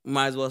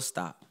 might as well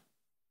stop.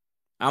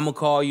 I'm gonna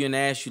call you and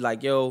ask you,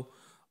 like, yo,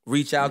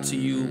 reach out to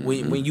you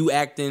when you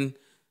acting,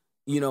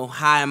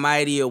 high and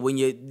mighty, or when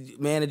your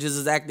managers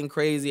is acting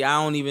crazy.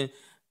 I ain't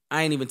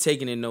even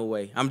taking it no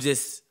way. I'm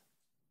just,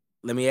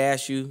 let me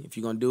ask you, if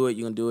you're gonna do it,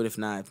 you're gonna do it. If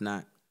not.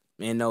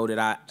 And know that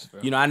I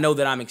know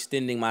that I'm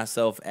extending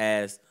myself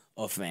as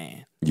a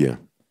fan. Yeah.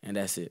 And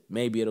that's it.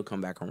 Maybe it'll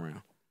come back around.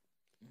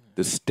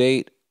 The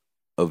state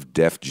of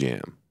Def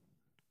Jam.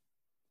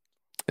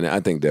 And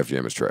I think Def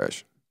Jam is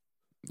trash.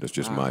 That's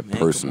just my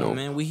personal. Come on,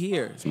 man, we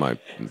here. It's my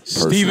personal.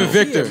 Steven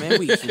Victor. Man,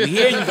 we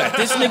here. You got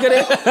this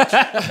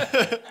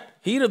nigga there.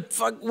 He the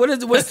fuck.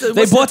 What's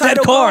they bought that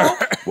car.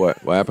 What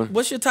happened?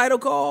 What's your title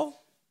called?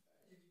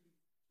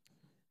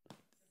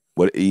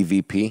 What,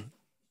 EVP?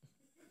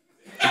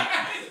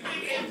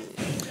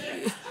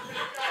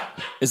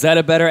 Is that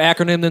a better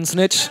acronym than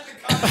snitch?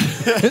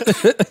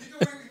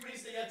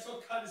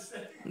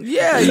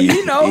 Yeah,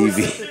 he knows.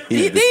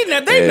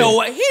 They know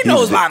what he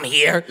knows. Why I'm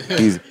here.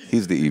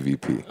 He's the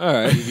EVP. All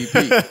right,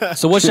 EVP.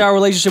 So, what's your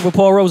relationship with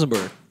Paul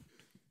Rosenberg?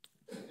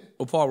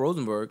 Well, Paul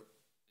Rosenberg,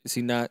 is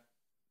he not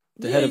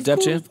the head of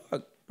Def Jam?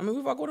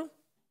 We fuck with him.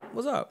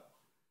 What's up?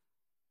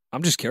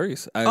 I'm just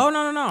curious.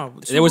 No.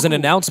 There was an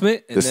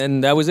announcement, and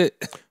then that was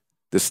it.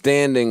 The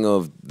standing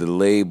of the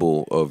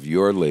label of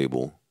your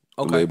label,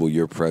 the label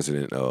you're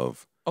president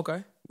of,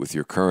 with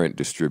your current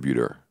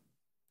distributor,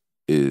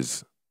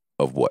 is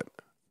of what?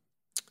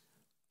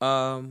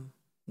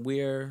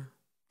 We're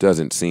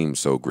doesn't seem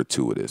so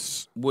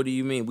gratuitous. What do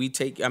you mean? We're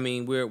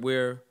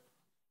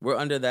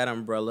under that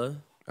umbrella.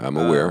 I'm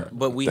aware,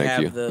 but we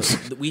have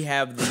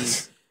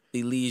the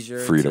leisure,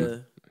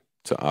 freedom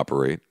to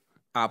operate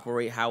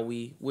how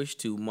we wish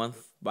to,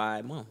 month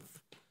by month.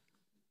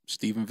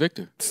 Steven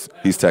Victor.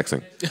 He's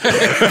texting. Convenient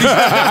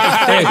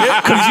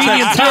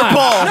time.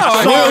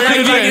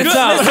 Convenient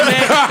time. Good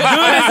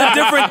is a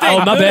different thing.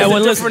 Oh, my bad.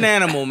 Good is a different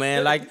animal,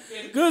 man. Like,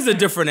 good is a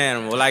different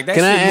animal. Like, that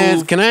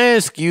Can I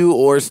ask you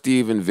or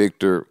Steven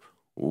Victor,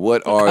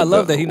 what are I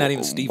love that he's not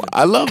even Steven.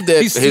 I love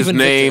that his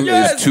name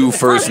is 2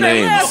 first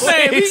names.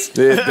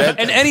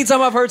 And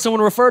anytime I've heard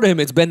someone refer to him,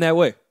 it's been that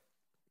way.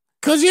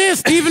 Cause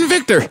Steven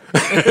Victor.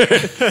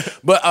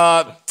 But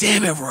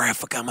damn it, Rory, I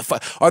forgot my phone.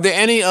 Are there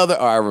any other?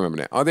 Oh, I remember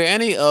now. Are there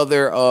any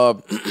other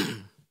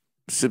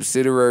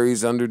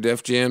subsidiaries under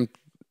Def Jam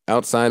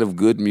outside of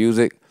Good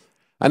Music?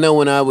 I know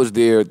when I was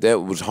there, that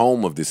was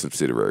home of the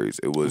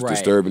subsidiaries. It was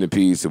Disturbing the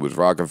Peace. It was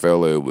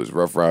Rockefeller. It was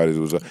Rough Riders. It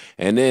was,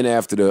 and then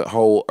after the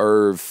whole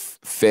Irv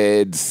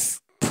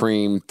Feds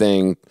Preem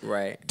thing,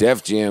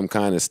 Def Jam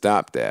kind of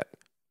stopped that.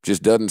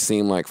 Just doesn't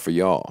seem like for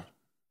y'all.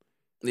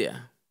 Yeah.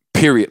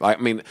 Period. Like,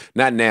 I mean,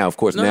 not now, of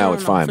course. Now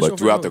it's fine, but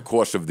throughout the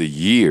course of the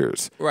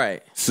years.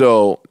 Right.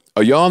 So,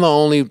 are y'all the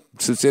only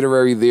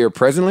subsidiary there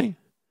presently,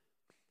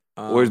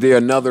 or is there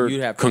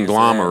another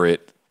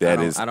conglomerate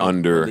that is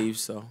under? I don't believe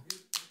so.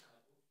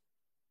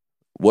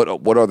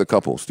 What are the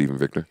couples, Steven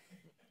Victor?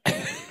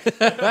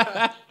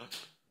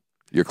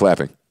 You're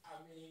clapping.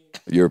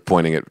 You're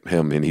pointing at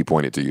him, and he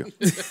pointed to you.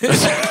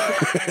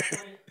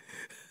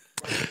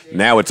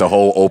 Now it's a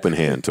whole open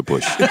hand to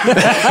push. All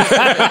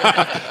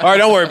right,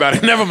 don't worry about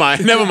it. Never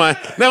mind. No,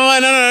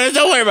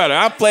 don't worry about it.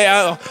 I'll play.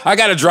 I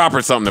got a drop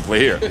or something to play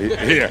here.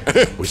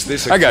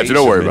 I got you.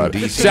 Don't worry about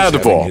it. Shout out to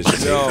Paul.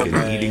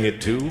 Eating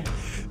it too.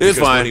 It's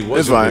fine.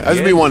 It's fine. I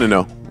just be wanting to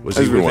know. Was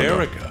he with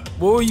Erica?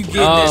 What were you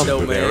getting at,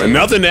 though, man?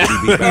 Nothing now.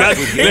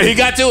 He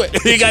got to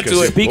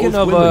it. Speaking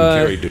of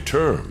carried the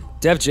term.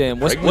 Def Jam,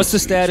 what's the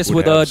status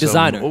with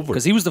Designer?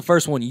 Because he was the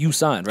first one you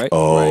signed, right?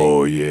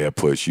 Oh, yeah,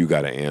 Push. You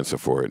got to answer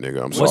for it,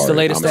 nigga. I'm sorry. What's the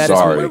latest status?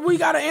 Sorry. What we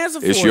got to answer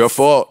for? It's your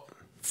fault.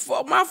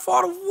 My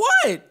fault of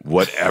what?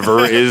 Whatever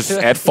is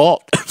at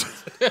fault.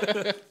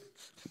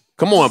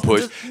 Come on,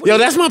 Push. Yo,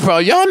 that's my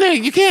problem. Y'all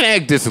nigga, you can't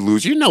act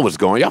disillusioned. You know what's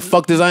going on. Y'all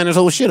fuck Designer's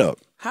whole shit up.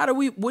 How do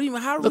we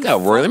Look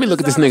out, Rory. Let me look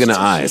at this nigga in the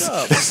eyes.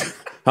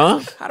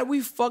 Huh? How do we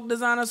fuck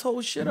Designer's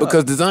whole shit up?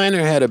 Because Designer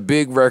had a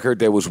big record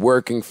that was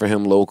working for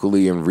him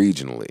locally and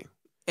regionally.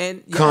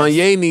 And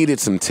Kanye needed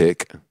some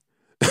tick.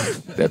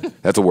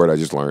 That's a word I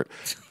just learned.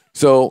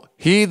 So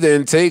he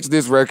then takes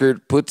this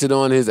record, puts it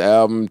on his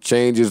album,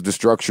 changes the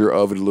structure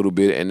of it a little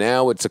bit, and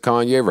now it's a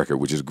Kanye record,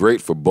 which is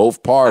great for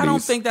both parties. I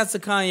don't think that's a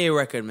Kanye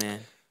record, man.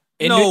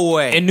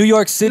 way. In New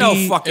York City,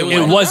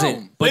 it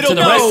wasn't. But to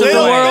the rest of the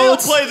world, they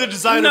don't play the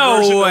designer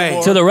version no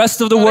more. To the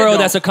rest of the world,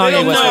 that's a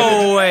Kanye West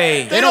record. No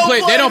way. They don't play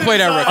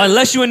that record.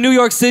 Unless you're in New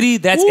York City,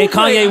 that's a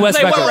Kanye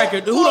West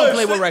record. Who don't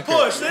play what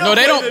record? No,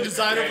 they don't. The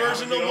designer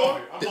version no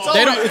more.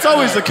 It's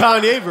always the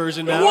Kanye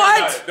version now.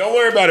 What? Don't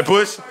worry about it,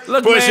 Push.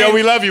 Look, Push, man, yo,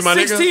 we love you, my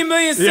nigga. 16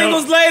 million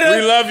singles later.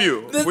 We love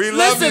you. We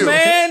love you. Listen,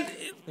 man.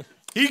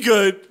 He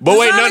good. But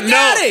wait,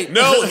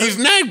 no, he's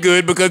not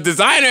good because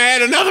Designer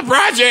had another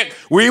project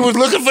where he was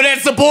looking for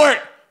that support.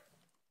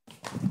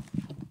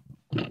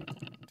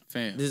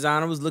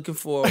 Designer was looking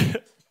for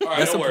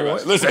that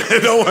support. Listen,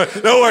 don't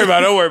worry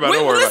about it.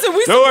 Listen,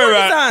 we support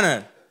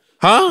Designer.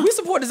 Huh? We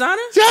support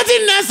Designer? Y'all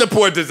did not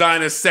support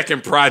Designer's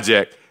second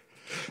project.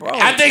 Bro.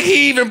 I think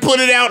he even put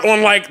it out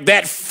on like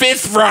that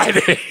 5th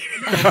Friday.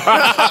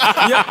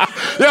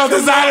 Yo,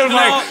 Designer was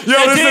like,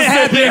 yo, this is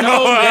happen.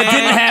 That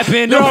didn't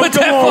happen. Yo,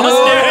 come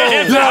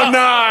on.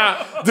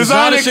 Nah.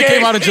 Designer shit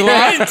came out in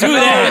July. Do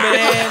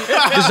that,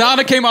 man.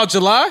 Designer came out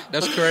July?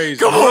 That's crazy.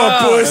 Come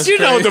on, Push. You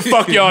know what the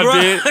fuck y'all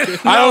did.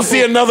 I don't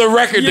see another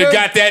record that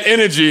got that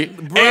energy.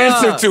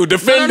 Answer to,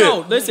 defend it. No,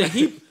 listen,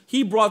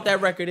 he brought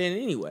that record in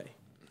anyway.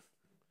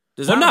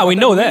 Well, now we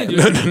know that.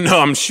 No,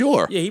 I'm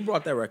sure. Yeah, he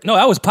brought that record. No,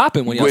 that was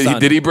popping when y'all signed.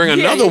 Did he bring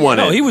another one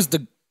in? No,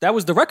 that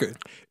was the record.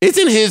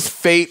 Isn't his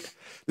fate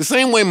the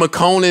same way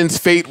McConaughey's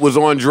fate was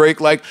on Drake?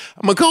 Like,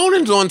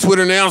 McConaughey's on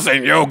Twitter now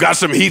saying, yo, got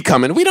some heat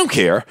coming. We don't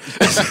care.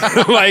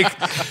 Like,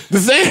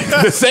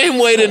 the same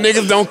way that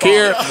niggas don't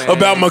care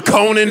about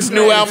McConaughey's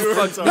new album.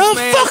 No,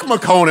 fuck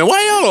McConaughey.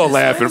 Why y'all all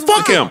laughing?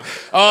 Fuck him.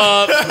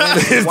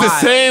 It's the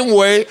same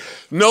way.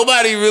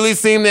 Nobody really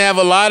seemed to have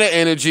a lot of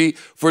energy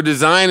for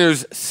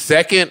Designer's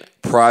second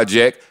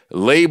project,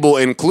 label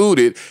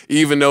included,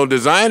 even though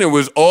Designer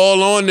was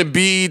all on the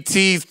BET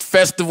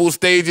festival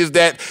stages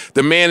that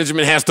the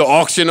management has to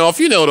auction off.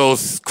 You know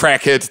those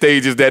crackhead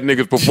stages that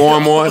niggas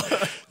perform on?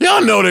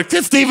 Y'all know that.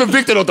 Steven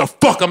Victor know what the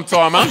fuck I'm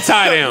talking about. I'm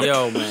tired of him.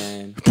 Yo,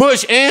 man.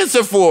 Push,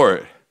 answer for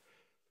it.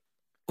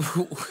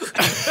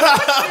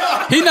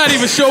 He's not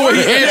even sure what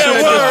he answered.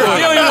 You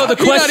don't even know the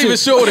question. He's not even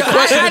sure what the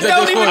question is.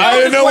 Don't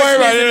worry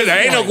about it.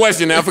 There ain't no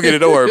question now. Forget it.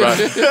 Don't worry about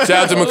it. Shout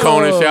out to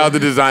McConaughey. Shout out to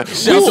Designer.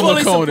 Shout out to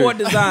fully McConaughey. Support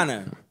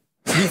Designer.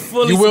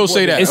 You will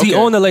say that. Is he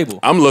on the label?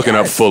 I'm looking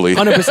up fully.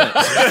 100%.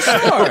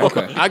 Sure.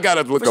 Okay. I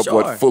gotta look up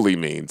what fully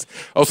means.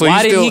 Oh, so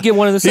why didn't he get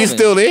one of the 7? He's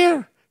still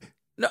there?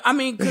 No, I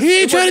mean,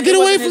 he ain't trying to get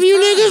away from you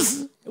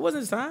niggas. It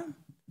wasn't his time.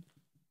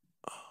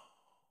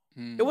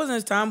 It wasn't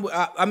his time.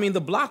 I mean,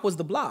 the block was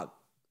the block.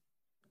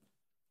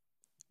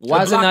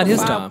 Why is it not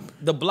his time?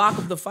 The block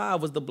of the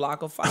 5 was the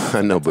block of 5.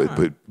 I know,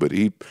 but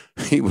he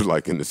was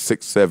like in the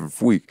 6th, 7th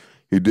week.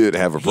 He did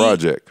have a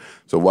project.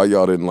 So why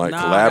y'all didn't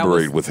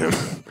collaborate with him?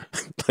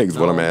 Like is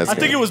what I'm asking. I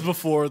think it was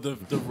before the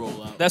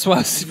rollout. That's why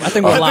I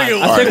think we're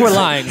lying. I think we're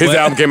lying. His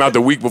album came out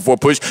the week before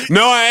Push.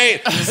 No, I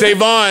ain't.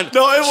 Savon,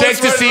 check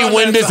to see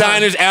when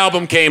Designer's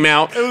album came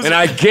out, and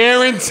I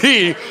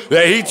guarantee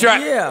that he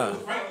tried. Yeah.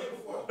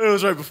 It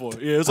was right before.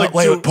 Yeah, it was like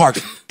wait,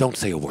 Parks, don't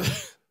say a word.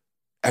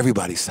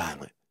 Everybody's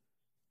silent.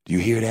 Do you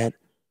hear that?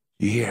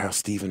 You hear how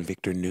Steven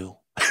Victor knew?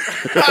 Yeah,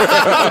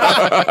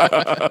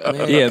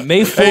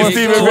 May 4th,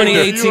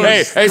 2018.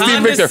 Hey,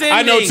 Steven Victor,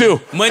 I know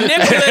too.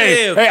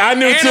 Manipulative. Hey, I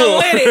knew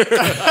analytic.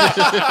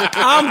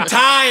 I'm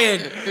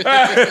tired.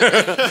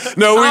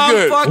 No, we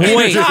good.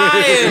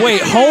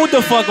 Wait, hold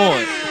the fuck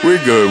on. We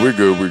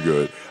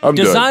good. I'm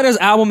Designer's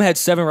album had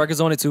 7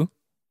 records on it too.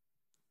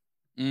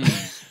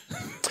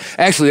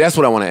 Actually, that's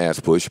what I want to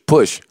ask.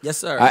 Push. Yes,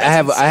 sir. I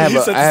have a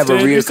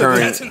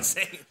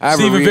reoccurring.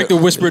 Steven Victor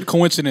whispered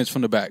coincidence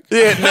from the back.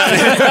 Yeah,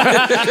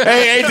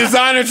 hey,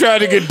 Designer tried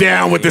to get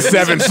down with the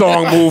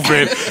 7-song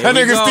movement. That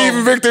nigga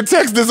Steven Victor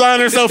text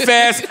Designer so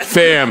fast.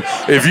 Fam,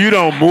 if you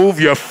don't move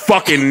your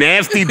fucking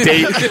nasty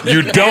date,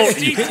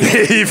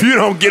 if you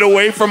don't get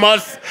away from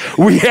us,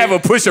 we have a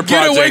Pusha project.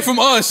 Get away from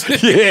us.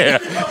 Yeah.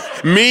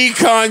 Me,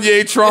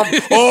 Kanye, Trump,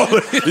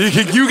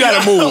 you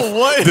gotta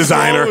move,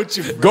 Designer.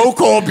 Go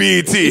call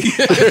BET.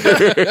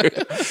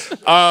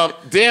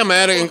 Damn, I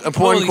had an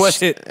important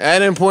question. I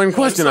had an important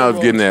question I was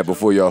getting at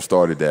before y'all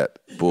started that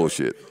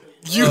bullshit.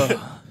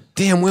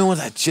 Damn, when was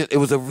that shit? It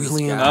was a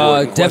really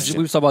important question.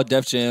 We was talking about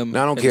Def Jam.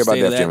 No, I don't care about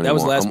Def Jam anymore. That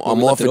was last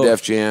I'm off of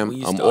Def Jam.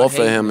 I'm off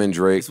of him and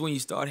Drake. It's when you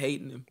start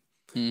hating him.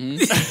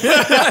 Mm-hmm.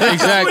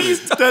 Exactly.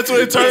 That's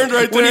when it turned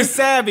right there. When he's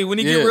savvy, when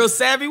he get real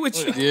savvy with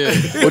you. Yeah.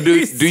 Well,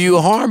 do you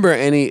harbor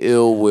any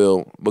ill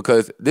will?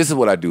 Because this is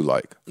what I do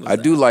like. I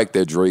do like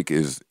that Drake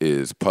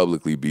is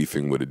publicly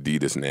beefing with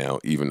Adidas now,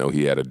 even though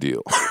he had a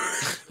deal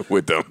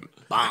with them.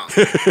 Bomb.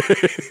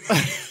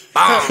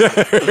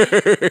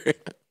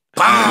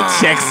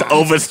 Checks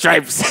over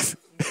stripes.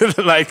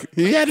 Like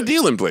he had a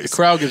deal in place. The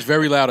crowd gets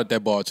very loud at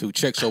that bar too.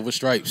 Checks over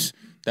stripes.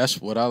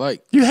 That's what I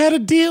like. You had a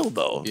deal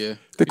though. Yeah.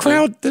 The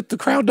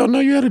crowd don't know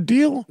you had a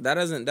deal. That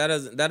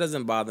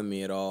doesn't bother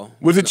me at all.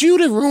 Was it you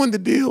that ruined the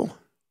deal?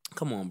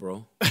 Come on,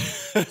 bro.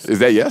 Is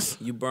that yes?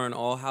 You burn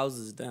all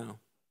houses down.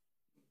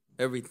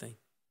 Everything.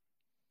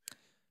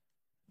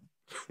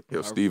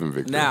 Yo, Stephen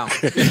Victor. Now.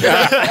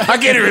 I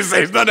can't even say.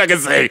 There's nothing I can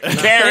say.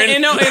 Karen,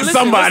 and listen,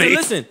 somebody.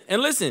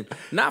 Listen.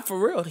 Not for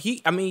real. He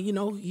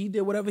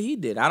did whatever he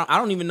did. I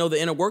don't even know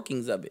the inner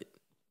workings of it.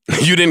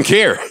 You didn't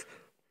care.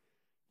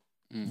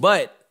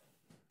 But,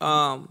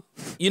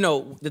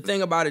 the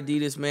thing about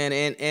Adidas, man,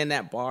 and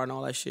that bar and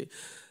all that shit,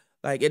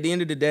 like at the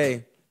end of the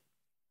day,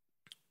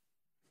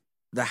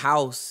 the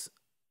house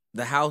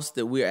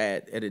that we're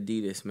at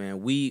Adidas,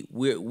 man,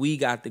 we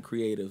got the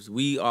creatives.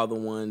 We are the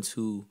ones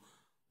who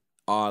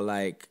are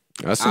like.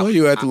 I saw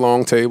you at the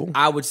long table.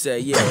 I would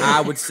say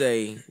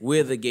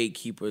we're the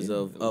gatekeepers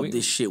of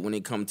this shit when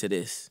it comes to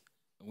this.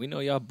 We know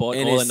y'all bought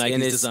all the Nike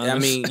designers. I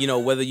mean,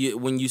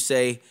 when you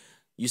say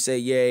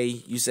yay,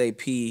 you say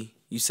P,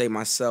 you say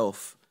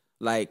myself,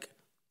 like,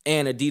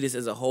 and Adidas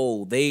as a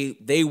whole,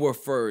 they were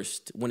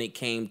first when it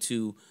came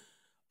to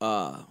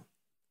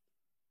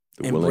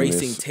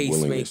embracing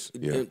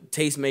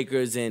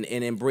tastemakers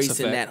and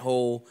embracing that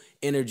whole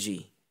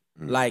energy.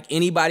 Like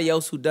anybody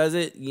else who does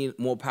it,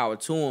 more power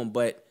to them,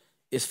 but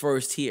it's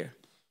first here.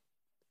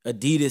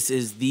 Adidas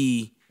is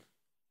we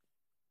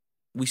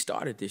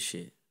started this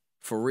shit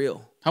for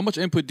real. How much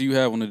input do you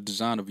have on the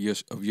design of your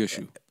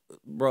shoe?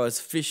 Bro,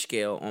 it's fish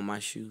scale on my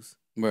shoes.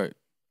 Right.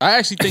 I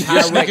actually think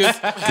your sneakers.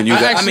 Can you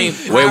guys?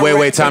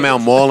 Wait. Time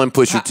out. Maul and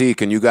Pusha T.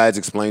 Can you guys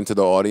explain to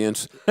the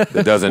audience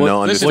that doesn't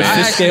know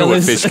understand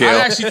what fish scale?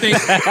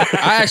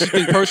 I actually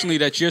think personally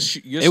that your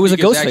sneaker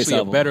is actually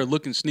a better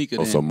looking sneaker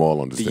than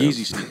Maul the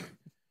Yeezy sneaker.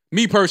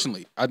 Me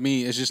personally, I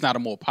mean, it's just not a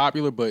more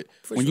popular. But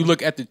when you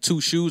look at the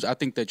two shoes, I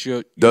think that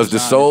does the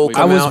sole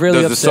come out?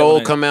 Does the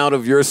sole come out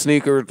of your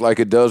sneaker like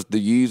it does the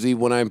Yeezy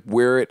when I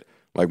wear it?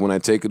 Like when I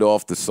take it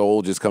off, the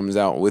sole just comes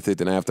out with it,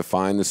 then I have to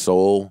find the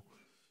sole.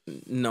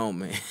 No,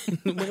 man.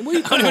 What are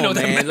you talking about,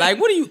 man? Like,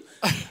 what are you?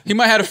 He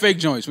might have a fake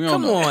joints. We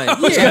don't know.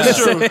 Come on. Yeah.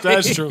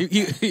 That's true.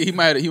 He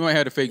might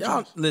have a fake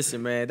joints.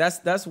 Listen, man.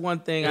 That's one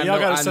thing I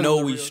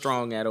know we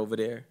strong at over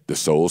there. The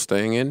soul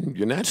staying in.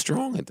 You're not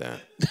strong at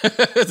that.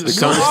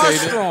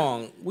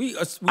 We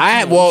are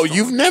strong.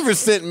 You've never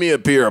sent me a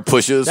pair of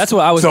pushers. That's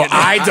what I was. So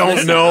I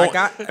don't know.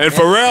 And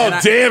Pharrell,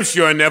 damn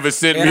sure never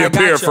sent me a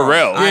pair of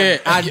Pharrell. Yeah,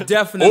 I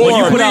definitely.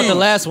 When you put out the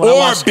last one, I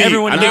watched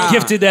everyone get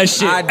gifted that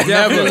shit. I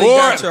definitely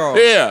got y'all.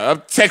 Yeah.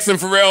 I'm texting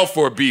Pharrell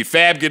for a beat.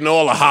 Fab getting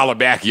all the holler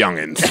back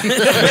youngins.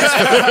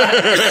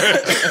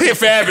 Hey,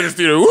 Fab in the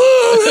studio. Woo!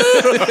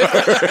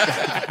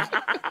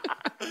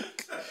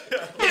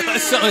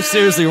 There's something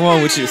seriously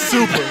wrong with you.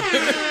 Super.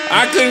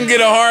 I couldn't get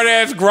a hard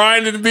ass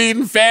grinding beat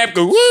and Fab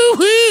go woo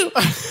woo.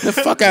 The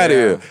fuck out of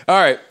here. All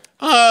right.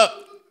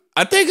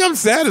 I think I'm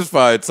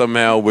satisfied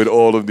somehow with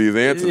all of these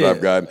answers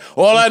I've gotten.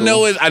 All I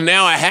know is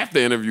now I have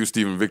to interview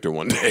Stephen Victor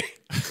one day.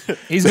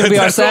 He's gonna be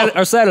our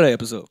Saturday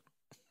episode.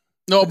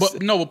 No, but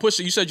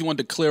Pusha, you said you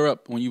wanted to clear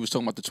up when you was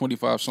talking about the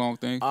 25 song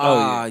thing.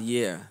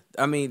 Yeah.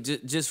 I mean,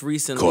 just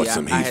recently,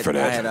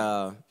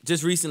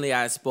 just recently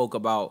I spoke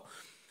about,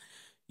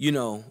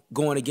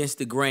 going against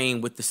the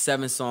grain with the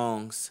 7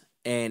 songs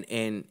and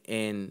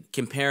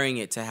comparing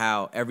it to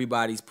how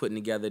everybody's putting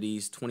together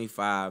these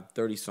 25,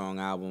 30 song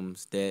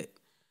albums that,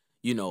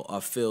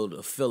 are filled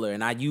of filler.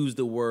 And I used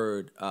the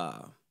word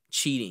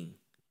cheating,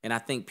 and I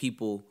think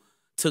people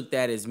took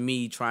that as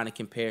me trying to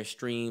compare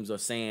streams or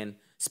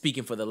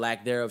speaking for the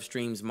lack thereof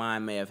streams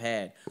mine may have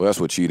had. Well, that's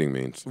what cheating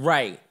means.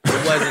 Right.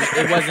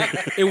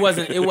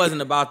 It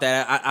wasn't about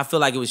that. I feel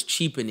like it was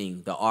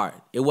cheapening the art.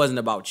 It wasn't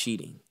about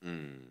cheating.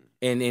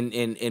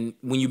 And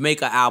when you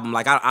make an album,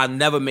 like I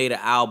never made an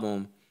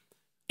album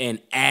and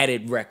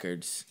added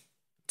records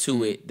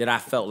to it that I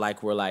felt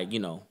like were like, they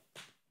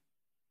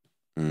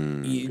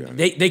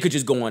could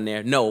just go on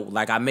there. No,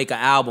 like I make an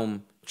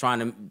album trying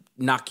to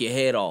knock your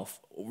head off,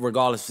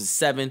 regardless if it's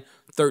 7,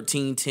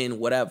 13, 10,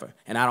 whatever.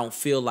 And I don't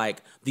feel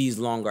like these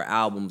longer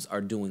albums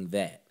are doing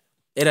that.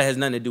 It has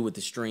nothing to do with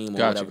the stream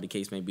or whatever the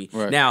case may be.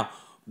 Right. Now,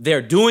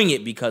 they're doing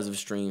it because of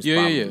streams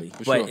probably.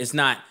 But it's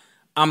not,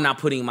 I'm not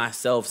putting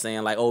myself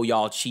saying like, oh,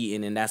 y'all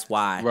cheating and that's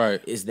why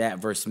it's that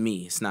versus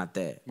me. It's not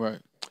that. Right.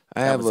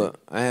 I have a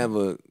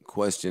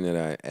question that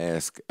I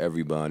ask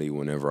everybody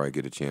whenever I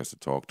get a chance to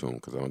talk to them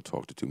because I don't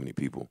talk to too many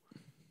people.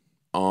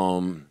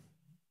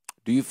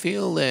 Do you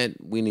feel that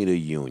we need a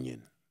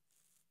union?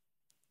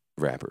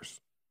 Rappers.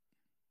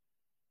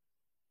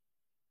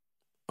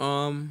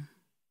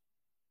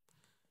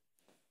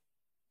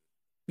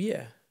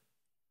 Yeah,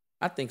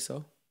 I think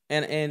so.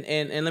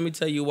 And let me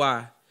tell you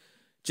why.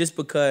 Just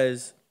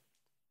because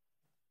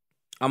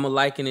I'm gonna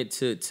liken it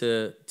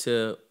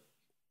to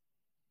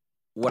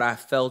what I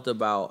felt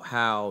about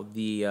how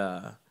the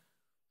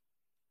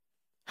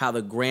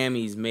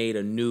Grammys made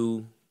a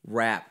new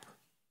rap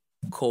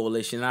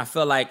coalition. And I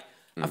felt like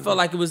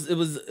it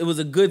was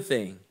a good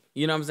thing.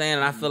 You know what I'm saying?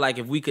 And I feel like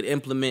if we could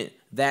implement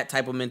that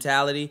type of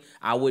mentality,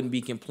 I wouldn't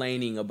be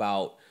complaining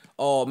about,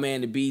 oh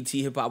man, the BET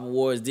Hip Hop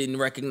Awards didn't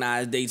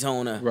recognize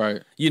Daytona.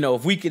 Right.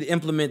 If we could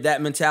implement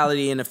that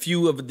mentality in a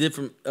few of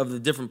the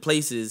different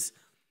places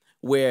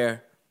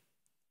where,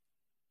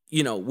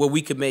 where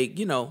we could make,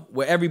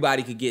 where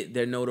everybody could get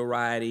their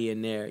notoriety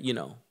and their,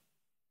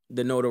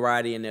 the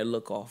notoriety and their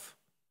look off.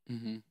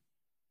 Mm-hmm.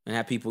 And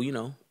have people,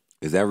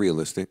 Is that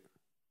realistic?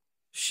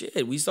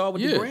 Shit, we saw it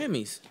with the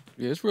Grammys.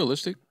 Yeah, it's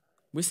realistic.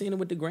 We're seeing it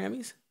with the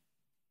Grammys.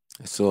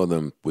 I saw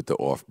them with the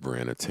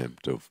off-brand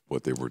attempt of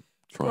what they were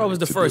trying to do. It was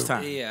the first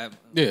time. Yeah,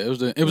 it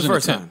was an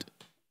attempt.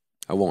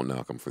 I won't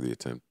knock them for the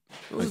attempt.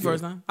 It was the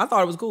first time. I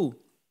thought it was cool,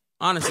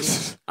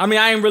 honestly. I mean,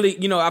 I ain't really,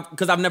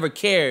 because I've never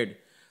cared.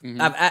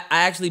 Mm-hmm. I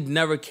actually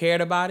never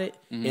cared about it.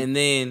 Mm-hmm. And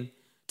then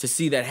to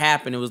see that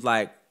happen, it was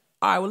like,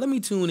 all right, well, let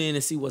me tune in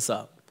and see what's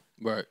up.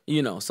 Right.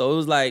 So it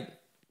was like,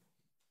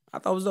 I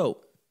thought it was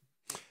dope.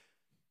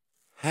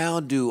 How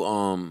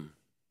do,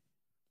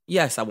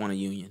 Yes, I want a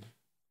union.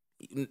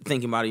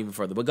 Thinking about it even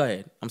further, but go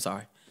ahead. I'm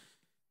sorry.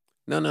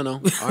 No.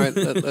 All right,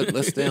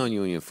 let's stay on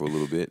union for a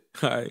little bit.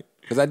 All right.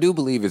 Because I do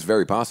believe it's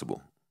very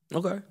possible.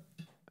 Okay.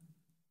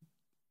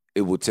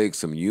 It will take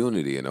some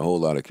unity and a whole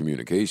lot of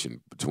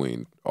communication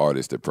between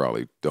artists that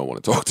probably don't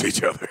want to talk to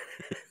each other.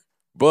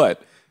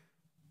 But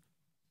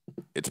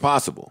it's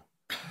possible.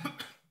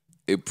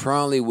 It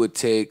probably would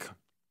take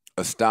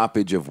a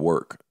stoppage of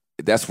work.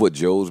 That's what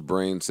Joe's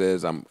brain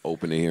says. I'm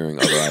open to hearing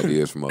other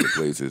ideas from other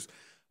places.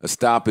 A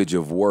stoppage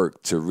of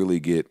work to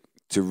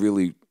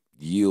really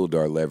yield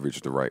our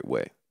leverage the right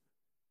way.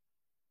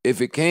 If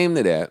it came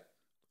to that,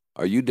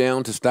 are you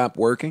down to stop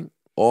working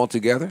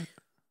altogether?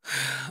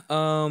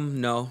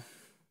 No.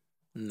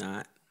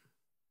 Not.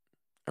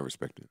 I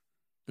respect it.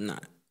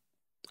 Not.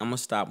 I'm going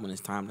to stop when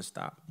it's time to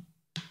stop.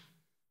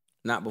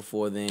 Not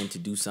before then to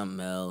do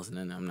something else, and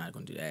then I'm not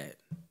going to do that.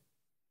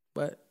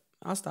 But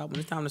I'll stop. When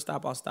it's time to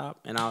stop, I'll stop.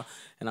 And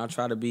I'll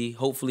try to be,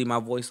 hopefully my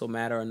voice will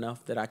matter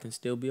enough that I can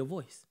still be a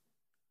voice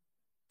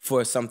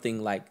for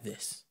something like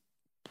this.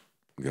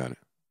 Got it.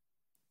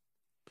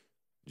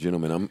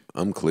 Gentlemen,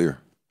 I'm clear.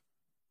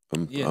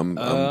 I'm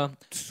I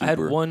had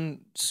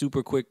one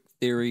super quick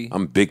theory.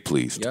 I'm big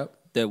pleased. Yep.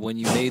 That when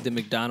you made the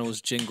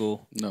McDonald's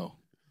jingle,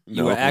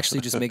 you were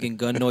actually just making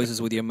gun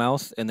noises with your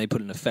mouth, and they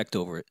put an effect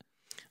over it.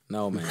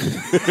 No, man.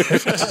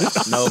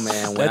 No,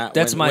 man.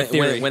 That's my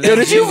theory.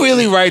 Did you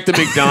really write the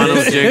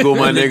McDonald's jingle,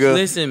 my nigga?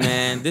 Listen,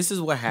 man. This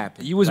is what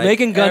happened. You was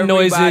making gun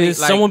noises.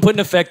 Someone put an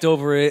effect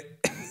over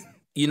it.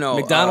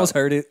 McDonald's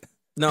heard it.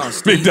 No,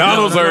 Steve,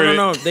 McDonald's heard it.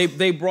 No.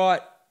 They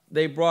brought.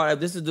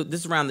 This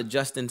is around the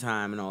Justin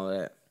time and all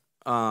that.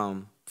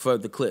 For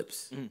the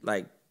clips,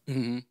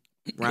 around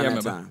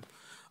that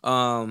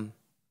time.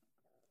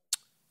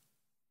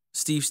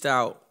 Steve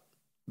Stout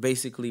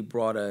basically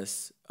brought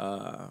us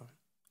the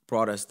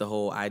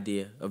whole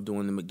idea of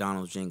doing the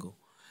McDonald's jingle.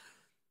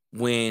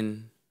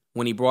 When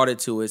he brought it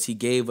to us, he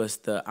gave us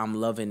the "I'm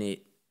loving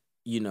it,"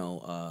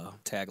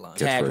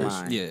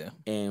 tagline. Yeah,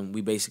 and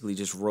we basically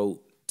just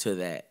wrote to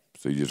that.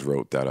 So you just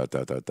wrote da da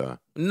da da da.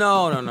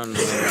 No. No.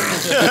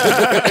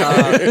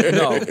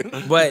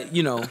 But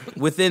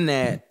within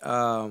that,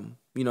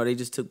 they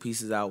just took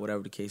pieces out,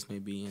 whatever the case may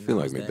be. And I feel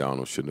like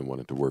McDonald's shouldn't have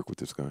wanted to work with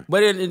this guy.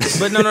 But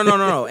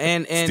no.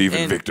 And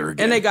Steven Victor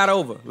again. And they got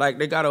over.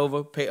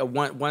 Pay a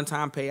one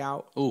time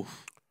payout.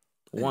 Oof.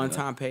 One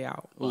time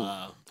payout.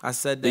 Wow. I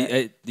said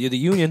that. You're the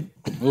union.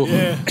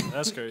 Yeah,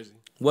 that's crazy.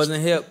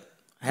 Wasn't hip.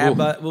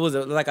 What was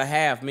it? Like a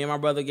half. Me and my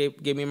brother gave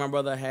me and my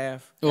brother a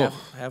half. Half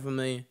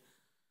 $500,000.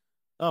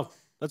 Oh,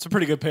 that's a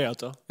pretty good payout,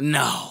 though.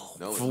 No.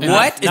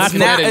 What? It's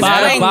now. It's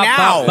paying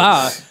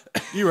now.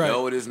 You're right.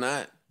 No, it is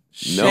not.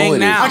 No, it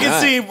is I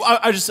can see.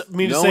 I just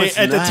mean to say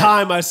at the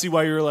time, I see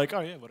why you were like, oh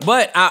yeah, whatever.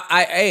 But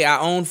I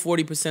own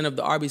 40% of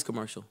the Arby's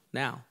commercial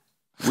now.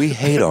 We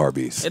hate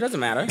Arby's. It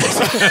doesn't matter.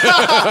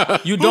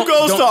 Who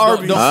goes to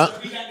Arby's?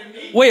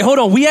 Wait, hold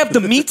on. We have the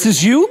meats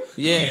as you?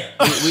 Yeah,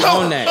 we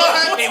own that.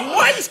 Wait,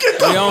 what? Get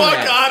the fuck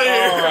out of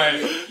here! All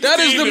right. That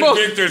is the most.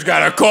 Victor's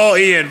got to call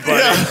Ian, buddy.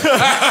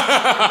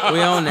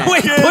 We own that.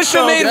 Wait,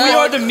 Pusha made We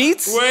Are the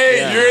Meats?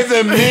 Wait, you're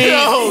the meat.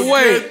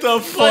 Get the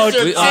fuck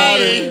out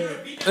of here!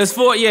 It's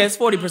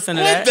 40% of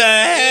that. What the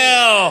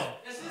hell?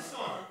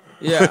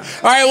 Yeah.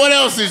 All right, what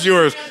else is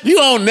yours?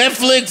 You own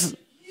Netflix?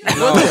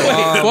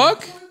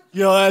 Fuck.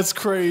 Yo, that's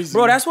crazy,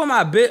 bro. That's what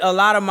a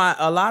lot of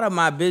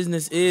my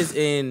business is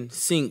in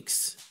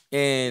syncs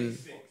and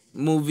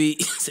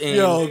movies. And,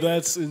 yo,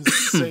 that's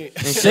insane.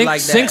 And shit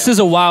like that. Syncs is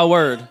a wild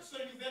word.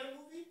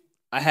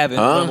 I haven't,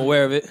 but I'm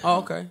aware of it. Oh,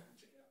 okay.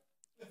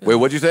 Wait,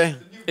 what'd you say?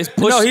 It's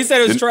Push. No, he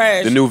said it was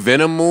trash. The new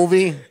Venom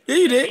movie? Yeah,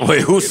 you did.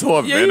 Wait, who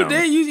saw yeah, Venom?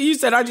 Yeah, you did. You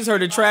said I just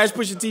heard a trash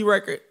Pusha T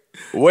record.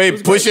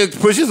 Wait,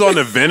 Pusha's on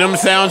the Venom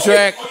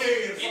soundtrack?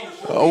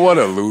 Oh, what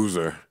a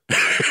loser. No.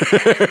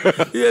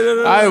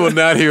 I will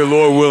not hear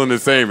Lord willing the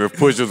same if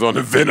Pusha's on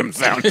the Venom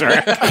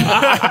soundtrack.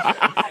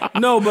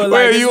 No, but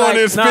where are you on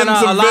there spitting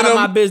some a lot Venom? of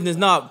my business.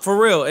 No,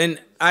 for real. And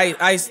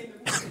I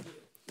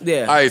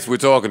Yeah. Ice, we're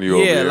talking to you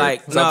over here.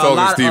 Like Stop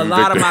talking to Stephen a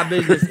lot Victor. of my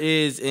business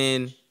is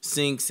in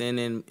syncs and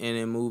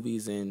in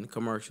movies and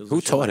commercials. Who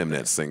and taught like him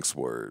that syncs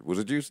word? Was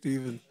it you,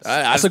 Stephen?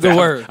 That's a good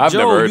word. I've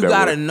never heard you that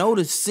gotta word. know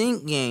the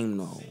sync game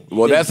though.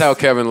 Well, that's how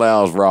Kevin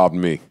Lyles robbed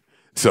me.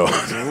 So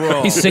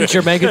he synced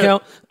your bank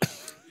account.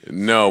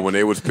 No, when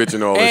they was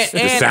pitching all this, the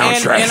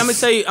soundtracks. And I'm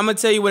gonna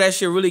tell you where that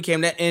shit really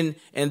came. And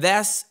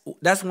that's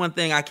one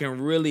thing I can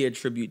really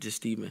attribute to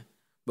Steven,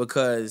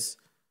 because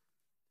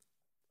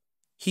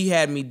he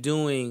had me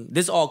doing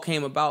this. All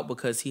came about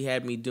because he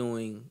had me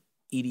doing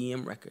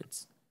EDM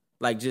records.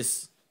 Like, he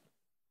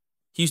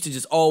used to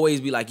just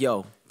always be like,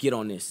 "Yo, get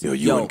on this.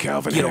 Yo, and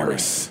Calvin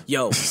Harris.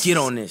 Yo, get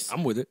on this."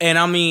 I'm with it. And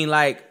I mean,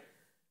 like,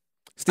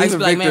 I used to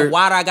be like, Victor, man,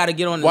 why do I got to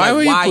get on? Why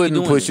were you why putting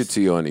you doing Pusha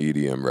T on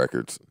EDM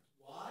records?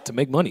 To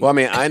make money. Well, I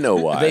mean, I know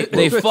why.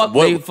 They fuck.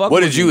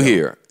 What did you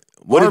hear?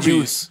 What did you? I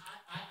knew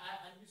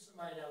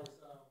somebody that was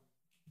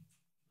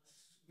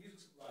music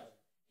supervisor.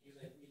 He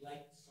was like, we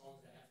like songs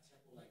that have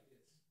tempo like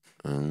this.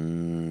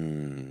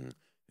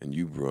 And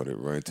you brought it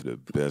right to the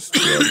best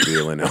drug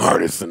dealing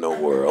artist in the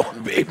world,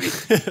 baby.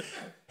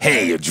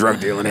 Hey, you drug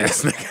dealing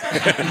ass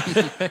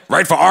nigga.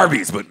 Right for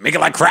Arby's, but make it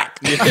like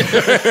crack.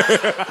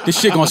 This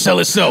shit gonna sell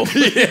itself.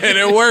 Yeah, and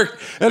it worked.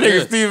 That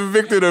nigga Stephen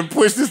Victor done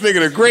pushed this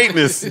nigga to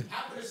greatness. Half of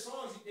the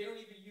songs, they don't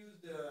even use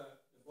the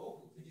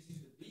vocals. They just use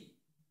the beat.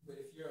 But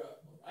if you're a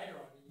writer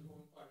on it, you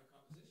won't be part of the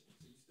composition.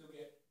 So you still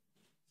get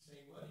the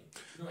same money.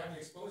 You don't have to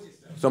expose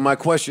yourself. So my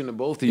question to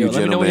both of you, Let me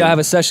gentlemen. know when y'all have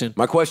a session.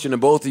 My question to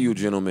both of you,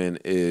 gentlemen,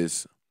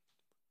 is,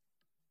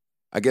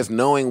 I guess,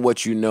 knowing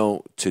what you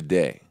know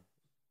today,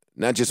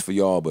 not just for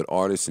y'all, but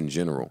artists in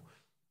general,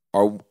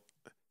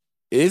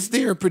 is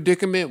there a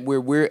predicament where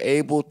we're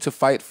able to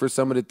fight for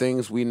some of the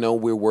things we know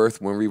we're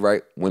worth when we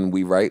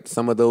write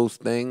some of those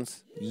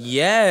things?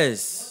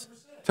 Yes.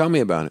 Tell me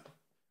about it.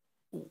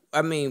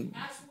 I mean,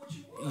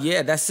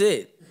 yeah, that's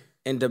it.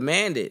 And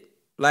demand it.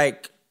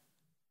 Like,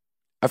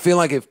 I feel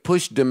like if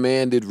Push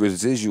demanded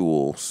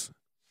residuals,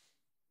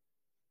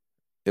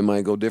 it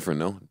might go different,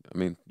 no? I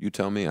mean, you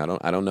tell me. I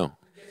don't know.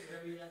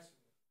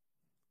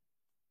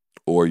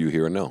 Or you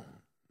hear a no.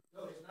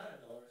 No, it's not a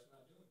no, it's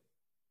not doing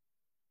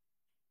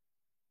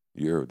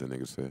it. You heard what the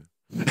nigga said.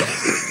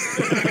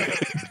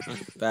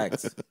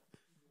 facts.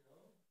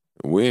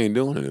 We ain't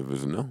doing it if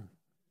it's a no.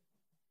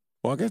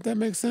 Well, I guess that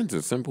makes sense.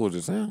 As simple as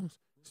it sounds.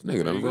 This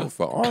nigga done wrote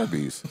for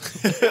Arby's.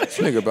 This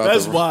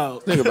nigga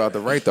wild. This nigga about to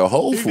write the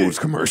Whole Foods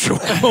commercial.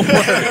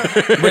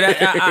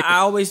 But I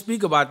always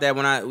speak about that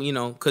when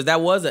because that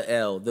was a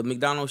L. The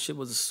McDonald's shit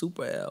was a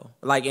super L.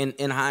 Like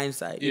in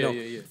hindsight,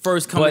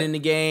 first coming in the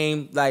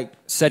game, like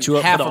set you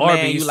up half for the a man,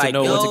 Arby's you to like,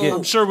 know what to get.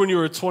 I'm sure when you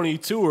were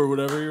 22 or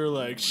whatever, you're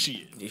like,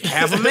 shit.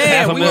 half a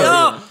man, we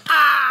up.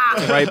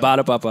 Right,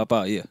 bada, ba, ba,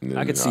 ba. Yeah,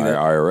 I can see that.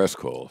 IRS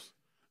calls.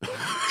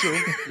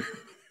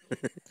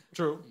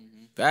 True.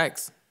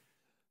 Facts.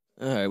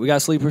 All right, we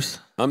got sleepers.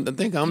 I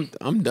think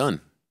I'm done.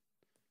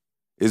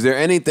 Is there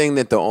anything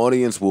that the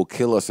audience will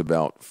kill us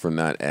about for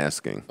not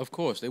asking? Of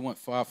course, they want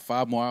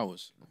five more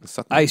hours.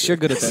 Ice, you're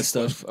good at that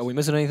stuff. Are we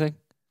missing anything?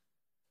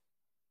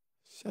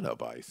 Shut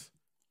up, Ice.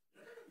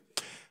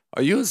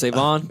 Are you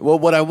Savon? Well,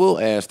 what I will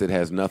ask that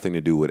has nothing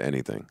to do with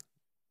anything.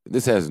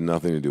 This has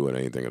nothing to do with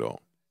anything at all.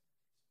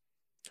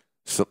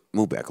 So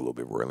move back a little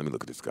bit, Rory. Let me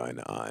look at this guy in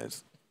the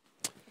eyes.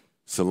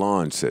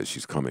 Solange says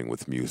she's coming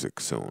with music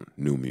soon,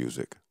 new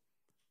music.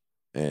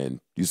 And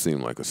you seem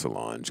like a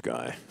Solange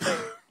guy.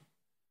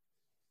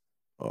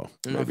 Oh,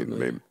 maybe.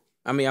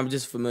 I mean, I'm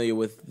just familiar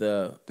with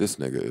the. This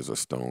nigga is a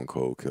stone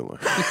cold killer.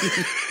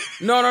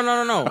 No. I'm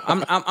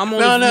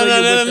only familiar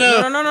with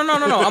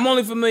no. I'm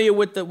only familiar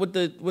with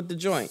the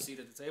joint. Seat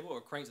at the table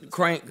or cranes in the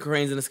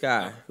Cranes in the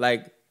sky,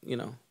 like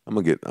I'm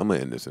gonna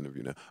end this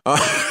interview now.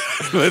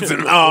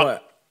 Listen,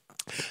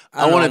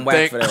 I want to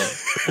thank. for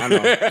that. I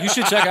know. You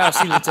should check out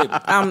Seat at the Table.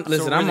 I'm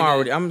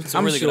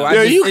really sure. good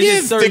Yo, you it's can't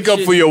just certain stick up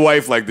shit- for your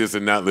wife like this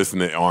and not listen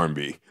to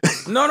R&B.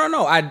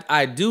 No.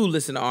 I do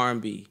listen to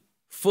R&B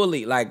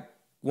fully, like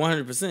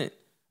 100%.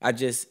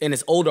 And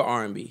it's older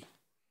R&B.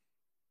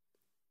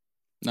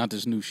 Not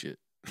this new shit.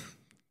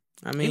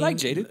 I mean, like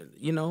Jaded.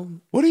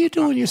 What do you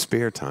do in your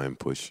spare time,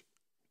 Push?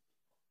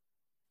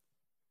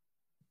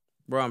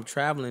 Bro, I'm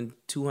traveling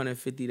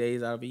 250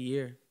 days out of a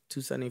year,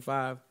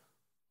 275.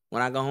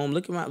 When I go home,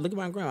 look at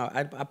my grandma.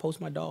 I post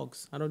my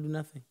dogs. I don't do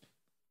nothing.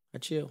 I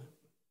chill.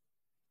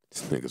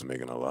 This nigga's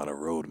making a lot of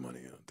road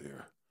money out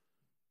there.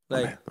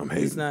 Like, I'm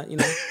hating. it's not,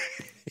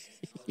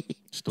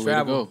 It's the way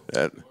to go.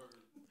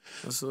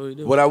 That's what we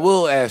do. What I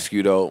will ask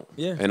you though,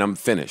 Yeah. and I'm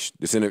finished.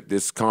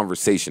 This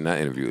conversation,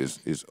 that interview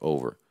is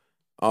over.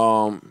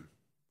 Do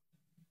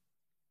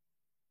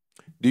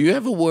you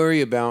ever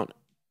worry about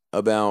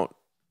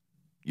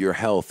your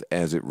health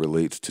as it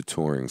relates to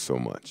touring so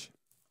much?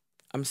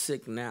 I'm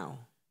sick now.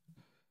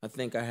 I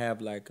think I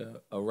have like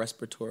a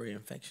respiratory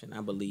infection,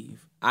 I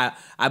believe.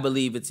 I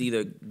believe it's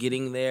either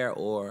getting there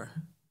or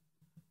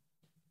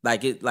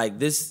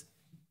this.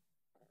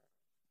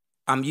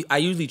 I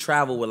usually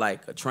travel with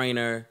like a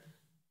trainer,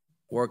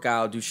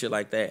 workout, do shit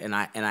like that, and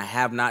I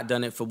have not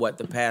done it for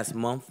the past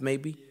month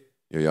maybe.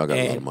 Yeah, y'all got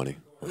a lot of money.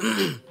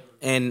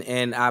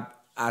 and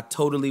I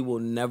totally will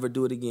never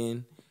do it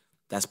again.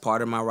 That's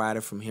part of my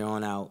rider from here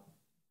on out.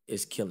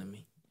 It's killing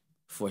me,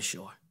 for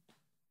sure.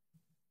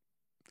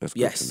 That's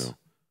good to know.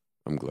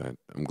 I'm glad.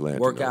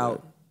 Work to know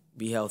out, that.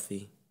 be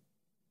healthy.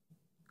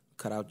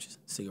 Cut out your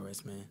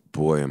cigarettes, man.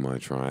 Boy, am I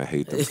trying. I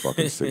hate them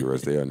fucking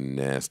cigarettes. They are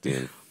nasty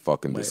and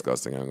fucking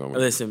disgusting.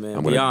 Listen, man.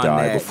 I'm gonna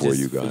die before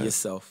you guys. For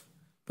yourself.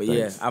 But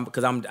Thanks. yeah,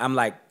 because I'm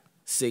like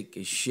sick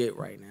as shit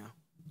right now.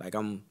 Like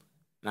and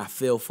I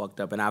feel fucked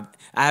up, and I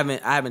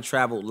haven't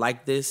traveled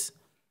like this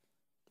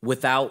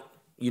without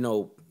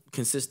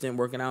consistent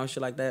working out and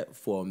shit like that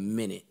for a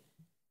minute,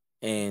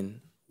 and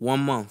 1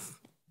 month.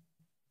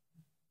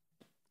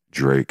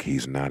 Drake,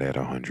 he's not at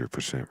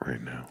 100%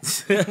 right now.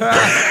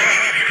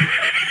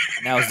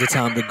 Now's the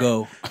time to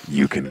go.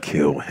 You can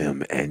kill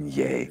him and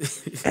Ye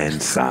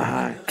and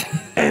Sahai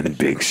and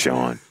Big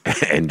Sean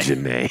and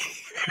Janae.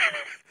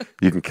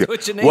 You can kill.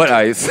 What,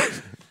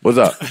 Ice? What's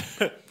up?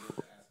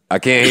 I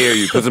can't hear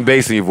you. Put some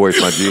bass in your voice,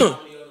 my G.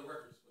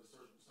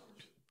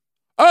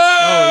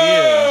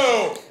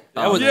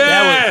 Oh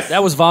yeah.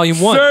 That was volume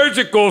 1.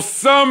 Surgical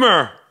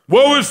Summer.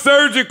 What was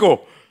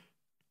Surgical?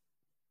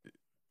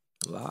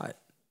 A lot.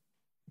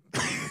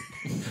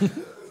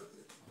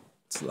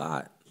 It's a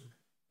lot.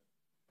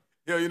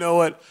 Yo, you know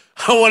what?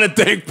 I want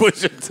to thank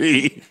Pusha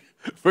T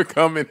for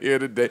coming here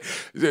today.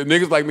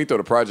 Niggas like me thought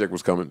a project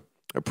was coming.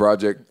 A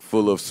project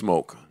full of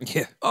smoke.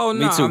 Yeah. Oh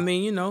no, me too. I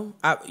mean,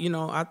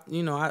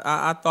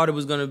 I thought it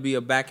was gonna be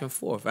a back and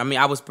forth. I mean,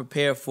 I was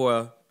prepared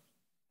for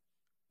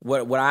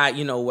what I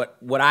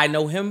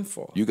know him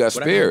for. You got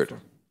spared.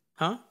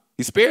 Huh?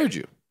 He spared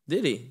you.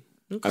 Did he?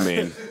 Okay. I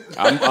mean,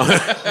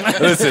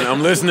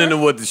 I'm listening to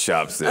what the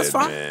shop said, That's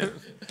fine. man.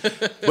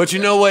 But you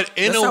know what?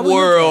 In That's a how we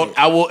world, look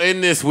at it. I will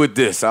end this with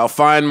this. I'll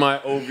find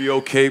my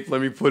OVO cape.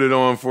 Let me put it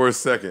on for a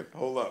second.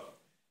 Hold up.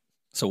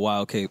 It's a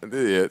wild cape.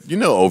 Yeah, you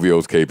know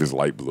OVO's cape is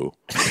light blue.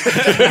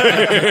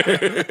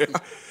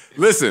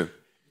 Listen,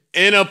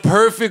 in a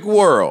perfect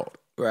world,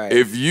 Right.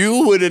 if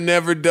you would have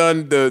never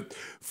done the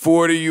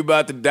 40 you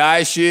about to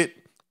die shit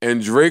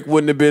and Drake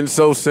wouldn't have been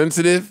so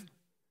sensitive,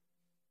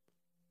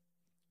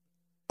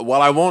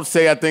 while I won't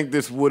say I think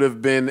this would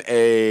have been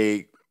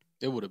It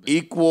would have been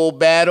equal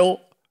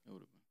battle,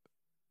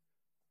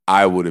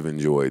 I would have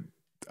enjoyed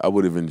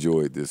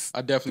this.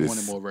 I definitely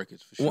wanted more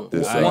records for sure.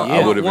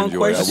 I would have One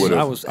enjoyed it. question.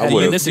 I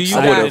would have. This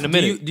excited in a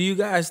minute. Do you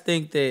guys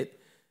think that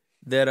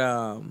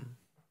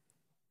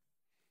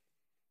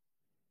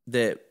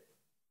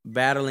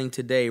battling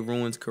today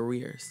ruins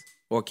careers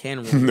or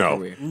can ruin No.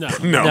 career? No,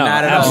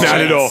 Not at all.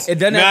 Not at all. It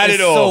doesn't. Not It's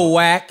at all. so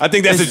whack. I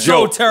think that's It's a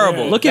joke. So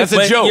terrible. Look That's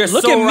at a joke. You're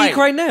Look so at right. Meek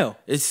right now.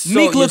 It's so,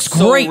 Meek looks you're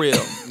so great.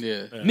 real.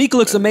 Yeah. Meek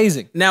looks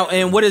amazing. Now,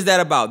 and what is that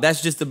about?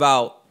 That's just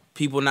about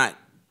people not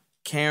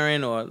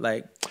caring or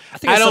like.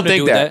 I don't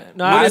think that.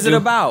 No, What is it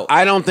about?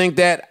 I don't think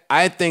that.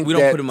 I think We that,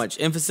 don't put much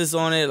emphasis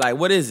on it. Like,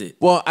 what is it?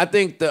 Well, I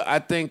think the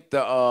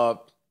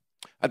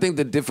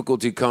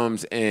difficulty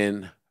comes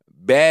in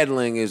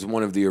battling is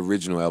one of the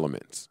original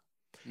elements,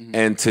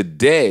 and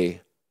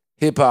today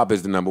hip hop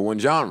is the #1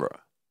 genre.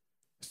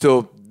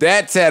 So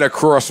that's at a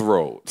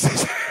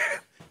crossroads.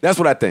 That's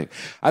what I think.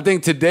 I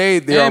think today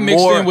there are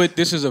mixed more. in with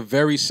this is a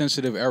very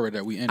sensitive era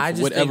that we in I for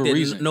just whatever think that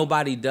reason.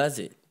 nobody does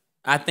it.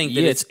 I think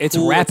that Yeah, it's it's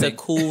cool. rapping. It's a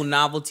cool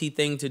novelty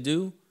thing to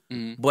do,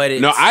 but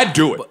it's, No, I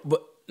do it.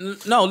 But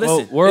no,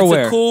 listen, we're it's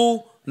aware. a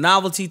cool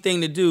novelty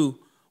thing to do,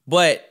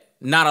 but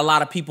not a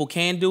lot of people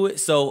can do it.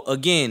 So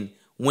again,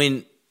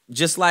 when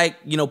just like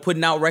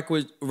putting out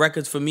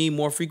records for me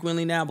more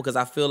frequently now because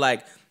I feel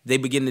like they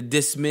begin to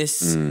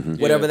dismiss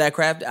whatever that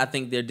craft. I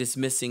think they're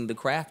dismissing the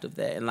craft of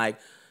that and like,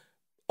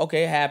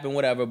 okay, it happened,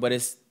 whatever, but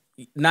it's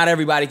not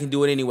everybody can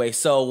do it anyway.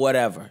 So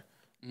whatever,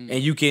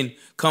 and you can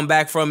come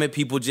back from it.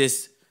 People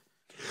just.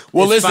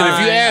 Well, It's listen, if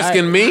fine. you're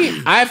asking me,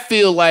 I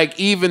feel like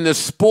even the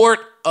sport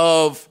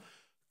of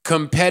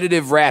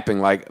competitive rapping,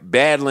 like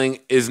battling,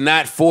 is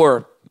not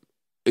for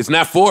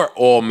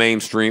all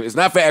mainstream. It's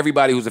not for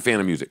everybody who's a fan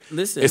of music.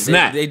 Listen, it's they,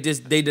 not.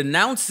 They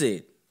denounce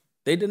it.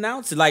 They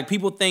denounce it. Like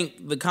people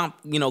think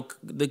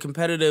the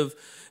competitive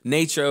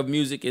nature of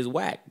music is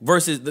whack.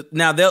 Versus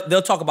now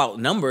they'll talk about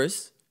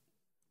numbers,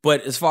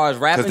 but as far as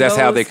rapping, Because that's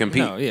how goes, they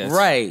compete. No, yeah,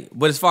 right?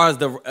 But as far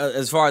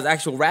as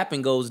actual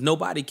rapping goes,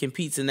 nobody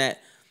competes in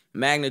that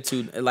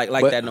magnitude like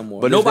that no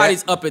more. but is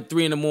Nobody's that- up at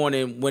 3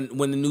 a.m.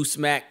 when the new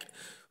smack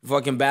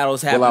fucking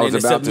battles happening. Well, I was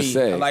about except to me.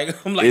 say, I'm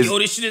like, is- yo,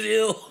 this shit is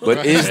ill.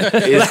 But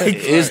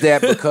is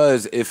that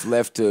because if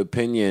left to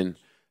opinion,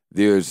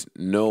 there's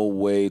no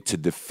way to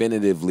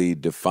definitively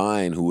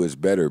define who is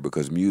better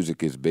because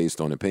music is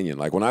based on opinion.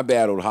 Like when I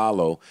battled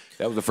Hollow,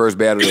 that was the first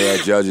battle that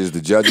had judges.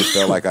 The judges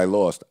felt like I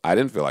lost. I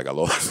didn't feel like I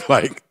lost.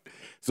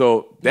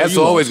 So that's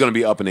always going to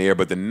be up in the air,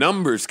 but the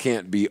numbers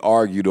can't be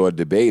argued or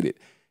debated.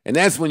 And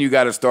that's when you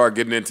got to start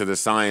getting into the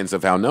science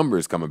of how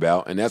numbers come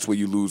about, and that's where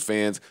you lose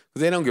fans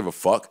because they don't give a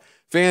fuck.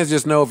 Fans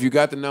just know if you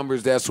got the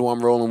numbers, that's who I'm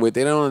rolling with.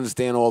 They don't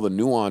understand all the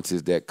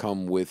nuances that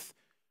come with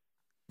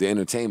the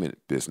entertainment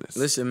business.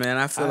 Listen, man,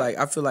 I feel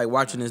like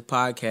watching this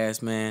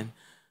podcast, man,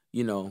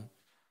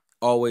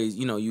 always,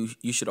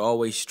 you should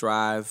always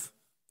strive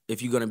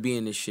if you're gonna be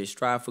in this shit,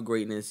 strive for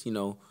greatness. You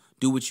know,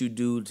 do what you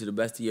do to the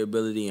best of your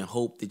ability, and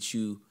hope that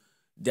you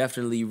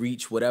definitely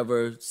reach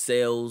whatever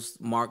sales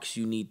marks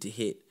you need to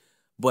hit.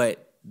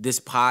 But this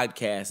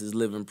podcast is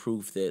living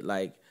proof that,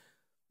 like,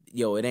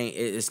 yo,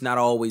 it's not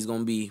always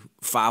gonna be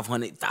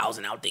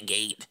 500,000 out the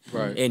gate,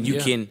 right? And you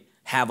can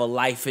have a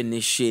life in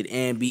this shit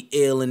and be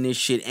ill in this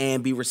shit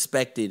and be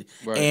respected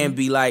and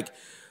be like,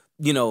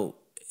 you know,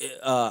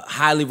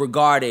 highly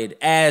regarded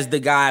as the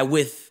guy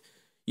with,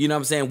 you know what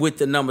I'm saying, with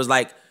the numbers.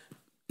 Like,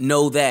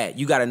 know that.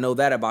 You got to know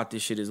that about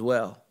this shit as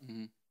well.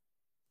 Mm-hmm.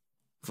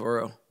 For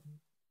real.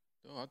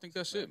 Oh, I think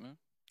that's it, man.